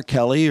R.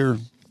 Kelly or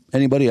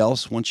anybody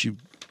else. Once you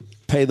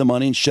pay the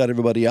money and shut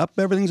everybody up,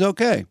 everything's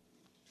okay.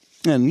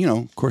 And,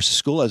 of course, the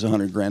school has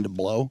 $100,000 to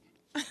blow.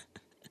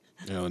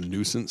 A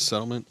nuisance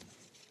settlement?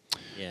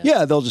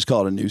 Yeah, they'll just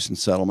call it a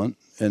nuisance settlement,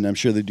 and I'm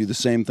sure they do the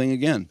same thing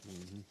again.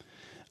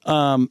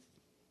 Mm-hmm.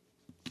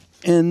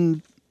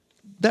 And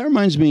that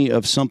reminds me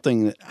of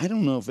something that I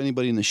don't know if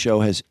anybody in the show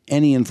has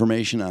any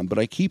information on, but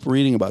I keep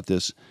reading about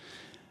this.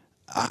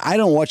 I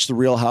don't watch The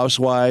Real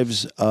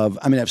Housewives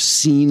I've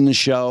seen the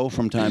show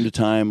from time to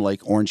time, like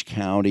Orange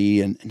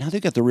County, and now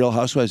they've got The Real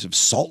Housewives of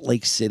Salt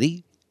Lake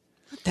City.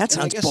 That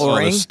sounds boring.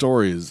 boring. The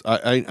stories.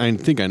 I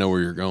think I know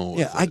where you're going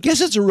with it. I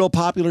guess it's a real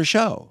popular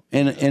show.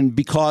 And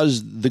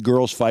because the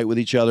girls fight with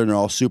each other and they're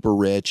all super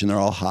rich and they're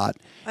all hot.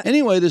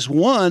 Anyway, this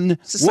one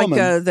Is this woman...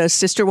 like the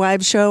Sister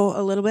Wives show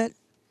a little bit?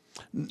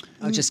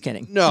 Oh, just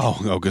kidding. No,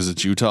 because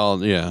it's Utah.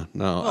 Yeah,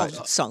 no. Oh,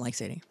 Salt Lake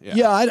City.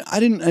 Yeah, I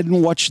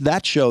didn't watch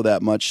that show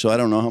that much, so I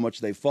don't know how much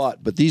they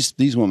fought. But these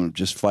women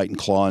just fight and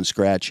claw and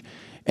scratch.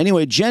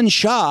 Anyway, Jen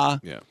Shah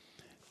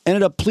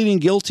ended up pleading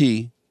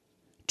guilty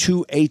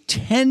to a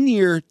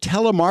 10-year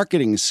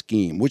telemarketing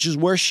scheme, which is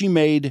where she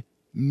made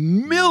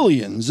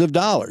millions of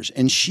dollars.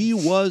 And she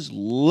was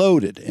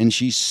loaded, and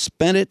she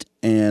spent it.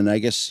 And I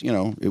guess,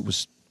 it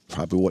was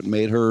probably what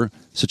made her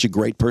such a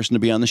great person to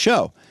be on the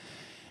show.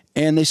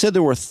 And they said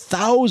there were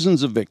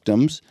thousands of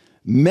victims,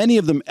 many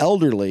of them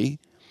elderly.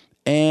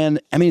 And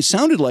it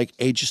sounded like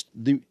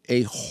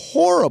a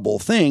horrible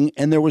thing.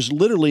 And there was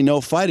literally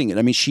no fighting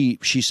it.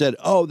 She said,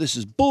 oh, this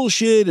is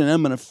bullshit and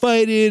I'm going to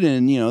fight it.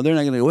 And, they're not going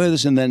to get away with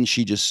this. And then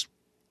she just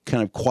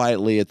kind of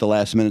quietly at the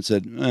last minute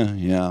said,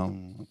 I'll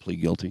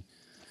plead guilty.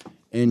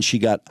 And she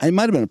got, it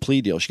might have been a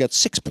plea deal. She got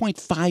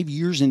 6.5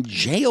 years in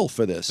jail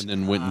for this. And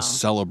then went and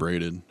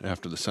celebrated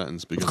after the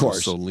sentence because it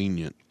was so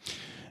lenient.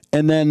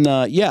 And then,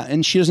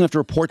 and she doesn't have to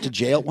report to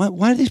jail.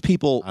 Why do these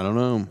people? I don't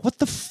know. What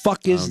the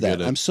fuck is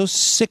that? I'm so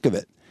sick of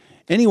it.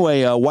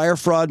 Anyway, wire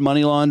fraud,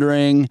 money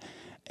laundering,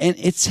 and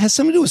it has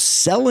something to do with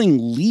selling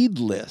lead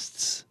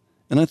lists.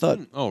 And I thought,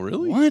 oh,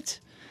 really? What?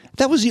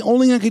 That was the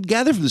only thing I could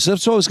gather from this.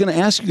 That's what I was going to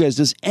ask you guys.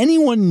 Does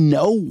anyone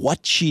know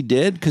what she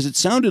did? Because it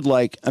sounded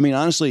like,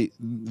 honestly,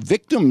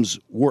 victims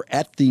were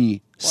at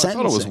the sentencing. I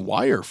thought it was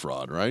wire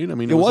fraud, right?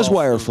 It was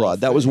wire fraud.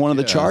 That was one of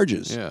the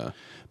charges. Yeah.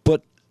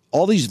 But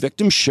all these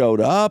victims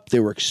showed up. They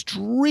were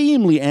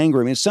extremely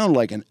angry. It sounded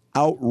like an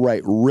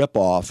outright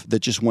ripoff that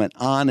just went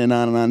on and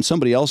on and on.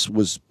 Somebody else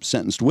was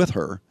sentenced with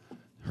her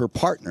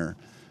partner.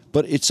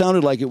 But it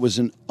sounded like it was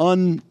it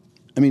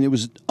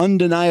was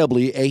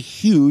undeniably a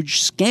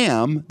huge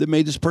scam that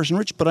made this person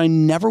rich. But I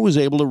never was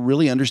able to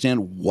really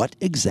understand what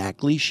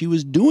exactly she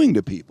was doing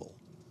to people.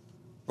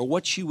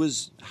 or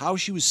how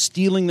she was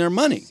stealing their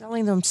money.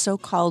 Selling them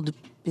so-called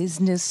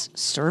business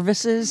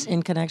services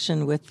in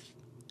connection with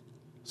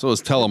So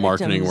it's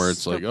telemarketing where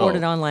it's like,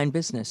 reported online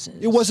businesses.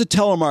 It was a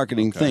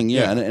telemarketing thing,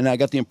 yeah. And I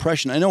got the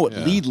impression, I know what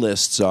lead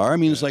lists are. I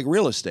mean, it's like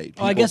real estate.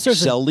 I guess People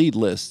sell lead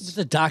lists. There's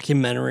a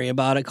documentary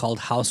about it called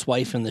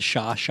Housewife and the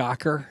Shaw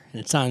Shocker,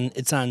 and it's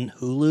on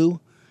Hulu.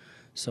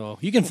 So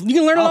you can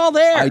learn it all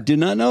there. I did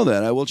not know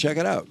that. I will check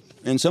it out.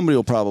 And somebody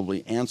will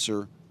probably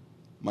answer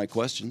my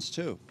questions,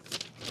 too.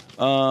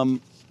 You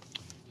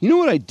know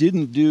what I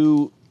didn't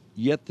do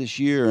yet this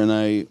year, and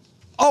I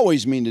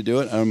always mean to do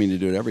it. I don't mean to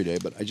do it every day,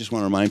 but I just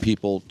want to remind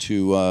people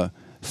to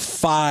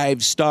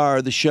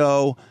 5-star the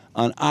show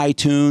on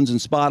iTunes and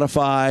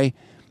Spotify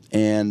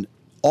and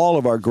all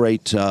of our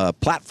great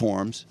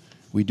platforms.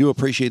 We do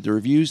appreciate the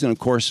reviews. And, of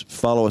course,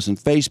 follow us on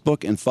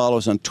Facebook and follow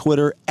us on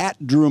Twitter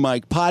at Drew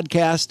Mike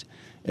Podcast,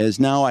 as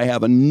now I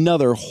have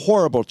another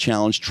horrible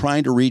challenge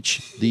trying to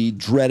reach the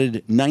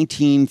dreaded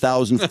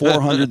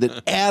 19,400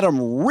 that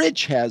Adam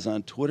Rich has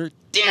on Twitter.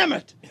 Damn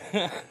it!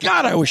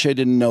 God, I wish I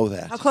didn't know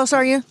that. How close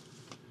are you?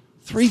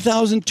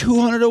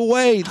 3,200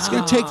 away. It's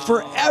going to take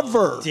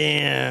forever.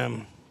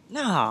 Damn.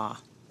 Nah.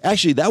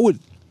 Actually, what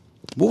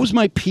was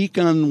my peak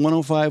on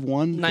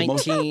 105.1?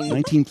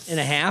 19 and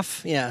a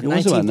half. Yeah, it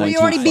was about 19. Well, you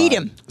already beat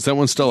him. Is that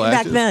one still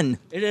active? Back then.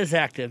 It is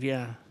active,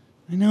 yeah.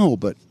 I know,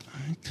 but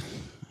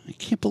I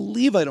can't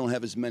believe I don't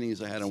have as many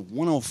as I had on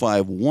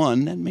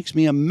 105.1. That makes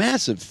me a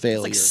massive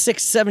failure. It's like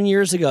 6-7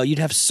 years ago. You'd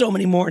have so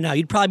many more now.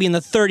 You'd probably be in the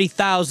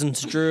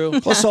 30,000s, Drew.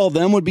 Plus, all of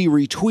them would be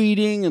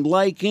retweeting and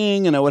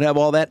liking, and I would have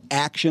all that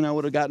action I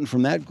would have gotten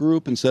from that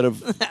group instead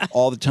of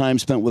all the time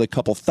spent with a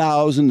couple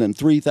thousand and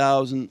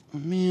 3,000. Oh,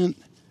 man,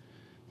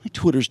 my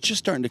Twitter's just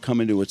starting to come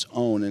into its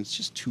own, and it's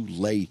just too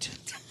late.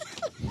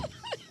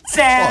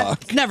 Sad.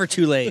 Fuck. Never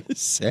too late.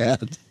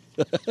 Sad.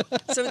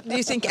 So do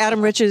you think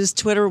Adam Rich's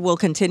Twitter will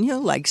continue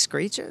like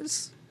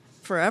Screech's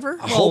forever?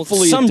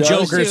 Hopefully some it does.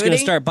 joker's going to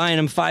start buying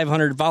him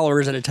 500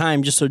 followers at a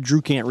time just so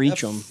Drew can't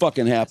reach them.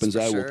 Fucking happens.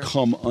 I will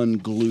come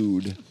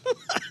unglued.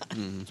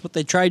 That's what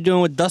they tried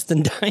doing with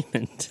Dustin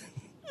Diamond.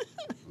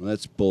 Well,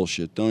 that's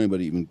bullshit.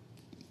 Don't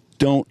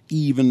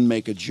even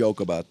make a joke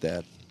about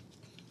that.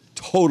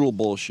 Total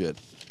bullshit.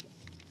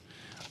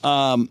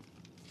 There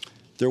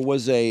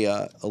was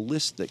a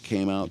list that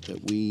came out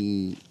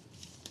that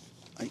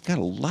I got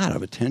a lot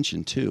of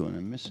attention, too,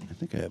 and I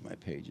think I have my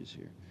pages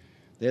here.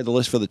 They had the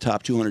list for the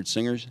top 200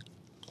 singers.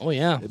 Oh,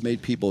 yeah. It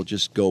made people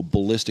just go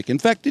ballistic. In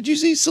fact, did you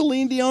see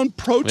Celine Dion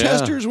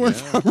protesters were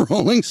from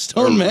Rolling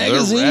Stone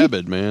magazine? They're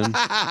rabid, man.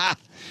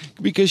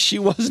 Because she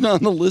wasn't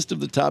on the list of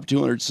the top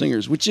 200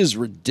 singers, which is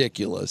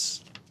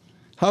ridiculous.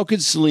 How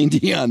could Celine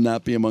Dion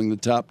not be among the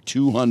top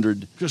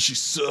 200? Because she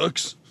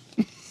sucks.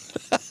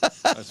 I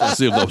just want to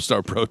see if they'll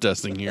start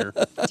protesting here.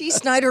 Dee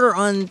Snider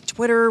on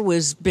Twitter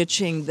was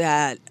bitching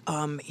that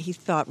he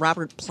thought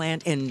Robert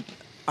Plant and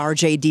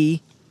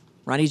RJD,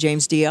 Ronnie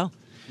James Dio,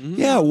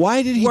 yeah,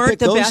 why did he pick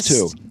those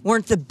two?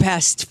 Weren't the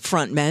best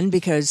frontmen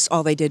because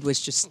all they did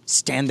was just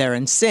stand there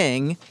and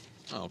sing.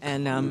 Oh,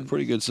 and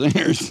pretty good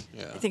singers.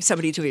 Yeah. I think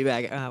somebody tweeted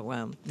back,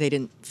 well, they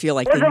didn't feel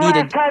like When's they the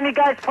needed. last time you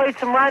guys played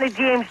some Ronnie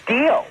James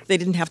Dio? They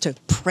didn't have to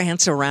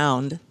prance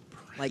around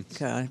like.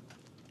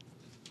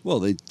 Well,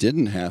 they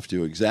didn't have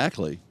to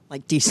exactly.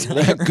 Like Dee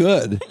Snider. They're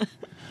good.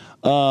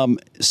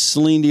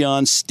 Celine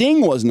Dion.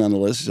 Sting wasn't on the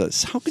list.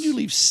 How could you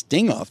leave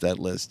Sting off that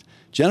list?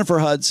 Jennifer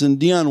Hudson,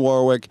 Dionne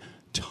Warwick,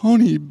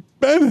 Tony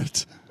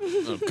Bennett.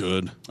 Oh,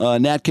 good.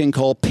 Nat King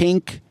Cole,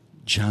 Pink,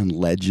 John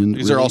Legend.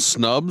 These are all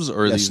snubs?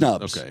 Or yeah, these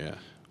snubs. Okay, yeah.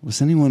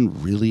 Was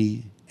anyone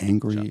really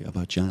angry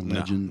about John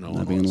Legend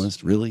not being on the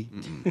list? Really?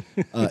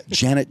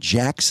 Janet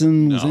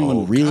Jackson? Was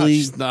anyone really? God,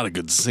 she's not a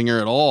good singer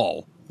at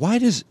all. Why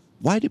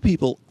do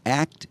people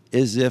act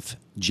as if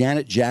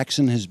Janet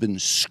Jackson has been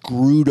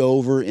screwed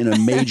over in a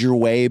major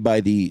way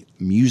by the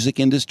music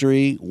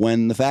industry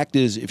when the fact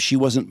is if she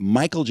wasn't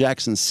Michael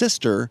Jackson's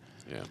sister,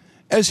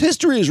 as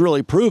history has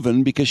really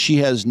proven because she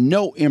has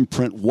no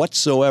imprint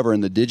whatsoever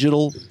in the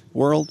digital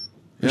world,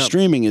 her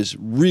streaming is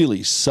really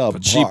subpar.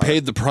 But she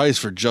paid the price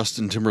for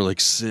Justin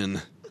Timberlake's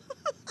sin.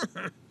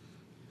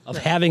 Of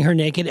having her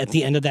naked at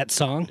the end of that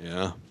song?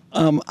 Yeah.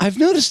 I've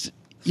noticed,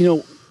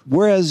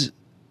 whereas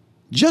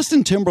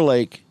Justin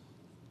Timberlake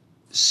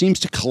seems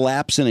to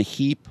collapse in a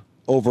heap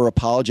over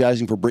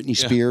apologizing for Britney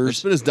Spears.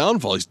 It's been his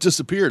downfall. He's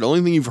disappeared. The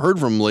only thing you've heard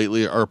from him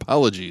lately are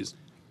apologies.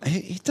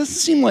 It doesn't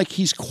seem like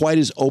he's quite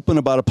as open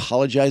about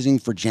apologizing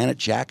for Janet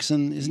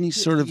Jackson. Isn't he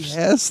sort of?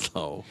 Yes,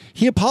 though.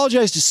 He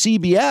apologized to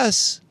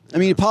CBS. I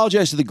mean, he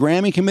apologized to the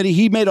Grammy committee.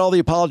 He made all the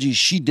apologies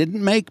she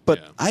didn't make,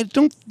 but I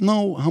don't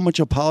know how much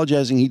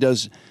apologizing he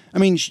does. I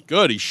mean,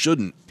 good. He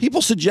shouldn't.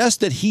 People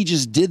suggest that he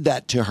just did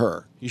that to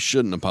her. He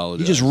shouldn't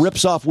apologize. He just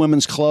rips off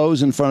women's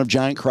clothes in front of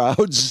giant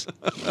crowds.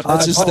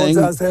 That's his thing. I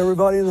apologize to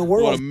everybody in the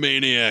world. What a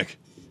maniac.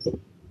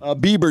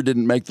 Bieber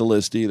didn't make the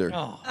list either.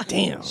 Oh,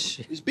 damn.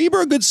 Is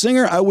Bieber a good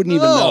singer? I wouldn't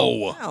even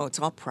know. No, it's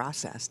all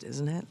processed,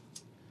 isn't it?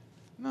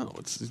 No,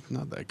 it's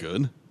not that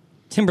good.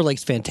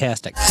 Timberlake's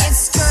fantastic.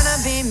 It's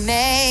gonna be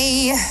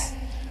May.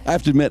 I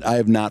have to admit, I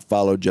have not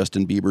followed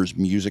Justin Bieber's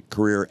music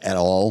career at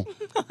all.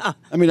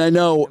 I mean, I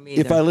know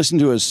if I listened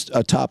to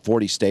a top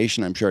 40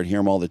 station, I'm sure I'd hear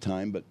him all the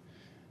time. But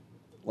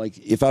like,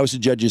 if I was to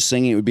judge his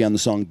singing, it would be on the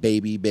song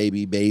 "Baby,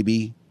 Baby,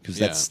 Baby," because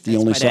that's the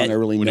only song I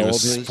really know of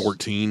his.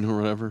 14 or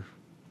whatever.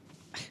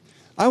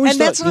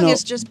 That song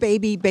is just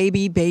 "Baby,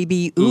 Baby,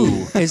 Baby,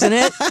 Ooh," isn't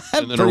it?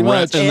 And then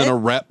a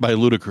rap by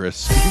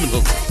Ludacris.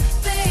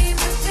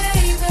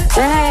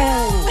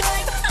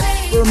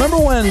 Remember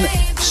when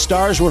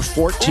stars were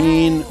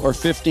 14 or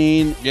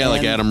 15? Yeah,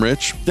 like Adam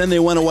Rich. Then they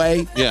went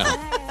away? Yeah.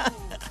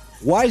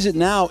 Why is it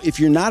now, if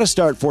you're not a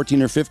star at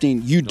 14 or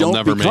 15, you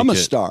don't become a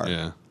star?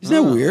 Yeah. Isn't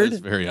that weird?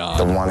 It's very odd.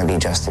 The wannabe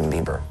Justin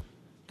Bieber.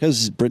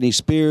 Because Britney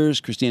Spears,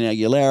 Christina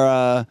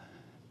Aguilera,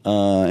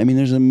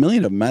 there's a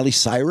million of them. Miley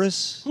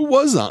Cyrus. Who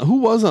was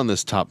on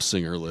this top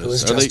singer list?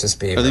 Who's Justice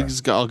Bieber? Are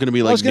these all going to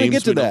be like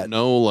names we don't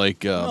know, like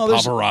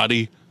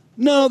Pavarotti?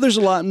 No, there's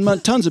a lot,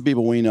 tons of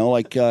people we know,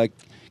 like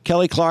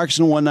Kelly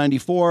Clarkson,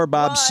 194,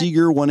 Bob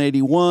Seger,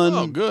 181.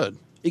 Oh, good.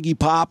 Iggy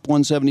Pop,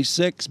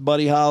 176,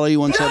 Buddy Holly,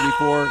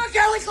 174.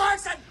 Kelly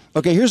Clarkson!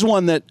 Okay, here's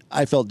one that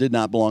I felt did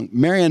not belong.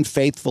 Marianne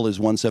Faithfull is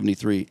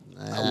 173.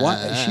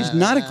 She's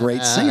not a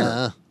great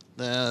singer.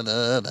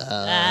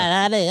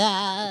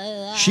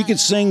 She could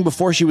sing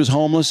before she was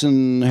homeless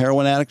and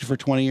heroin addict for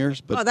 20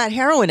 years. But that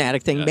heroin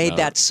addict thing made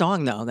that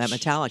song, though, that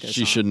Metallica song.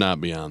 She should not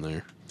be on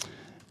there.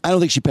 I don't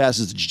think she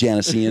passes the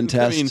Janissaean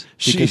test.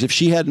 Because if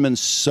she hadn't been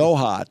so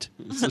hot,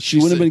 she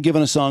wouldn't have been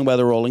given a song by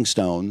the Rolling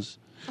Stones.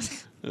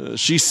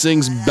 She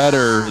sings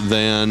better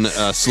than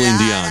Celine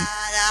Dion.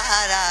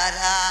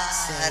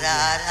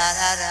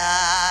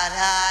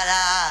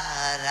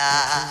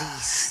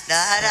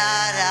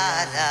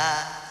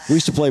 We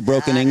used to play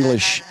Broken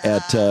English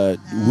at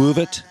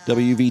WVT,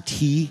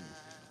 WVT.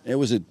 It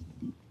was a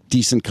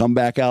decent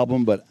comeback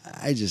album, but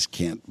I just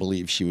can't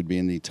believe she would be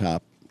in the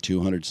top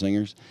 200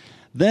 singers.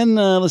 Then,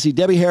 let's see,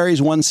 Debbie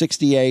Harry's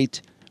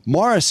 168.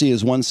 Morrissey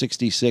is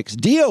 166.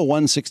 Dio,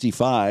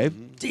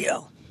 165.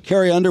 Dio.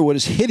 Carrie Underwood,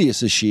 as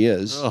hideous as she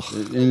is,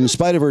 in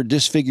spite of her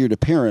disfigured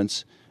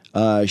appearance,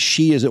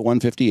 she is at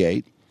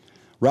 158.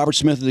 Robert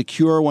Smith of The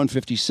Cure,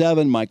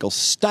 157. Michael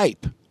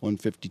Stipe,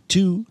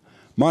 152.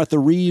 Martha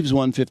Reeves,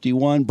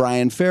 151.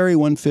 Brian Ferry,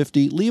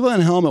 150.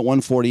 Levon Helm at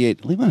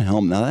 148. Levon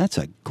Helm, now that's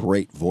a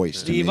great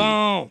voice to me.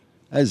 That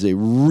is a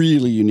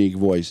really unique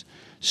voice.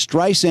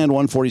 Streisand,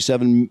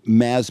 147.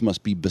 Maz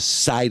must be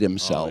beside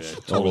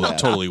himself.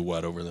 Totally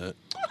wet over that.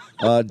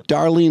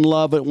 Darlene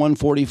Love at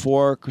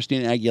 144.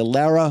 Christina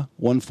Aguilera,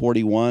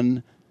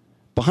 141.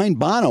 Behind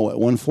Bono at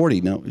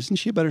 140. Now, isn't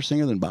she a better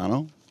singer than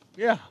Bono?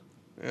 Yeah.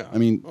 I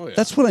mean,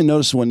 that's what I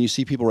notice when you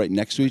see people right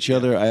next to each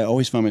other. I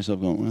always find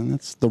myself going, well,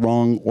 that's the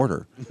wrong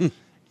order.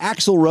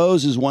 Axl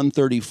Rose is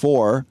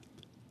 134.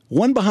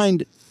 One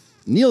behind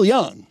Neil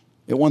Young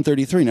at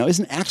 133. Now,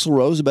 isn't Axl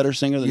Rose a better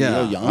singer than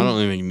Neil Young? I don't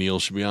even think Neil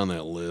should be on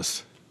that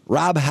list.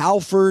 Rob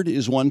Halford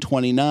is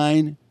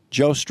 129.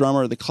 Joe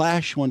Strummer of The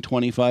Clash,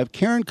 125.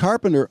 Karen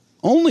Carpenter,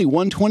 only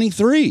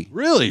 123.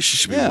 Really? She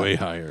should be way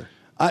higher.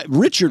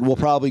 Richard will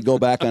probably go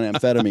back on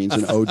amphetamines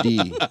and OD.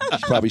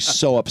 He's probably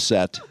so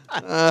upset.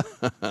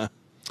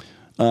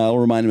 I'll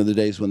remind him of the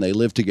days when they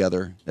lived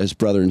together as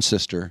brother and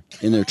sister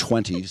in their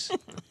 20s.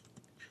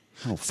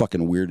 How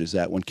fucking weird is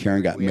that? When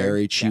Karen got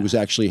married, she was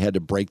actually had to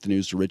break the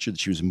news to Richard that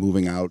she was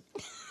moving out.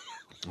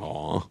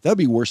 Aw. That would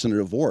be worse than a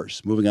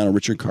divorce, moving on to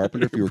Richard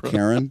Carpenter if you were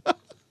Karen.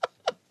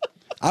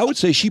 I would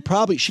say she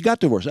got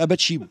divorced. I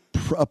bet she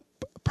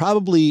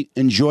probably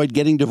enjoyed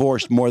getting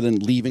divorced more than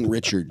leaving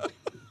Richard.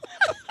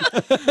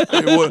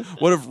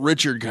 What if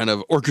Richard kind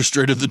of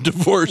orchestrated the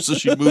divorce so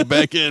she moved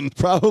back in?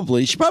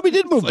 Probably. She probably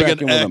did move back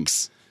in with him.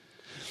 Ex.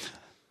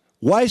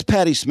 Why is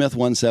Patti Smith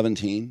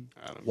 117?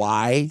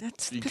 Why?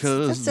 That's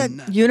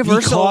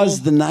universal.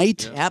 Because the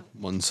night? Yep.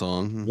 One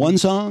song. One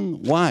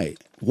song? Why?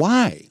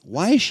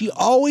 Why is she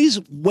always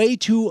way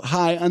too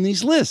high on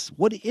these lists?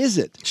 What is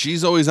it?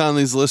 She's always on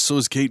these lists, so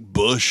is Kate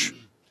Bush.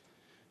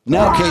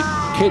 Now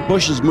Kate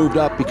Bush has moved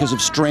up because of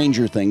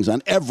Stranger Things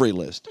on every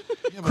list.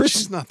 Yeah, but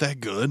she's not that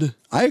good.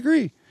 I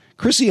agree.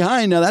 Chrissy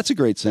Hynde, now that's a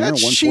great singer,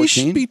 114.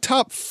 She should be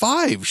top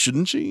 5,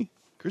 shouldn't she?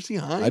 Chrissy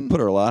Hynde? I'd put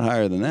her a lot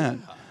higher than that.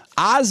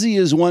 Ozzy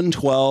is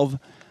 112.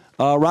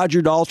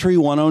 Roger Daltrey,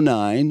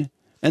 109.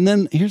 And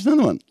then here's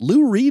another one.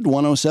 Lou Reed,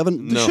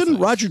 107. Shouldn't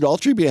Roger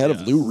Daltrey be ahead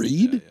of Lou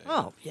Reed?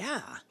 Oh,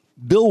 yeah.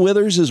 Bill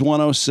Withers is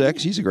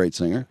 106. He's a great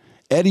singer.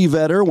 Eddie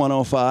Vedder,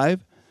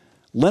 105.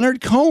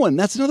 Leonard Cohen,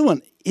 that's another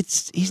one.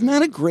 He's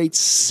not a great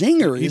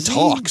singer. He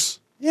talks.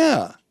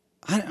 Yeah.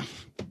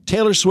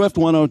 Taylor Swift,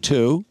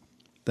 102.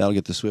 That'll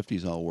get the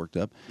Swifties all worked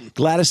up.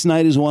 Gladys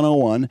Knight is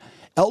 101.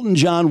 Elton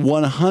John,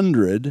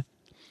 100.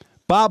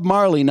 Bob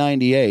Marley,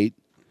 98.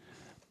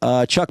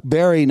 Chuck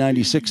Berry,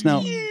 96.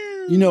 Now,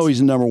 you know he's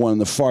the number one on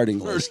the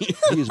farting list.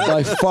 He is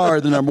by far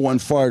the number one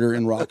farter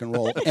in rock and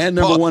roll. And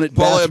number one at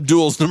Paul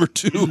Abdul's number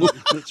 2.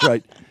 That's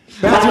right.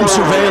 Bathroom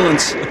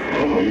surveillance.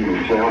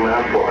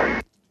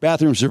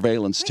 Bathroom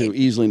surveillance, too.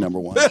 Easily number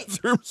 1.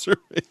 Bathroom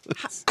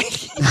surveillance.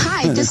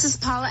 Hi, this is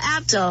Paula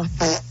Abdul.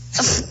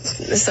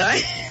 Sorry.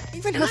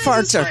 Even her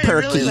farts are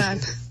perky.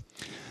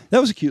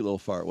 That was a cute little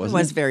fart, It wasn't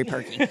it? was very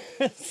perky.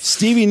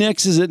 Stevie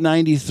Nicks is at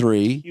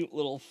 93. Cute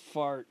little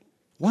fart.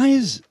 Why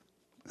is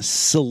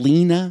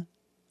Selena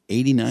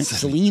 89?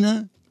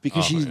 Selena?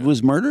 Because she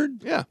was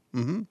murdered? Yeah.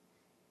 Mm-hmm.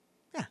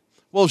 Yeah.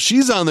 Well, if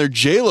she's on there,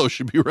 J-Lo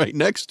should be right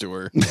next to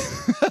her.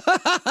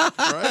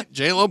 Right?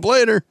 J-Lo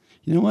played her.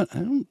 You know what? I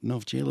don't know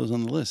if J-Lo's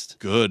on the list.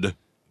 Good.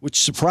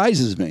 Which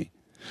surprises me.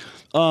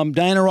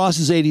 Diana Ross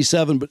is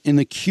 87, but in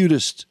the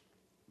cutest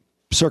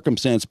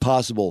circumstance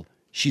possible,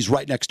 she's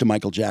right next to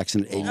Michael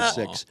Jackson at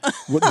 86.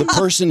 The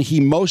person he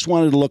most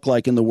wanted to look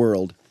like in the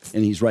world,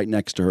 and he's right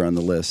next to her on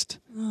the list.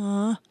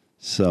 Aww.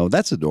 So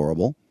that's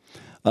adorable.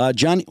 How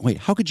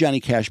could Johnny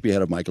Cash be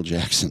ahead of Michael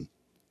Jackson?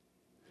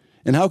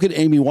 And how could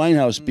Amy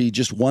Winehouse be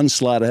just one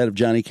slot ahead of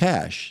Johnny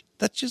Cash?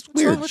 That's just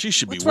weird. She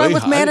should be What's way wrong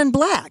with higher. Man in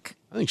Black?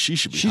 I think she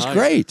should be She's higher.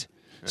 great.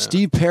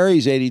 Steve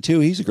Perry's 82.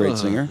 He's a great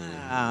singer.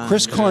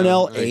 Chris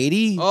Cornell,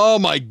 80. Oh,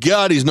 my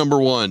God. He's number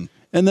one.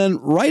 And then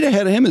right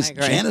ahead of him is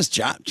agree. Janis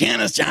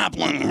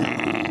Joplin.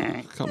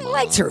 I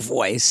liked her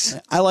voice.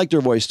 I liked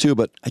her voice too,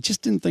 but I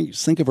just didn't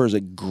think of her as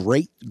a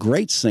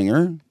great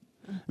singer.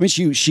 I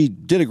mean, she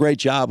did a great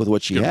job with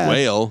what she Good had.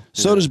 wail.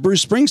 So does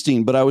Bruce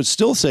Springsteen, but I would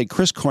still say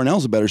Chris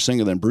Cornell's a better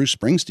singer than Bruce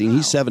Springsteen.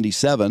 He's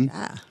 77.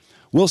 Yeah.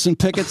 Wilson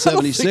Pickett, I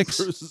don't think 76.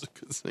 Bruce is a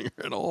good singer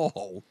at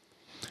all.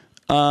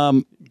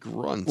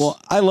 Grunts. Well,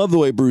 I love the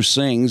way Bruce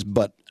sings,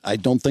 but I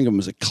don't think of him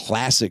as a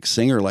classic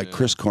singer like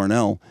Chris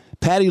Cornell.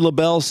 Patti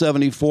LaBelle,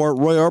 74.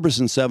 Roy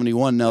Orbison,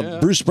 71. Now,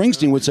 Bruce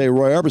Springsteen would say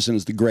Roy Orbison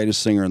is the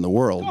greatest singer in the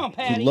world. Come on,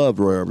 Patty. He loved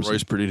Roy Orbison.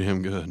 Roy's pretty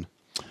damn good.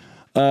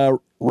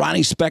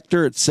 Ronnie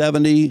Spector at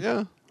 70.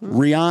 Yeah.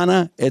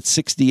 Rihanna at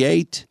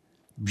 68.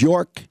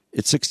 Bjork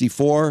at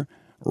 64.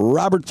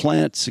 Robert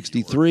Plant,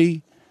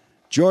 63.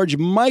 George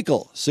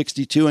Michael,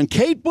 62, and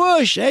Kate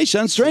Bush. Hey, she's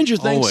on Stranger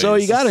Things, so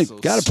you gotta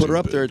put her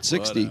up there at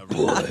 60. If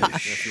you want to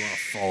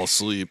fall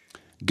asleep.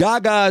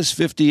 Gaga's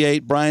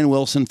 58. Brian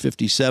Wilson,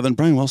 57.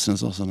 Brian Wilson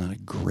is also not a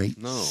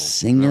great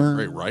singer.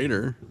 Great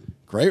writer.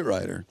 Great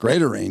writer.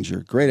 Great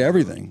arranger. Great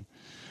everything.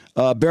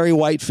 Barry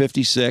White,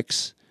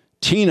 56.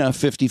 Tina,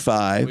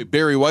 55. Wait,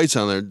 Barry White's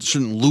on there.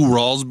 Shouldn't Lou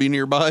Rawls be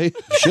nearby?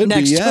 Should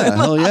be, yeah.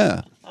 Hell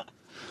yeah.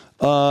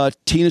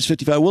 Tina's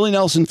 55. Willie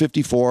Nelson,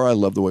 54. I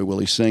love the way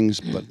Willie sings,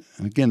 but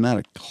again, not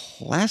a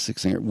classic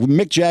singer.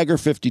 Mick Jagger,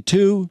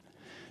 52.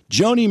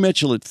 Joni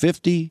Mitchell at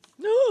 50.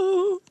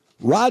 No.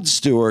 Rod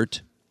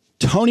Stewart.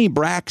 Toni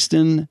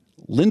Braxton.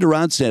 Linda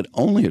Ronstadt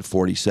only at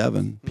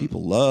 47.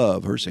 People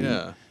love her singing.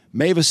 Yeah.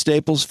 Mavis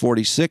Staples,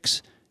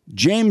 46.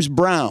 James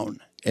Brown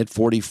at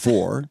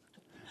 44.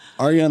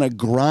 Ariana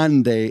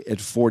Grande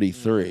at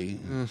 43.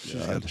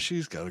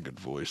 She's got a good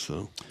voice,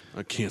 though.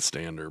 I can't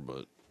stand her,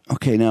 but...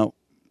 Okay, now,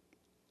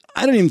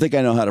 I don't even think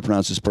I know how to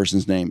pronounce this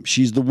person's name.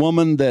 She's the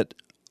woman that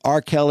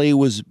R. Kelly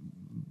was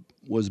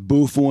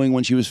boo-fooing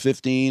when she was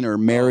 15 or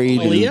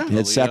married and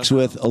had sex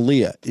with.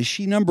 Aaliyah. Is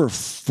she number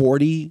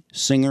 40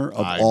 singer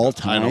of all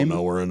time? I don't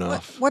know her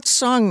enough. What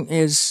song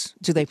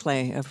do they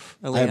play of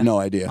Aaliyah? I have no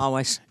idea.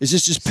 Always. Is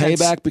this just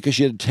payback because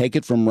she had to take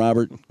it from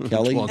Robert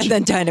Kelly? And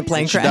then died in a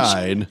plane crash.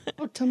 Died.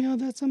 Oh, tell me how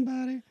that's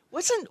somebody.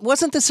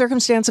 Wasn't the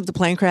circumstance of the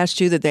plane crash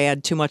too that they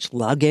had too much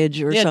luggage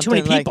or Yeah, something? too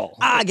many like, people.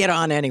 Get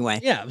on anyway.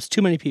 Yeah, it was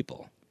too many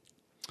people.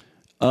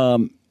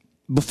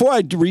 Before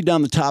I read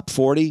down the top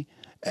 40,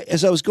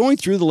 as I was going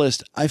through the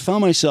list, I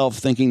found myself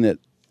thinking that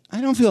I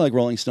don't feel like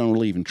Rolling Stone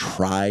really even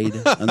tried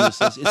on this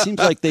list. It seems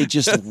like they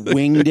just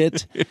winged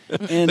it.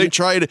 And they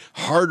tried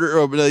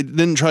harder, but they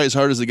didn't try as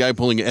hard as the guy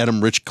pulling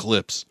Adam Rich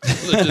clips.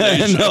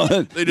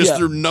 No, they just yeah.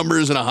 threw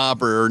numbers in a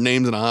hopper or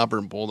names in a hopper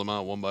and pulled them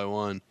out one by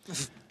one.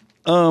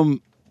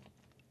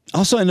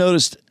 Also, I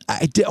noticed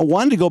I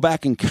wanted to go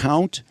back and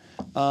count,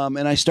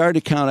 and I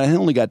started to count. I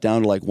only got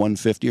down to like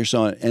 150 or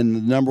so, and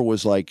the number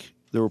was like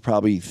there were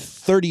probably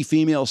 30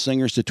 female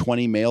singers to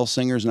 20 male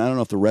singers, and I don't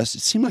know if the rest.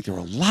 It seemed like there were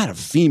a lot of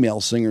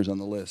female singers on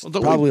the list.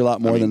 Well, probably a lot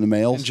more than the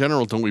males. In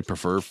general, don't we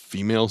prefer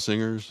female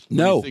singers?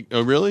 No.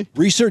 Oh, really?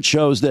 Research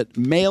shows that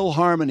male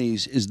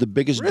harmonies is the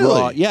biggest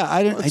draw. Really? Yeah,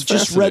 I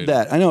just read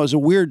that. I know it was a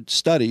weird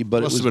study,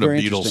 but Must it was have been very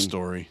a Beatles interesting.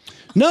 story.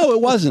 No, it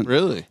wasn't.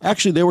 Really?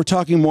 Actually, they were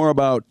talking more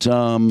about.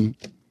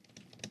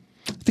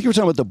 I think you were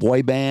talking about the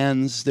boy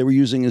bands they were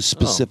using as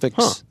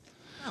specifics.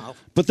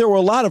 But there were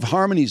a lot of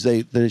harmonies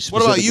they What about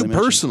specifically you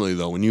mentioned. personally,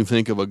 though? When you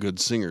think of a good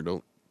singer,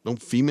 don't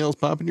females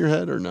pop in your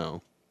head or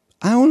no?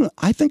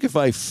 I think if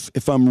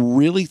I'm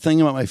really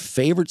thinking about my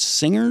favorite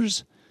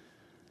singers.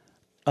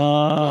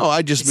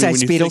 I just mean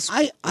when you Beatles.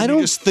 think, I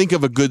don't just think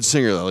of a good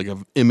singer, though, like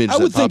an image. I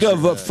would that pops think in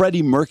of your head.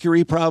 Freddie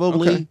Mercury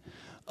probably. Okay.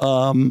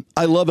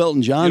 I love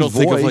Elton John's You don't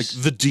voice. think of like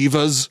the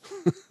divas?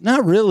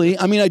 Not really.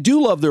 I mean, I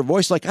do love their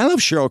voice. Like I love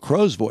Sheryl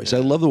Crow's voice. I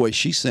love the way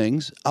she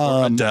sings.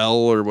 Or Adele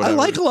or whatever. I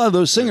like a lot of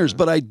those singers,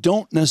 but I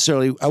don't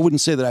necessarily. I wouldn't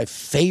say that I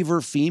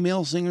favor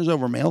female singers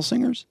over male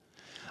singers.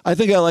 I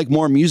think I like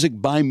more music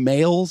by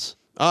males.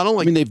 I don't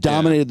like. I mean, they've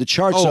dominated the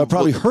charts, so I've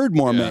probably heard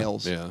more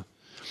males. Yeah.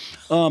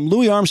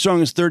 Louis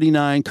Armstrong is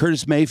 39.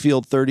 Curtis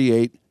Mayfield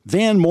 38.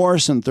 Van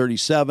Morrison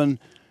 37.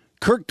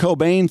 Kurt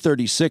Cobain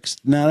 36.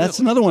 Now that's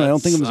another one I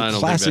don't think of as a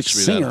classic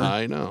singer.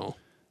 I know.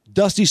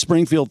 Dusty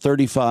Springfield,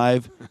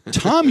 35.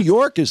 Tom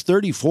York is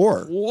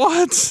 34.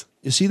 What?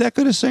 Is he that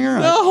good a singer?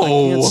 No. I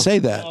can't say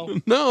that.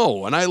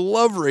 No, and I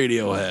love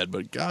Radiohead,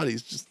 but God,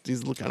 he's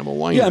kind of a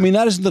whiner. Yeah, I mean,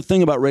 that isn't the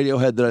thing about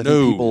Radiohead that I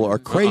think people are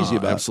crazy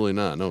about. Absolutely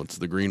not. No, it's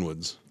the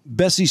Greenwoods.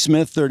 Bessie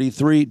Smith,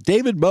 33.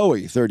 David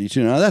Bowie,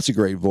 32. Now, that's a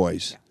great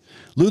voice.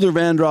 Luther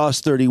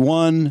Vandross,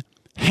 31.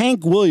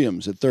 Hank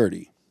Williams at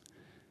 30.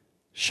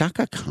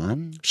 Shaka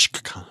Khan?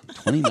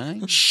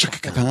 29.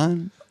 Shaka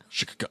Khan?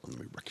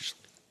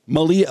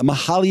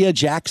 Mahalia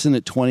Jackson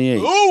at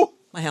 28. Oh!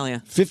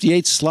 Mahalia.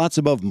 58 slots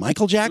above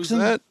Michael Jackson?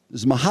 Who's that? This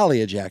is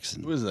Mahalia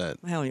Jackson. Who is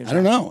that? Mahalia I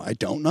don't know. I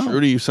don't know.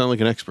 Rudy, you sound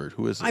like an expert.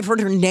 Who is it? I've heard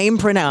her name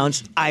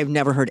pronounced. I've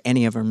never heard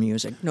any of her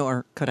music,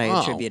 nor could I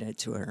attribute it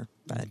to her.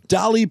 But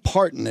Dolly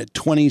Parton at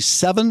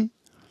 27.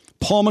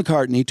 Paul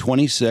McCartney,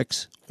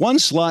 26. One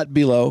slot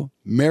below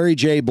Mary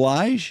J.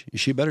 Blige. Is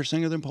she a better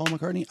singer than Paul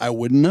McCartney? I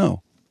wouldn't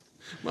know.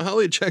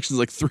 Mahalia Jackson's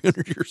like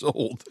 300 years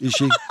old. Is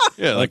she?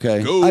 Yeah, like,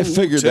 okay. Go I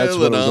figured that's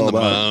what it was on all the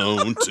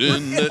about.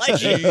 mountain that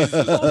Jesus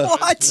what?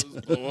 was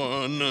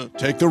born.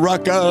 Take the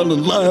Rock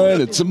Island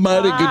line. It's a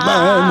mighty good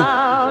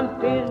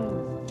line.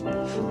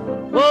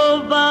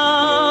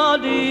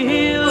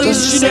 We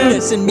used to do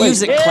this in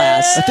music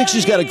class. I think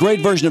she's got a great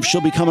version of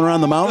She'll Be Coming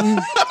Around the Mountain.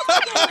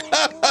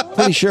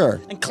 Pretty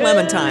sure. And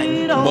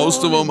Clementine.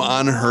 Most of them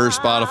on her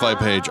Spotify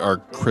page are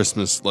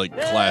Christmas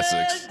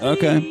classics.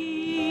 Okay.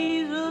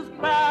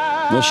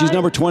 Well, she's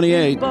number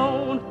 28.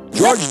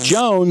 George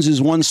Jones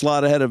is one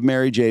slot ahead of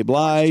Mary J.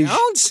 Blige.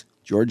 Jones?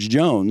 George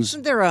Jones.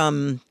 Isn't there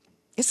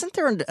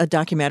a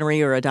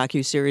documentary or a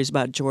docuseries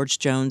about George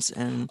Jones?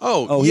 And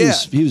yeah.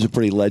 He was a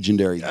pretty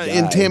legendary guy.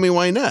 And Tammy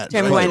Wynette.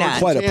 Tammy Wynette.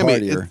 Quite a Tammy,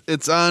 partier.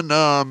 It's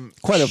on.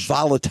 Quite a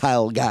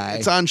volatile guy.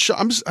 It's on.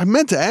 I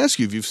meant to ask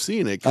you if you've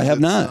seen it. I have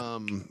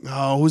not.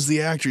 Who's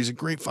the actor? He's a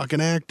great fucking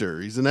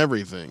actor. He's in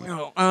everything.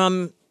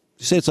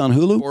 You say it's on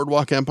Hulu?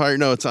 Boardwalk Empire?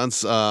 No, it's on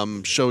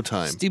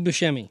Showtime. Steve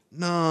Buscemi.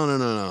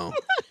 No.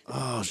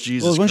 Oh,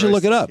 Jesus Well, why don't you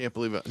look it up? I can't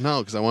believe it. No,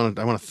 because I want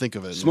to think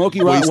of it.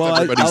 Smokey Robinson.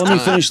 Let me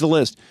finish the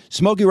list.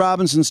 Smokey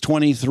Robinson's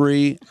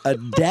 23.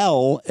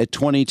 Adele at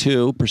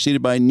 22,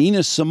 preceded by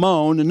Nina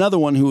Simone, another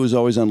one who is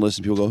always on the list.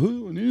 And people go,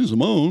 who? Nina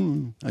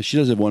Simone. She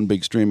does have one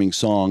big streaming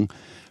song.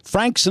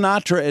 Frank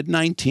Sinatra at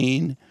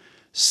 19.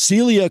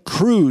 Celia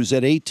Cruz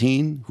at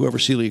 18. Whoever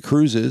Celia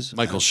Cruz is.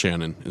 Michael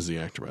Shannon is the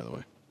actor, by the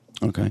way.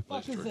 Okay.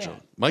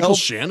 Michael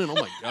Shannon? Oh,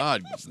 my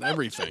God. He's in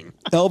everything.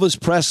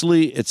 Elvis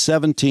Presley at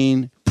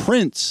 17.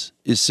 Prince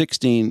is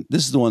 16.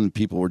 This is the one that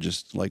people were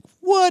just like,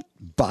 what?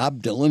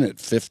 Bob Dylan at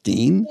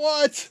 15?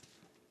 What?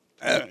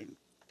 And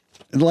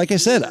like I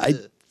said, I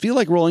feel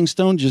like Rolling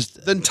Stone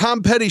just... Then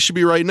Tom Petty should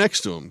be right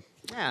next to him.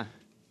 Yeah.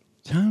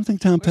 I don't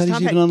think Tom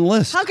Petty's even on the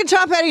list. How can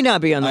Tom Petty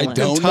not be on the list? I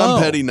don't know.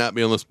 Tom Petty not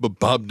be on the list, but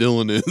Bob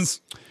Dylan is.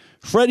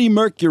 Freddie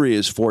Mercury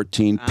is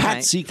 14. All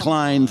Patsy right.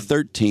 Cline,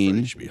 13.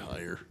 Freddie should be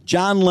higher.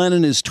 John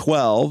Lennon is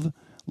 12.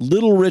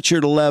 Little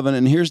Richard, 11.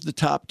 And here's the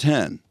top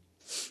 10,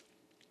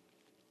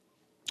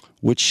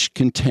 which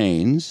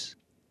contains,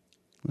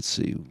 let's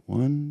see,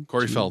 1,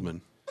 Corey 2,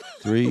 Feldman.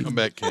 3.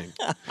 Comeback King.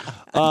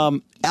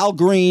 Al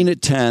Green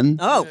at 10.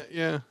 Oh.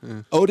 Yeah.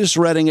 Otis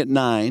Redding at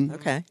 9.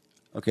 Okay.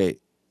 Okay.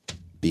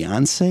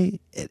 Beyonce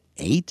at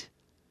 8.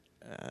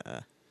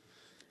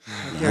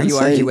 Dare you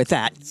argue with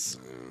that?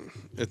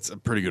 It's a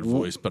pretty good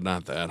voice, but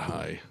not that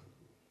high.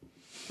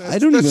 I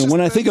don't even,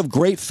 when I think of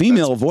great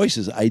female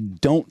voices, I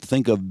don't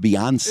think of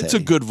Beyonce. It's a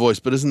good voice,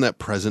 but isn't that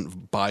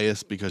present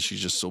bias because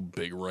she's just so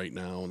big right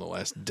now in the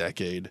last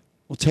decade?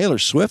 Well, Taylor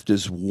Swift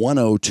is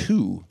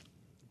 102.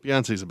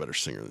 Beyonce's a better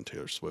singer than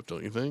Taylor Swift,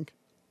 don't you think?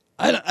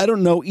 I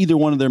don't know either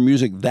one of their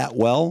music that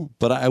well,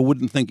 but I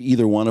wouldn't think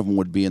either one of them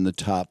would be in the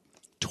top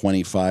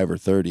 25 or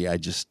 30. I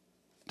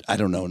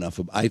don't know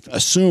enough. I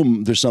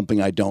assume there's something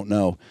I don't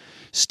know.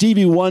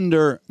 Stevie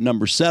Wonder,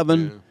 number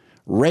 7. Yeah.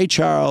 Ray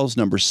Charles,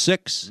 number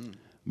 6.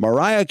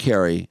 Mariah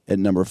Carey at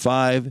number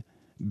 5.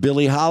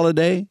 Billie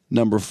Holiday,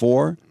 number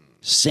 4.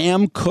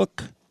 Sam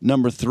Cooke,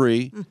 number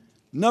 3.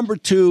 Number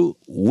 2,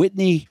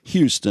 Whitney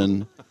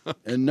Houston.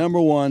 And number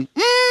 1,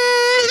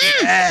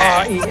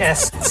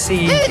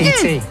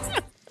 R-E-S-C-E-T.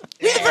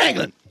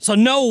 Franklin. So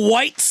no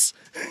whites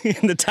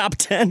in the top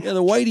 10? Yeah,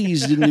 the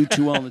whiteys didn't do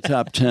too well in the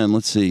top 10.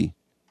 Let's see.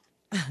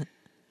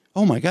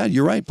 Oh, my God,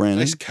 you're right, Brandon.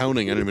 Nice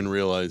counting. I didn't even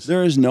realize.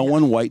 There is no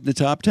one white in the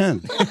top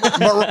 10.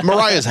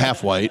 Mariah's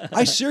half white.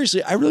 I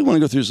really want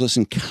to go through this list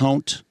and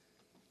count.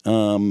 I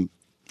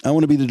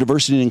want to be the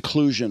diversity and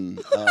inclusion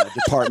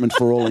department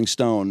for Rolling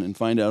Stone and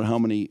find out how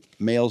many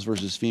males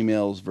versus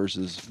females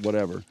versus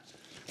whatever.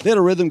 They had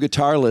a rhythm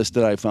guitar list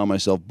that I found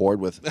myself bored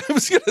with. I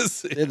was going to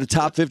say. They had the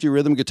top 50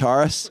 rhythm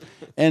guitarists.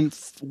 And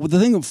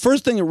the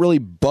first thing that really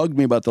bugged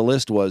me about the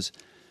list was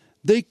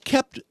they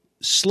kept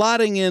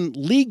slotting in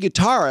lead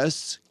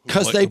guitarists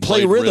because they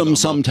play rhythm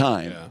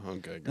sometime. Yeah,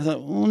 okay. I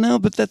thought, well, no,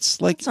 but that's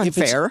like That's if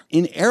unfair. it's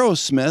in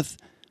Aerosmith,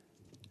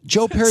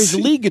 Joe Perry's the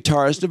lead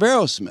guitarist of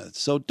Aerosmith,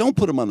 so don't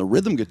put him on the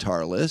rhythm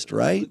guitar list,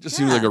 right? It just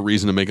seems like a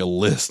reason to make a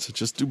list.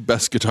 Just do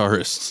best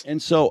guitarists.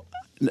 And so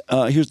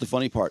here's the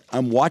funny part.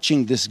 I'm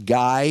watching this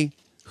guy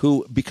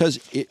who, because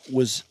it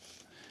was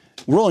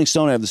Rolling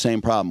Stone, I have the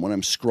same problem. When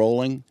I'm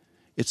scrolling,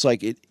 it's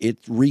like it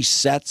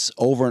resets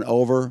over and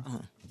over,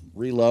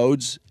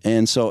 reloads.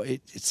 And so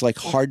it's like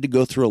hard to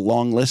go through a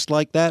long list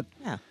like that.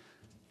 Yeah.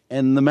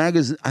 And the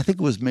magazine, I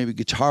think it was maybe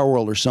Guitar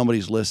World or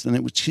somebody's list, and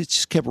it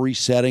just kept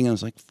resetting. And I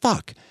was like,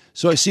 fuck.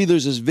 So I see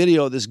there's this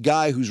video of this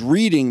guy who's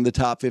reading the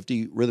top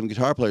 50 rhythm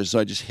guitar players. So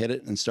I just hit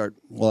it and start,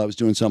 while I was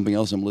doing something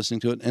else, I'm listening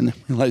to it. And I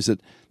realized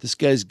that this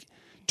guy's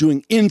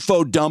doing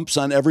info dumps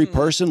on every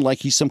person like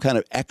he's some kind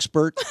of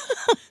expert.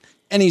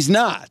 And he's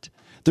not.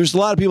 There's a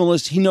lot of people on the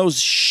list he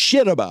knows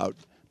shit about,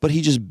 but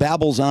he just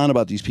babbles on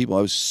about these people.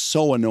 I was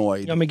so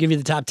annoyed. You want me to give you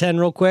the top 10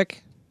 real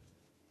quick?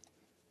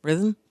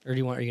 Rhythm? Or are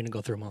you going to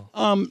go through them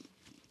all?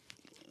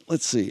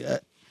 Let's see.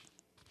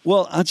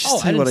 Well, I'll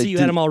just tell I you what didn't see I you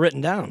did. had them all written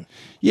down.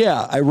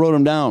 Yeah, I wrote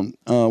them down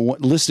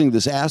listening to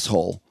this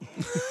asshole.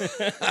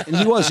 And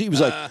he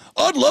was like,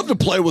 I'd love to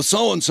play with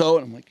so-and-so.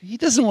 And I'm like, he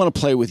doesn't want to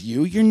play with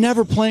you. You're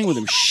never playing with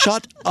him.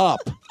 Shut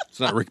up. It's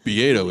not Rick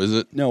Beato, is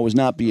it? No, it was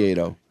not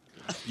Beato.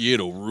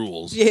 Beato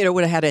rules. Beato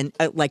would have had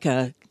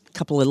a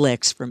couple of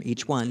licks from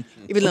each one,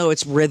 even though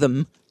it's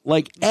rhythm.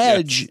 Like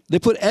Edge, they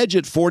put Edge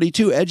at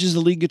 42. Edge is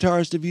the lead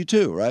guitarist of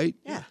U2, right?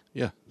 Yeah.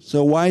 Yeah.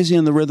 So why is he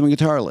on the rhythm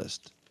guitar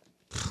list?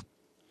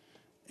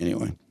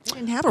 Anyway. They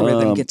didn't have a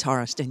rhythm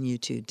guitarist in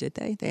U2, did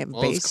they? They have a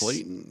Well, bass. it's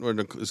Clayton. Or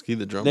is he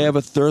the drummer? They have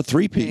a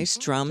three-piece. Bass,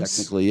 drums.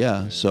 Technically,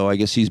 yeah. So I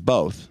guess he's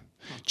both.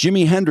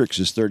 Jimi Hendrix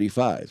is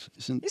 35.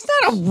 He's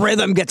not a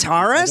rhythm guitarist.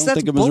 I don't That's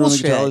think of him as a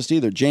bullshit. rhythm guitarist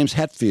either. James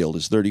Hetfield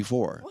is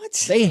 34.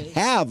 What? They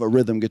have a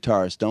rhythm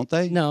guitarist, don't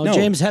they? No,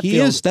 James Hetfield He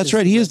is. That's is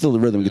right. He is the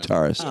rhythm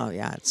guitarist. Oh,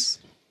 yeah. It's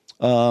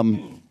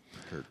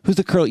Who's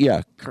the curl?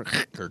 Yeah.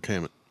 Kirk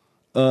Hammett.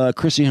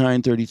 Chrissy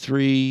Hine,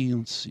 33.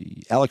 Let's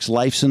see. Alex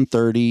Lifeson,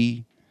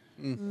 30.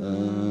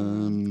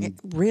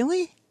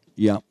 really?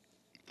 Yeah.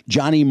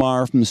 Johnny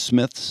Marr from the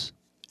Smiths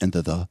and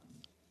the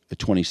at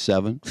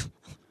 27.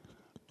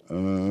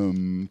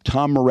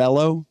 Tom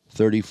Morello,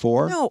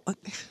 34. No.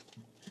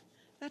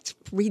 That's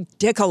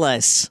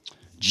ridiculous.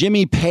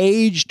 Jimmy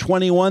Page,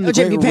 21. Oh,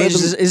 Jimmy Page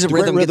is a the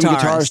great rhythm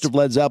guitarist guitarist. of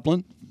Led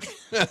Zeppelin.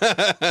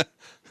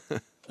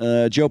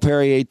 Joe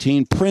Perry,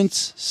 18.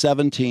 Prince,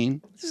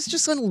 17. This is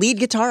just a lead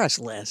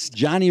guitarist list.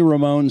 Johnny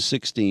Ramone,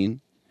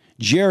 16.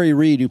 Jerry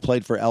Reed, who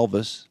played for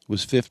Elvis,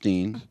 was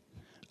 15.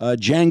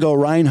 Django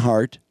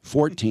Reinhardt,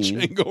 14.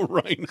 Django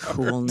Reinhardt.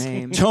 Cool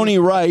name. Tony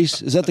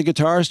Rice, is that the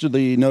guitarist or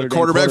the Notre Dame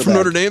quarterback from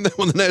Notre Dame that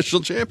won the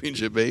national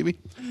championship, baby.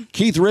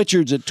 Keith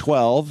Richards at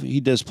 12.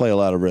 He does play a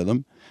lot of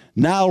rhythm.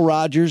 Nile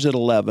Rodgers at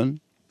 11.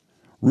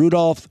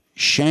 Rudolph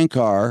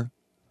Shankar.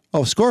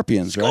 Oh,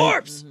 Scorpions, right?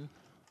 Scorps!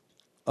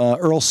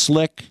 Earl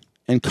Slick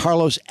and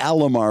Carlos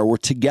Alomar were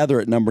together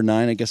at number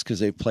 9, I guess because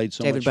they played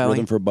so David much Bowie.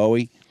 rhythm for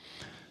Bowie.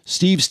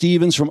 Steve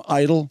Stevens from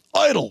Idol.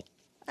 Idol!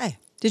 Hey,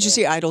 did you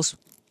see Idol's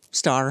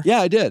star?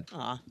 Yeah, I did.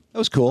 Aw. That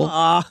was cool.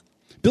 Aw.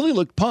 Billy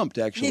looked pumped,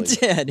 actually. He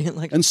did.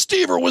 And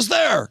Stever was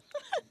there.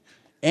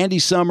 Andy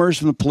Summers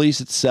from the Police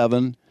at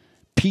 7.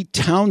 Pete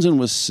Townsend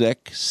was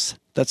 6.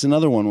 That's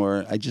another one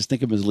where I just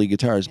think of him as lead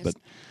guitarist. But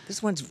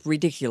This one's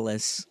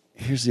ridiculous.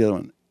 here's the other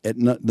one.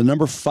 The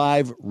number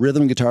 5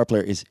 rhythm guitar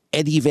player is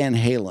Eddie Van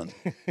Halen.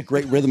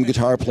 Great rhythm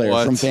guitar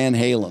player from Van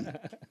Halen.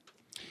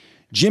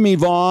 Jimmy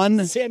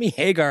Vaughn. Sammy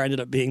Hagar ended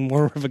up being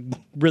more of a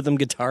rhythm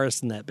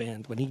guitarist in that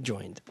band when he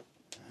joined.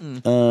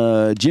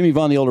 Jimmy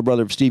Vaughn, the older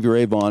brother of Stevie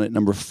Ray Vaughan, at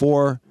number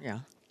 4. Yeah.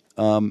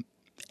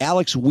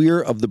 Alex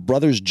Weir of the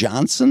Brothers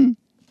Johnson.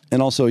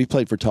 And also he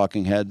played for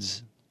Talking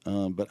Heads.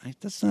 But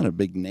that's not a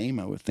big name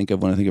I would think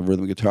of when I think of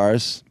rhythm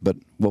guitarists. But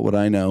what would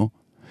I know?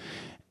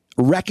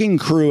 Wrecking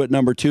Crew at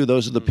number 2.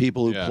 Those are the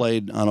people who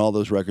played on all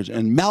those records.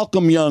 And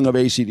Malcolm Young of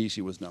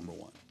AC/DC was number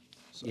 1.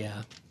 So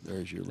yeah.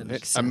 There's your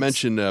list. I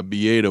mentioned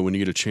Beato when you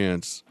get a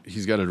chance.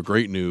 He's got a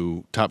great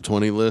new top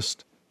 20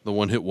 list. The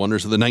one-hit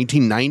wonders of the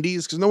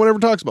 1990s, because no one ever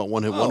talks about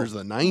one-hit wonders of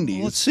the 90s.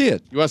 Well, let's see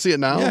it. You want to see it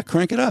now? Yeah,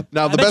 crank it up.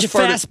 Now, I bet you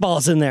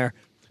fastball's in there.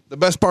 The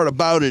best part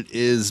about it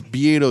is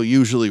Beato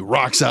usually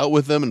rocks out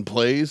with them and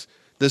plays.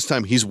 This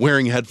time he's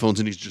wearing headphones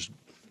and he's just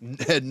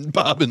head and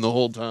bobbing the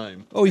whole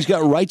time. Oh, he's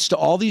got rights to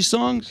all these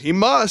songs? He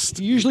must.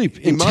 He usually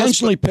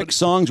intentionally picks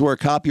songs where a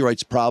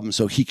copyright's a problem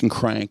so he can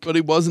crank. But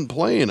he wasn't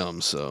playing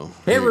them, so.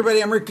 Hey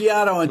everybody, I'm Rick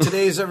Beato, and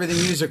today's Everything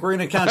Music. We're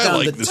going to count down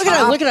like the this.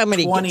 top Look at how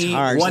many 20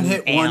 guitars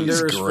one-hit and amps.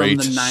 wonders from Great.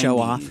 the 90s. Show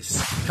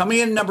off. Coming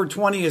in number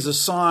 20 is a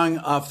song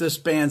off this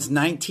band's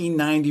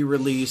 1990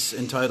 release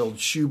entitled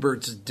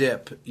Schubert's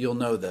Dip. You'll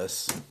know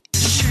this.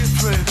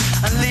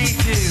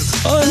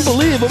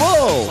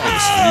 Unbelievable!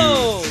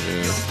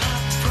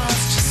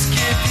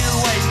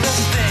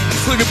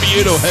 Look at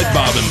Beato head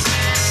bobbing.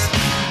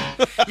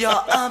 You're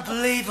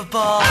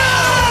unbelievable.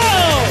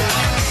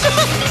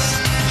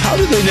 How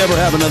did they never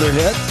have another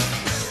hit?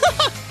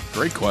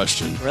 Great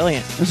question.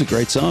 Brilliant. That's a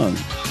great song.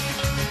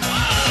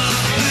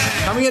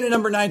 Coming in at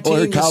number 19, Oh,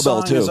 the Cowbell,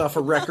 song too. is off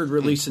a record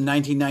released in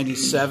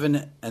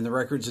 1997, and the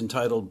record's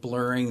entitled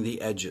Blurring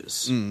the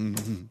Edges.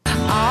 Mm-hmm.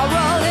 I'll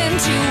roll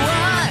into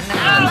one.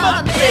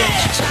 I'm a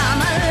bitch. I'm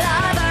a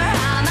lover.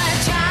 I'm a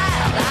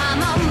child.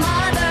 I'm a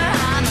mother.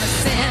 I'm a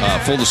sinner.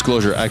 Full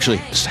disclosure, I actually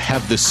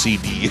have this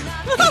CD.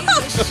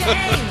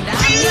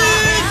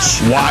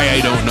 Why, I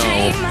don't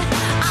know.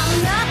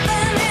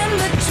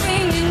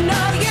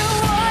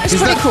 It's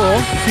pretty cool.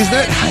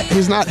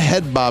 He's not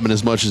head bobbing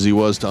as much as he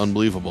was to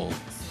Unbelievable.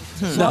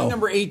 Song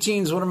number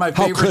 18 is one of my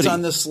How favorites could he?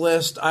 on this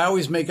list. I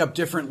always make up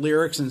different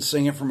lyrics and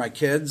sing it for my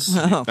kids.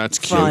 Oh, that's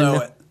cute. You'll know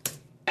it.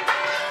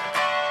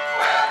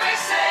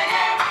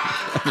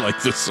 I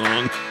like this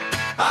song.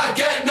 I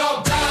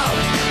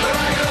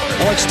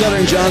like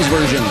Stuttering John's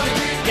version.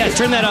 Yeah,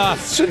 turn that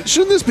off.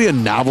 Shouldn't this be a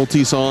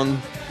novelty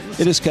song?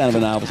 It is kind of a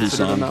novelty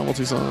Considered song. a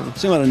novelty song.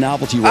 Sing about a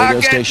novelty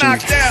radio station.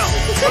 knocked down,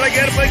 but I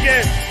get up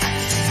again.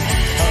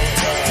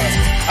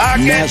 I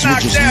get Naz would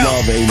knocked just down,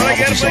 love a but I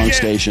get novelty up song again.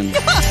 station.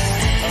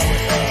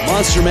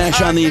 Monster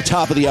Mash on the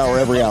top of the hour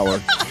every hour.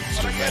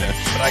 But I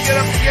get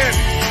up again.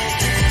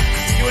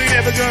 You ain't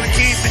ever gonna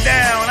keep me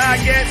down. I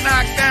get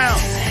knocked down,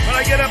 but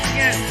I get up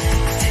again.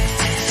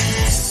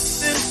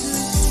 This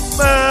is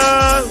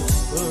my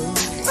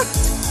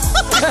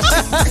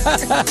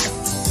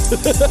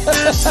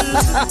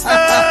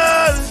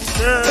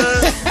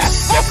we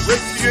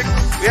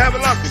have a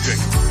lucky drink.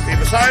 We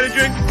have a cider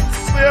drink.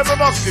 We have a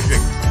moxie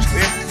drink. We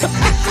have the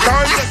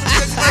times that we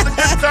drink are the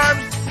good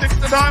times.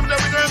 The times that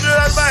we don't do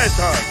that bad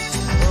times.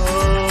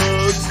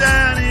 Oh,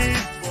 Danny.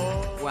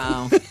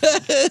 Wow.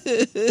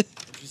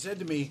 She said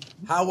to me,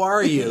 "How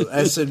are you?"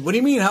 I said, "What do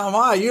you mean, how am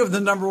I? You have the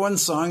number one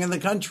song in the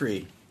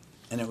country."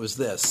 And it was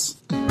this.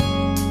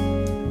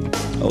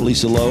 Oh,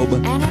 Lisa Loeb.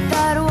 And I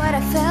thought what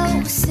I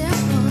felt was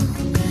simple.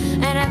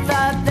 And I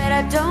thought that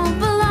I don't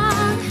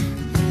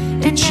belong.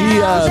 Did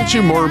she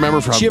more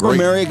remember from Did she ever great-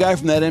 marry a guy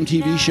from that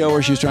MTV show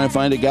where she was trying to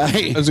find a guy?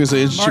 I was going to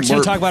say, is Mark's she going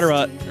more, to talk about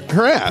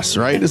her ass,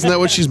 right? Isn't that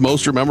what she's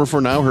most remembered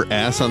for now? Her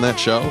ass on that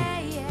show?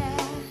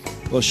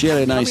 Well, she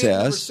had a nice Coming in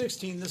at number ass.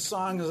 16, this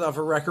song is off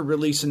a record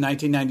released in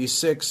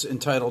 1996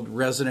 entitled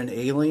Resident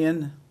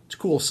Alien. It's a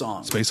cool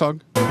song. Space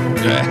Hog?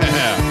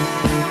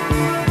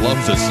 Yeah.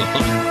 Love this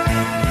song.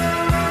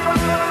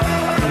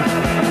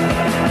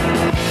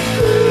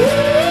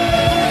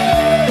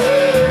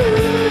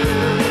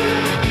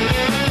 All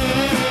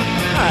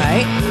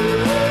right.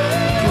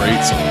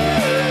 Great song.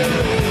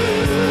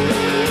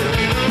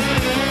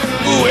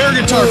 Ooh, air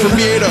guitar from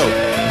Vieto.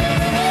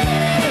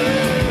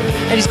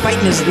 And he's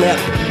biting his lip.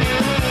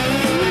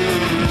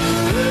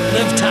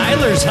 Liv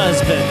Tyler's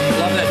husband.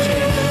 Love that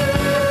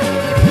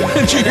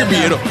Did you hear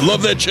Vieto?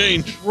 Love that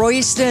change.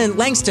 Royston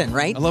Langston,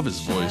 right? I love his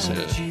voice.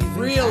 Yeah.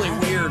 really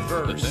weird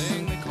verse.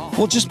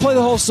 Well, just play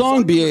the whole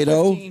song,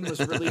 Beato.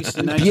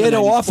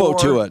 Beato Offo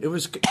to it. It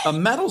was a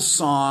metal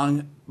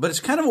song, but it's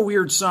kind of a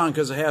weird song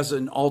because it has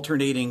an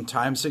alternating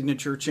time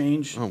signature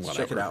change. Let's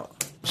check it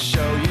out.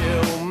 Show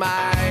you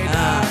my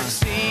dark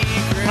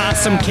secret.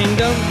 Possum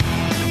Kingdom.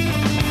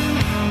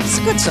 It's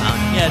a good song.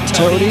 Yeah,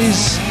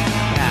 Toadies.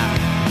 Yeah.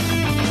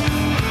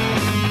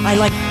 I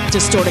like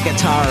distorted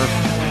guitar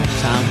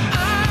sound.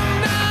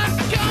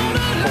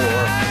 4,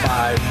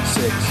 5,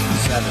 6,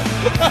 7.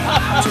 2,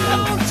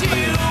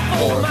 3,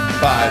 4,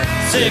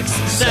 5, 6,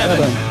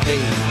 7, 8.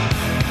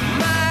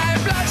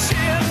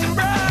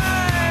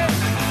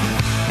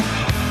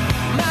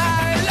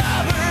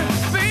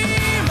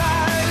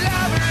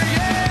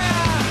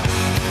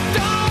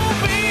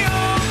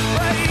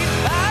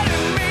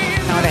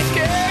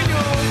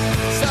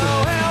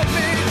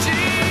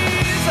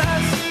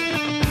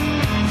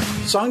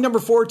 Song number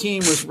 14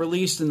 was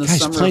released in the Guys,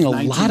 summer playing of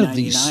a lot of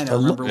these, 1999. I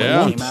remember when a it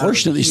long came out.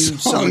 portion It of was a these huge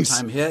songs.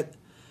 summertime hit,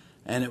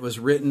 and it was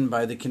written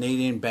by the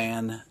Canadian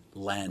band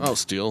Len. Oh,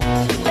 Steel.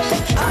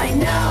 I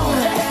know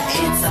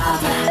it's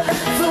up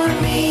for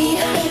me.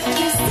 If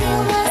you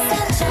still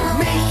listen,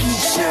 making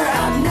sure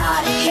I'm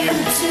not in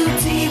too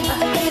deep.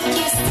 If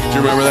you still Do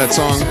you remember that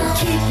song?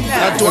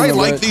 Do I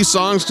like it. these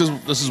songs? Because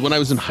this is when I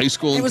was in high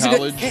school It and was a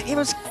college. good, it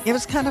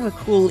was kind of a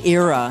cool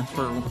era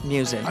for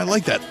music. I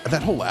like that.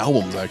 That whole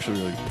album's actually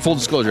really. Full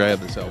disclosure, I have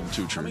this album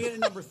too, Coming true. in at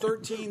number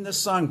 13, this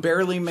song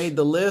barely made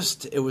the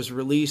list. It was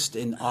released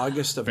in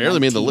August of Barely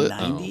made the list?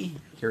 1990.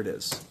 Here it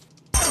is.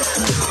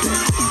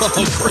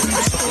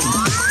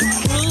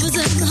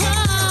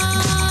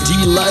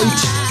 Delight.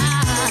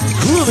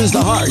 Groove is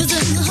the heart.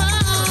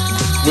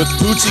 With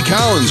Bootsy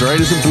Collins, right?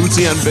 Isn't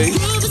Bootsy on bass?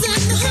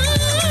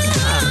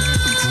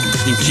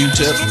 And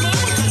Q-Tip.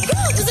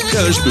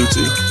 Yeah, there's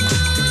Bootsy.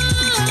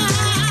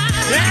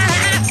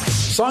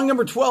 Song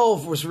number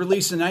 12 was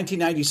released in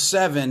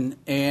 1997,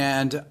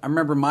 and I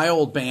remember my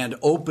old band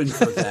opened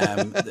for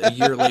them a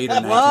year later,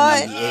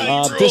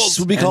 1998. This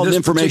would be And called an this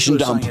information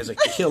particular dump. song has a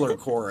killer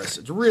chorus.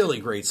 It's a really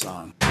great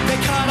song. They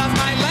cut off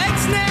my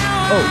legs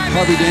now. Oh,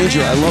 Harvey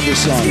Danger. I love this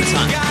song.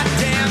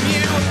 Goddamn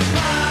you.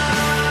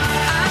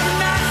 I'm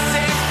not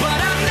sick, but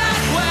I'm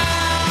not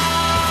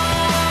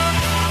well.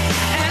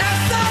 And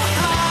I'm so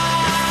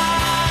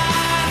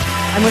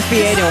high. I'm with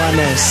Beato on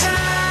this.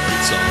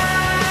 Great song.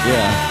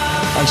 Yeah.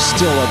 I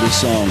still love this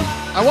song.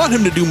 I want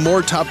him to do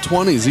more top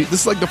 20s.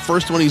 This is like the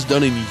first one he's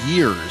done in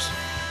years.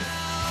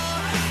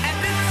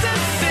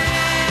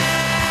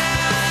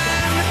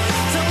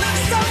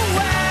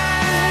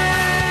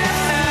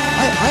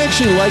 I I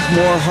actually like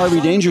more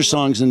Harvey Danger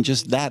songs than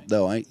just that,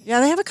 though. Yeah,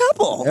 they have a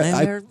couple.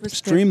 I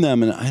stream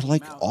them, and I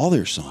like all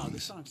their songs.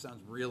 This song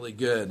sounds really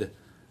good.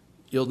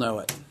 You'll know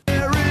it.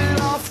 No,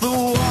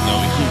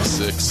 he keeps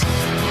 6.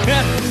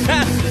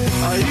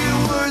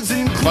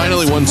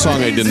 Finally, one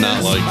song I did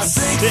not like.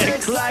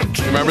 6.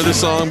 Remember this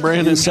song,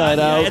 Brandon? Inside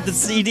Out. I had the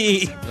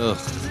CD. Ugh.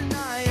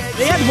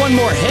 They had one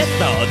more hit,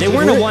 though. They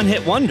weren't a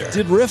one-hit wonder.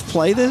 Did Riff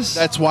play this?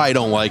 That's why I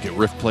don't like it.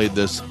 Riff played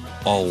this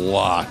a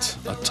lot.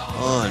 A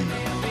ton.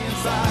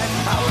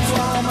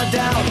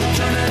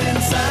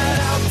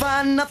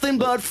 Find nothing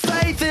but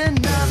faith in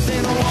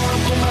nothing.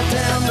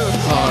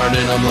 Hard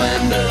in a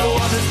blender.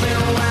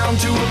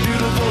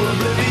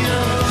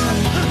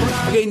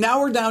 Okay, now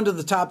we're down to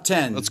the top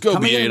 10. Let's go,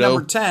 Coming in at Beato.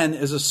 number 10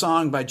 is a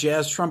song by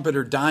jazz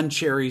trumpeter Don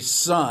Cherry's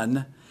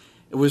son.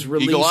 It was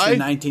released Eagle Eye? in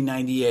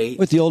 1998.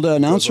 With the old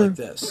announcer? It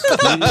goes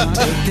like this.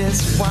 Take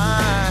this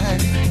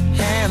wine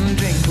and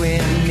drink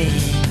with me.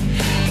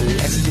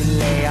 Let's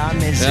delay our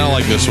misery. I don't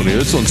like this one either.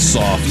 This one's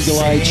soft. Eagle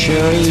Eye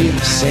Cherry,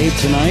 Save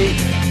Tonight.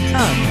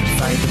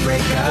 Fight the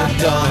break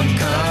of dawn,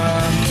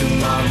 come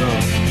tomorrow.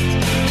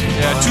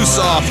 Yeah, too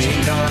soft.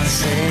 Ain't gonna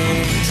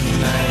sing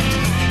tonight.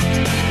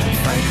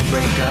 Fight the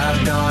break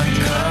of dawn,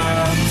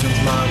 come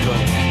tomorrow.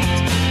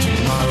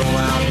 Tomorrow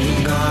I'll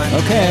be gone.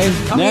 Okay,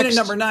 Coming in next. at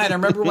number 9, I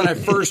remember when I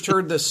first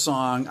heard this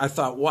song, I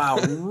thought, wow,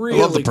 really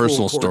I love the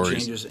personal cool chord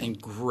stories. changes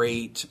and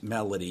great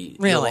melody.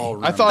 Really? You'll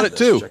all I thought remember it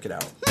too. this. Check it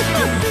out.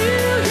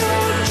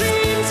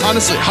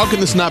 Honestly, how can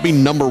this not be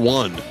number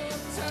 1?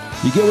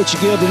 You get what you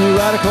give, the New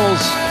Radicals.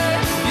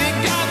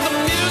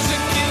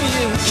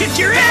 Kick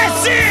your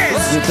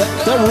asses!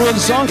 That ruined the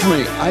song for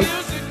me.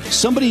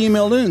 Somebody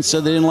emailed in and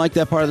said they didn't like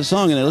that part of the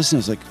song, and I listened.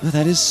 I was like, oh,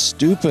 "That is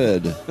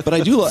stupid." But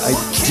I did love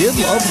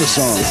the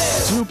song.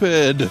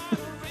 Stupid.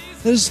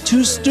 That is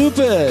too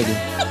stupid.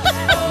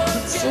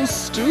 So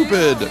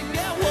stupid.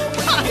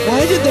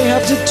 Why did they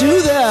have to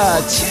do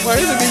that? Why are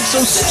they being so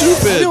I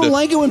stupid? don't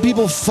like it when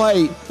people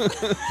fight.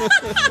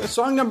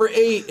 Song number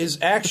 8 is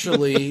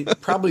actually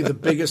probably the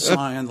biggest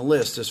song on the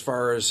list as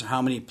far as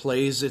how many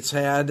plays it's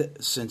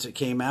had since it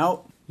came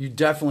out. You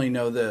definitely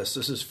know this.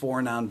 This is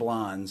Four Non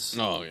Blondes.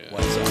 Oh, yeah.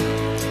 What's up?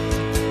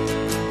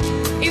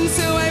 And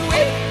so I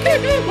wake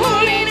every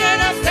morning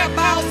and I step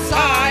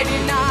outside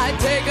and I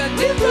take a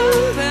deep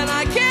breath and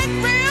I get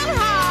real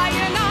high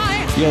and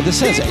I... Yeah, this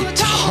has a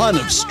ton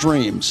of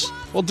streams.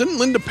 Well, didn't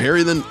Linda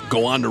Perry then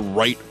go on to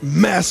write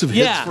massive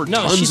hits for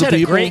tons she's of had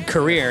people? a great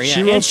career. Yeah,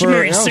 She wrote and she for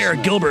married Aerosmith. Sarah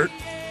Gilbert.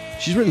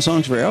 She's written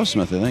songs for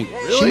Aerosmith, I think.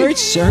 Really? She married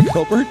Sarah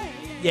Gilbert?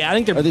 Yeah, I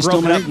think they're Are they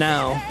still broken up married?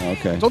 now.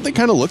 Okay. Don't they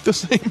kind of look the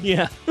same?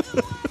 Yeah.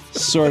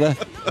 Sort of.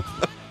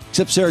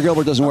 Except Sarah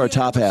Gilbert doesn't wear a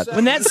top hat.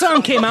 When that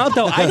song came out,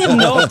 though, I didn't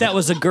know if that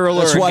was a girl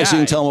That's or a why guy. so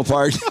you can tell them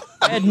apart.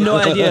 I had no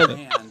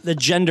idea the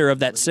gender of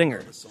that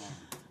singer.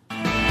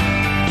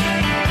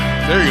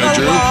 There you go,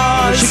 Drew.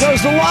 There she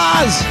goes, the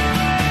Waz!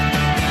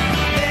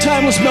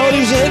 Timeless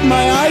melodies are hitting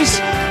my eyes.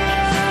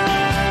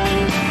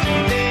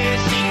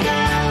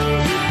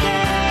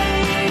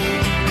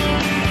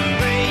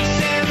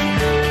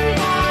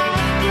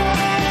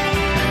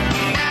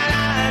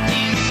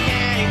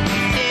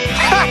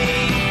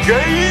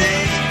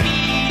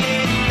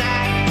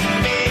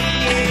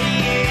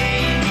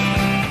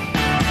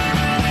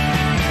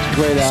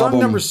 Great album. Song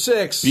number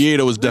 6.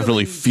 Beato was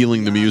definitely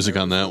feeling the music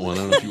on that one.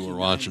 I don't know if you were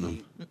watching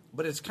him.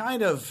 But it's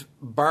kind of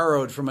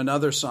borrowed from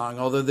another song,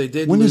 although they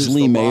did When lose is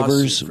Lee the lawsuit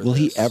Mavers? for Will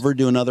he this. ever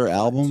do another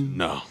album?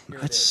 No.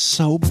 That's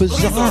so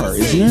bizarre,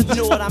 isn't it?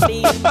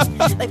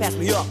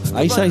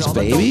 Ice Ice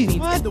Baby?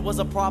 Where's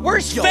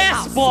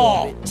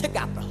Fastball? Check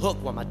out the hook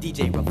while my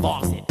DJ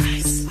revolves it.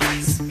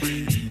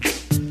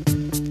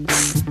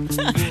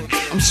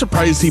 I'm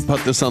surprised he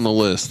put this on the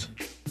list.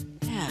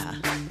 Yeah.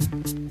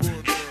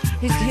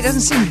 He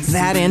doesn't seem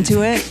that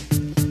into it.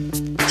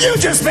 You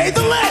just made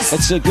the list!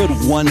 It's a good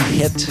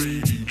one-hit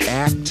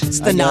act. It's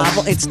the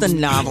novel. It's the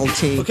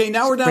novelty. Okay,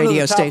 now we're down radio to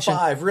the top station.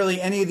 5.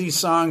 Really, any of these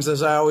songs,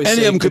 as I always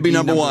Any say, of them could be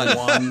number one.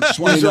 Just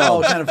wanna These are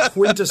all know. kind of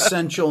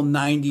quintessential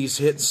 90s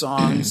hit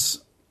songs.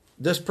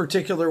 This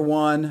particular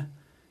one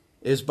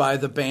is by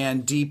the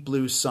band Deep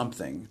Blue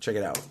Something. Check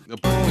it out.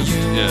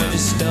 Yeah.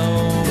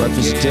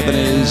 Breakfast at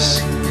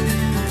Tiffany's.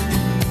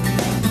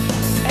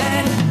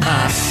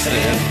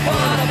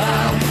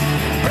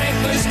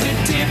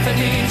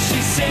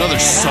 Another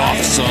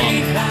soft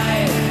song.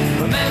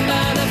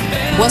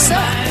 What's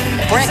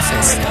up?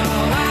 Breakfast.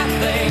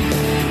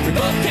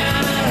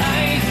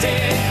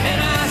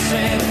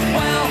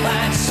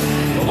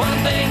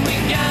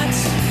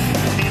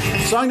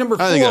 Song number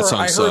 4, I think that song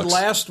I heard sucks.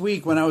 last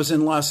week when I was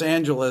in Los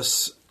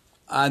Angeles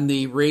on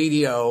the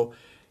radio,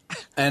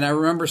 and I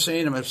remember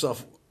saying to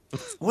myself,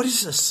 what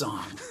is this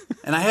song?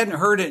 And I hadn't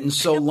heard it in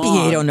so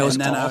long. Beato knows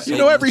and then balls. You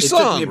know every it took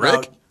song, me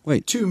about Rick.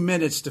 Wait. 2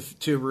 minutes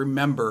to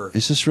remember.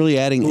 Is this really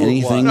adding Who it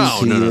anything was.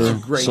 to No, no, no. your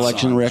Great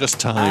selection, song. Rick? Just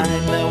time.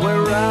 know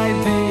where I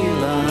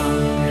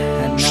belong.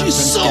 and She's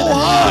nothing's so gonna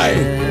high.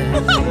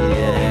 happen.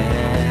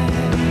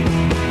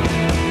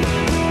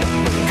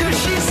 'Cause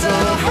she's so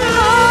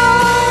high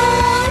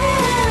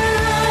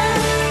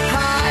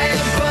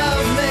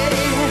above me.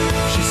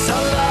 She's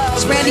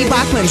Eddie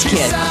Bachman's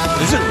kid.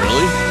 Is it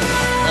really?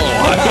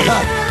 Oh,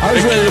 I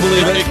was ready to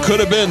believe it. It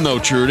could have been, though,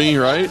 Trudy,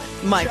 right?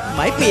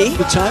 Might be.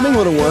 The timing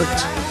would have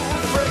worked.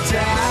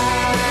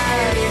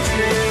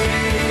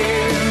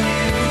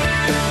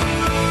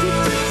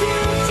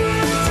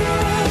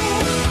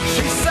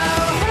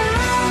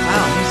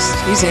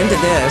 Wow, he's into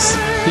this.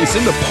 He's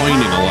into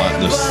pointing a lot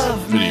in this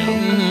video.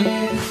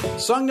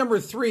 Song number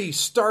 3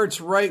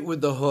 starts right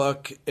with the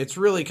hook. It's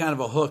really kind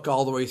of a hook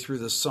all the way through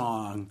the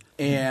song.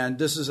 And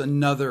this is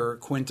another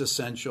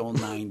quintessential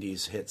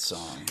 90s hit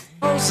song.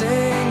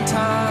 Semisonic!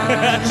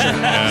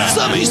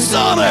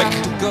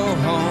 Go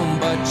home,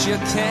 but you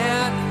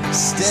can't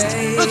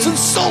stay. That's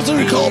insulting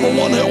to call them a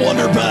one-hit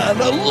wonder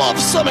band. I love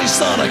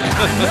Semisonic.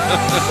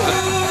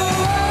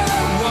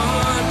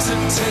 Want to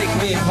take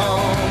me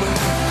home.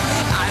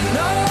 I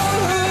know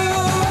who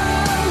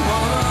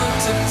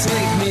want to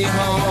take me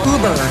home.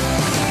 Uber.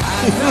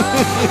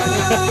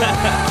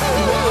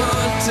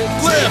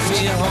 Lift.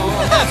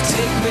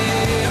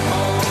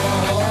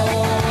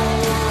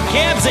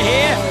 Cabs are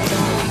here.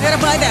 I gotta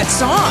buy that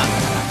song.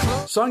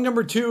 Song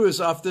number 2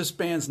 is off this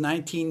band's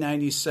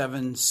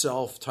 1997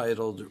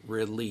 self-titled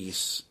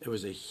release. It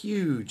was a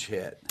huge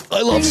hit.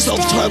 I love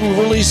self-titled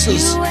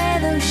releases.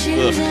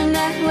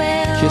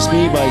 Kiss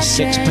Me by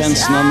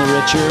Sixpence None the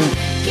Richer.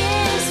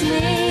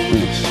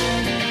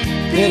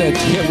 They had a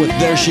hit with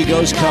There She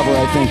Goes cover,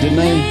 I think, didn't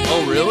they?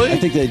 Oh, really? I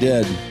think they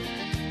did.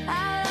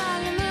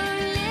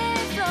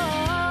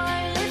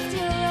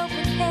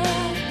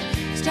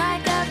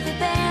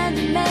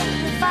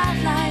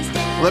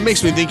 Well, that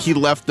makes me think he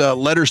left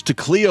Letters to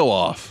Cleo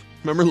off.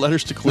 Remember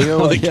Letters to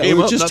Cleo? They yeah, came we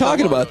were up just not that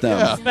talking long. about them.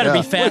 Yeah. Better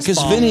be fast.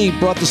 Because Vinny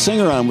brought the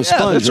singer on with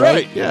Sponge, that's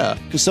right. Yeah.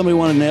 Because somebody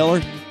wanted to nail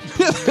her.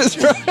 That's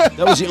right.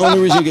 That was the only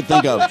reason you could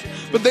think of.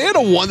 But they had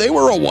they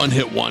were a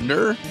one-hit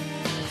wonder.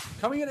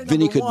 Coming in at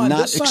Vinny number could 1,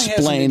 not this song has an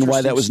explain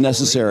why that interesting was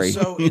story. necessary.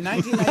 So in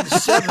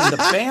 1997, the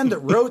band that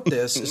wrote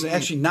this is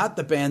actually not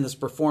the band that's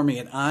performing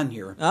it on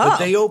here. But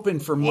they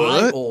opened for my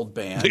What? old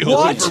band. They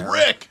opened for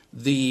Rick.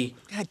 The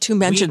God, 2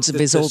 mentions of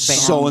his old band.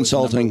 So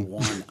insulting.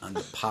 *1 on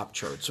the pop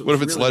chart. So What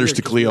if it's Letters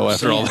to Cleo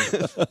after all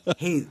that?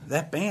 Hey,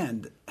 that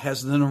band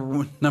has the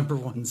number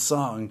one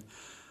song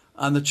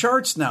on the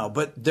charts now,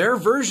 but their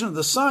version of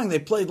the song they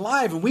played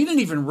live, and we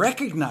didn't even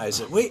recognize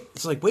it.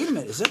 It's like, wait a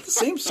minute, is that the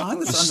same song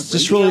that's on the radio? Is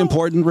this really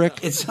important, Rick?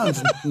 It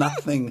sounds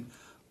nothing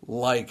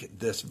like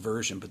this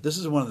version, but this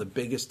is one of the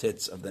biggest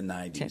hits of the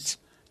 90s.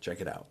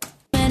 Check it out.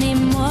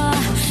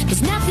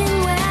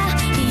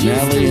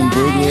 Natalie and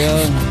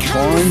Bruglia,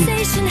 Born.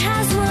 This is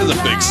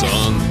a big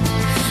song.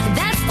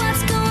 That's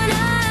what's going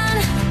on.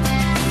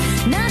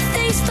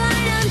 Nothing's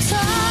fine, I'm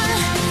torn.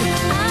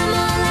 I'm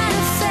all out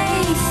of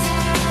faith.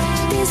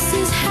 This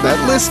is how That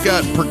list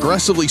got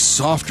progressively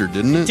softer,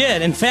 didn't it?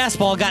 Did, and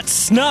Fastball got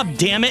snubbed,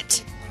 damn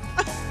it.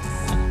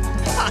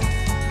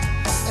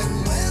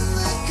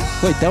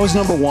 Wait, that was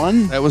number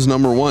 1? That was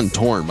number 1,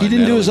 Torn. He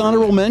didn't do his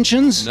honorable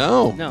mentions?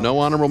 No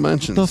honorable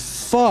mentions. The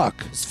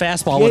fuck? His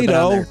Fastball would have been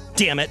on Gato. there.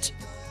 Damn it.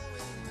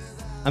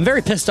 I'm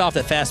very pissed off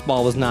that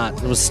Fastball was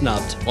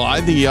snubbed. Well,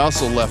 I think he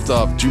also left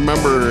off. Do you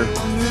remember?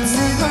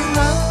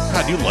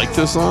 God, do you like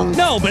this song?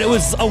 No, but it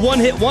was a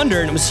one-hit wonder,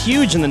 and it was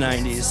huge in the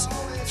 90s.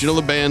 Do you know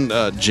the band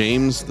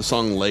James, the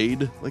song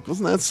Laid? Like,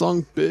 wasn't that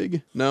song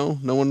big? No?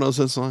 No one knows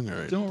that song? All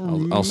right.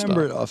 Don't I'll stop.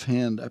 remember it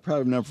offhand. I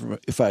probably remember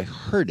if I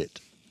heard it.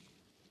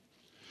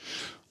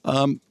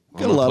 Got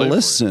a lot of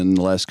lists in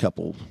the last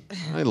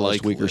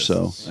last week or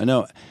so. I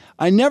know.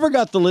 I never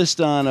got the list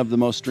on of the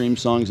most streamed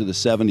songs of the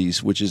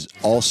 70s, which is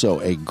also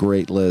a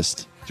great list.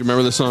 Do you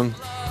remember this song?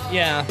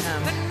 Yeah.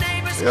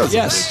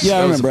 Yes. Yeah,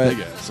 I remember it.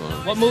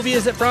 What movie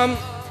is it from?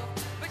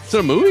 Is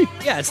it a movie?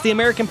 Yeah, it's the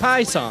American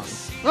Pie song.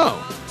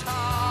 Oh.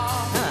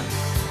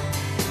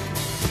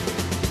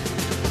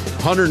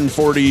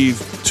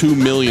 142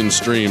 million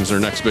streams. Their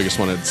next biggest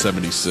one had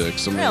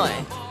 76. I mean, Really?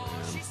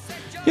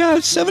 Yeah,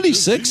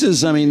 76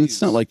 is, I mean,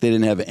 it's not like they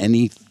didn't have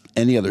any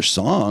other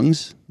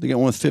songs. They got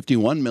one with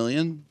 51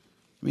 million.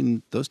 I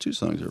mean, those 2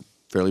 songs are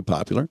fairly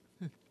popular.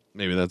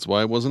 Maybe that's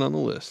why it wasn't on the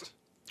list.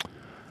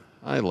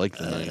 I like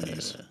the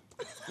 90s.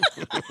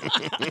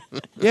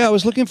 Yeah, I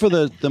was looking for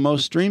the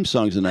most streamed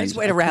songs in the 90s. Nice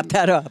way to wrap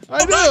that up. I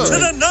do. To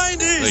the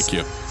 90s. Thank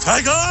you.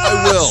 Tiger.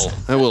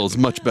 I will. It's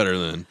much better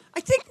than. I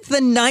think the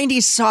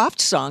 90s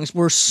soft songs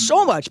were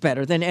so much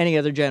better than any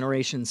other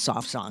generation's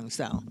soft songs,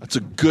 though. That's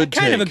a good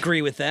Kind of take.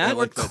 agree with that. I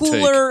like that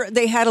Cooler,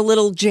 they had a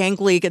little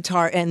jangly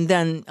guitar, and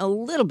then a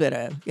little bit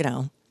of,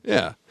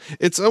 Yeah.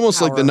 It's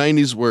almost like the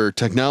 90s where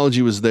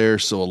technology was there,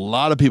 so a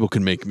lot of people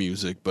could make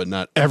music, but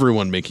not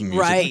everyone making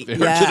music right. like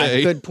they are Yeah,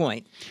 today. good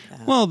point.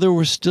 Well, there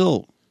was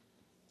still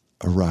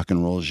a rock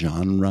and roll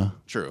genre.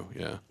 True,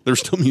 yeah.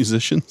 There's still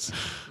musicians.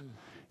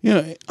 You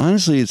know,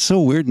 honestly, it's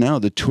so weird now.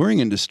 The touring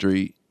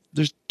industry,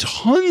 there's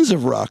tons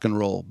of rock and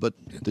roll, but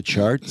the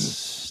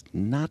charts,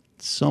 not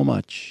so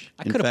much.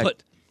 I could have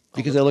put...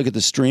 Because I look at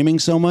the streaming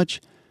so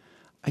much,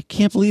 I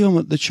can't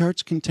believe the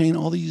charts contain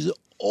all these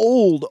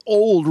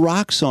old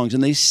rock songs,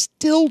 and they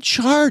still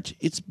chart.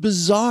 It's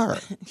bizarre.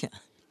 Yeah.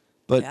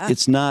 But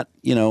it's not,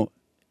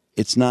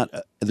 it's not.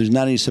 There's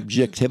not any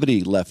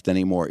subjectivity left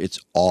anymore. It's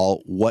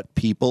all what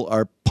people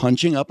are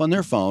punching up on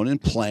their phone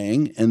and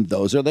playing, and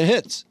those are the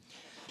hits.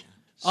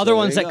 Other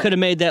ones there that you could have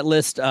made that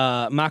list: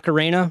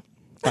 Macarena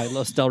by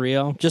Los Del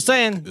Rio. Just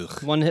saying,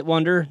 one hit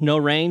wonder. No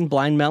Rain,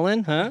 Blind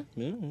Melon, huh?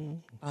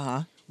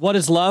 Uh-huh. What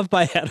Is Love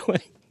by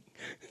Hadaway.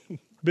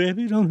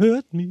 Baby, don't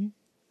hurt me.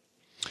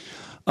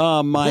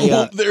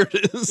 There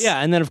it is. Yeah,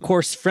 and then of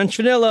course French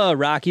Vanilla,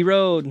 Rocky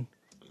Road.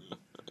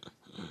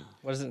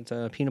 What is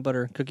it? Peanut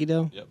butter cookie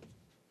dough. Yep.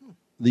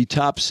 The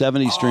top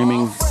 70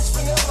 streaming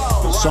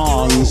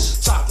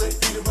songs.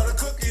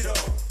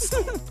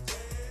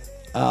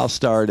 I'll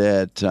start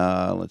at,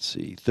 let's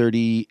see,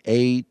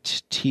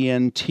 38,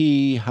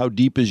 TNT, How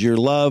Deep Is Your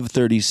Love,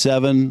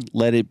 37,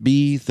 Let It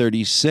Be,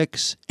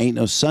 36, Ain't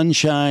No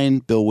Sunshine,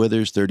 Bill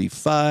Withers,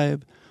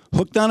 35,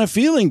 Hooked on a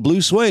Feeling,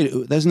 Blue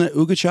Suede. Isn't it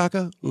Ooga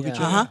Chaka? Ooga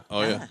Chaka? Uh-huh.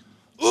 Oh, yeah.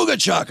 Ooga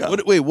Chaka.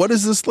 What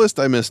is this list?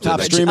 I missed Top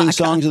it. streaming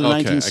songs of the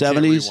Okay, 1970s. I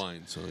can't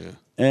rewind, so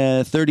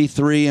yeah.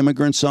 33,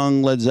 Immigrant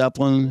Song, Led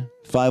Zeppelin,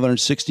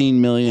 516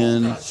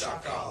 million.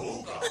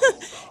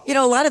 You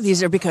know, a lot of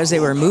these are because they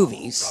were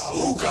movies.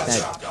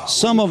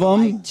 Some of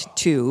them.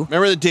 Too.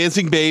 Remember the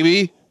Dancing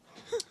Baby?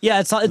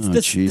 Yeah,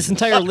 this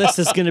entire list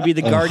is going to be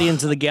the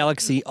Guardians of the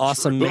Galaxy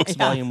Awesome Mix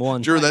Volume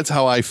 1. Sure, that's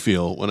how I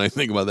feel when I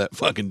think about that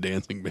fucking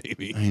Dancing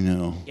Baby. I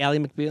know. Ally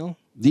McBeal.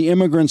 The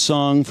Immigrant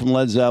Song from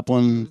Led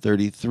Zeppelin,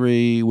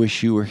 33.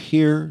 Wish You Were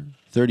Here,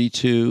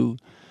 32.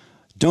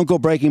 Don't Go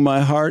Breaking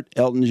My Heart,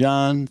 Elton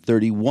John,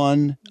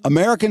 31.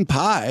 American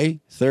Pie,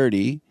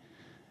 30.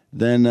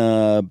 Then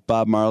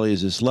Bob Marley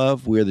Is This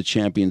Love, We're the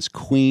Champions,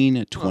 Queen,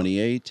 at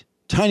 28.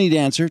 Tiny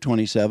Dancer,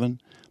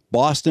 27.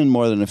 Boston,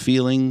 More Than a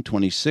Feeling,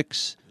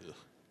 26.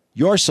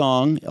 Your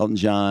Song, Elton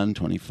John,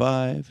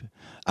 25.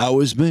 I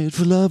Was Made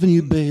for Loving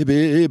You,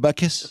 Baby, by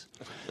Kiss.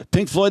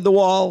 Pink Floyd, The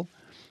Wall.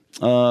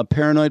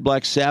 Paranoid,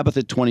 Black Sabbath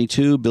at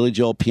 22. Billy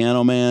Joel,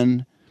 Piano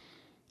Man.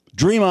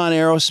 Dream On,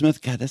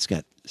 Aerosmith. God, that's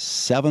got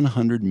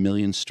 700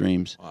 million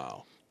streams.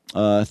 Wow.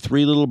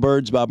 Three Little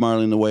Birds, Bob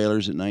Marley and the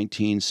Wailers at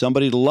 19.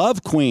 Somebody to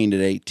Love, Queen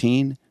at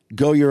 18.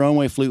 Go Your Own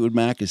Way, Fleetwood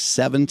Mac is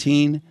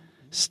 17.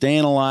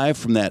 Staying Alive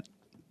from that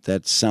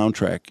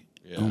soundtrack.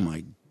 Yeah. Oh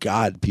my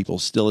God, people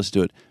still listen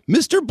to it.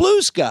 Mr.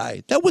 Blue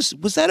Sky.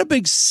 Was that a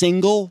big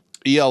single?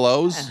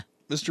 ELO's?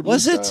 Mr. Blue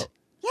Was Sky. it?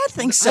 Yeah, I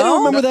think so. I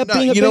don't remember that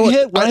being a you know big what?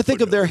 hit. When I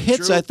think of their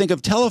hits, I think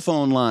of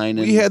Telephone Line.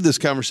 We had this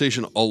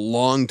conversation a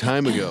long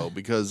time ago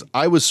because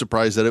I was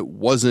surprised that it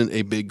wasn't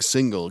a big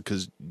single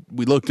because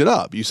we looked it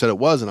up. You said it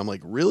was, and I'm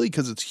like, really?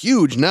 Because it's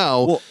huge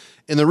now. Well,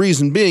 and the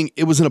reason being,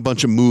 it was in a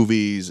bunch of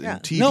movies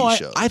and TV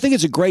shows. I think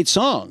it's a great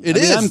song. It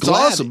is. It's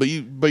awesome. But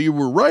you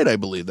were right, I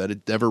believe, that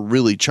it never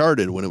really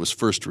charted when it was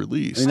first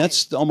released. I mean,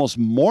 that's almost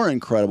more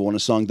incredible when a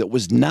song that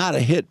was not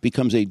a hit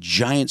becomes a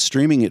giant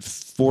streaming hit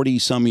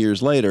 40-some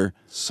years later.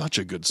 Such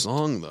a good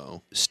song,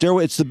 though.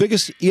 Stairway, it's the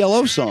biggest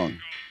ELO song.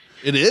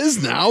 It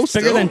is now.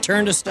 Bigger than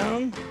Turn to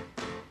Stone?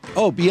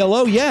 Oh,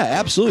 ELO, yeah,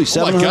 absolutely.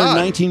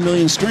 719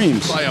 million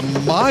streams. By a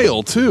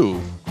mile, too.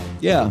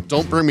 Yeah.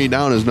 Don't Bring Me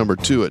Down is number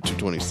 2 at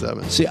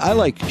 227. See, I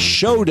like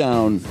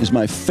Showdown is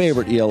my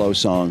favorite ELO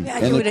song. Yeah,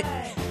 and it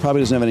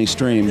probably doesn't have any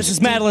streams. This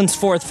is Madeline's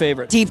fourth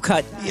favorite. Deep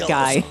cut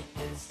guy.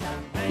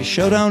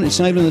 Showdown, it's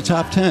not even in the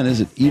top 10, is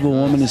it? Evil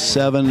Woman is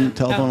 7,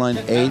 Telephone Line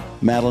 8,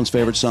 Madeline's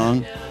favorite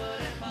song.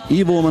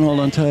 Evil Woman, Hold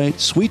On Tight.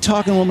 Sweet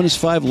Talking Woman is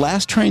 5,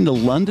 Last Train to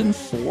London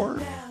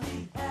 4.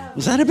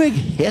 Was that a big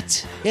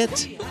hit? I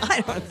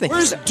don't think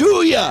Where's so.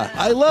 Do Ya?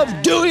 I love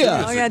Do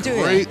Ya. Oh, yeah, Do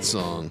Ya. Great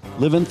song.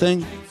 Living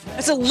Thing.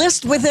 It's a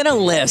list within a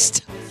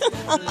list.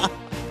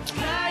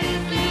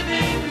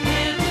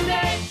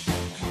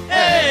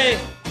 Hey!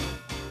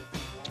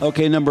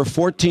 Okay, number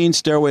 14,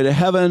 Stairway to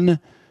Heaven.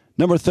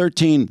 Number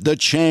 13, The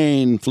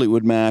Chain,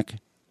 Fleetwood Mac.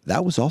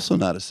 That was also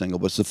not a single,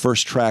 but it's the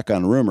first track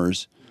on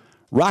Rumors.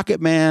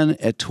 Rocket Man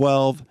at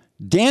 12.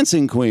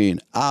 Dancing Queen,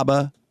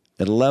 ABBA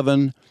at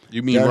 11.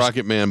 You mean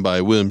Rocket Man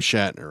by William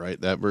Shatner, right?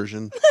 That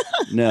version?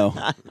 No,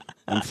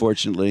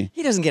 unfortunately.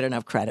 He doesn't get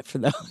enough credit for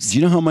those. Do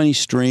you know how many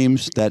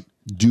streams that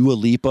Dua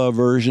Lipa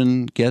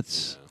version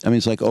gets? I mean,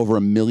 it's like over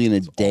 1 million a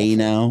day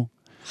now.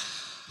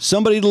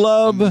 Somebody to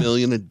Love. 1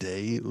 million a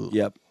day? Ooh.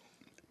 Yep.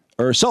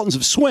 Or Sultans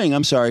of Swing,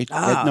 I'm sorry,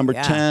 at number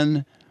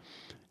 10.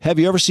 Have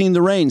You Ever Seen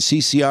the Rain?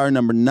 CCR,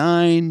 number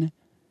 9.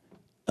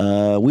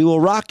 We Will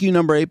Rock You,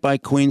 number 8 by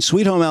Queen.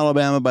 Sweet Home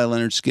Alabama by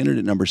Leonard Skinner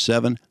at number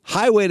 7.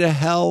 Highway to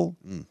Hell,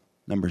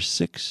 number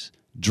 6.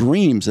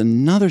 Dreams,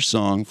 another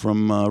song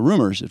from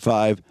Rumors at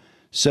 5.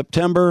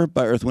 September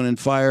by Earth, Wind, and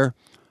Fire.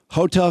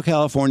 Hotel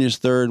California's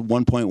third,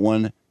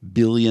 1.1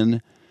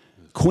 billion.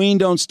 Queen,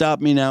 Don't Stop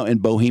Me Now,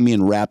 and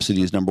Bohemian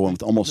Rhapsody is number 1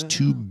 with almost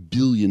 2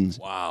 billion.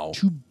 Wow.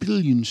 2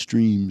 billion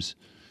streams.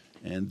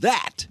 And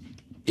that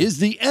is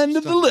the end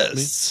of the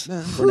list.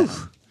 For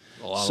now.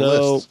 A lot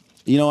of lists.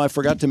 You know, I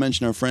forgot to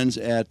mention our friends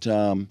at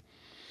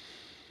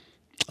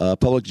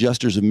Public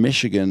Adjusters of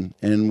Michigan.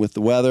 And with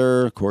the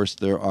weather, of course,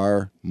 there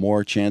are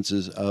more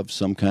chances of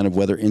some kind of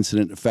weather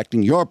incident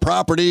affecting your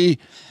property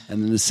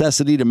and the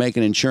necessity to make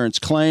an insurance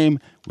claim,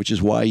 which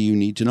is why you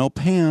need to know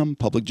PAM,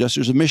 Public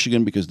Adjusters of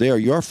Michigan, because they are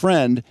your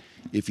friend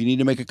if you need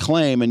to make a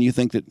claim and you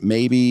think that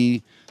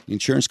maybe the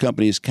insurance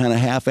company is kind of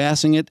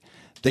half-assing it.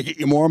 They get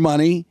you more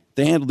money.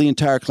 They handle the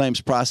entire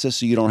claims process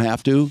so you don't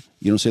have to.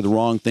 You don't say the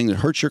wrong thing that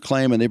hurts your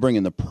claim, and they bring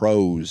in the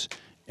pros.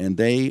 And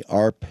they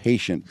are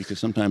patient because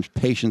sometimes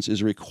patience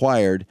is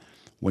required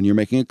when you're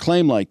making a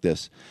claim like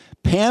this.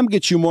 PAM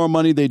gets you more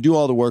money. They do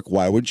all the work.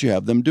 Why wouldn't you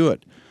have them do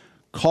it?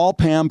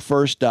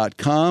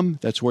 CallPamFirst.com.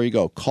 That's where you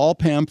go.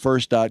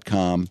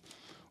 CallPamFirst.com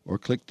or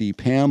click the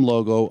PAM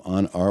logo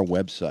on our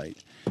website.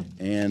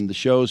 And the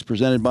show is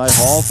presented by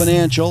Hall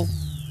Financial.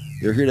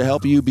 They're here to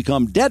help you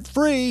become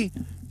debt-free.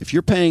 If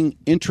you're paying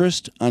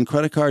interest on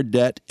credit card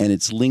debt and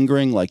it's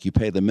lingering, like you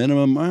pay the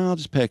minimum, well, I'll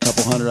just pay a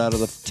couple hundred out of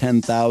the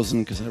 $10,000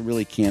 because I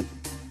really can't,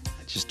 I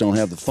just don't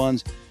have the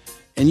funds.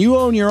 And you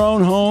own your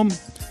own home,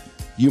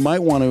 you might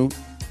want to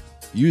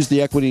use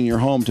the equity in your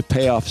home to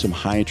pay off some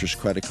high-interest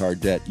credit card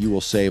debt. You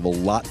will save a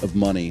lot of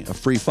money. A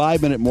free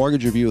 5-minute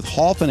mortgage review with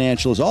Hall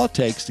Financial is all it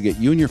takes to get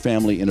you and your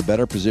family in a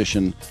better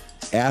position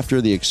after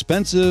the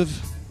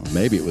expensive, or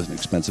maybe it was an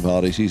expensive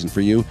holiday season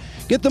for you.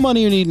 Get the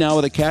money you need now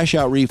with a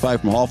cash-out refi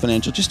from Hall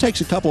Financial. Just takes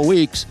a couple of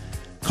weeks.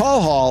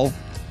 Call Hall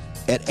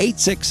at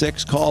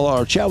 866-CALL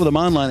or chat with them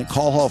online at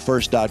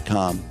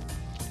callhallfirst.com.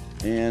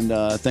 And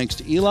thanks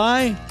to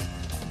Eli.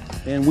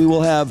 And we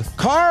will have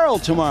Carl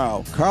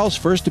tomorrow. Carl's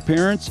first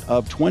appearance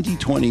of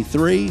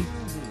 2023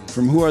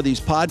 from Who Are These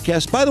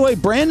Podcasts. By the way,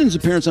 Brandon's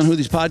appearance on Who Are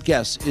These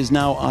Podcasts is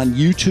now on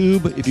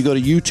YouTube. If you go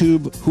to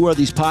YouTube, Who Are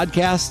These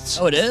Podcasts?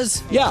 Oh, it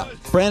is? Yeah.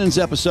 Brandon's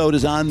episode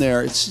is on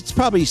there. It's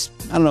probably,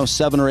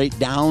 7 or 8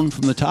 down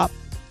from the top.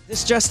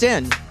 This just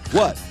in.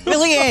 What?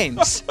 Willie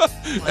Ames.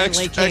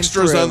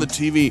 Extras on the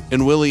TV,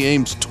 and Willie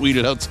Ames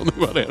tweeted out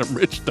something about Adam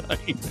Rich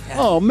dying.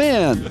 Oh,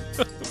 man.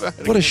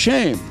 What a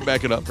shame.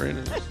 Back it up,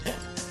 Brandon.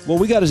 Well,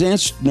 we got his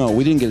answer. No,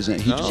 we didn't get his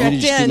answer. He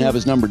just didn't have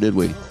his number, did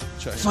we?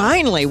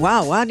 Finally.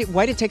 Wow. Why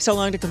did it take so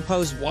long to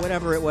compose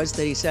whatever it was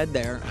that he said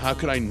there? How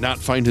could I not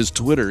find his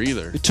Twitter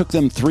either? It took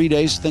them 3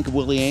 days to think of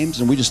Willie Ames,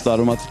 and we just thought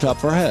of him off the top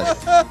of our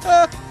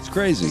head. It's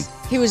crazy.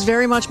 He was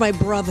very much my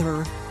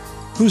brother.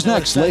 Who's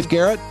next? Leif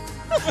Garrett?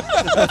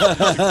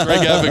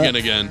 Greg Evigan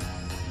again.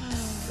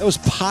 That was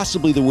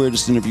possibly the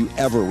weirdest interview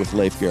ever with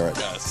Leif Garrett.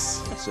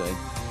 Yes. I'd say.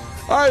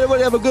 All right,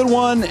 everybody have a good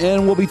one,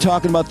 and we'll be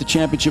talking about the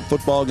championship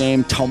football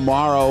game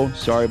tomorrow.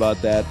 Sorry about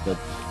that, but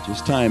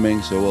just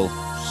timing, so we'll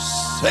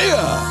see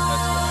ya.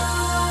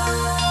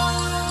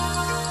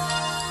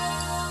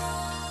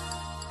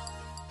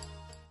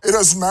 It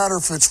doesn't matter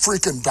if it's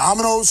freaking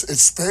dominoes,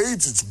 it's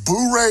spades, it's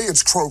boo-ray,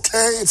 it's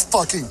croquet, it's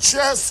fucking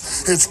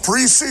chess, it's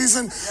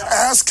preseason,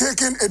 ass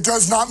kicking. It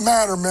does not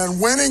matter, man.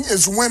 Winning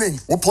is winning.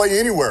 We'll play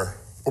anywhere.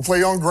 We'll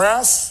play on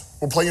grass.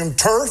 We'll play on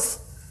turf.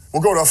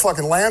 We'll go to a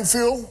fucking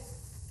landfill.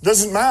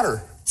 Doesn't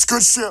matter. It's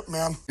good shit,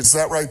 man. It's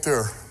that right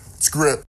there. It's grit.